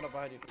people coming up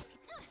behind you.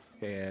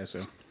 Yeah,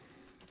 so.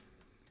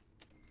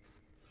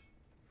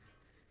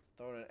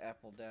 Throwing an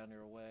apple down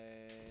your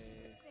way.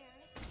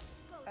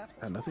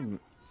 Nothing.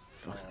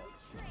 Fuck.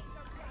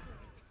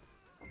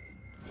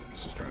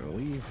 Just trying to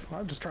leave.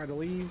 I'm just trying to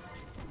leave.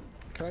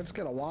 Can I just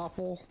get a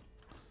waffle?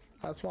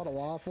 I just want a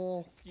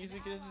waffle. Excuse me,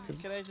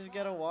 can I just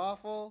get a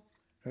waffle?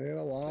 Can I get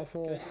a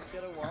waffle? Can I just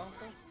get a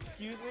waffle?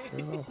 Excuse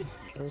me? No,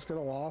 can I just get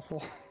a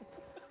waffle?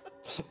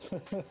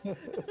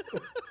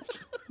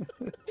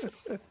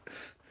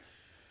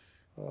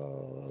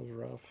 Oh, that was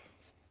rough.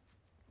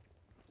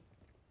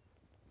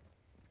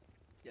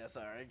 Yeah,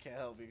 sorry, I can't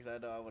help you because I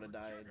know I would have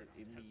died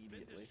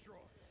immediately.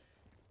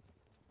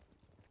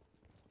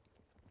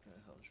 What the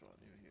hell is wrong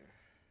with you here?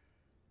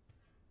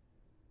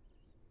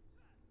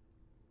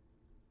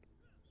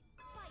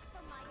 Fight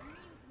for my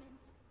amusement.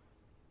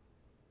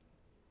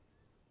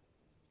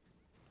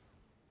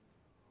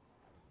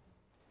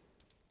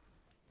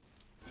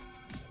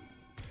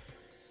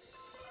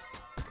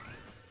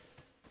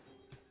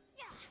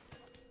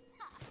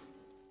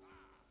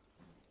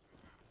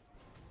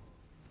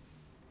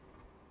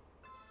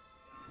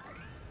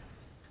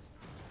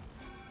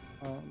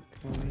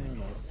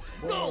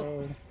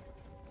 Whoa.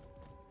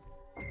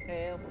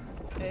 Help,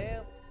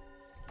 help.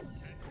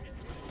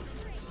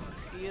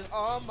 He is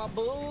on my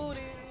booty.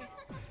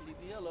 Leave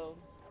me alone.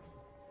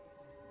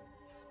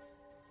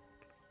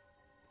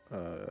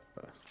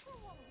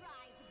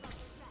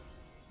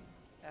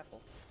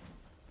 Apple.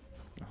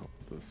 I hope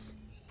this.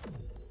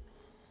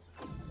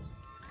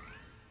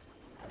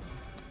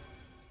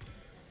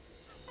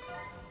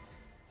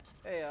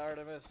 Hey,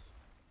 Artemis.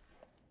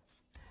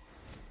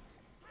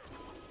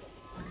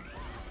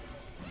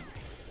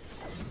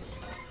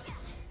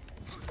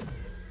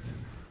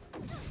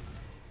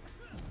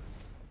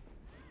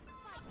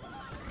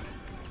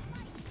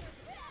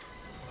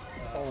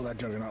 Oh, that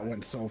juggernaut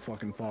went so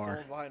fucking far.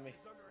 Someone's behind me.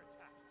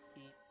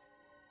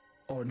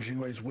 Oh, and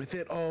Jingwei's with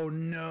it? Oh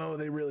no,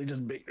 they really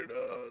just baited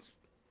us.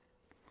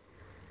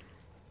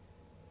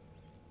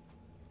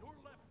 Your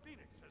left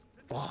Phoenix has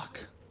been Fuck.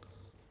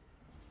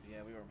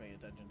 Yeah, we weren't paying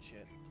attention.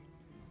 Shit.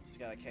 Just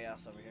got a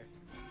chaos over here.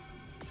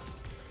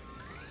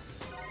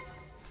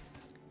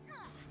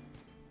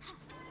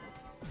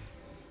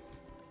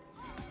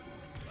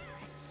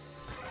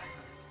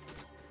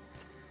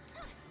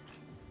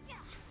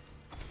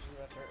 Ooh,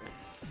 that's hurting.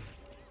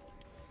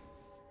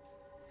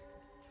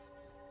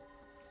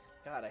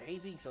 God, I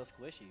hate being so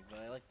squishy, but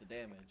I like the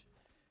damage.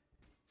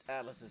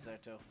 Atlas is there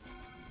too.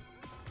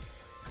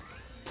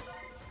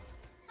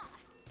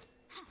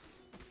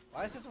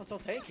 Why is this one so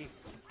tanky?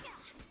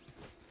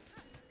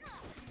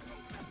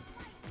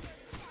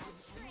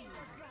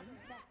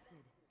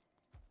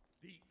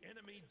 the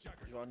enemy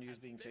juggernaut. You want to use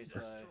being chased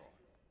by?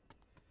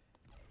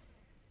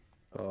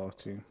 Oh,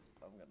 gee.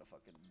 I'm gonna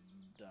fucking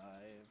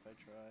die if I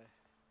try.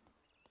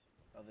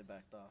 Oh, they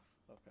backed off.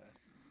 Okay.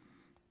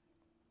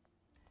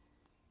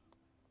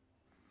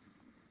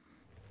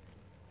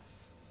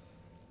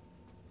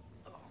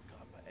 Oh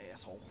god, my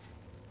asshole.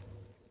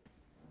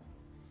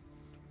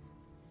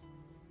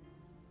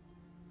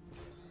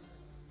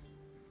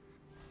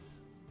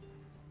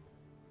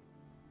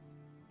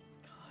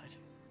 God.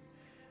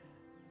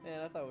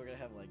 Man, I thought we were gonna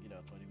have like,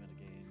 20-minute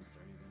games,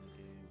 30-minute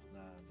games.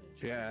 Nah,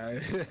 bitch. Yeah.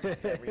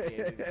 Every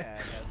game we've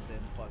had has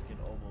been fucking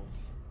almost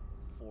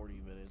 40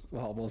 minutes.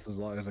 Almost as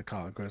long as a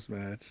conquest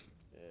match.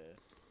 Yeah.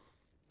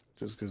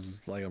 Just because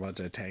it's like a bunch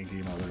of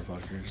tanky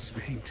motherfuckers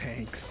being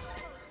tanks.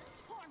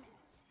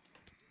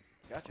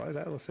 Gotcha. Why is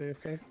Atlas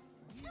AFK?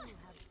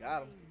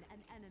 Got him. An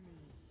enemy.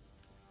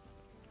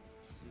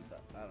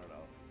 I don't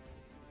know.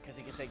 Because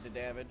he can take the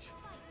damage.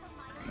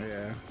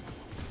 Yeah.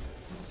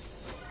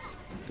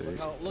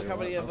 Look how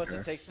many of us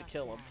it takes to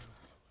kill him.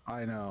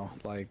 I know,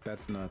 like,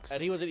 that's nuts. And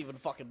he wasn't even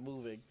fucking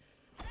moving.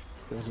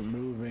 He wasn't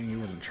moving, he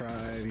wasn't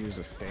tried, he was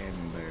just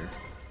standing there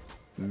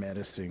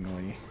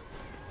menacingly.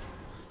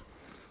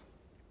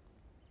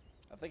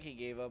 I think he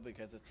gave up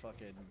because it's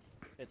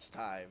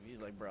time.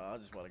 He's like, bro, I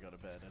just want to go to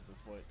bed at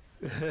this point.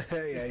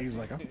 Yeah, he's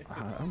like,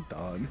 I'm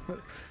done.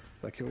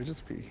 Like, can we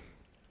just be? An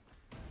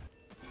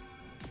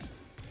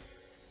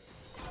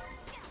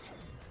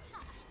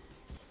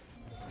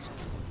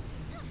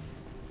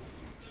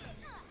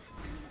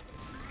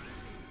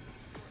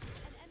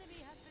enemy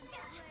has been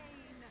slain.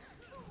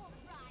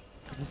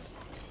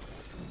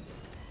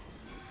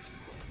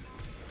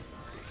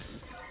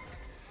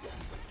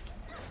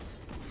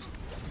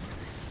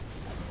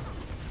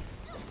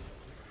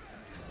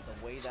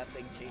 that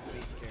thing chased me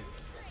scared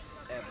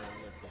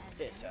everyone the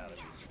piss out of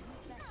me.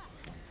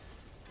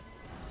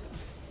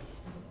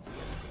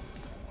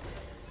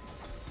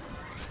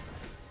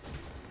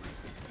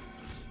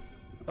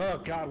 Oh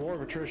god, War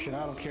of Attrition,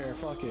 I don't care,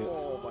 fuck it.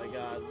 Oh my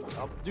god.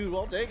 Dude,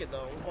 we'll take it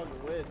though. We'll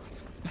fucking win.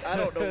 I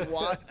don't know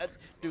why.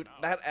 Dude,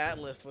 that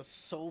Atlas was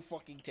so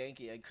fucking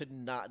tanky. I could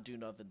not do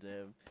nothing to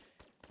him.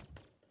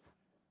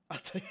 I'll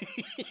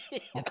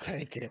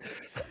take it.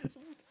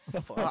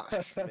 Fuck,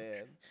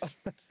 man.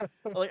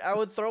 Like, I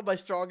would throw my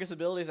strongest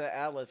abilities at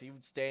Atlas. He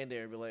would stand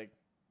there and be like,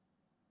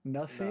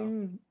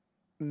 Nothing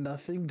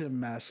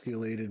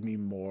demasculated me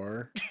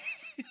more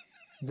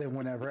than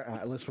whenever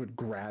Atlas would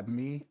grab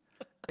me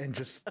and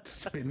just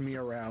spin me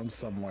around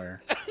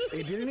somewhere.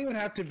 It didn't even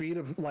have to be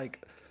to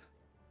like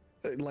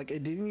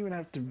it didn't even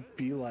have to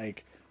be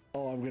like,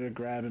 oh, I'm gonna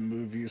grab and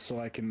move you so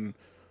I can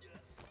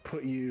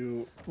put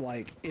you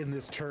like in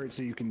this turret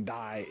so you can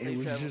die. It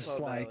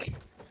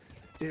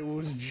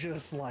was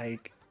just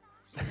like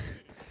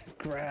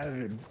grab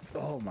and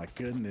oh my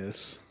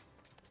goodness.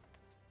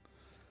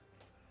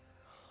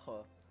 huh.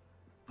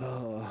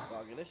 Oh,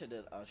 Wow, Ganesha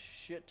did a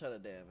shit ton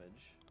of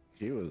damage.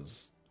 he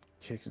was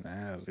kicking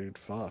ass, dude.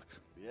 Fuck.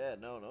 Yeah,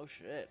 no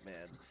shit,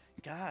 man.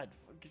 God,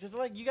 it's just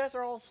like you guys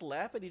are all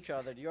slapping each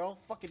other. You're all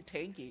fucking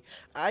tanky.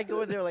 I go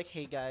in there like,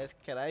 hey guys,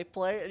 can I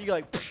play? And you're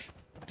like,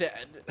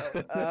 dead.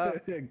 Get out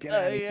of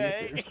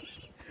here.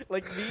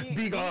 Like me,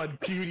 Be gone,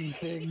 beauty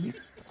thing.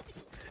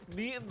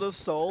 me and the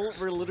soul,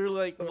 we're literally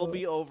like, we'll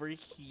be over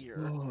here.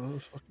 Oh, that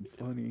was fucking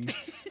funny.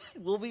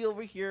 We'll be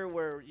over here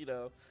where, you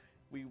know,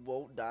 we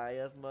won't die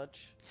as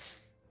much.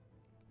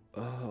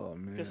 Oh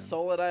man. Because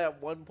Soul and I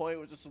at one point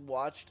we just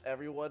watched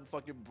everyone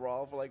fucking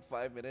brawl for like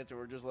 5 minutes, and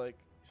we're just like,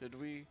 should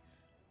we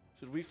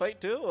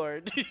fight too, or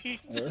do we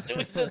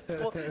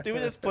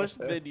just push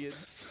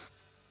minions?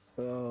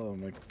 Oh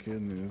my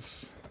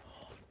goodness.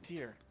 Oh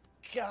dear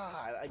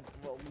God!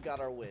 Well, we got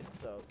our win,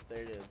 so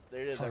there it is.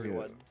 There it is, Fuck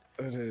everyone.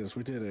 It is.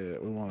 We did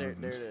it. We won. There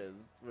it is.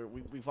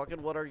 We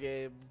fucking won our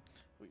game.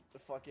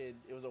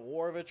 It was a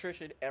war of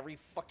attrition every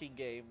fucking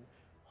game.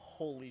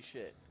 Holy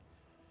shit.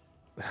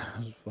 That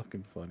was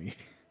fucking funny.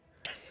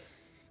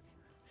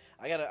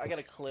 I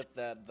gotta clip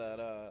that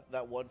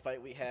one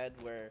fight we had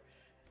where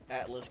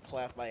Atlas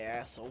clapped my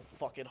ass so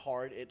fucking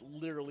hard it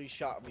literally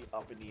shot me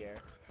up in the air.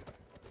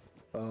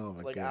 Oh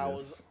my Like goodness. I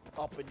was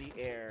up in the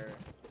air,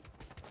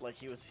 like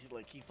he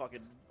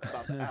fucking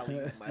about to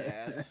alley my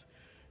ass.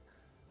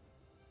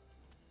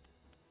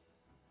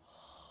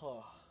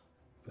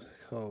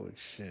 Holy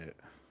shit.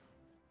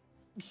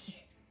 I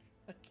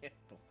can't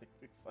believe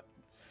we fucking.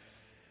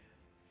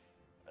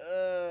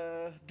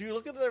 Dude,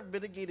 look at their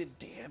mitigated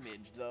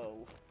damage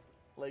though.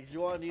 Like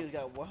Joanne's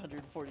got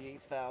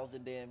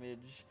 148,000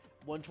 damage,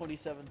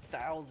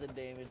 127,000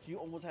 damage. You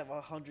almost have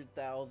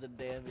 100,000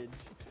 damage.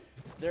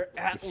 Their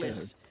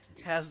Atlas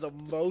has the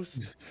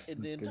most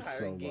in the entire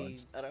so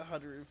game at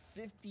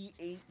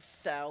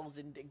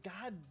 158,000.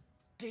 God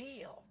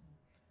damn.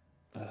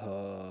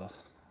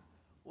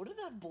 What did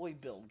that boy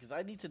build? Because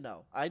I need to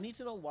know. I need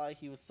to know why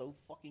he was so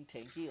fucking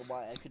tanky and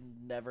why I could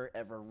never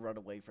ever run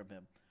away from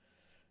him.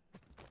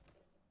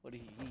 What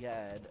he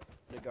had?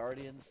 The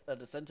Guardians,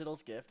 the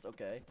Sentinel's Gift,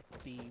 okay.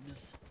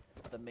 Thieves,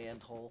 the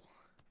Mantle,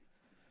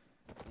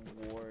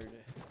 Ward,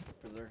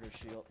 Berserker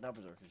Shield, not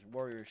Berserker Shield,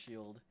 Warrior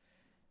Shield,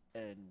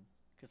 and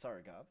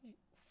Kasaragami.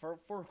 For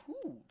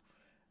who?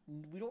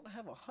 We don't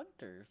have a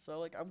hunter, so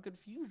like I'm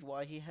confused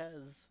why he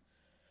has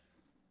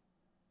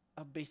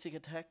a basic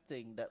attack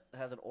thing that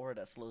has an aura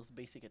that slows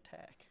basic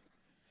attack.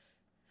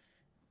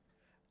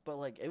 But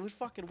like it was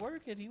fucking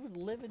working. He was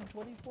living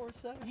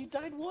 24/7. He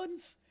died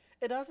once.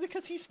 And that's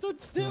because he stood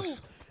still.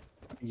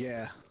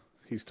 Yeah,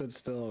 he stood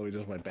still. We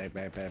just went bang,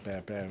 bang, bang,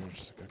 bang, bang. We're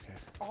just like, okay.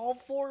 All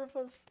four of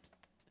us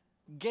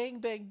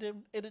gangbanged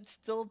him, and it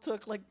still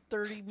took like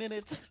 30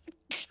 minutes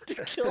to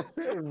kill him.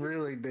 It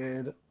really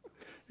did.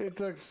 It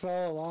took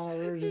so long.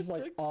 We were just It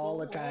like took all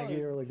so attacking.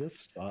 We long. were like,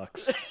 this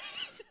sucks.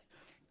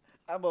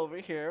 I'm over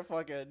here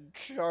fucking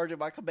charging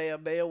my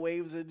Kamehameha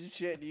waves and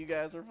shit, and you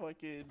guys are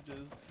fucking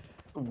just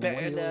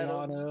batting at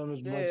on him. him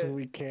as much as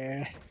we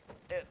can.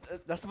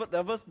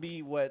 That must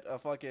be what a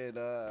fucking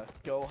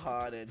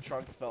Gohan and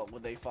Trunks felt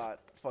when they fought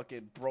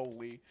fucking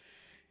Broly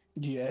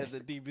Yeah. in the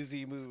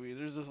DBZ movie.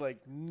 There's just like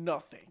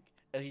nothing,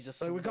 and he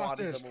just Like, we got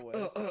swatted this. them away.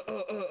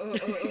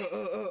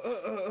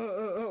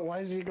 Why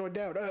is he going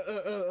down?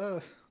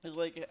 It's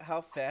like how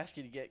fast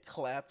can you get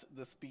clapped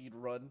the speed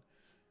run?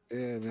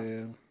 Yeah,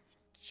 man.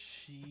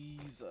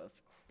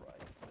 Jesus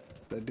Christ, man.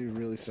 That dude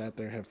really sat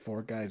there, had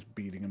 4 guys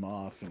beating him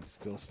off, and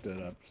still stood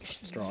up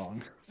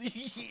strong.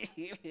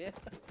 Yeah.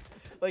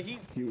 Like he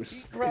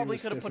probably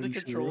could have put the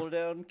controller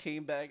down,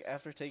 came back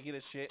after taking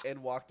a shit,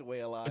 and walked away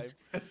alive.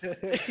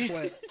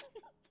 Went,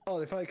 oh,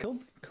 they finally killed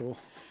me? Cool.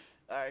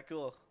 Alright,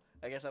 cool.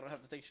 I guess I don't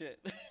have to take shit.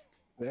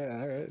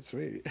 Yeah, alright,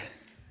 sweet.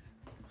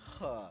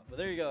 But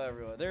there you go,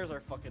 everyone. There's our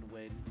fucking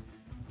win.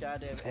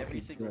 Goddamn, every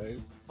Fucking single great.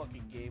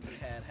 fucking game we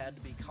had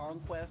to be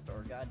Conquest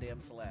or goddamn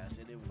Slash,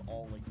 and it was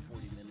all like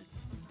 40 minutes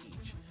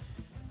each.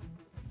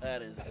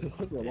 That is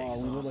We're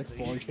long. We were like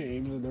 4 exhausting.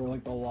 games, and they were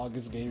like the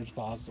longest games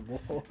possible.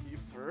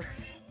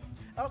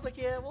 I was like,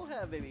 yeah, we'll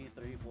have maybe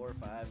 3, 4,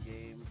 5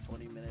 games,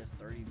 20 minutes,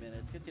 30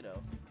 minutes, because, you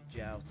know,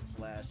 joust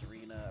 /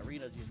 arena.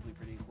 Arena's usually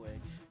pretty quick.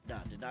 Nah,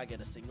 did not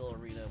get a single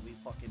arena. We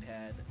fucking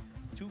had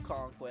 2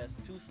 conquests,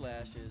 2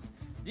 slashes.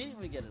 Didn't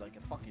even get like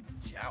a fucking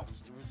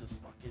joust. It was just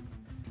fucking.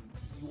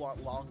 You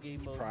want long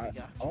game mode? We got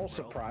you, I'm bro.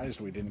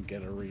 surprised we didn't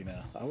get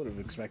arena. I would have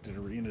expected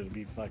arena to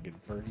be fucking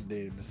first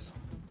dibs.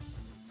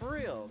 For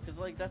real, because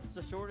like that's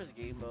the shortest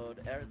game mode.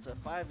 It's a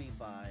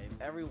 5v5.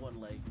 Everyone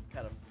like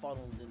kind of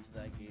funnels into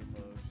that game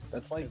mode.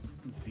 That's like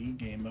the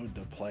game mode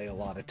to play a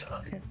lot of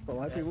time. A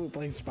lot of people who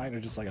play Smite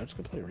are just like, I'm just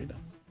gonna play arena.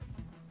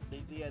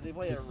 They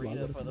play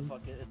arena for the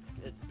fucking.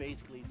 It's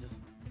basically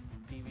just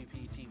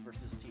PvP team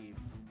versus team.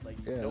 Like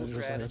no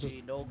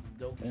strategy, no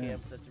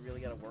camps that you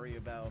really gotta worry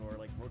about, or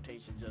like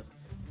rotation, just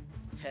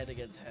head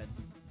against head.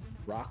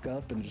 Rock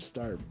up and just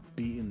start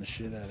beating the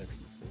shit out of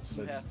people. So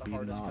Who has just the beating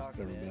hardest off cock,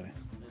 everybody. man?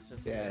 It's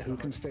just Who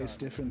can stay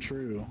stiff and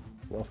true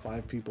while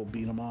 5 people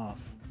beat them off?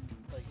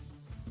 Like,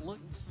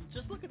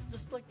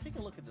 take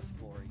a look at the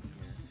scoring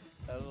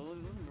here.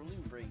 Let me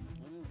bring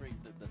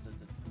the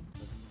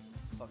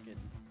fucking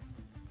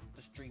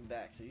the stream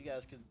back so you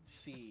guys can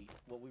see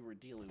what we were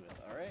dealing with.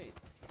 All right,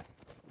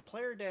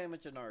 player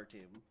damage in our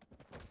team.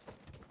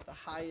 The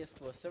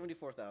highest was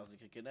 74,000.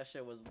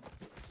 Ganesha was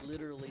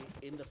literally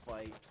in the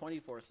fight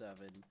 24/7.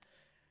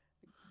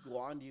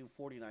 Guan Yu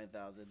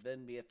 49,000.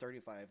 Then me at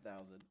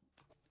 35,000.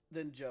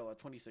 Then Joe at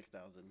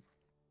 26,000.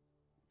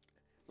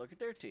 Look at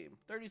their team.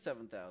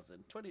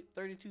 37,000,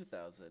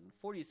 32,000,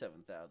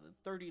 47,000,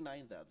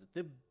 39,000.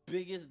 The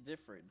biggest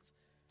difference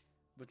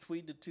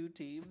between the two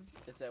teams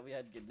is that we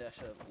had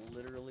Ganesha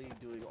literally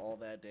doing all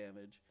that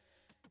damage.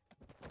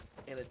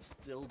 And it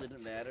still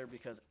didn't matter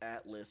because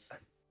Atlas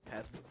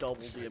has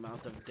double the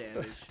amount of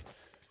damage.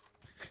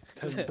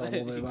 Has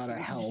double the amount of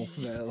health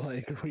that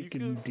like we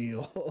can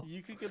deal.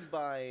 You could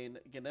combine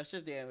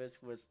Ganesha's damage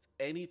with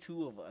any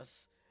 2 of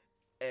us,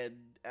 and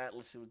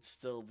Atlas would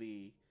still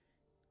be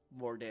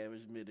more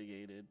damage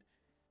mitigated.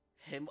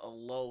 Him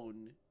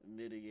alone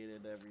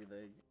mitigated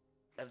everything.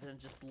 And then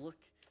just look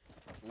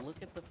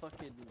at the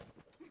fucking.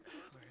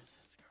 Where is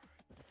this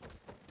card?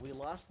 We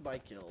lost by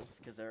kills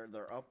because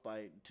they're up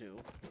by 2.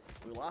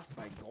 We lost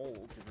by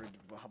gold because we're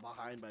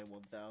behind by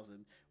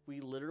 1,000.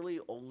 We literally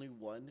only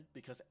won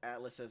because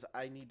Atlas says,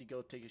 I need to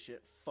go take a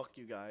shit, fuck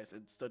you guys,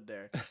 and stood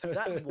there.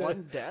 That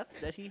one death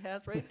that he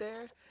has right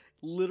there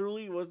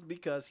literally was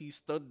because he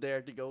stood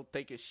there to go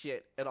take a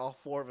shit, and all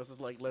 4 of us is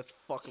like, let's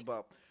fuck him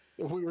up.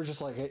 We were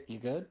just like, hey, you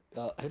good?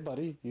 Hey,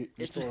 buddy, you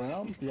still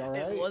around? You all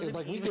right? It wasn't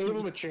like, we even... gave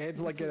him a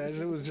chance, like,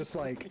 it was just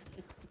like...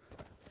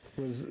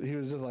 He was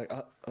just like,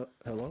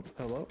 hello,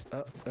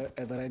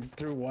 and then I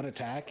threw one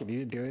attack and he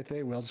didn't do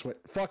anything. We all just went,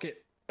 fuck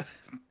it,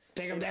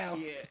 take him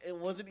down. Yeah, it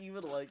wasn't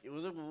even like it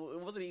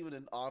wasn't even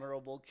an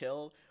honorable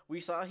kill.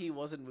 We saw he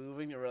wasn't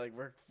moving, and we're like,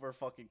 we're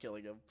fucking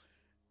killing him.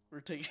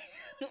 We're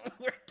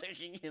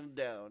taking him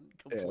down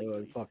completely. Yeah,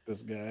 like, fuck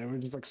this guy. We're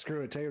just like,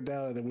 screw it, take him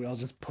down, and then we all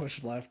just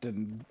pushed left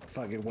and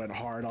fucking went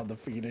hard on the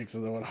Phoenix,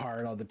 and then went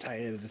hard on the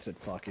Titan, and just said,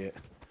 fuck it.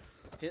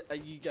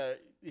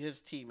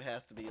 His team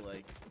has to be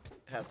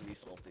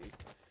salty.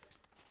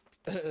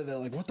 And they're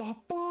like, what the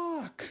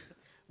fuck?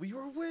 We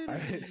were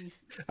winning.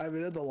 I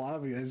mean, in the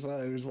lobby, I saw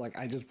it was like,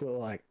 I just put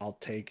like, I'll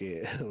take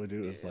it. When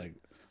it was like,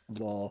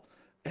 lol.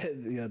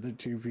 And the other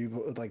 2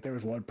 people, like, there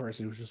was one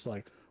person who was just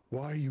like,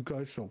 why are you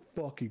guys so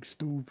fucking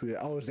stupid?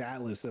 I was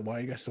Atlas, and why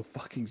are you guys so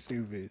fucking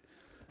stupid?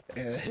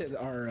 And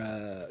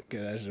our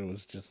Ganesha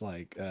was just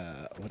like,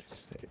 what did you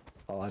say?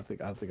 Oh, I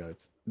think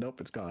it's nope,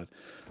 it's gone.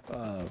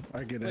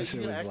 Our Ganesha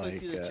was like, you can actually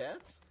see the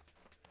chats?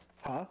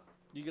 Huh?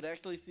 You could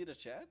actually see the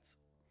chats?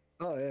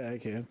 Oh yeah, I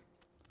can.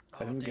 Oh,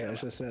 I think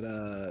Ganesha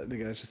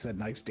said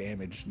nice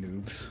damage,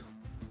 noobs.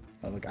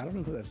 I'm like, I don't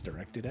know who that's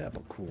directed at,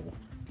 but cool.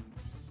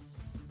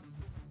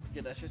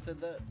 Ganesha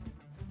said that?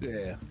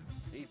 Yeah.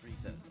 He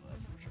said it to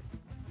us for sure.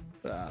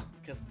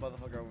 Because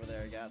motherfucker over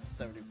there got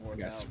 74,000.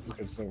 Yeah,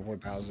 fucking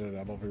 74,000.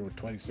 I'm over here with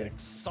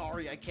 26.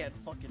 Sorry, I can't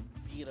fucking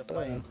be in a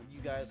fight when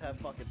you guys have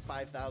fucking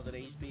 5,000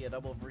 HP and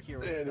I'm over here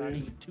with not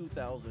even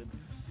 2,000.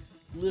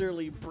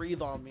 Literally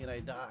breathe on me and I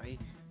die.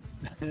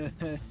 Fucking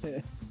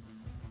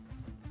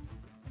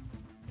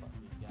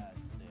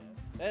goddamn.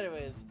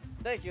 Anyways,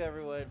 thank you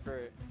everyone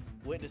for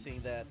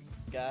witnessing that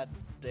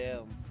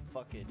goddamn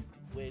fucking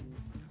win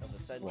of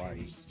the century.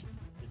 Christ.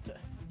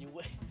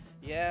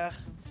 Yeah,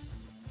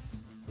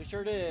 we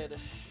sure did.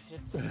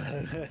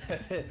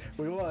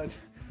 We won.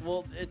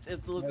 Well, let's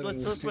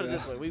put it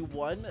this way: we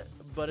won,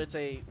 but it's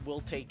a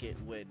we'll take it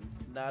win,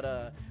 not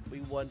a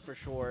we won for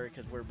sure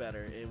because we're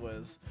better. It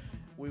was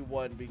we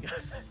won because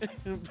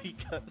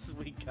because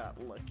we got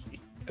lucky.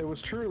 It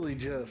was truly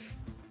just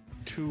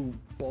 2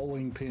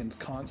 bowling pins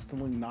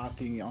constantly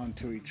knocking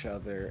onto each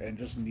other, and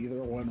just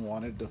neither one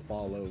wanted to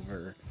fall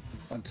over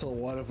until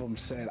one of them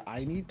said,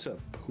 I need to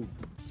poop,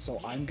 so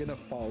I'm gonna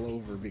fall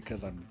over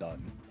because I'm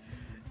done.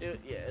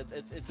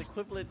 It's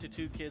equivalent to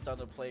 2 kids on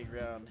the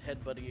playground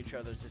headbutting each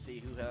other to see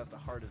who has the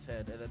hardest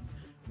head, and then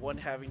one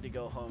having to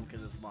go home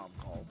because his mom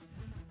called.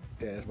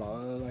 Yeah, his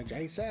mom was like,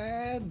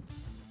 Jason,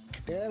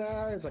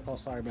 dinner. It's like, oh,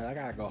 sorry, man, I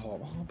gotta go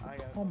home. Oh, but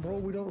come on, bro.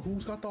 We don't.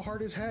 Who's got the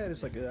hardest head?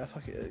 It's like,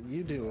 fuck it,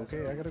 you do.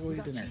 Okay, I gotta go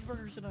eat dinner.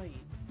 Cheeseburgers tonight.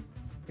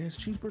 Yeah, it's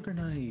cheeseburger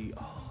night.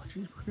 Oh,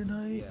 cheeseburger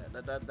night.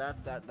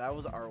 Yeah, that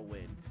was our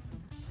win.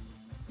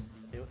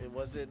 It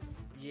wasn't.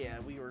 Yeah,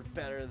 we were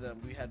better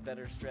than. We had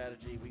better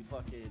strategy. We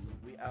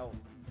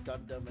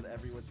outgunned them in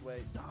every which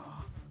way. Nah.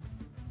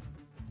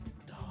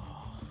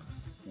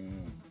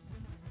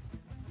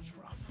 It's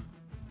rough.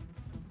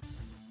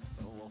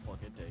 But we'll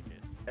fucking take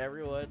it.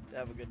 Everyone,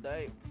 have a good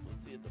night. We'll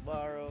see you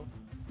tomorrow.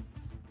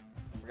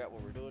 I forgot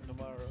what we're doing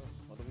tomorrow.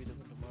 What are we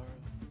doing tomorrow?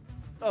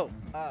 Oh,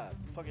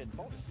 fucking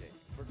Baldur's Gate.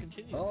 We're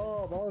continuing.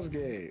 Oh, Baldur's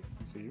Gate.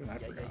 See, even I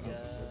forgot. I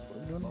was like, what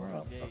are we doing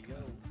tomorrow?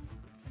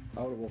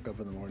 I would have woke up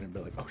in the morning and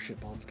be like, oh shit,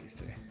 Baldur's Gate's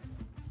today.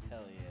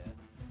 Hell yeah.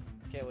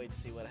 Can't wait to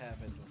see what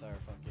happens with our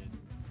fucking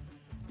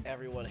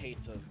everyone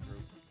hates us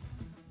group.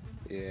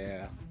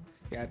 Yeah.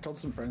 Yeah, I told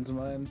some friends of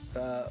mine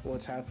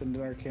what's happened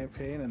in our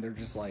campaign, and they're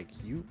just like,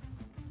 you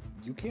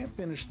can't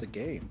finish the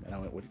game. And I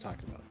went, what are you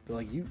talking about? They're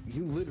like, you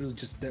literally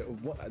just,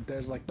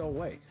 there's like no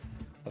way.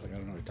 I was like, I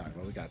don't know what you're talking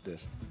about. We got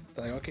this.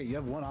 They're like, okay, you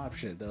have one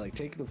option. They're like,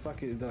 take the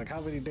fucking, they're like, how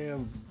many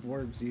damn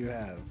worms do you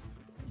have?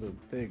 The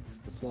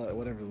things, the slug,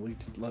 whatever,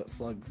 the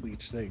slug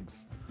leech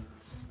things.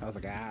 I was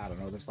like, I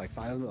don't know. There's like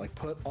 5 of them. Like,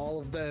 put all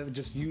of them,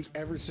 just use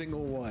every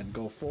single one.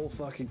 Go full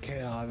fucking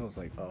chaos. I was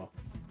like, oh,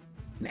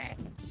 nah.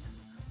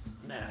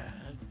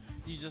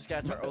 You just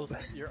got your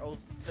oath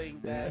thing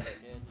back,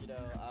 and you know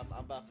I'm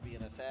about to be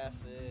an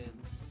assassin.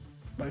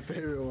 My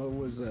favorite one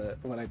was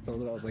when I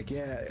told it, I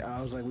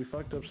was like, we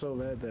fucked up so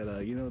bad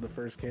that you know the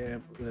first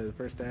camp, the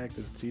first act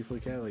is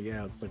Tiefling camp. Like,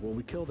 yeah, it's like, well,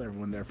 we killed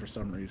everyone there for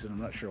some reason.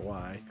 I'm not sure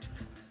why.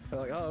 They're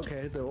like, oh,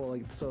 okay. Well,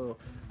 like, so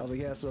I was like,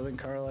 yeah. So then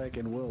Karlak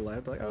and Will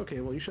left. Like, okay,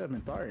 well, you should have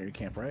been Thar in your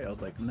camp, right? I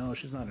was like, no,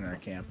 she's not in our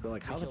camp. They're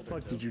like, how the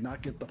fuck did you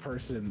not get the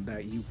person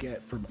that you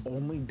get from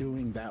only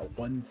doing that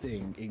one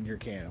thing in your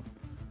camp?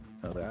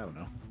 I was like, I don't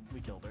know. We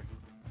killed her.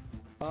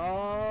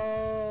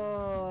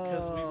 Oh.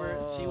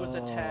 Because she was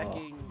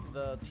attacking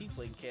the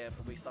Tiefling camp,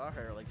 and we saw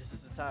her. Like, this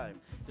is the time.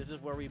 This is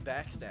where we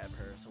backstab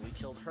her. So we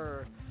killed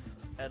her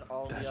and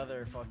all the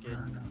other fucking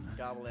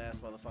goblin ass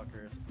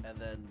motherfuckers, and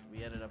then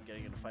we ended up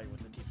getting in a fight with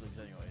the Tieflings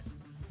anyways.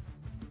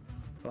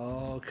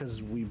 Oh,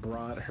 because we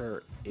brought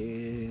her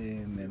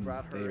in, and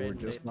they were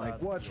just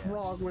like, what's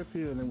wrong with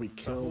you? And then we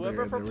killed her.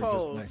 Whoever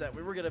proposed that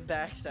we were going to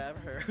backstab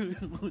her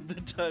when the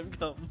time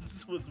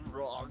comes was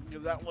wrong,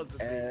 because that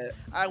wasn't me.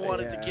 I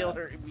wanted to kill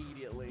her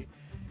immediately.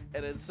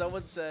 And then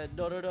someone said,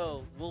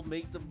 no, we'll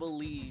make them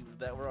believe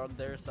that we're on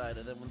their side,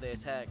 and then when they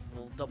attack,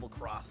 we'll double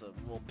cross them,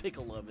 we'll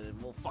pickle them, and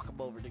we'll fuck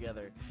them over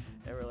together.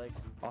 And we're like,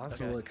 I'll have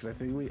to look, because I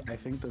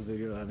think the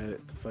video the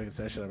fucking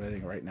session I'm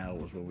editing right now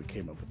was when we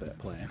came up with that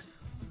plan.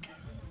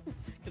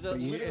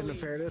 In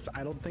fairness,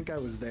 I don't think I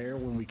was there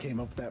when we came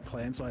up with that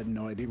plan, so I had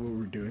no idea what we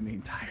were doing the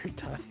entire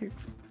time.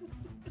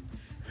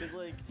 Because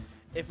like,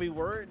 if we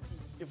weren't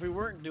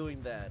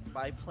doing that,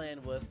 my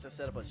plan was to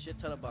set up a shit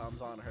ton of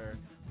bombs on her,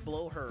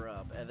 blow her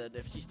up, and then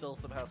if she still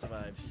somehow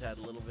survives, she's had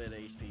a little bit of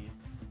HP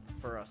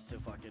for us to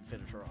fucking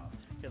finish her off.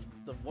 Because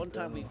the one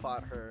time we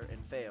fought her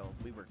and failed,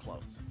 we were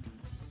close.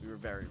 We were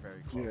very,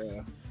 very close.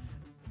 Yeah.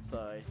 So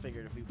I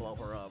figured if we blow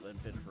her up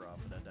and finish her off,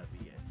 then that'd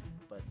be it.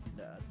 But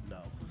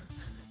no.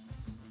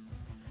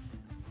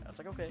 I was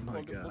like, okay,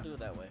 we'll do it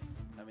that way.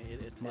 I mean,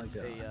 it's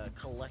a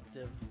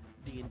collective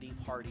D&D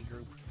party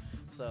group,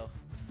 so.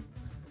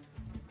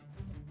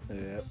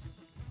 Yep.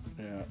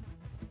 Yeah.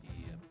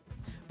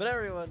 But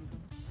everyone,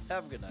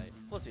 have a good night.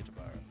 We'll see you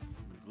tomorrow.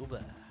 Goodbye.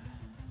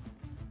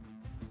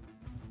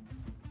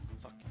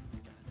 Fucking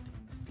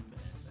goddamn stupid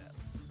ass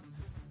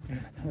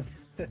Atlas.